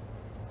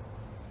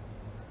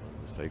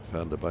 Mistake,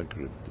 found the bunker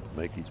to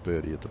make his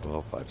birdie at the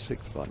par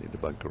 5-6, finding the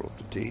bunker off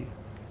the tee.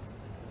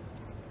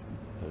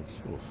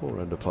 That's 4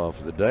 under par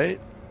for the day.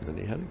 And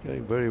he had it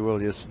going very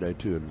well yesterday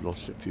too, and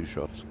lost a few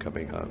shots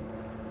coming home.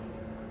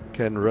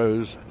 Can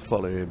Rose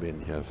follow him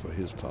in here for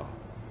his par?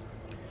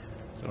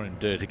 Saw him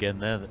do it again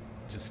there, that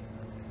just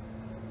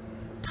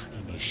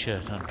tucking his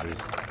shirt under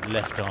his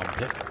left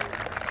armpit.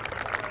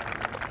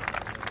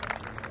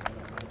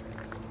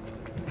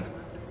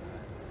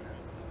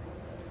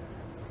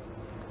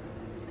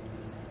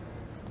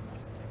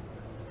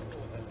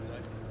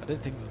 I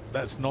don't think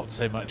that's not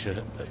so much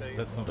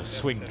that's not a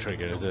swing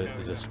trigger as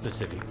a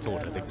specific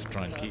thought. I think to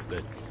try and keep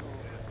the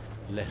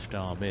left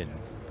arm in,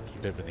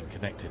 keep everything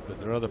connected.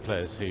 But there are other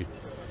players who,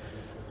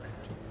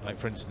 like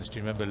for instance, do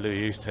you remember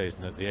Louis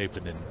Oosthuizen at the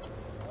Open in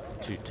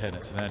 2010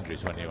 at St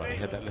Andrews when he won? He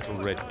had that little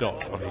red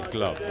dot on his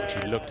glove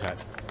which he looked at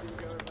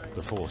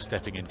before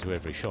stepping into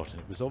every shot,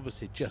 and it was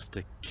obviously just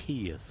a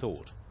key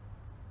thought.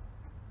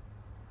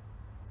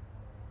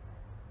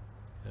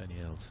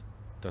 Ernie Els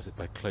does it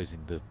by closing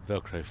the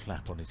Velcro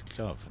flap on his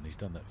glove, and he's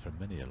done that for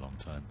many a long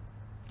time.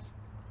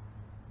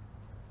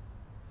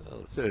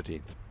 Well,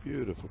 13th,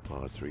 beautiful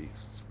par 3,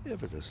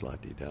 ever so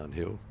slightly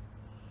downhill,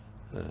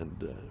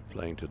 and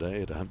playing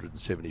today at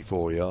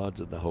 174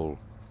 yards, and the hole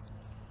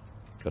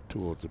cut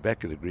towards the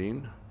back of the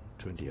green,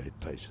 28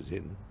 paces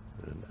in,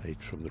 and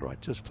 8 from the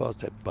right, just past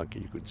that bunker.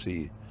 You could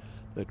see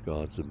that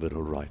guards the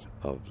middle right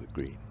of the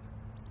green.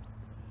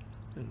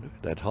 And look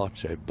at that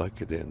heart-shaped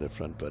bunker there in the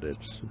front, but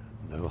it's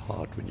no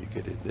heart when you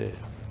get in there.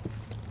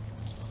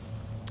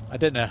 I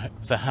don't know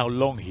for how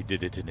long he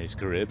did it in his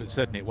career, but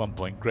certainly at one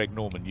point Greg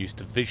Norman used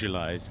to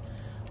visualise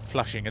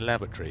flushing a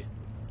lavatory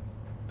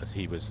as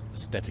he was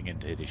stepping in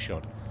to hit his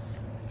shot,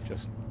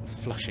 just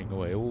flushing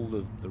away all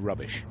the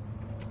rubbish.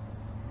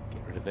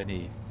 Get rid of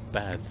any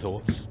bad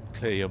thoughts,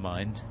 clear your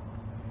mind.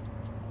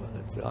 Well,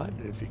 that's the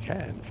idea, if you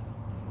can.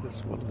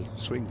 Just one little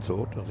swing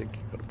thought. I think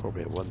you've got to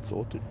probably have one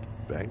thought to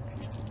bank.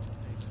 And,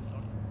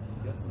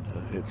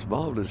 it's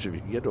marvellous if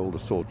you can get all the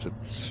thoughts that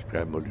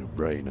scramble your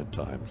brain at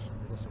times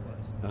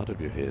out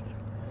of your head.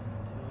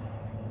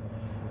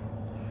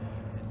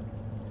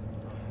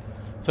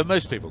 For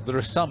most people, there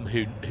are some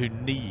who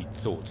need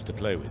thoughts to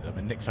play with. I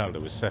mean, Nick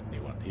Faldo was certainly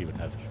one. He would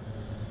have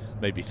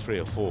maybe 3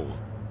 or 4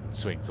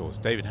 swing thoughts.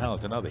 David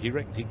Howell's another. He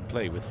reckons he can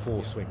play with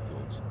 4 swing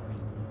thoughts.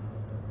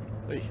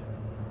 Hey,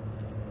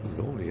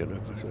 normally, you know,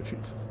 if you're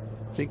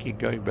thinking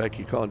going back,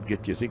 you can't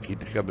get your thinking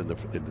to come in the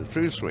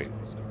through swing.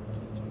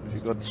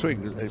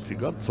 If you've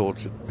got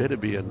thoughts, it better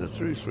be in the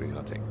through swing,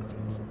 I think.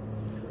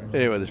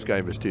 Anyway, this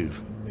game is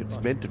it's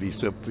meant to be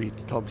simple.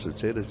 Thompson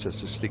said it's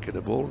just a stick in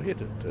a ball,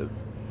 hit it.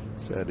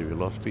 Sadly, we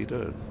lost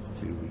Peter a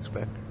few weeks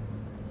back.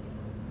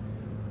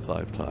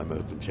 5-time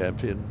Open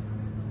champion.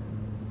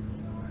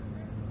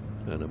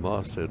 And a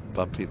master at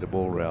bumping the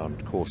ball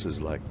around courses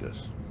like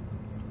this.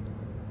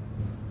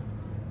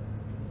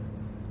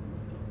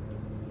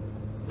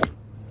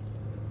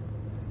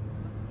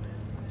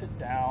 Sit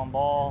down,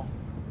 ball.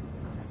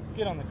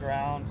 Get on the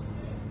ground.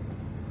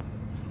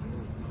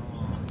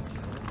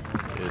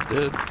 It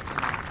did.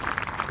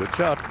 Good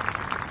shot.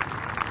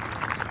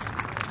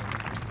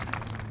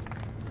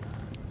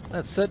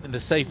 That's certainly the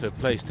safer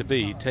place to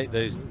be. Take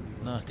those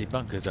nasty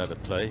bunkers out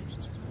of play.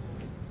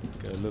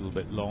 Go a little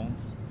bit long.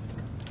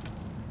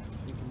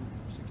 Thinking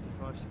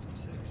 65,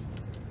 66.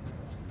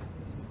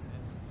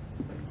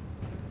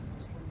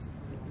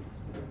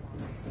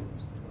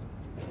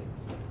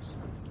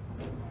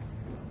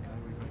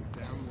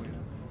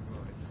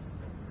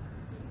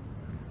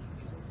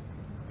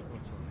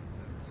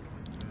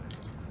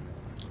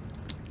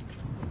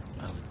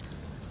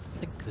 I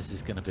think this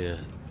is going to be a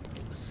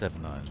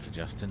 7-iron for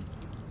Justin.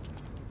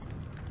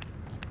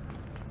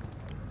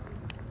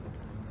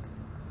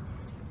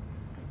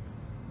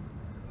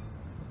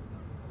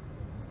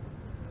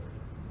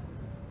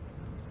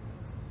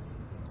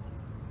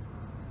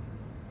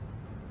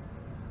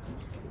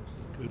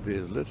 Could be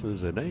as little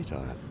as an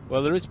 8-iron.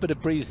 Well, there is a bit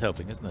of breeze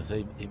helping, isn't there?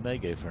 So he may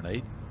go for an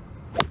 8.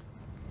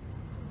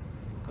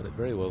 Got it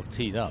very well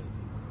teed up.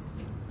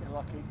 Get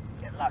lucky.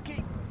 Get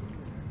lucky.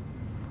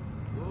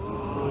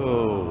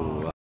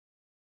 Oh.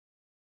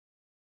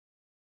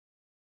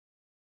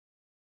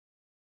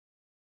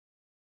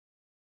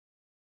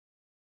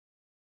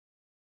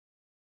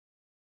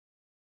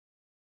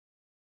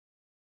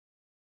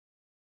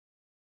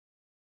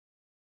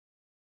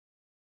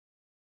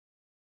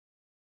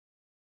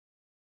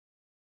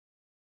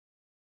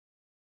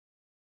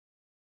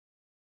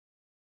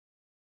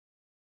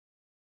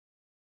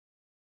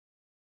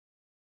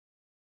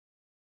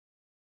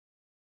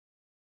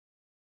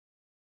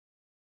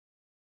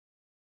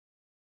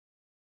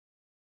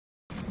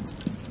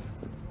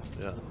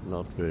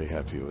 Not very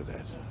happy with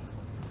that.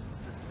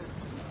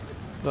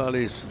 Well,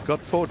 he's got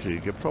 40. He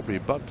could probably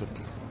bunt it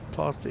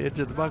past the edge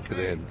of the bunker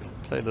there and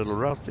play a little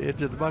rouse the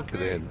edge of the bunker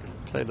there and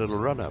play a little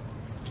run up.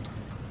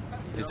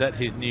 Is that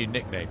his new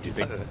nickname, do you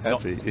think?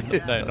 Happy.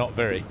 No, not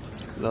very.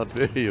 Not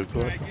very, of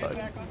course.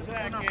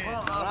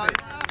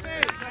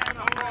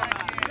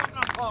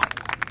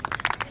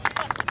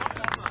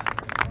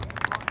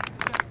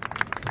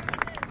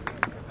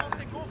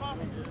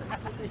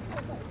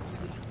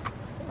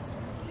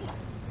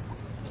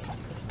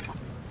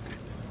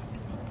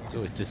 It's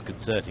always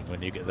disconcerting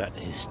when you get that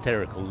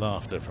hysterical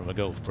laughter from a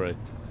golf pro.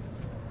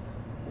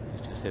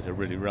 He's just hit a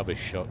really rubbish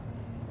shot.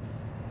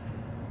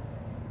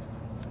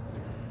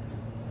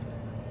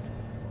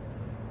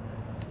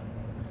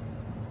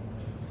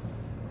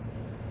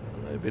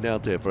 They've been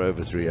out there for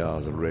over 3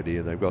 hours already,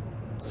 and they've got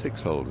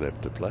 6 holes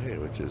left to play,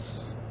 which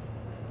is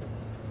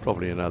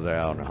probably another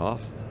hour and a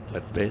half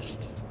at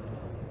best.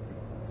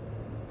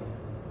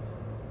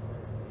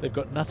 They've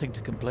got nothing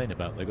to complain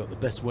about. They've got the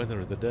best weather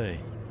of the day.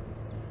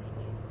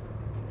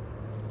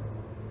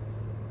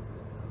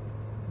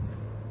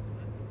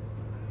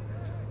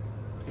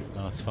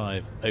 Last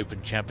 5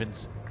 Open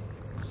champions.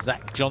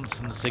 Zach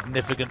Johnson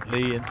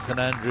significantly in St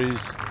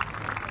Andrews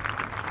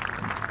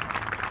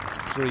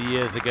 3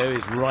 years ago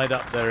is right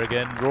up there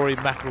again. Rory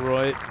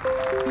McIlroy,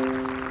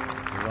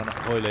 who won at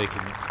Hoylake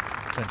in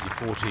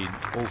 2014,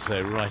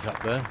 also right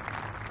up there.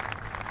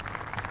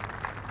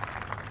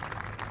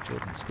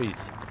 Jordan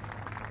Spieth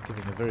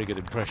giving a very good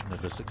impression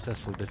of a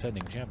successful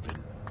defending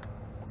champion.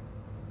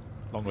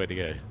 Long way to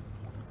go.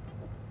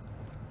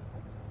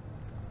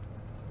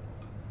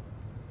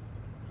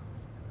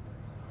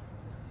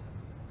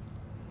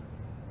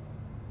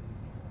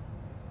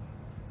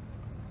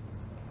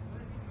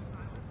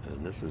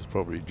 And this is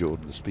probably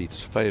Jordan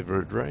Spieth's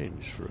favourite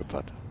range for a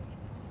putt.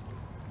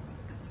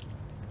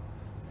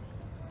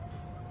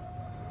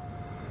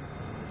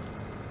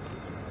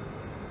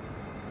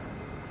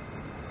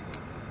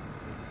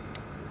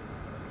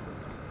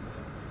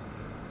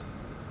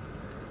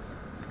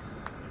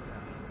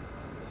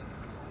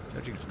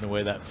 Judging from the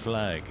way that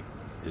flag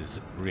is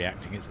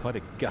reacting, it's quite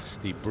a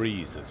gusty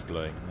breeze that's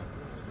blowing, and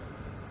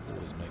that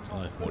always makes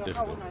life more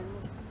difficult.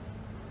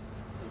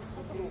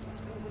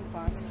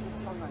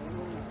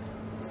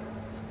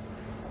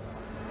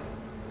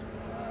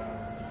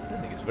 I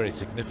don't think it's very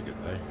significant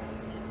though.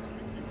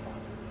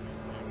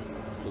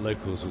 The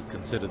locals would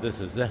consider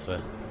this a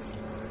zephyr.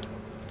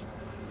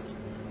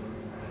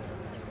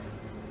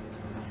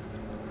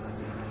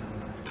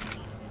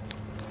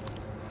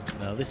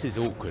 Now this is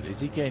awkward. Is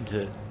he going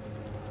to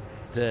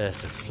dare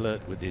to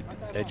flirt with the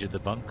edge of the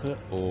bunker,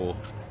 or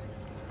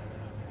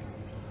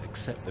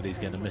accept that he's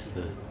going to miss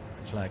the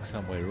flag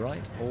somewhere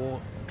right,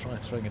 or try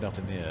throwing it up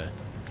in the air?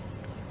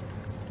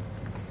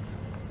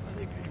 I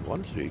think if he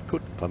wants to, he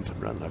could pump and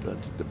run. I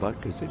don't think the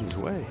bunker's in his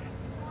way.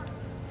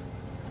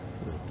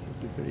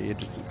 It'll be very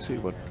interesting to see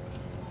what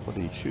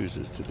he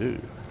chooses to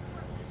do.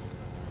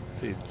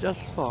 So he's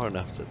just far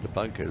enough that the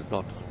bunker is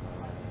not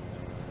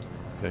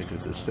going to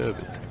disturb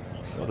it.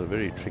 It's not a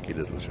very tricky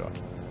little shot.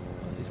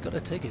 He's got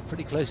to take it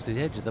pretty close to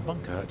the edge of the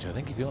bunker, Hutch, I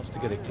think, if he wants to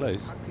get it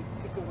close.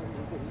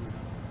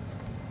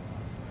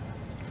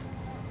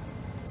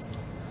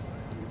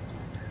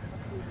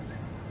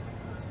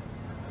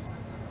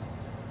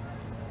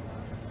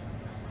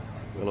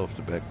 Well off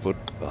the back foot,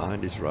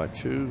 behind his right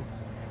shoe.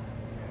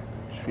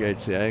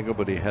 Creates the angle,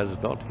 but he has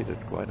not hit it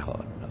quite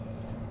hard enough.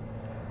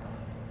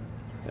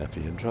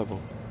 Happy in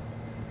trouble.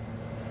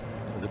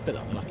 It was a bit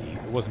unlucky. He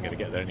wasn't going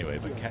to get there anyway,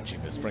 but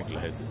catching the sprinkler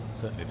head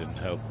certainly didn't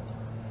help.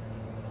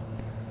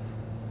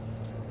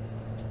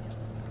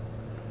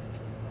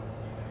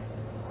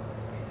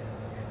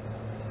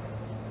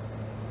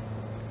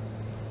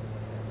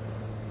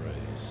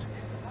 Rose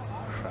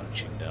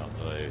crouching down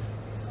low,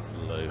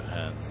 low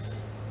hands.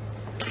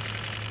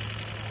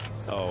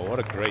 Oh, what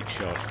a great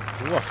shot.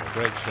 What a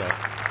great shot.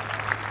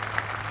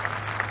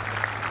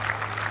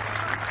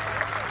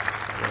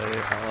 They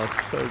are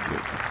so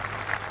good.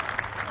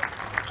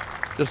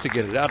 Just to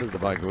get it out of the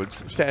bunker,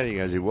 standing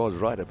as he was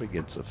right up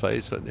against the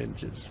face, and then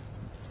just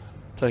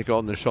take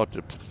on the shot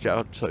to touch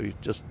out, so he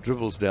just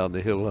dribbles down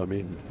the hill. I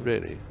mean,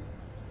 really,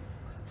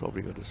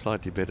 probably got a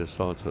slightly better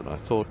stance than I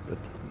thought, but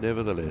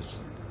nevertheless,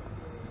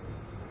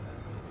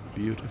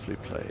 beautifully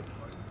played.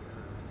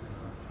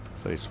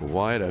 Face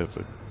wide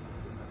open.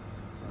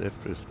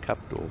 Left wrist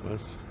cupped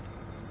almost.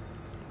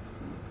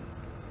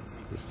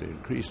 Just to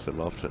increase the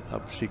loft, and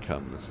up she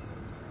comes.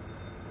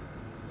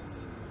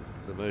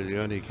 The Mosey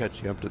only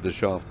catching up to the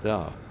shaft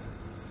now.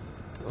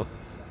 Oh.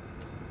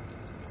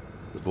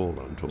 The ball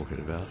I'm talking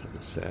about in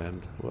the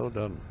sand. Well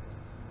done.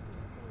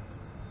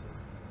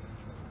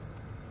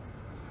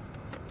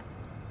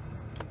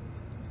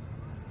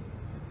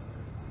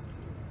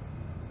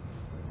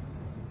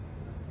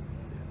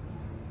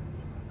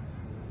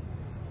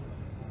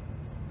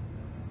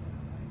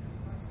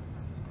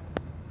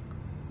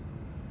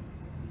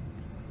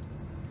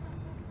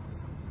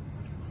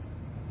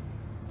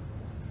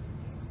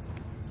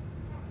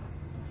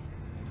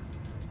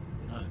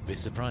 be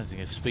surprising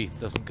if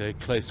Spieth doesn't go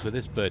close with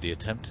this birdie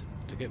attempt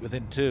to get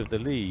within 2 of the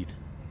lead.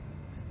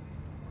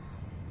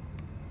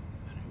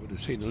 You would have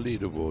seen a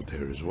leaderboard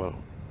there as well,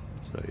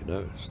 so he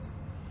knows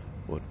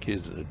what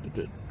Kiradech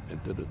did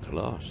and did at the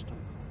last.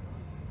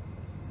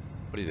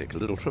 What do you think? A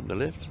little from the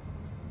left?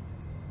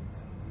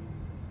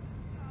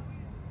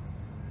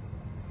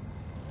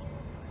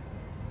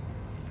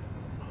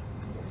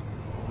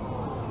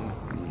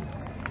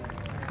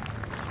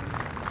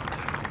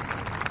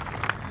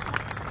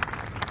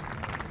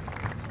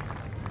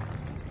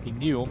 He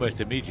knew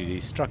almost immediately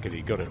he struck it,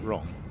 he got it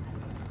wrong.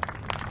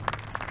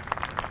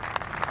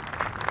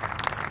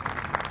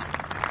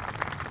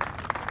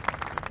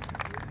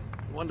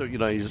 I wonder, you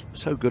know, he's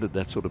so good at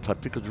that sort of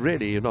putt because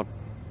really you're not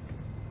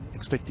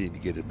expecting to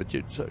get it, but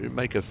you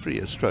make a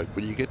freer stroke.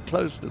 When you get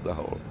close to the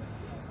hole,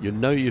 you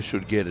know you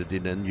should get it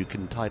in and you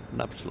can tighten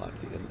up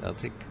slightly. And I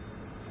think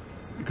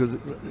because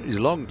his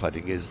long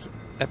putting is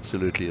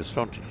absolutely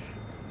astonishing.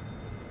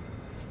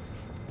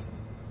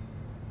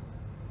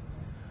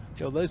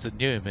 Yeah, well, those that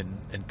knew him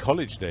in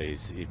college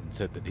days even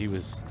said that he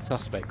was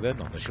suspect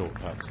then on the short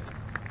putts.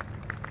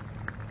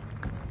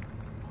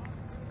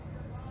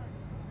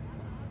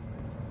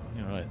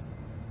 All right,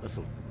 this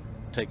will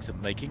take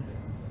some making.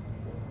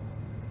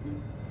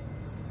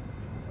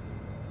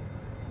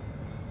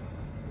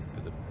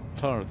 But the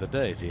par of the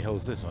day if he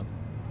holds this one.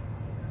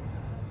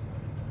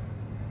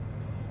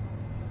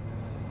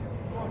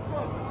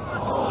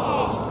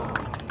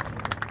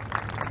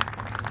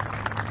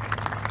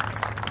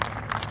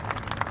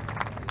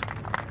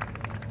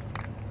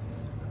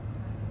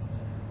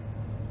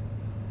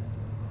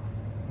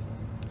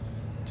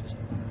 Just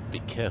be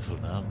careful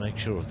now, make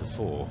sure of the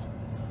 4.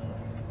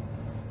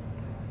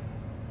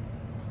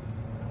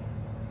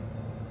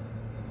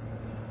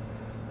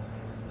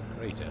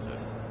 Great effort.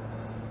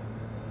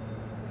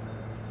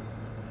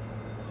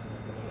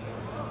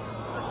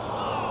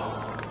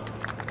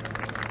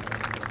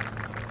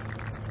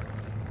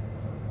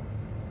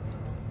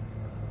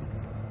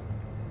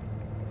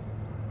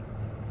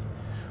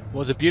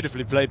 Was a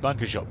beautifully played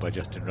bunker shot by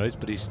Justin Rose,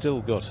 but he's still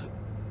got a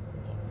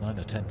 9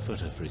 or 10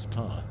 footer for his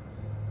par.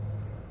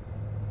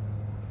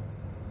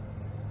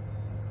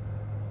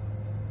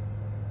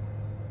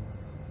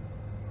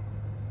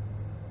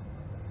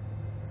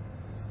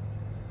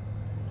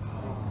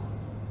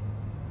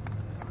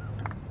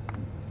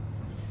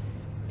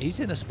 He's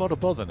in a spot of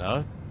bother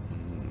now.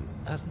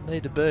 Hasn't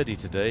made a birdie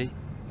today.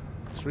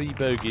 3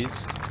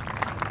 bogeys.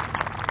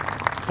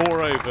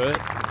 4 over.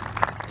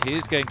 He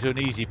is going to an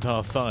easy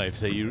par 5,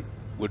 so you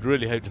would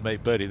really hope to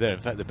make birdie there. In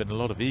fact, there have been a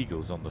lot of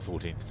eagles on the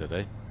 14th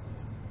today.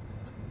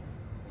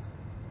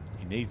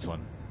 He needs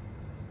one.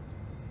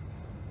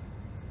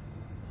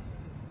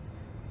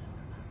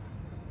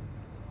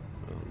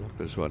 Well, knock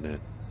this one in.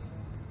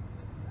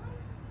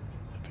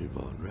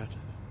 Aphibarnrat.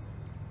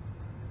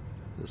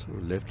 The sort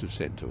of left of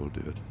centre will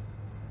do it.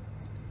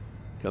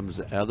 Comes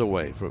the other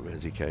way from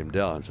as he came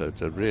down, so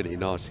it's a really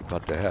nasty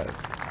putt to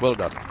have. Well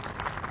done.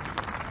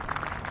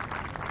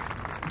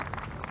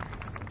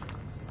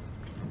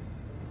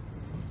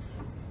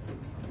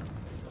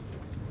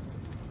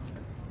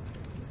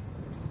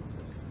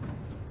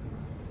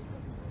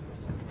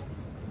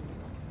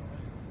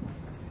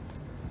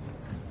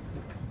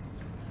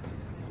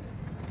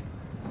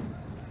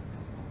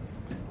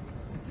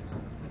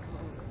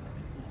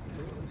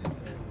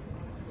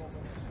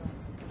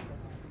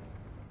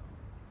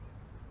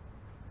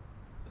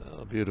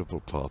 Beautiful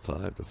par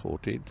 5, the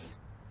 14th.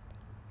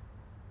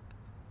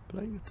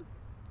 Playing it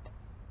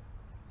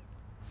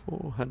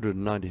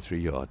 493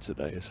 yards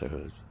today,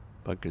 so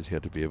bunkers here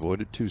to be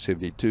avoided.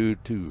 272,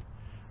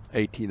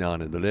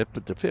 289 in the left,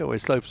 but the fairway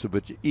slope's a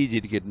bit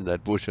easy to get in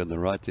that bush on the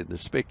right. In the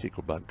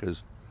spectacle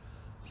bunkers,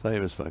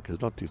 famous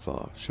bunkers, not too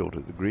far short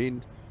of the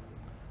green,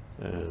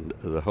 and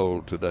the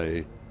hole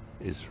today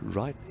is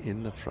right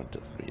in the front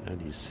of the green,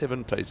 only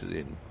 7 places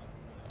in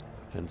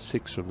and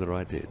 6 from the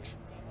right edge.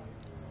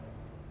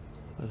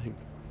 I think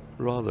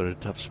rather a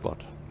tough spot.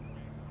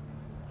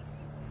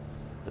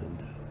 And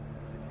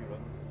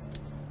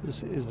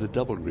this is the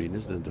double green,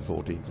 isn't it, the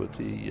 14th with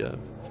the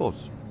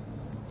 4th.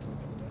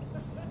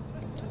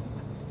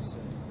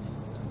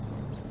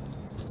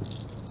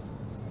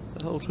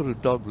 The whole sort of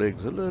dog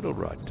legs a little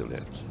right to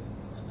left.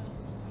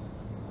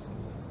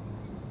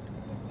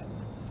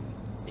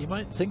 You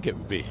might think it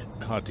would be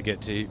hard to get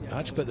to,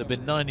 Hutch, but there have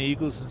been 9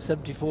 eagles and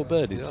 74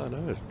 birdies. Yeah, I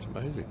know, it's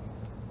amazing.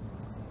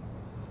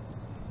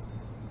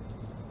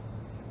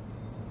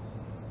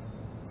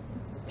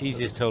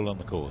 Easiest hole on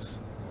the course.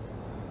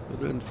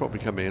 The wind's probably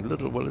coming in a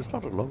little. Well, it's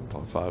not a long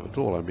par 5 at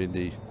all. I mean,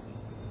 the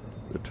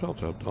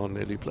 12th hole down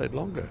nearly played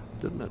longer,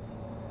 didn't it?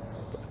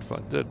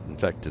 But did, in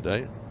fact,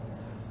 today,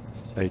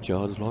 8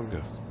 yards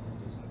longer.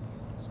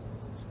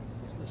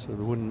 So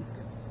the wind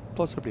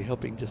possibly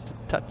helping just a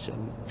touch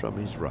and from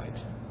his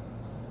right.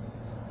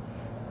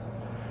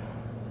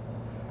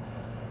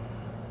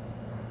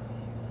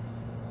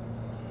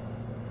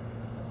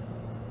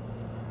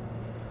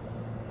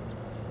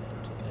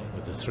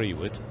 The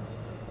 3-wood.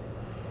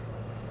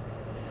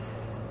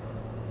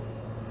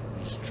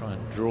 Just try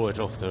and draw it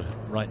off the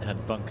right-hand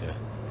bunker.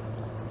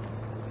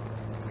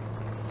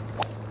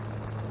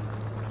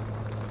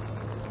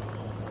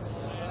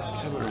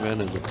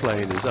 Cameraman in the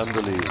plane is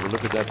unbelievable.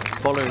 Look at that,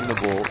 following the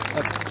ball,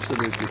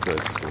 absolutely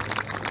perfect.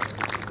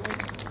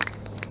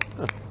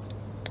 Huh.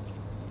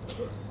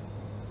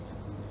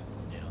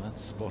 Yeah,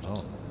 that's spot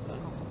on.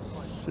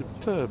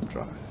 Superb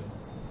drive.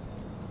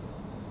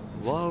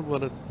 Wild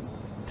one at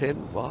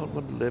 10, wild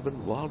one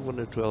 11, wild one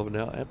at 12, and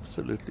now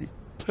absolutely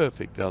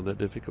perfect down the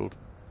difficult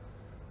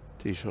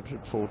tee shot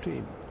at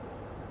 14.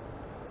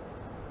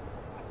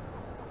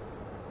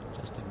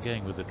 Justin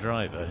going with the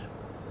driver.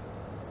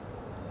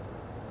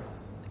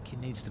 I think he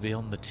needs to be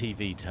on the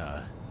TV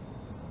tower.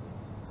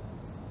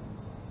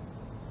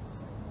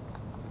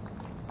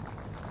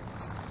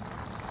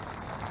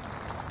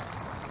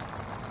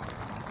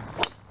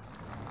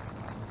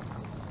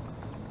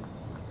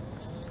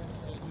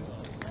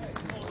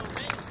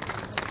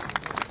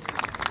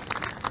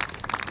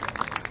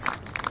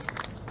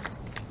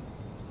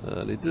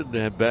 Well, he didn't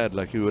have bad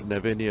luck, he wouldn't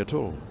have any at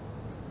all.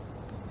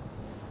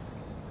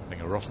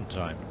 Having a rotten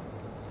time.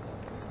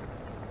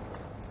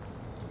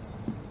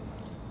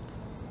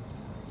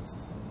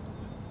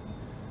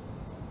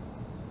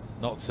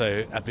 Not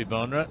so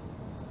Aphibarnrat,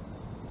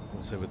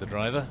 also with the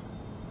driver.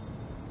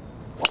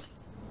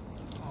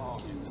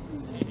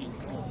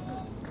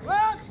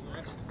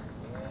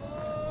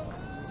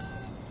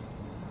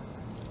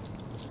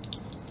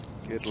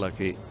 Get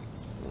lucky.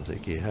 I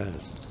think he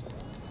has.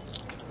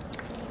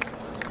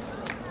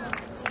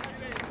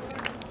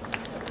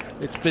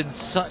 It's been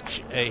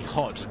such a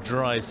hot,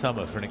 dry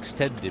summer for an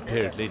extended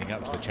period leading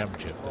up to the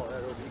championship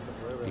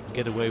that you can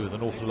get away with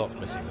an awful lot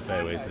missing the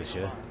fairways this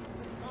year.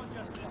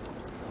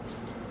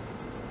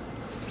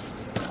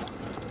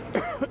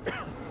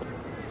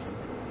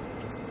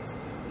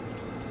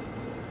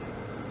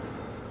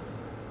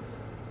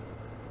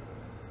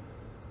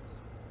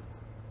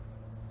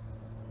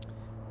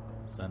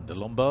 Sander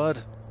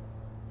Lombard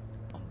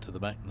onto the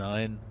back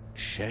nine,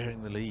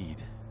 sharing the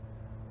lead.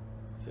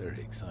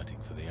 Very exciting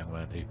for the young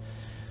man who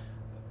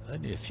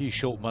only a few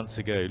short months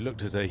ago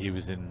looked as though he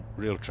was in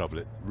real trouble.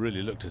 It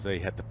really looked as though he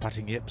had the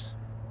putting yips.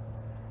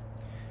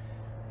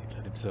 He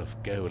let himself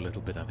go a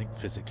little bit, I think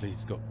physically.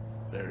 He's got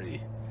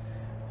very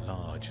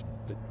large and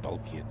a bit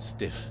bulky and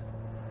stiff.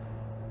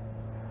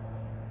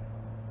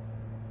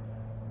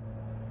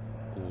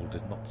 All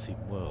did not seem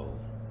well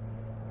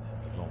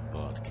in the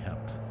Lombard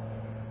camp.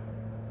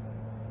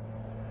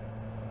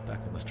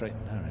 Back on the straight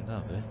and narrow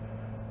now though.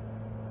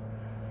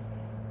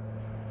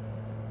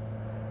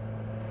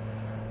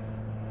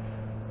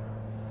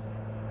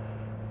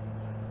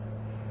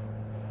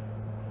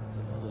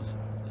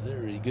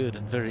 Very good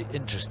and very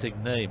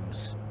interesting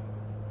names.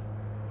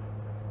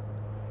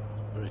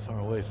 Not very far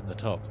away from the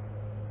top.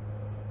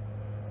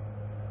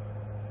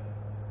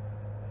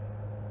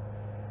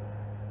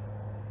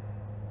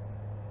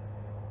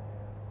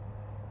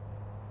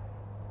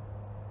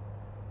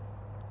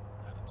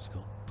 Adam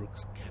Scott,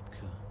 Brooks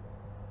Koepka.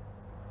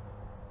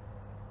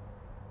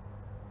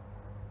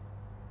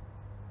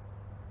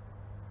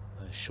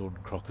 There's Sean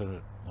Crocker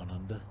at 1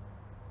 under.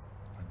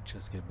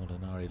 Francesco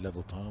Molinari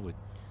level par with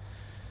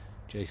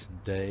Jason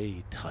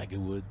Day, Tiger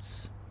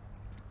Woods,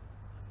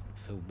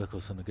 Phil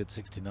Mickelson, a good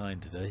 69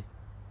 today.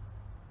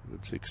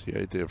 Good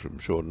 68 there from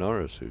Sean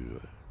Norris, who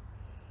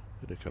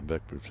had to come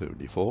back from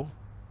 74.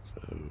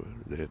 So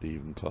they had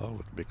even par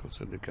with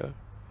Mickelson to go.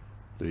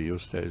 Lee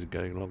Eustace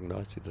going along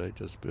nicely today,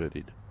 just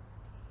birdied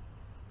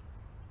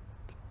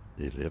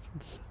the 11th.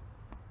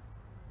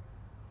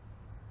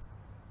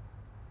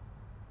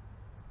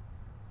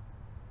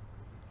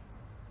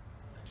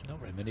 Actually, not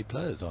very many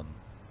players on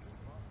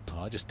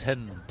par, just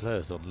 10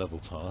 players on level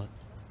par,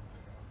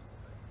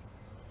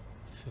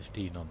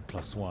 15 on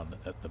 +1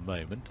 at the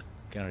moment.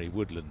 Gary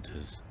Woodland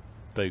has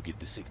bogeyed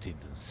the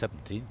 16th and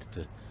 17th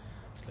to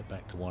slip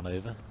back to 1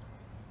 over.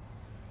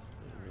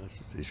 Nice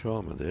to see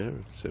Sharma there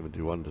at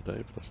 71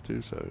 today,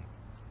 +2, so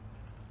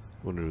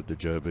one at the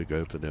Joburg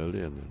Open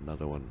earlier and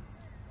another one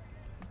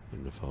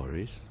in the Far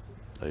East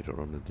later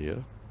on in the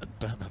year. And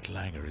Bernard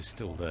Langer is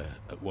still there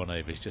at 1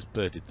 over. He's just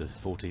birdied the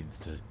 14th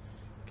to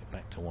get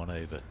back to 1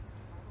 over.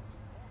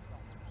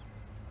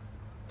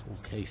 Paul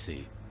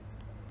Casey,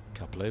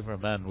 couple over, a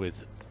man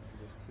with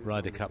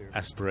Ryder Cup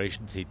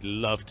aspirations. He'd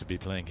love to be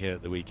playing here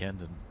at the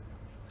weekend and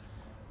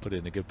put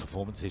in a good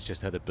performance. He's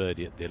just had a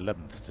birdie at the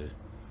 11th to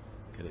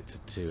get it to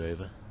 2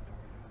 over.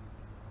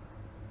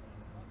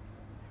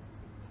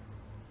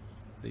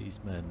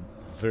 These men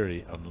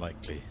very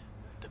unlikely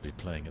to be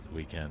playing at the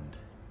weekend.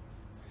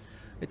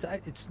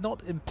 It's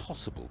not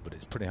impossible, but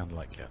it's pretty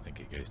unlikely. I think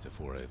it goes to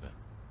 4 over.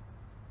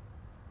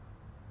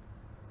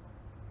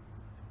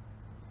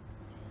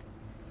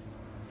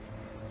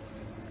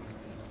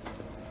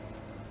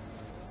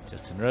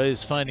 Justin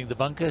Rose finding the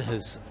bunker,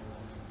 has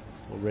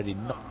already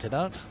knocked it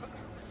out.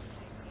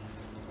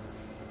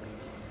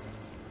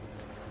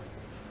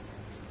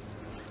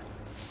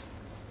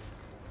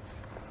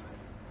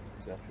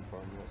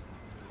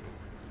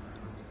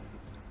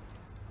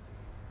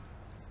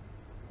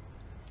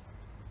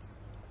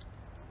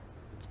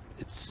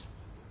 It's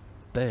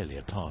barely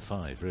a par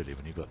 5 really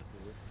when you've got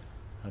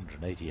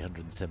 180,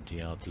 170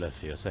 yards left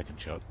for your second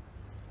shot.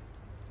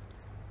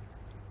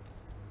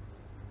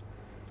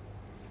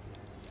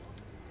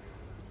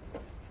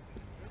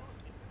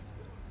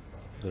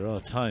 There are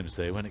times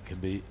though when it can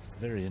be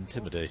very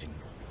intimidating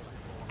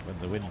when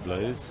the wind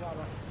blows.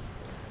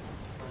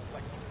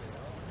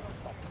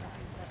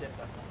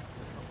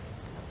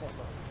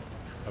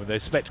 I mean,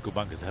 those spectacle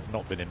bunkers have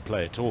not been in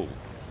play at all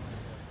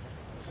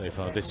so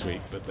far this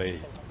week, but they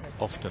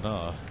often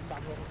are,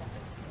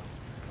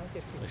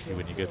 especially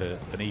when you get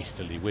an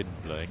easterly wind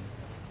blowing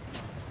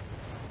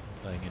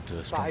into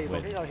a strong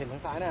wind.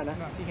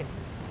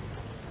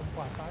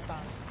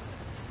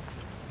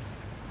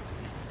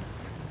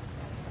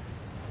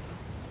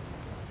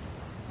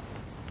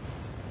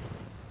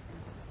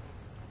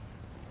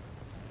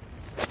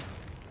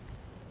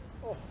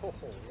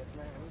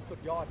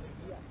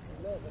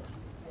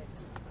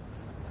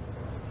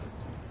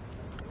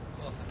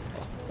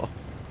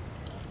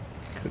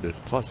 Could it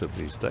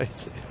possibly stay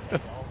there?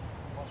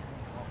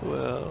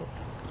 Well,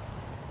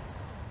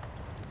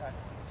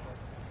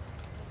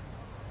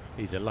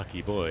 he's a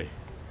lucky boy,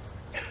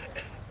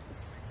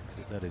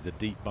 because that is a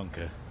deep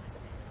bunker.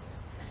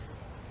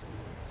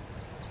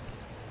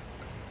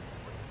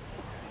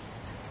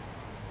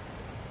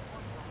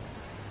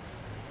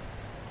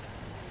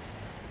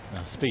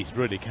 Now Spieth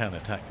really can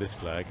attack this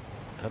flag.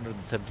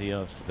 170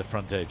 yards to the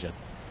front edge. I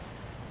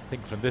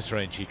think from this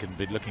range he can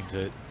be looking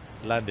to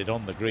land it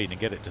on the green and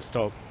get it to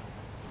stop.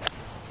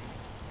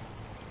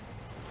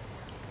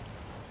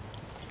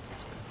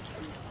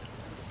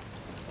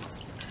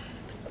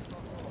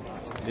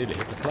 Nearly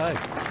hit the flag.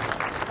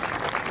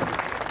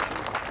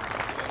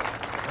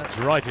 That's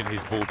right in his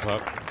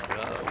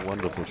ballpark.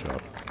 Wonderful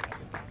shot.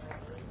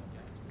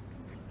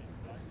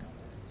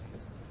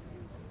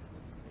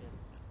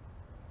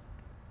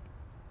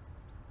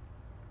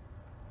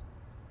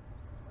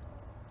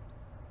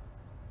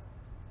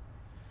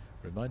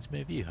 Reminds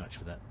me of you, Hutch,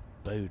 with that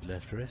bowed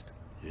left wrist.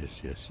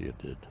 Yes, yes, you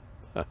did.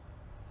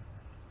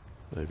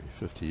 Maybe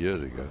 50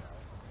 years ago.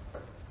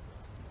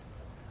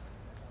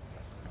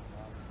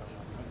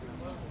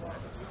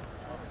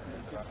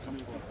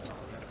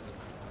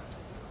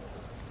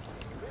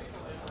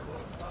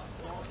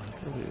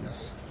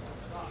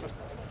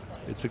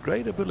 It's a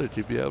great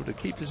ability to be able to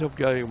keep yourself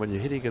going when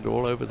you're hitting it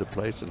all over the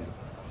place and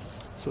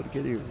sort of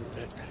getting,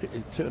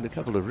 turn a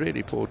couple of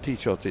really poor tee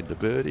shots into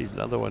birdies,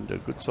 another one to a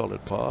good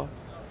solid par.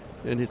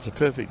 And it's a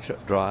perfect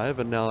drive,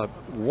 and now a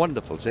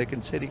wonderful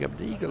second, setting up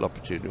an eagle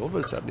opportunity. All of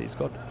a sudden he's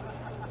got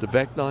the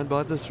back nine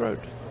by the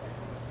throat.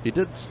 He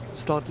did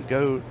start to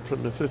go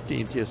from the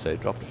 15th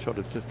yesterday, dropped a shot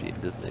at 15,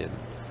 didn't he? And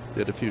he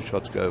had a few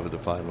shots go over the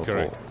final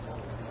Correct. 4.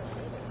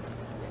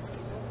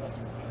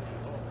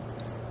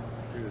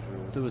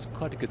 There was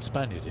quite a good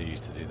Spaniard who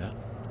used to do that.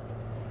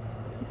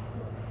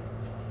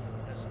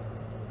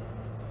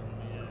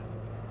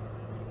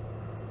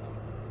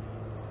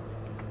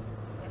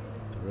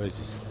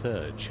 Rose's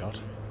third shot.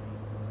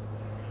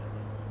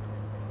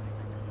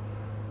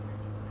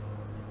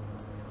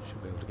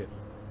 Should be able to get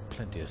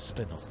plenty of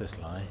spin off this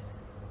lie.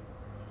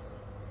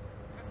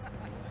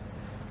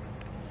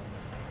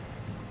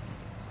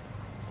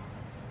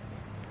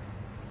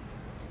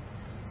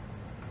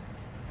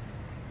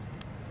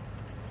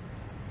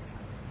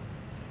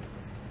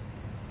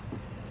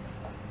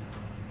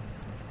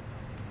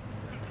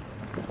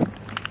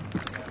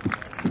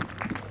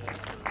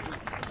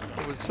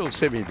 Still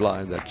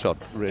semi-blind, that shot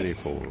really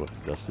for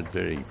Justin.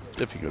 Very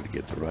difficult to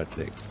get the right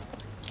leg.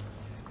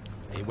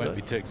 He won't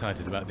be too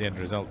excited about the end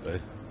result though.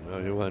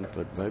 No, he won't,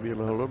 but maybe a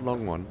little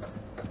long one.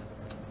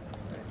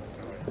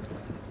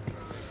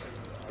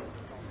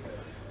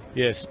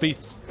 Yeah,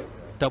 Spieth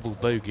double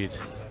bogeyed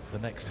the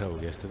next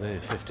hole yesterday,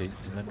 15th,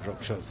 and then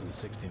dropped shots to the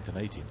 16th and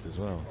 18th as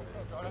well.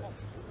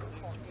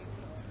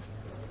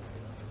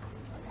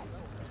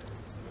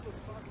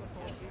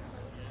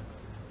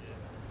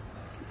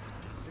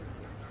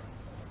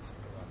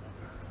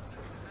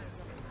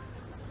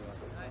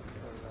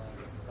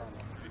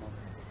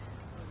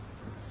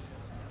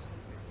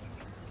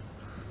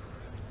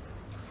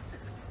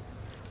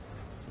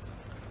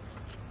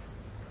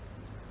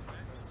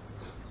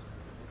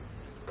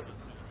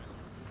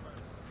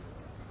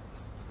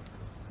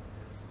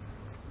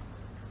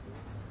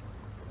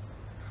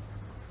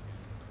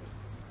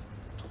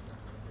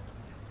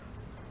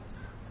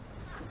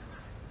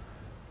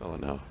 Oh,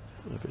 no.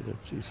 I better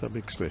see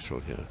something special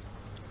here.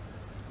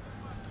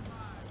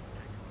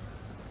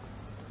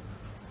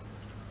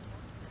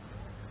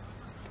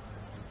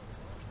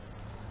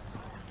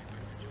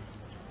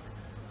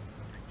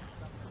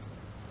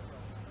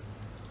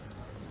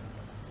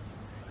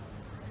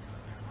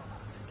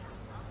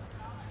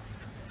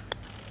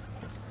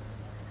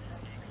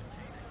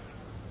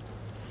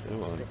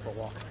 Go on.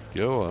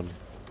 Go on.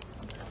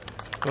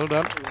 Well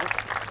done.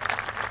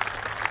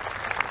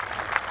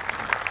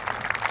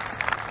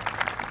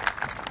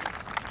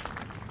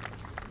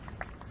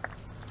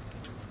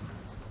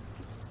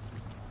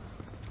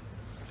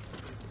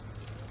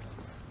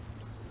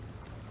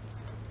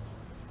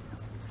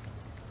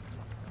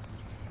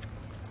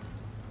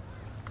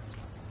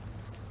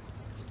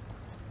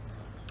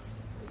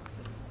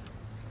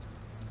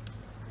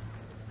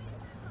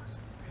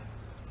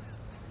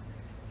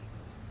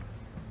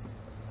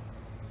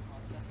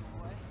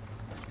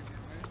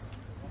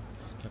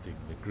 Studying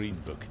the green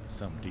book in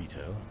some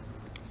detail.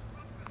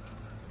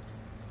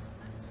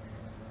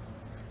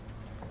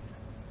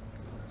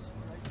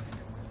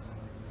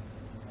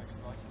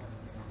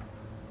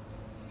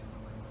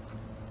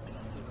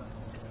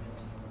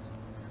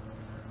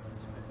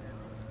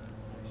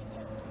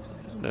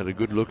 I had a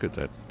good look at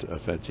that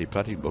fancy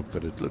putting book,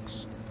 but it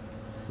looks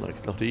like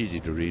it's not easy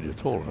to read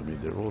at all. I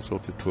mean, there are all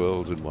sorts of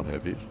twirls and what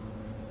have you.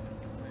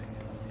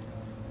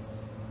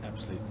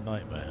 Absolute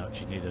nightmare.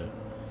 Hutch, you need a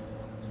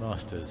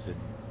master's in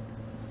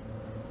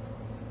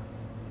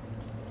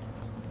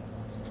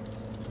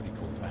what do you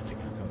call matting?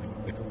 I can't think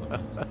what they call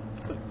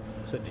them.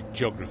 Certainly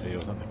geography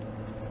or something.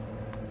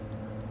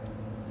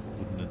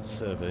 Ordnance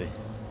survey.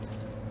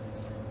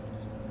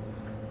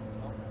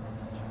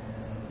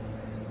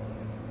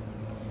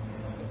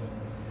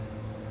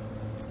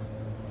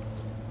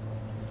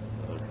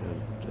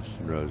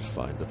 Justin Rose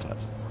find the putt.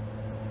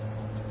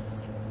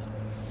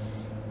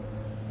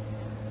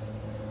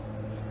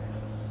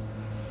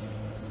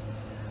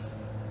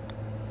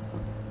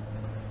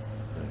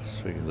 Nice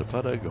swing of the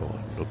putter. Go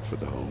on, look for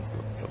the hole.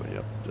 Coming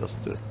up, just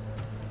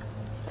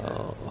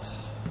oh,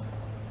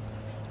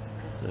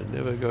 they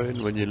never go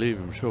in when you leave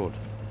them short.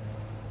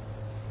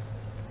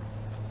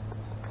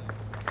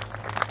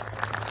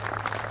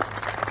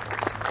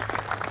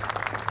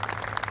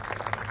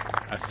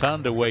 I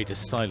found a way to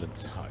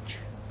silence Hutch.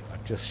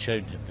 I've just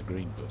shown him the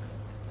green book.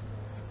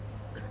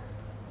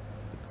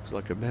 It's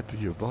like a map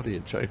of your body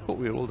and showing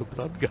where all the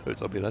blood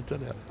goes. I mean, I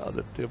don't know how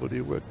the devil do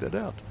you work that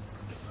out.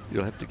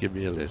 You'll have to give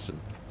me a lesson.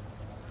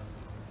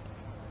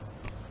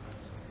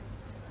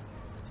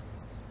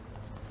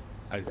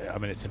 I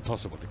mean, it's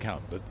impossible to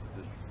count, but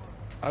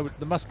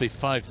there must be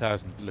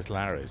 5,000 little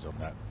arrows on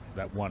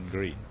that one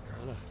green.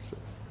 I know, so.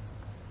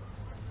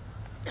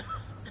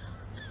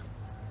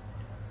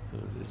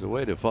 There's a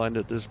way to find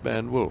it, this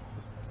man will.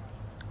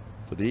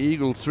 For the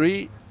Eagle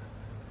 3,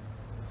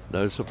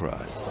 no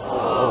surprise.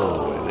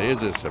 Oh, it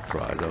is a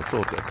surprise. I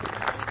thought that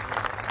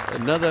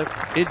was another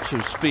inch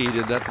of speed,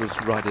 and that was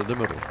right in the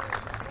middle.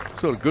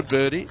 Still a good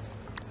birdie,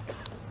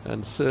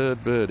 and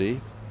third birdie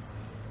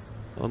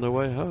on the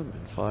way home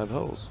in 5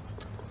 holes.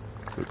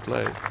 Good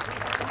play.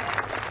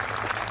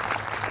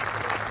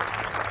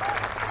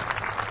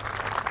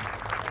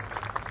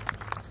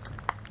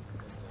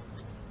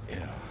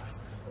 Yeah,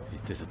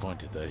 he's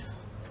disappointed though.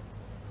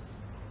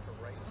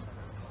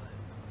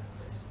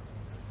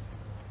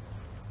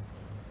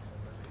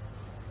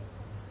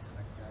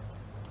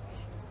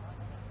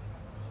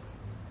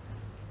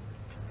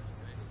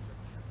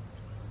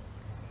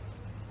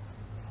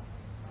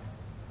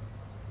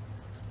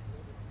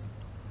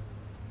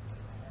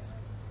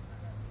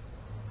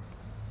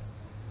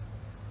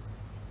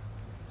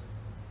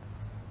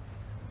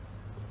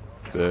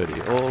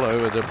 Birdie all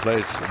over the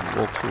place and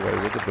walks away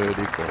with the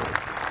birdie ball.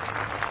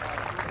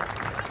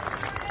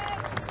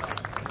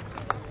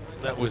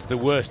 That was the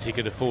worst he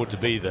could afford to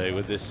be though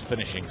with this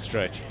finishing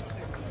stretch.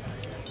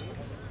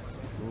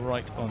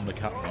 Right on the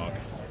cut mark.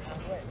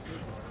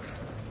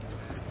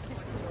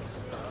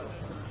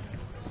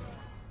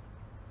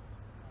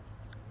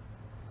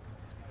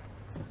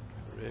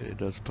 Really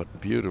does put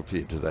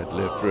beautifully into that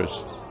left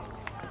wrist.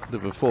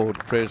 The forward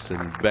press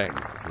and bang,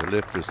 the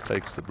left wrist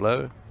takes the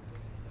blow.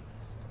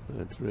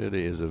 It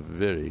really is a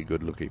very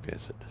good looking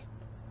method.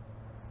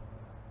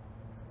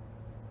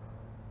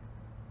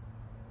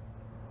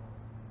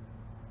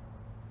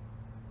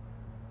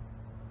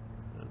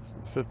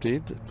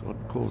 15th, it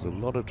would cause a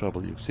lot of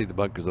trouble. You can see the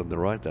bunkers on the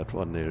right, that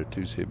one there at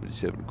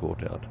 277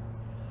 caught out.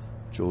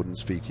 Jordan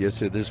Spieth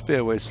yesterday. This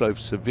fairway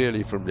slopes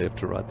severely from left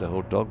to right, the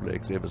whole dog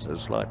legs ever so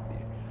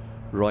slightly.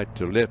 Right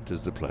to left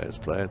as the players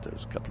play it.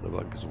 There's a couple of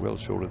bunkers well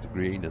short of the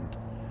green, and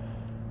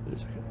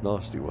there's a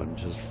nasty one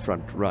just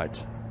front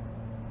right.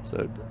 So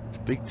the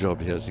big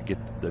job here is to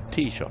get the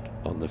tee shot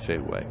on the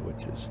fairway,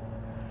 which is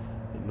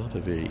not a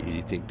very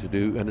easy thing to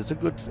do, and it's a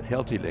good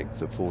healthy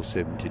length of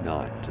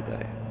 479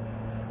 today.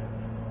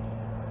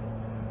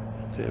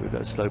 There we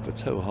go, slope it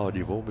so hard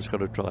you've almost got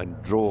to try and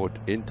draw it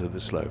into the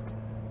slope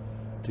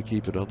to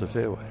keep it on the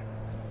fairway.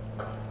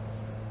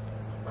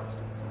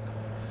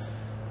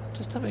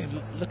 Just having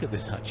a look at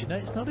this Hutch, you know,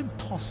 it's not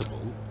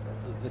impossible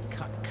that the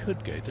cut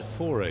could go to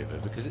 4 over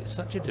because it's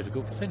such a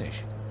difficult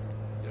finish.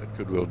 Yeah, it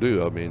could well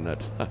do. I mean,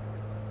 that.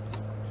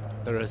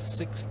 There are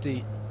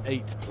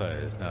 68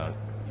 players now,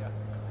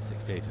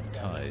 68 and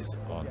ties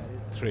on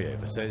 3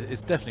 over, so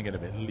it's definitely going to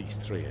be at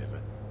least 3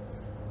 over.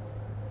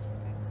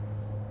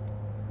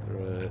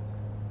 There are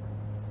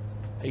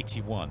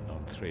 81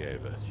 on 3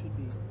 over. Should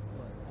be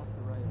off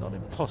the right. Not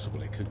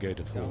impossible, it could go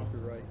to 4. Off the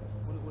right.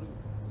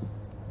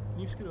 Can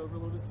you scoot over a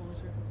little bit for me,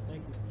 sir?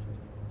 Thank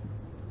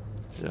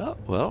you. Yeah,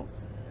 well,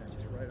 Yeah,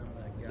 just right on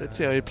that guy. let's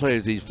see how he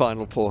plays these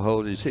final 4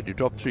 holes. He said he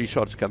dropped 3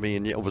 shots coming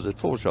in, or was it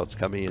 4 shots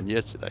coming in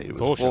yesterday? It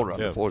was 4 shots,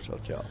 yeah. 4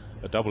 shots, yeah.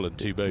 A double and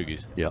 2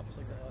 bogeys. Yeah. Just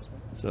like that last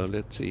one. So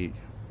let's see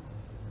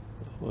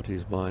what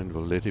his mind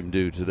will let him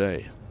do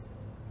today. Can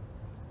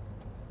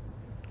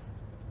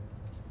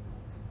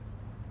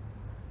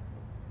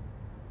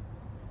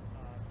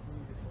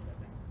you just hold that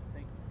down?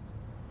 Thank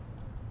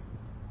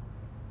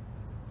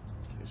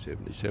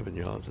 77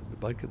 yards at the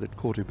bunker that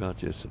caught him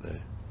out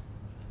yesterday.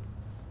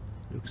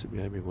 Looks to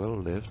be aiming well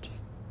left.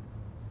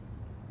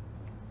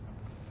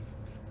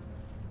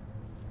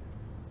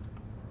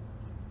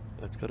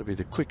 That's got to be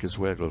the quickest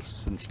waggle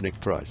since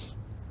Nick Price.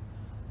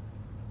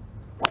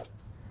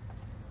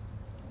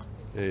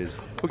 There's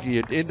hooking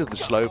it into the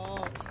slope,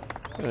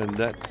 and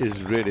that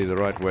is really the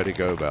right way to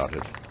go about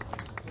it.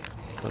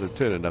 I'd have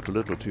turned it up a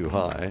little too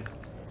high.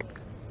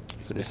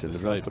 Finish in the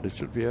road, but it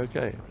should be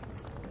okay.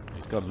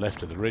 He's gone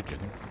left of the ridge, I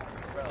think.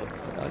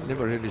 I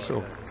never really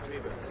saw.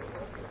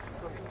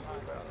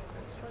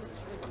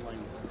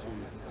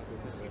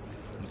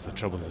 That's the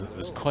trouble, is that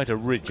there's quite a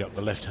ridge up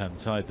the left-hand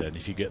side there, and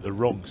if you get the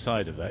wrong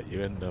side of that,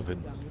 you end up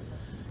in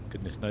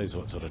goodness knows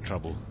what sort of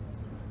trouble.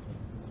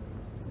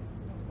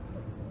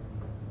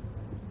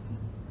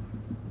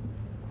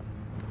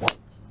 I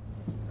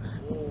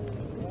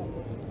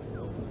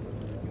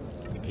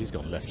think he's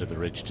gone left of the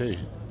ridge too.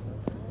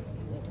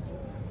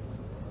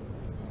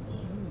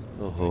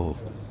 Oh.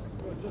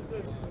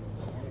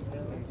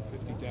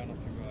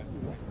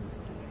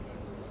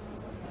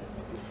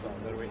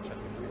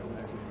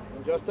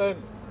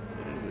 Justin.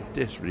 It is a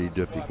desperately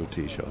difficult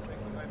tee shot.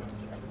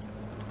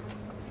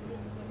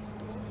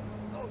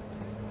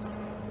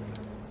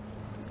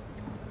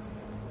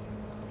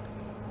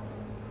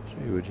 So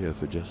wood here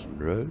for Justin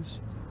Rose.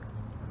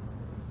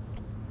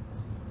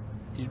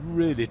 You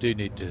really do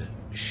need to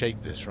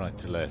shake this right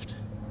to left.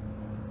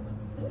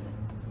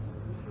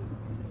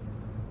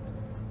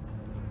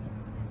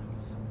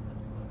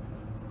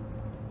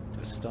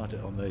 Just start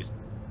it on those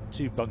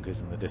two bunkers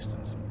in the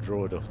distance and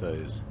draw it off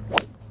those.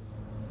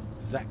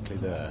 Exactly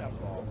there.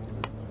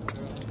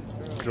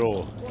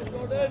 Draw.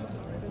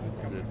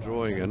 Is it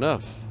drawing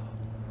enough?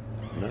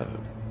 No.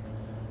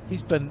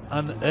 He's been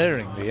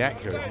unerringly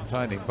accurate in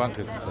finding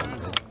bunkers this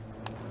afternoon.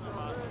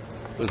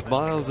 With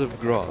miles of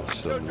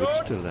grass on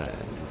which to land,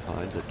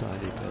 find a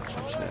tiny patch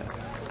of sand.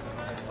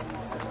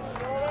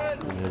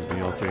 It has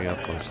me offering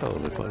up my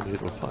soul if only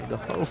it'll find a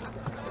hole.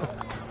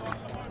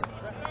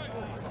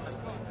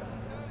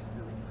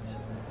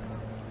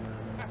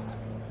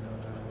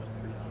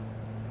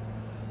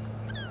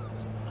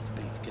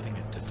 Spieth getting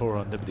it to 4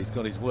 under, but he's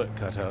got his work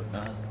cut out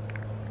now.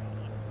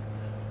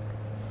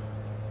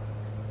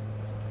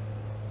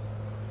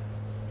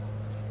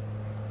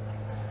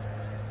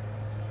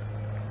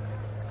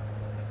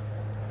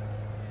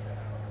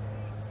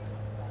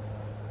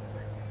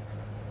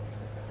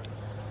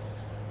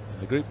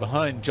 The group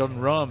behind, John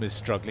Rahm, is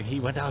struggling. He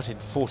went out in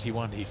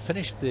 41. He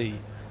finished the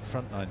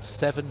front nine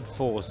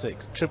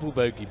 7-4-6, triple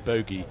bogey,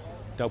 bogey,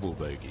 double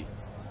bogey.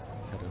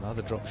 He's had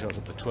another drop shot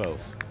at the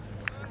 12th.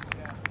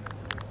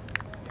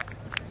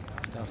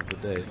 Started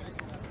the day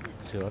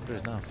 2 under,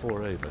 is now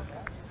 4 over.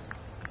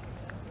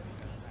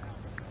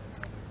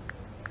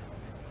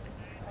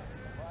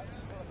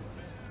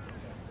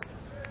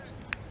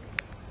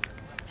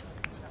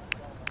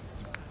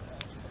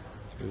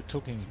 We were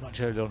talking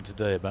much earlier on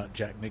today about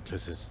Jack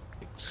Nicklaus's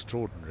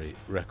extraordinary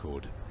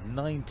record.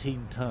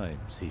 19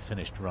 times he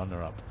finished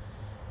runner-up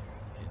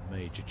in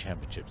major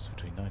championships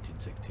between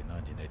 1960 and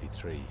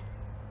 1983.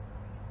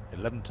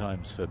 11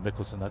 times for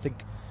Mickelson. I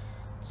think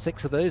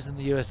 6 of those in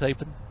the US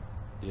Open.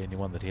 The only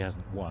one that he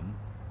hasn't won.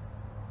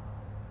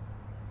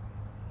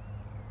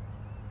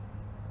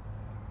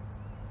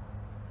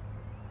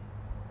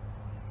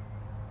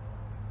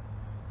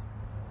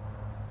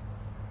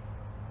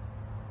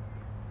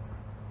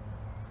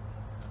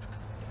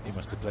 You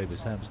must have played with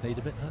Sam Snead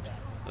a bit, Hutch?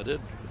 I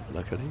did,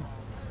 luckily.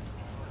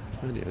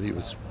 And he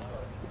was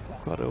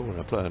quite old when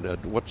I played.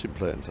 I'd watched him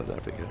play in South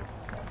Africa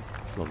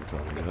a long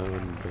time ago,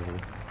 and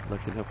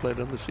lucky enough played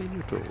on the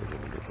senior tour with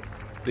him a little.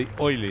 The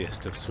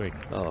oiliest of swings.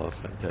 Oh,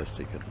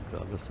 fantastic. And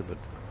I must admit,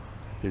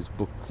 his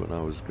book when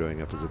I was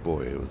growing up as a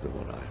boy, it was the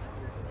one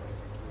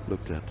I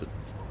looked at and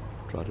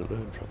tried to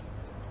learn from.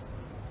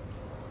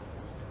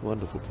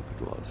 Wonderful book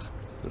it was.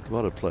 But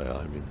what a player.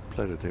 I mean,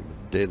 played with him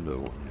in Denver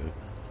one year,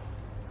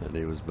 and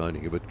he was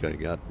moaning a bit,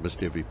 going out,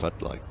 missed every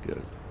putt like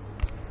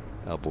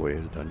our boy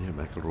has done here,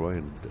 McIlroy,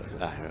 and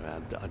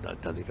I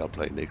don't think I'll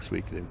play next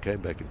week. Then came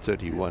back in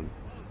 31.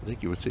 I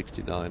think he was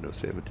 69 or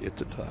 70 at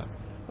the time.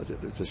 I said,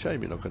 it's a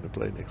shame you're not going to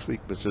play next week,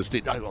 Mr.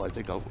 Steed. No, well, I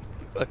think I'll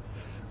play.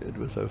 It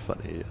was so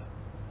funny, yeah.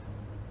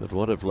 But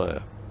what a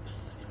player.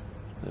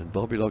 And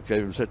Bobby Locke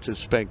gave him such a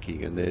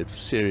spanking in their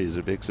series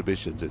of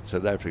exhibitions in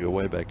South Africa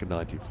way back in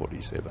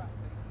 1947.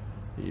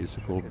 He used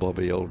to call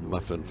Bobby Old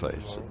Muffin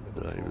Face.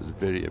 And, it was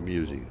very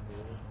amusing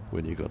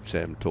when you got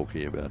Sam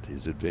talking about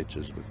his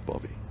adventures with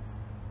Bobby.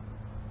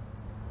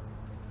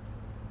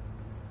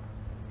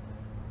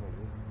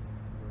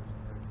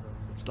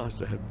 It's nice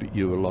to have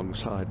you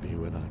alongside me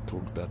when I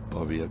talk about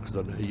Bobby, because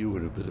I know you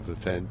were a bit of a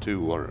fan too,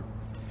 Warren.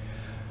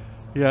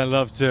 Yeah, I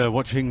loved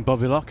watching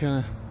Bobby Locke,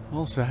 and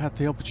also had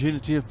the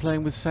opportunity of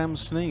playing with Sam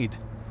Snead.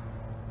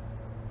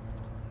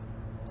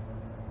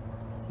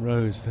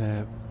 Rose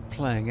there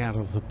playing out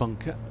of the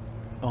bunker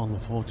on the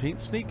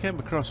 14th. Snead came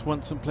across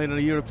once and played on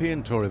a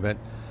European Tour event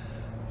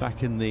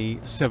back in the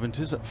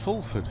 70s at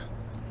Fulford.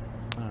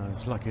 I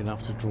was lucky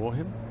enough to draw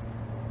him.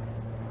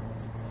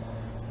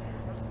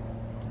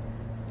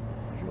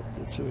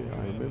 Matsui,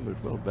 I remember it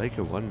well.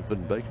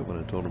 Vin Baker won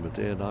a tournament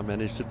there, and I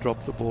managed to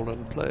drop the ball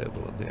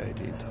unplayable on the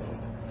 18th hole.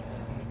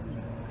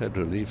 Had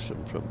relief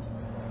from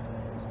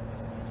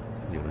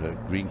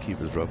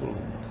greenkeeper's rubble.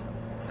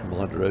 And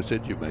Commander Rowe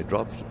said, "You may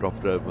drop it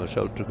over my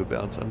shoulder." Took a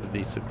bounce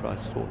underneath the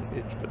Christthorn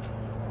hedge, but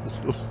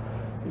still,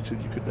 he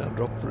said you could now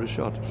drop for a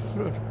shot.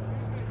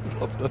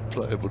 Drop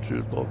unplayable,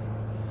 choose Bob.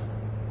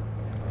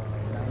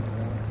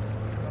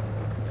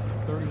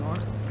 30 on?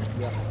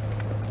 Yeah.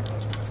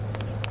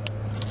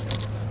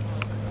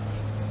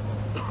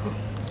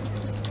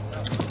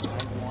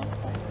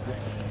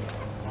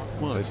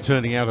 Well, it's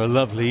turning out a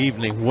lovely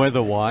evening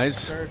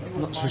weather-wise.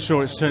 Not so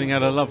sure it's turning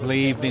out a lovely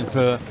evening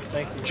for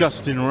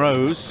Justin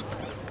Rose.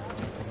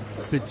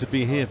 Good to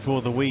be here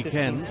for the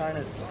weekend. 15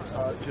 is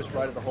just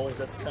right of the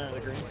holes at the center of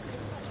the green.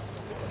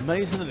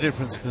 Amazing the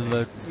difference in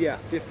the Yeah,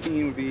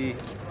 15 would be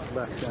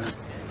left center.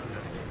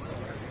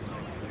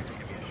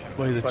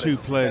 way the But two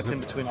it's- players that's in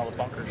have. between all the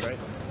bunkers, right?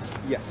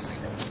 Yes,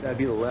 that'd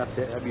be the left.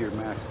 That'd be your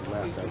max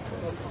left, I'd say.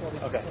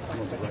 Okay.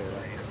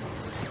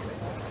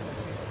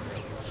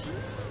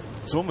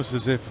 It's almost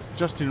as if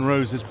Justin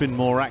Rose has been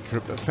more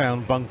accurate but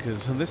found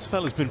bunkers, and this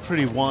fella's been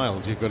pretty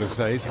wild, you've got to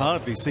say. He's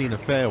hardly seen a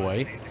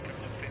fairway,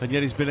 and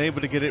yet he's been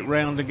able to get it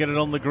round and get it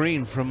on the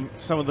green from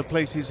some of the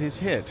places he's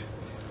hit.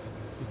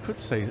 You could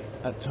say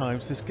at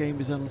times this game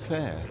is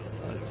unfair.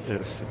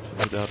 Yes,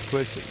 without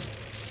question.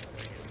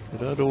 You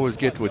don't always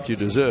get what you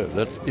deserve.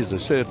 That is a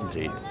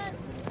certainty.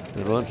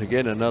 And once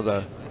again,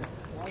 another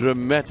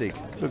dramatic.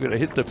 Look at it,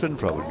 hit the fin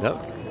probably. No.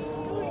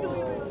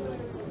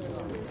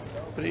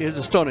 But he is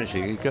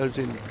astonishing. He goes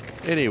in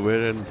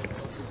anywhere and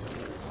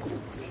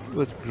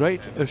with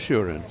great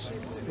assurance.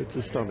 It's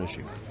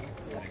astonishing.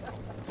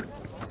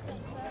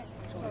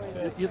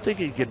 You'd think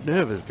he'd get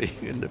nervous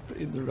being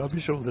in the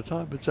rubbish all the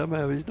time, but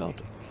somehow he's not.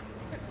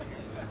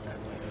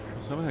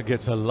 Somehow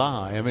gets a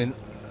lie. I mean,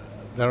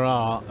 there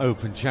are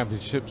Open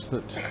Championships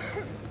that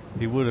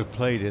he would have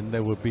played in.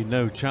 There would be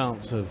no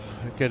chance of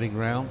getting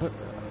round, but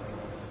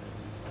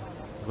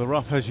the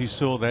rough, as you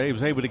saw there, he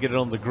was able to get it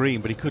on the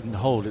green, but he couldn't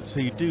hold it, so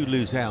you do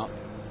lose out.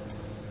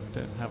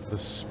 Don't have the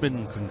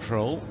spin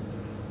control.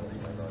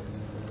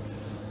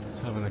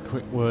 Just having a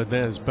quick word,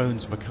 there's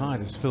Bones Mackay.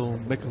 It's Phil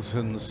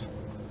Mickelson's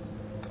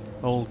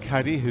old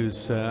caddy,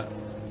 who's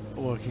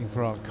working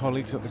for our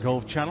colleagues at the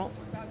Golf Channel.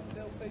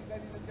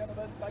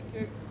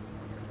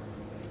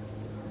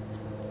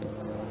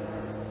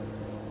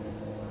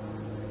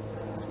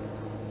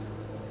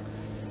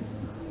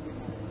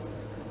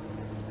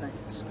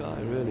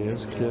 Sky really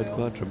has cleared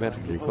quite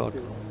dramatically. Quite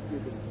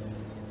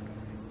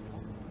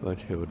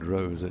hear what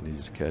Rose and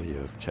his caddy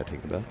are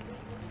chatting about.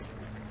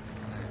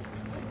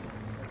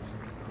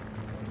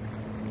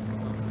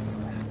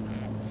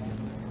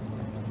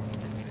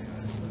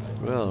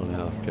 Well,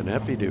 now, can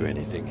Happy do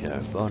anything here?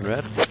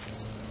 Aphibarnrat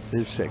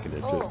is second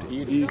at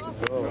 50.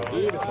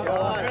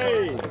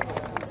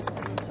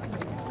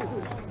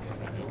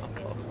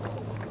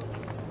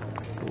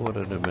 What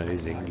an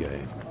amazing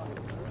game.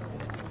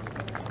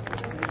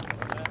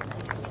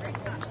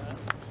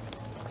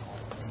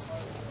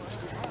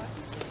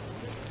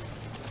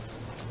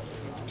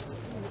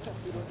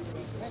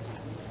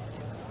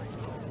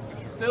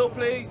 Still,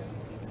 please.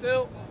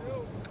 Still.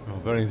 Well,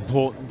 very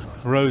important.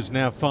 Rose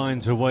now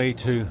finds a way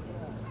to,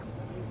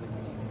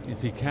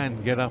 if he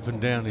can, get up and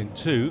down in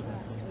two.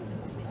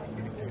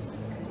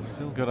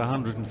 Still got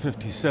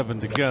 157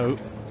 to go.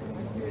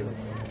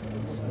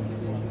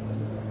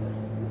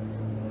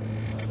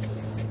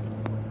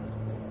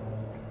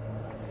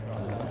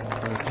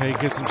 Okay,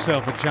 gives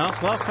himself a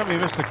chance. Last time he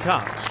missed the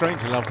cut,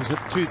 strangely enough, was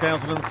at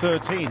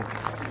 2013.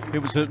 It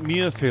was at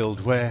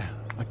Muirfield, where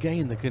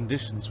again the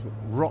conditions were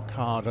rock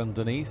hard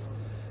underneath,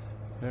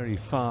 very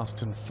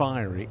fast and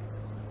fiery.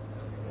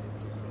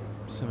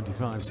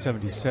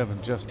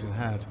 75-77 Justin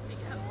had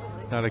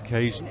that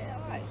occasion.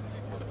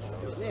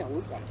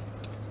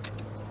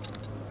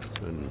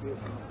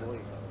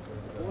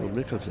 Well,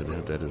 Mickelson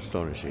had that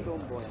astonishing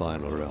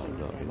final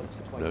round. I mean,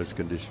 those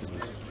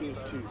conditions,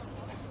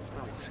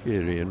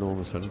 scary,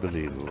 enormous,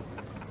 unbelievable,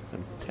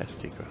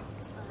 fantastic round.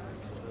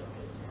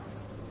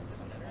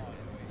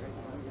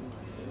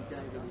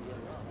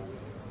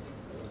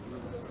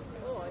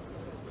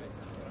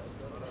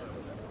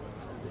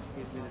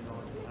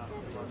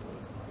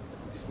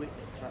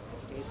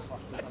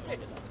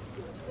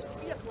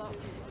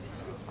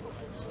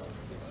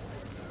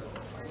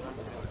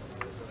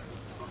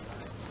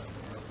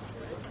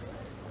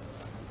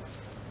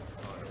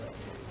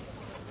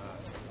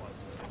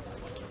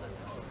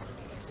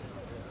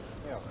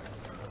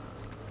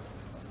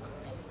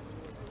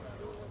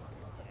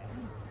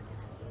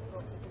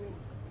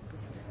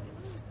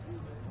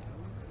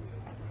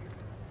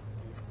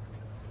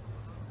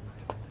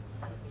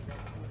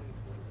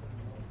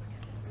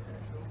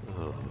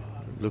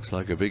 Looks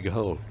like a big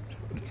hole.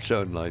 It's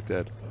shown like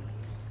that.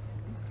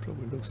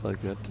 Probably looks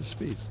like that to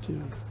Spieth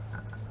too.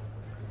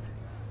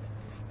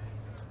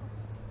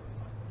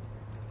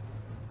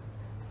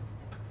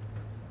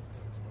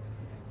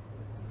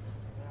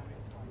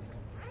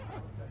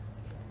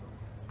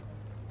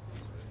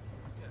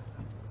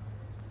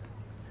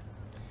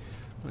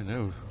 I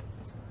know.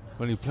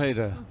 When he played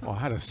or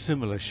had a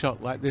similar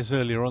shot like this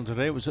earlier on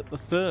today, it was at the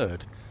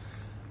third.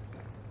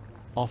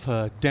 Off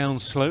a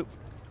downslope.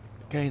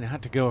 Again,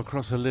 had to go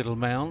across a little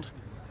mound.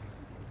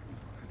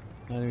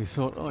 And he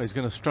thought, oh, he's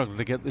going to struggle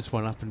to get this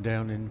one up and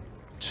down in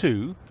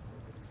 2.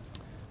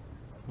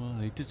 Well,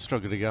 he did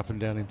struggle to get up and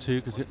down in 2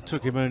 because it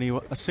took him only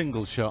a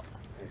single shot.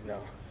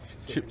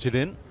 Chipped it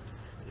in.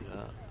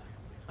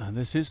 And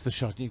this is the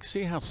shot. You can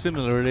see how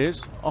similar it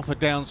is. Off a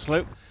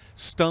downslope,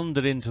 stunned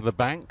it into the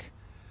bank.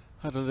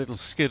 Had a little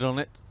skid on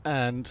it,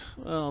 and,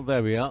 well,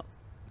 there we are.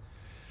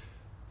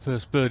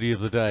 First birdie of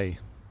the day.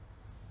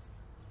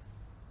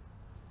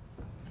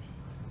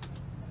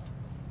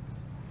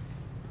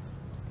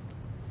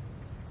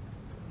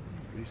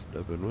 Recent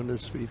Open winner,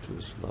 Spieth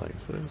was lying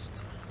first.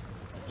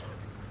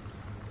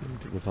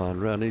 Into the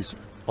final round. He's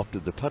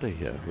opted the putter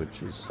here,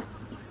 which is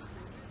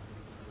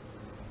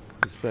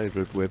his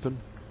favourite weapon.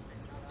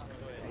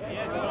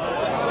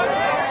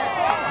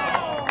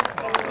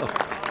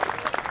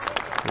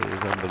 It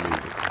is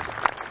unbelievable.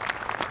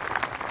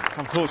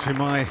 Unfortunately,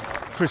 my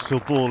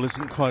crystal ball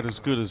isn't quite as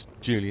good as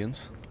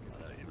Julian's.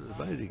 It was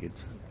amazing.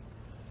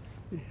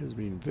 He has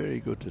been very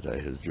good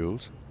today, has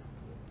Jules.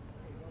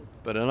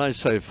 But a nice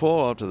safe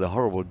 4 after the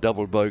horrible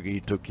double bogey he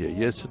took here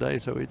yesterday,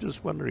 so we're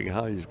just wondering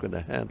how he's going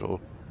to handle.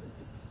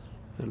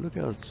 And look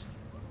how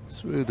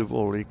smooth the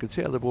ball. You can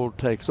see how the ball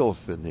takes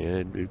off in the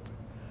end.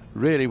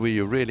 Really, where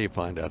you really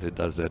find out it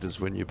does that is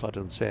when you putt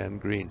on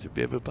sand greens. Have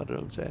you ever putted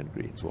on sand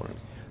greens, Warren?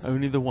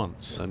 Only the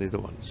once. Only the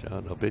once, yeah.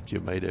 And I bet you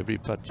made every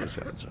putt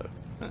yourself, so.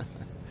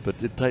 But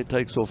it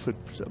takes off at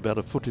about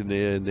a foot in the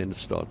air and then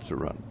starts to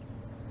run.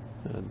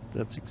 And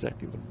that's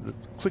exactly what. The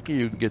quicker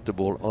you get the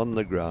ball on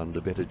the ground,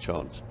 the better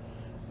chance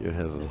you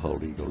have a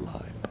whole eagle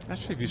line.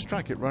 Actually, if you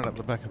strike it right up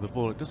the back of the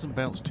ball, it doesn't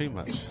bounce too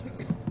much.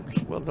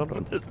 Well, not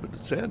on this, but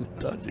the sand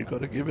does. You've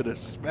got to give it a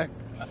smack.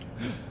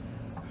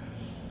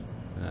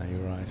 No,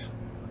 you're right.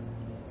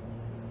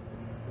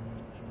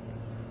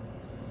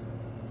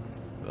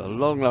 A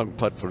long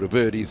putt for a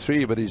birdie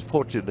 3, but he's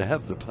fortunate to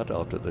have the putt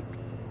after the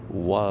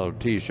wild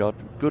tee shot.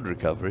 Good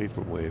recovery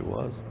from where he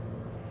was,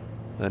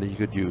 and he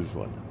could use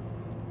one.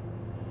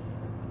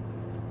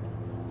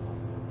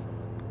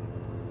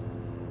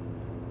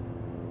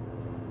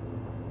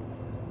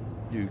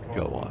 You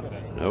go on.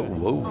 Oh,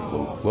 whoa,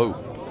 whoa,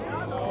 whoa.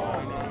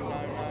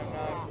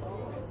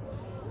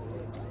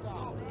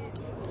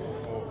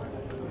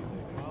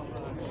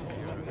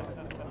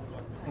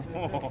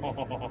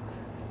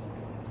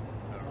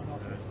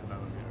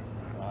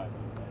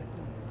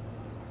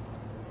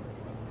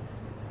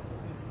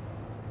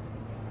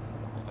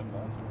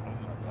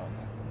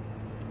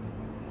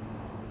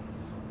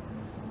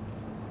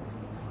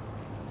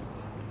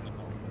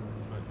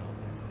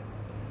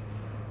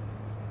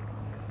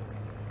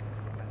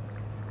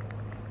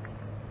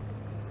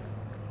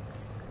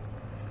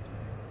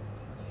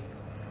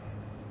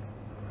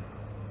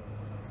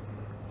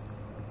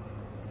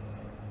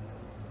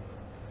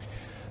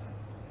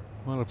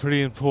 Well, a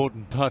pretty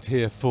important putt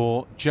here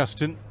for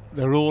Justin.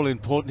 They're all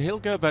important. He'll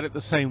go about it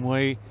the same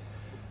way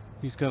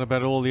he's gone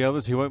about all the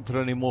others. He won't put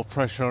any more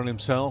pressure on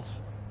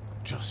himself.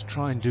 Just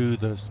try and do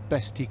the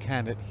best he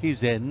can at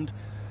his end.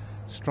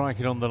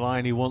 Strike it on the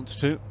line he wants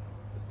to.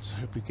 Let's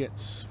hope he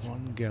gets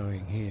one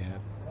going here.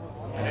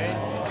 And,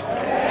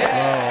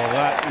 oh,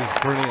 that is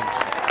brilliant.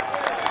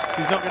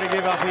 He's not going to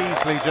give up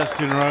easily,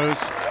 Justin Rose.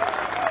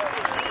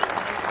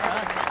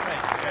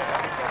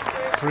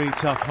 3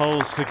 tough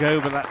holes to go,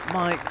 but that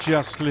might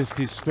just lift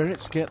his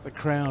spirits, get the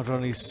crowd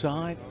on his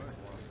side.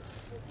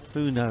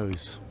 Who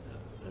knows?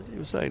 As you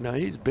were saying, now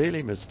he's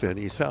barely missed and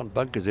he's found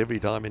bunkers every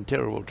time in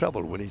terrible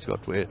trouble when he's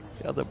got where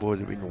the other boys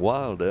have been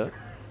wilder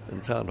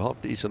and found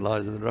half decent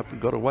lies in the rough and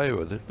got away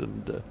with it,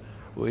 and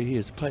where he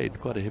has paid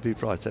quite a heavy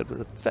price. That was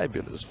a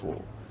fabulous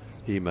fall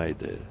he made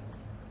there.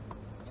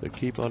 So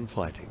keep on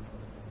fighting.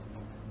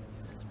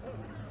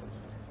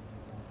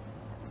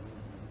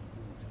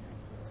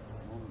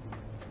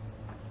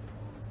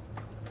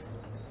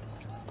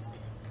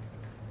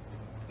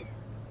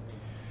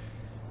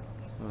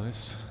 Well,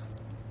 it's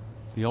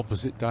the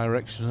opposite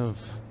direction of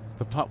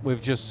the putt we've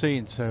just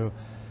seen, so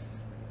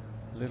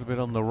a little bit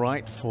on the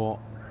right for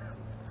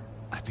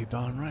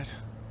Aphibarnrat.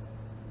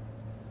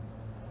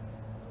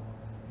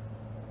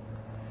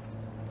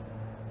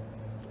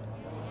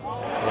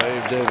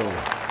 Brave devil.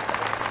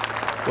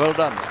 Well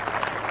done.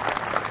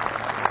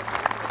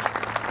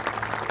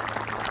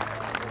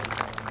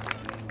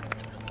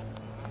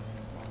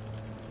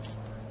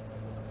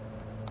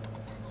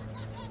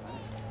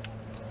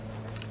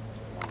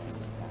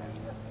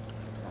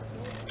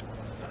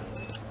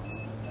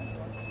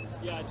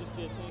 Yeah, I just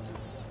did. Thank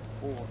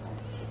you.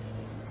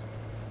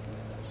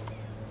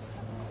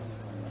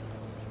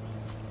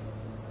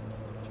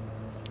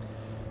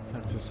 I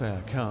have to say,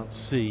 I can't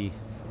see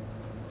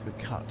the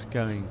cut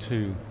going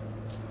to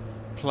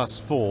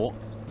 +4.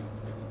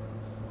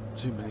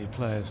 Too many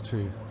players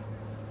to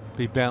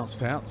be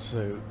bounced out,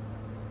 so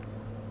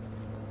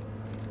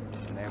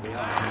There we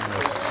are.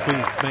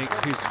 Spieth makes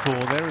his 4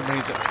 there,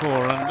 remains at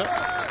 4 under.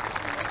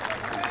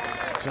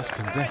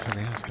 Justin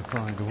definitely has to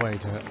find a way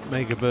to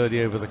make a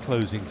birdie over the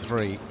closing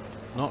three.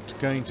 Not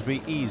going to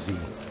be easy.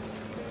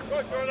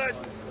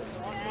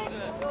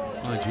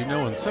 Mind you,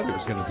 no one said it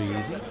was going to be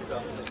easy.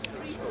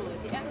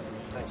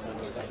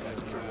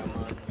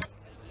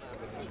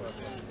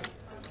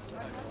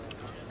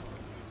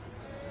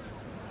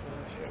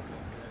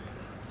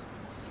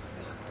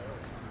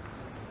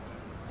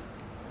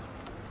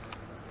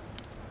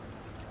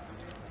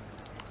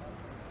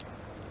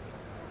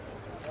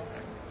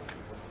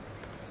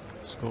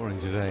 Scoring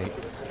today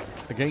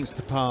against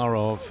the par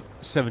of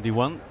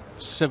 71,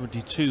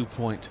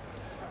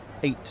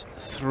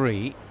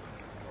 72.83.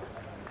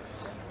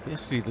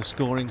 Yesterday the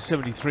scoring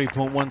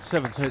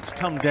 73.17, so it's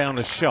come down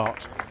a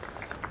shot,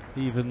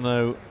 even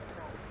though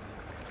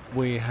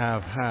we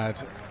have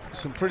had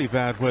some pretty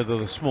bad weather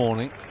this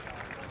morning.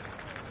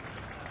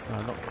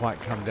 Not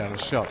quite come down a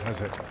shot, has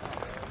it?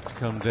 It's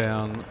come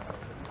down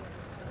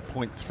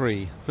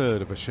 0.3,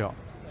 third of a shot.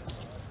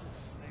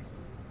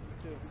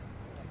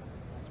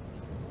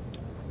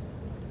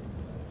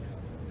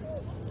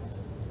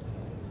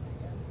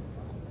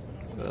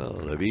 Well,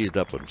 they've eased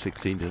up on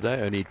 16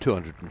 today, only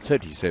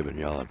 237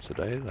 yards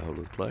today, the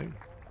hole is playing.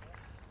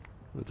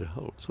 With the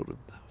hole sort of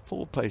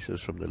 4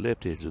 paces from the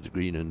left edge of the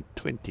green and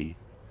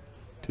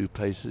 22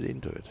 paces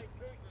into it.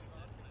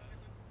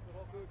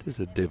 It is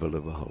a devil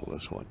of a hole,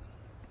 this one.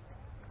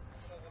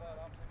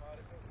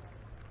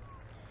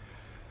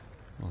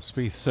 Well,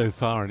 Spieth so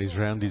far in his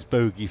round is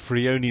bogey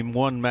free. Only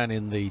one man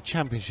in the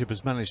championship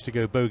has managed to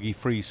go bogey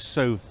free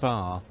so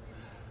far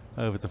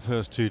over the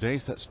first 2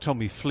 days. That's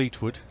Tommy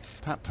Fleetwood.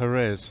 Pat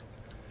Perez,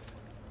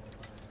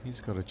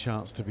 he's got a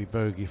chance to be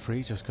bogey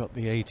free, just got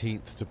the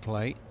 18th to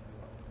play.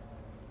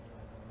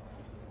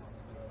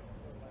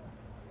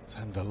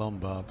 Xander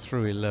Lombard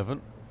through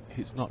 11.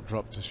 He's not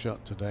dropped a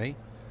shot today.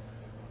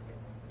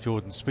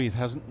 Jordan Spieth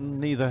hasn't,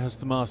 neither has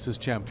the Masters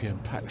champion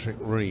Patrick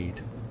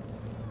Reed.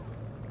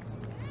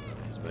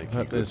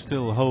 But there's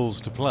still holes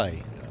to play.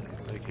 Yeah,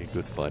 making a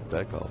good fight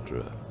back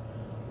after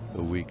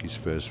a weakish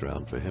first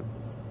round for him.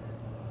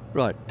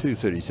 Right,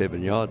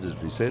 237 yards, as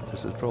we said.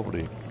 This is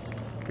probably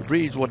the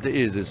breeze. What it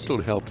is still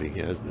helping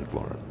here, isn't it,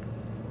 Warren?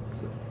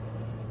 So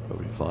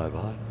probably 5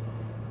 high.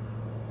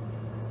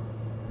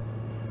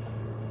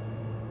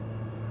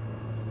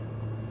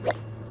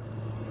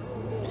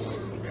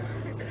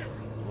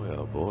 Boy,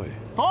 oh boy.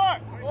 4!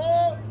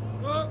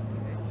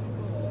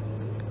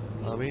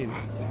 I mean,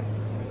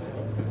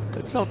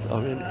 it's not.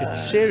 I mean,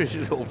 it's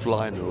seriously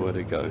offline or where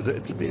it goes.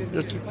 It's been,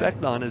 this back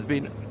line has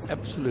been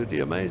absolutely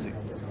amazing.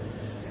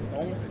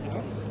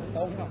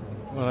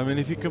 Well, I mean,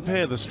 if you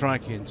compare the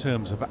striking in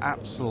terms of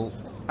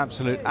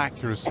absolute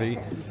accuracy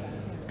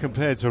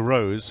compared to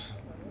Rose,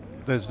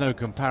 there's no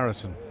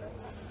comparison.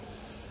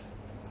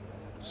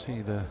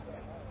 See the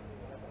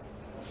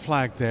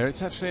flag there.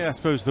 It's actually, I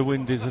suppose, the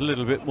wind is a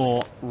little bit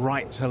more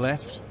right to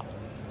left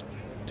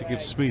to give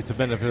Spieth the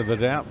benefit of the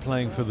doubt,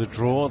 playing for the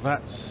draw.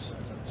 That's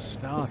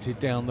started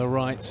down the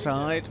right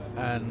side,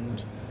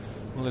 and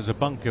well, there's a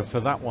bunker for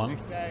that one.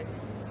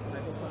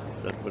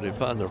 That's when they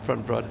found the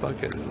front right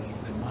bucket.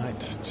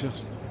 Might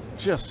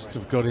just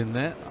have got in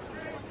there.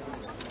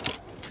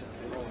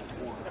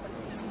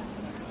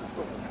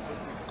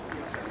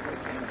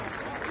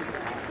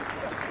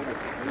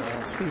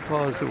 Three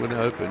pars that when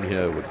open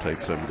here would take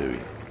some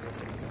doing.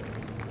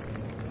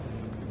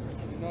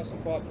 Nice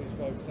and quiet, please,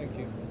 folks. Thank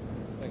you.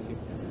 Thank you.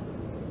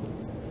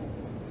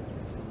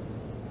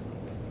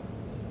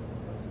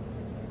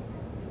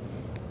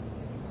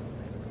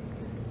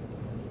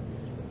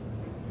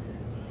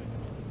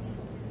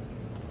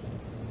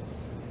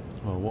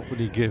 Well, what would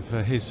he give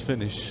for his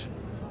finish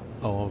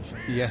of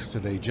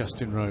yesterday,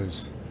 Justin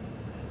Rose?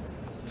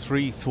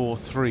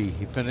 3-4-3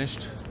 he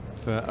finished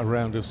for a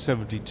round of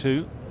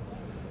 72.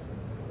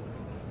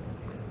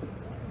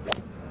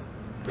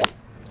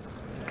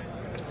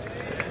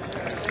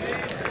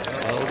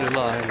 Hold your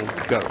line and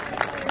go.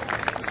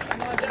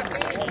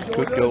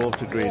 Could go off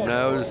the green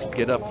nose,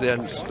 get up there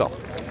and stop.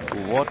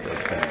 What a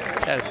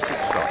fantastic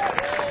stop.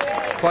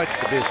 Quite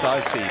the best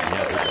I've seen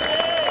here today.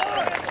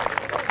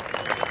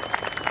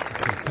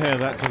 Compare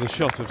that to the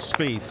shot of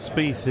Spieth.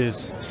 Spieth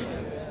is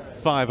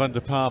 5 under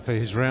par for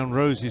his round.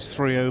 Rose is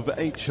 3 over,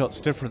 8 shots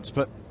difference.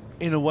 But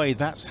in a way,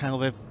 that's how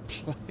they've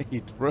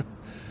played.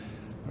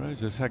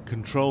 Rose has had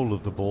control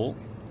of the ball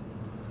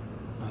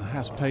and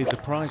has paid the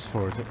price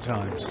for it at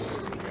times.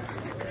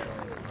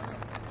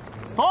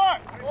 4!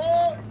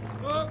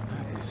 That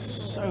is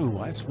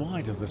so that's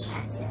wide of the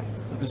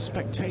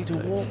spectator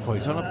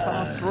walkways on a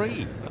par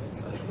 3.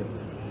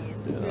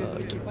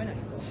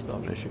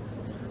 Astonishing.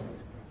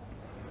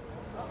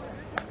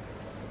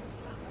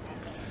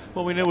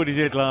 Well, we know what he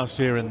did last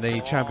year in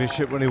the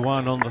championship when he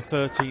won on the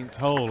 13th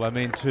hole. I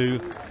mean, to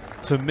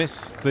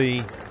miss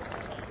the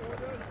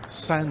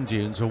sand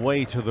dunes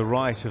away to the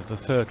right of the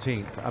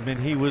 13th. I mean,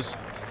 he was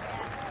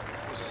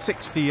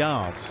 60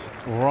 yards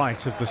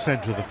right of the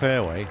centre of the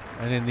fairway,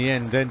 and in the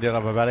end ended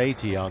up about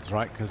 80 yards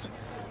right, because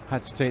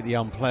had to take the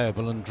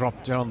unplayable and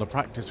drop down the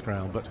practice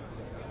ground. But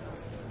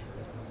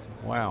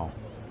wow.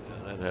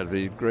 And had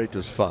the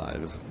greatest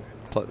 5,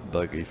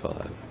 bogey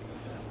 5.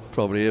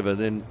 Probably ever,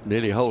 then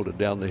nearly holed it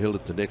down the hill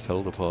at the next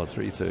hole, the par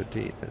 3,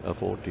 13,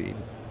 14.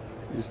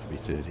 Used to be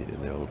 13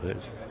 in the old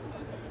days.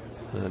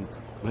 And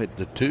made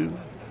the 2,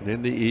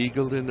 then the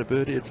eagle, then the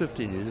birdie at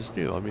 15. You just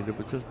knew. I mean, it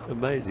was just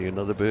amazing.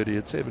 Another birdie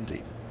at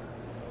 17.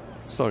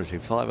 Astonishing.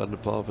 5 under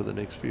par for the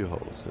next few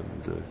holes,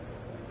 and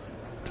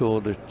tore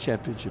the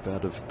championship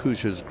out of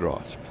Kucha's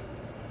grasp.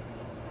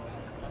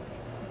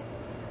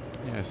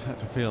 Yes, had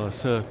to feel a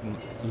certain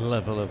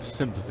level of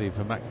sympathy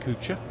for Matt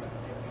Kuchar.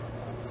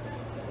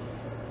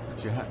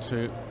 But you had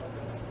to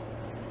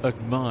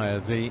admire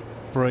the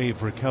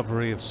brave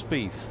recovery of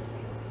Spieth.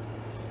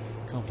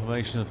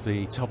 Confirmation of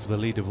the top of the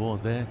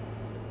leaderboard there.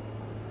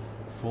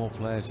 4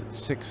 players at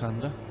 6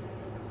 under.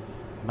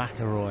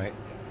 McIlroy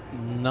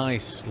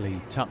nicely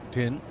tucked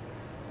in,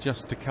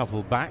 just a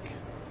couple back.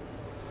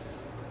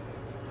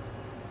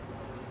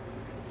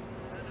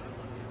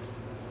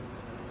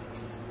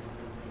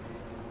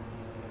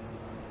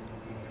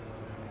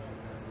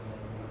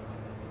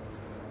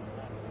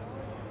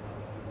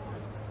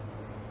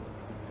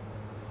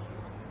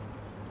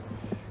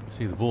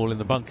 See the ball in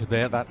the bunker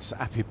there, that's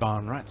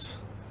Aphibarnrat.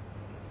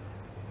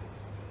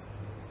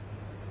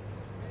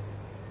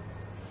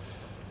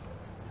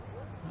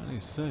 Well,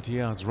 he's 30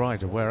 yards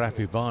right of where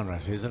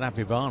Aphibarnrat is, and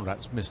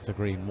Aphibarnrat's missed the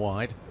green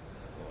wide.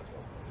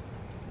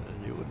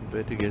 And you wouldn't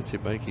bet against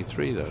him making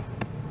 3 though.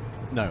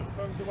 No.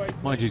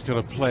 Mind you, he's got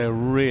to play a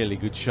really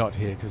good shot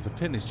here because the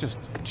pin is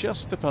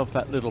just above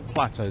that little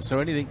plateau, so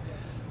anything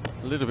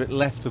a little bit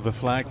left of the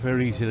flag,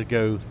 very easy to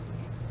go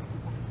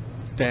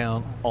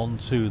down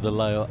onto the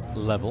lower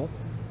level.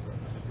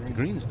 The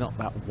green's not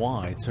that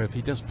wide, so if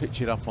he does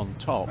pitch it up on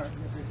top,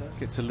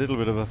 gets a little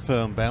bit of a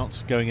firm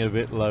bounce going a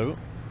bit low,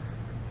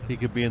 he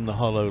could be in the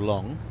hollow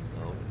long.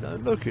 Oh, no,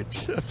 look,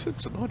 it's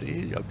not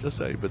easy, I'm just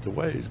saying, but the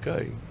way he's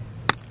going,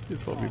 he's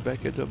probably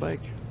back into make.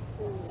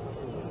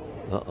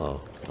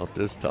 Not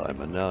this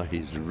time, and now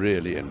he's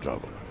really in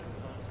trouble.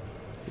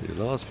 The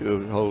last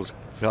few holes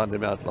found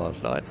him out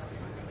last night.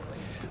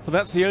 Well,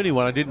 that's the only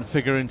one I didn't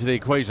figure into the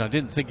equation. I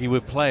didn't think he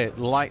would play it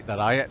like that.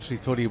 I actually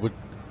thought he would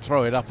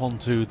throw it up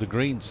onto the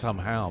green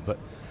somehow, but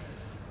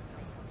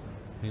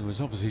he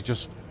was obviously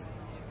just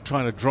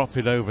trying to drop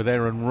it over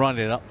there and run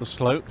it up the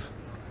slope.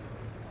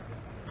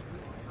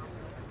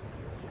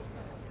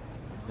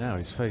 Now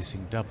he's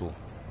facing double.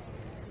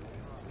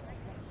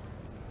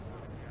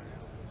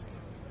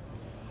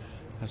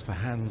 That's the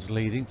hands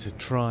leading to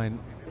try and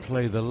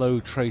play the low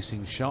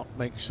tracing shot,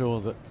 make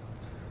sure that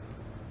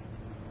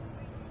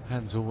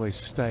hands always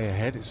stay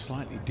ahead. It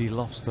slightly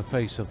de-lofts the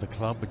face of the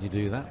club when you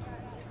do that.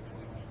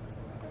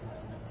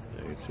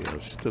 You can see how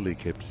still he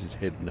kept his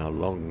head and how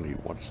long he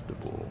watched the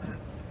ball.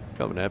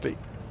 Come on, Happy.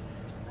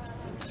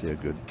 Let's see a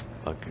good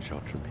bunker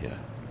shot from here.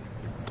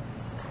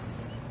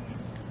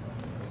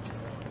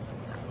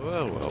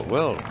 Well, well,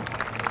 well.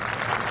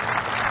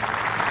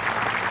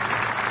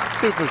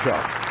 Super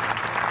shot.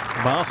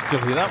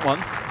 Masterly, that one.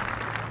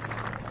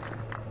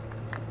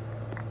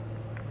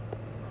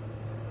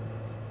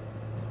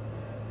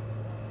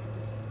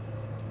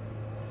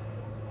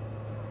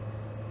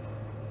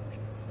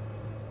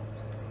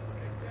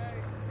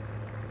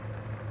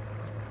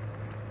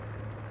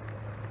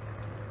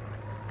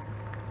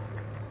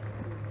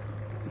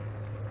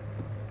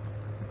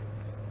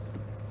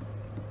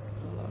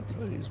 Well, I'd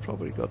say he's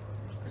probably got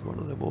one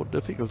of the more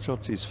difficult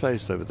shots he's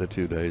faced over the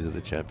 2 days of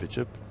the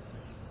championship.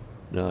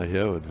 Now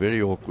here with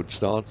very awkward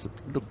starts, it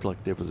looked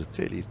like there was a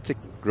fairly thick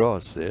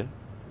grass there.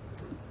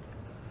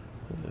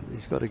 And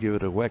he's got to give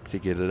it a whack to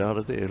get it out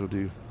of there. It'll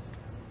do,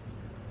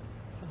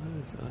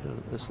 I don't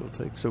know, this will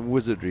take some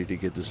wizardry to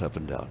get this up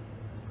and down.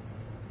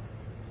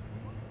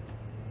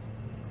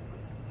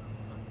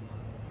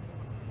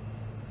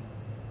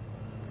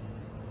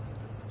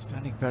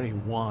 Standing very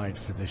wide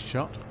for this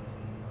shot.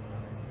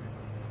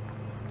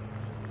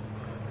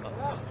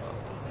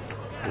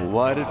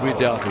 Why did we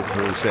doubt it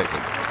for a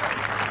second?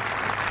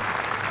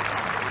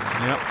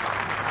 Yep.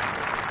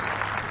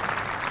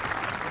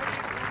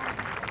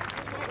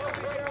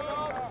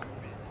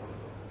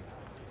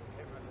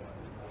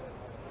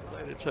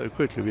 Played it so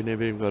quickly we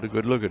never even got a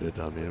good look at it.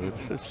 I mean,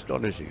 it was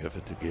astonishing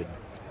effort again.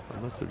 I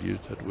must have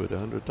used that word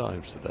 100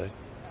 times today.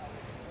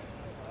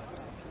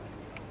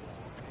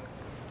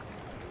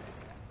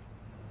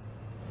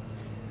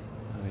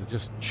 And he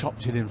just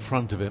chopped it in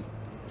front of him.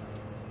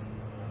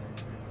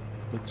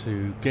 But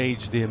to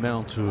gauge the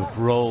amount of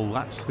roll,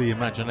 that's the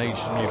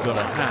imagination you've got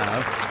to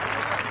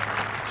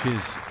have, which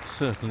is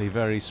certainly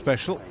very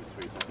special.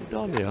 He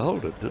darn near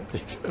hold it, didn't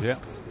he? Yeah.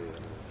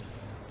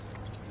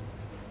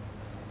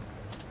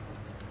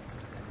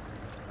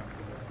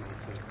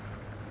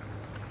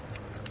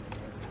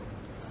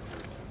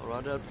 All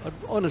right, I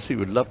honestly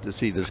would love to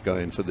see this go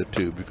in for the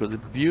 2 because a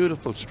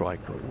beautiful strike,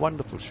 a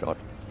wonderful shot.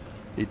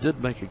 He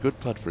did make a good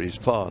putt for his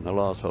par in the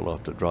last hole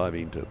after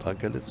driving to a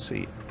bunker. Let's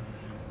see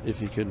if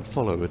he can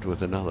follow it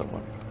with another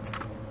one.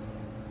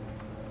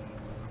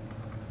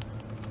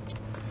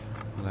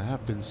 Well, there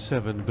have been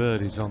 7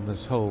 birdies on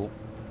this hole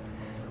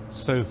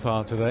so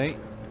far today.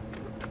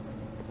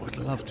 would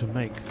love to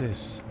make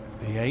this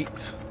the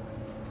 8th.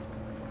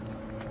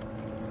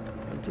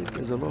 I think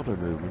there's a lot of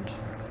movement.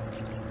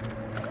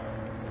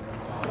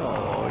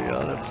 Oh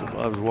yeah, that's.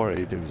 I was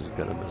worried he was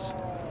going to miss.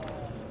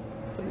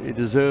 He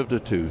deserved a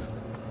 2,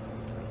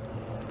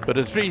 but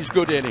a 3's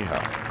good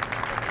anyhow.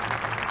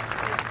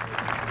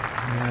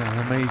 Yeah,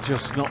 that may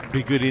just not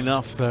be good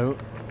enough though.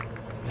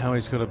 Now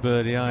he's got a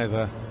birdie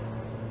either.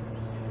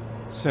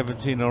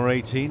 17 or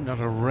 18, not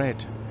a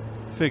red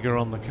figure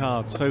on the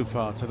card so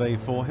far today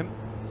for him.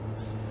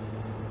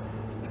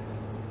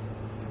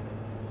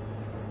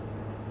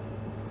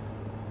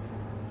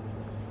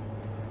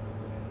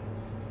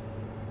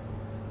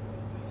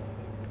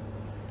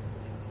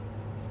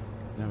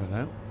 Never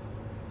know.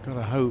 Got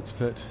to hope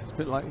that it's a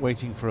bit like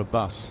waiting for a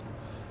bus.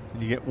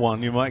 When you get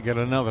one, you might get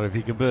another. If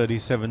he can birdie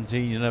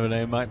 17, you never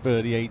know, he might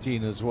birdie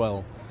 18 as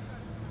well.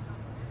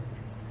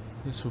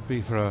 This would be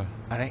for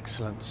an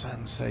excellent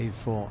sand save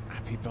for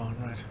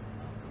Aphibarnrat.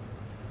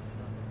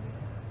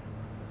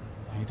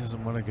 He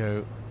doesn't want to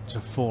go to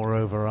 4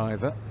 over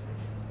either.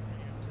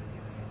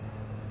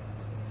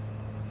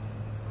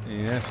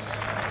 Yes,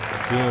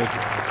 good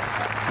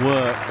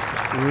work,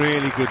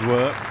 really good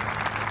work.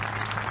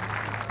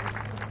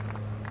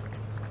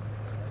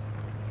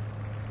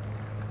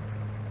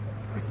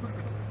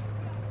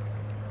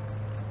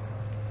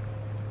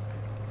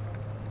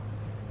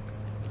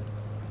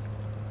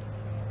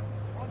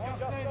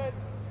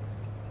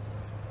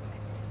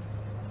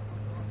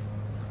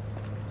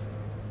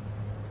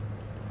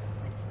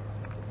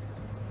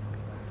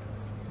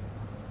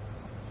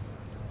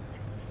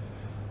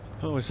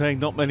 I was saying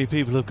not many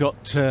people have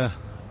got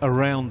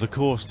around the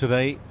course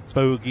today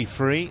bogey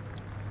free.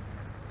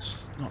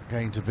 It's not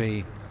going to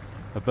be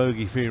a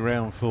bogey free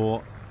round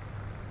for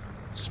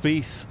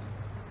Spieth,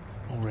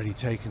 already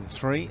taken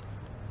 3.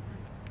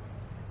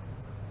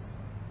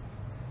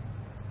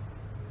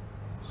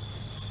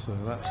 So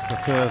that's the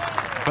first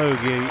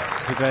bogey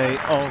today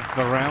of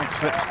the round,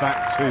 slips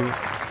back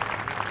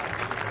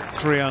to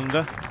 3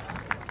 under.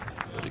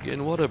 But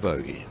again, what a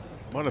bogey.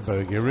 What a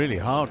bogey, really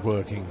hard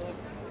working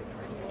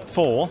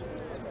 4.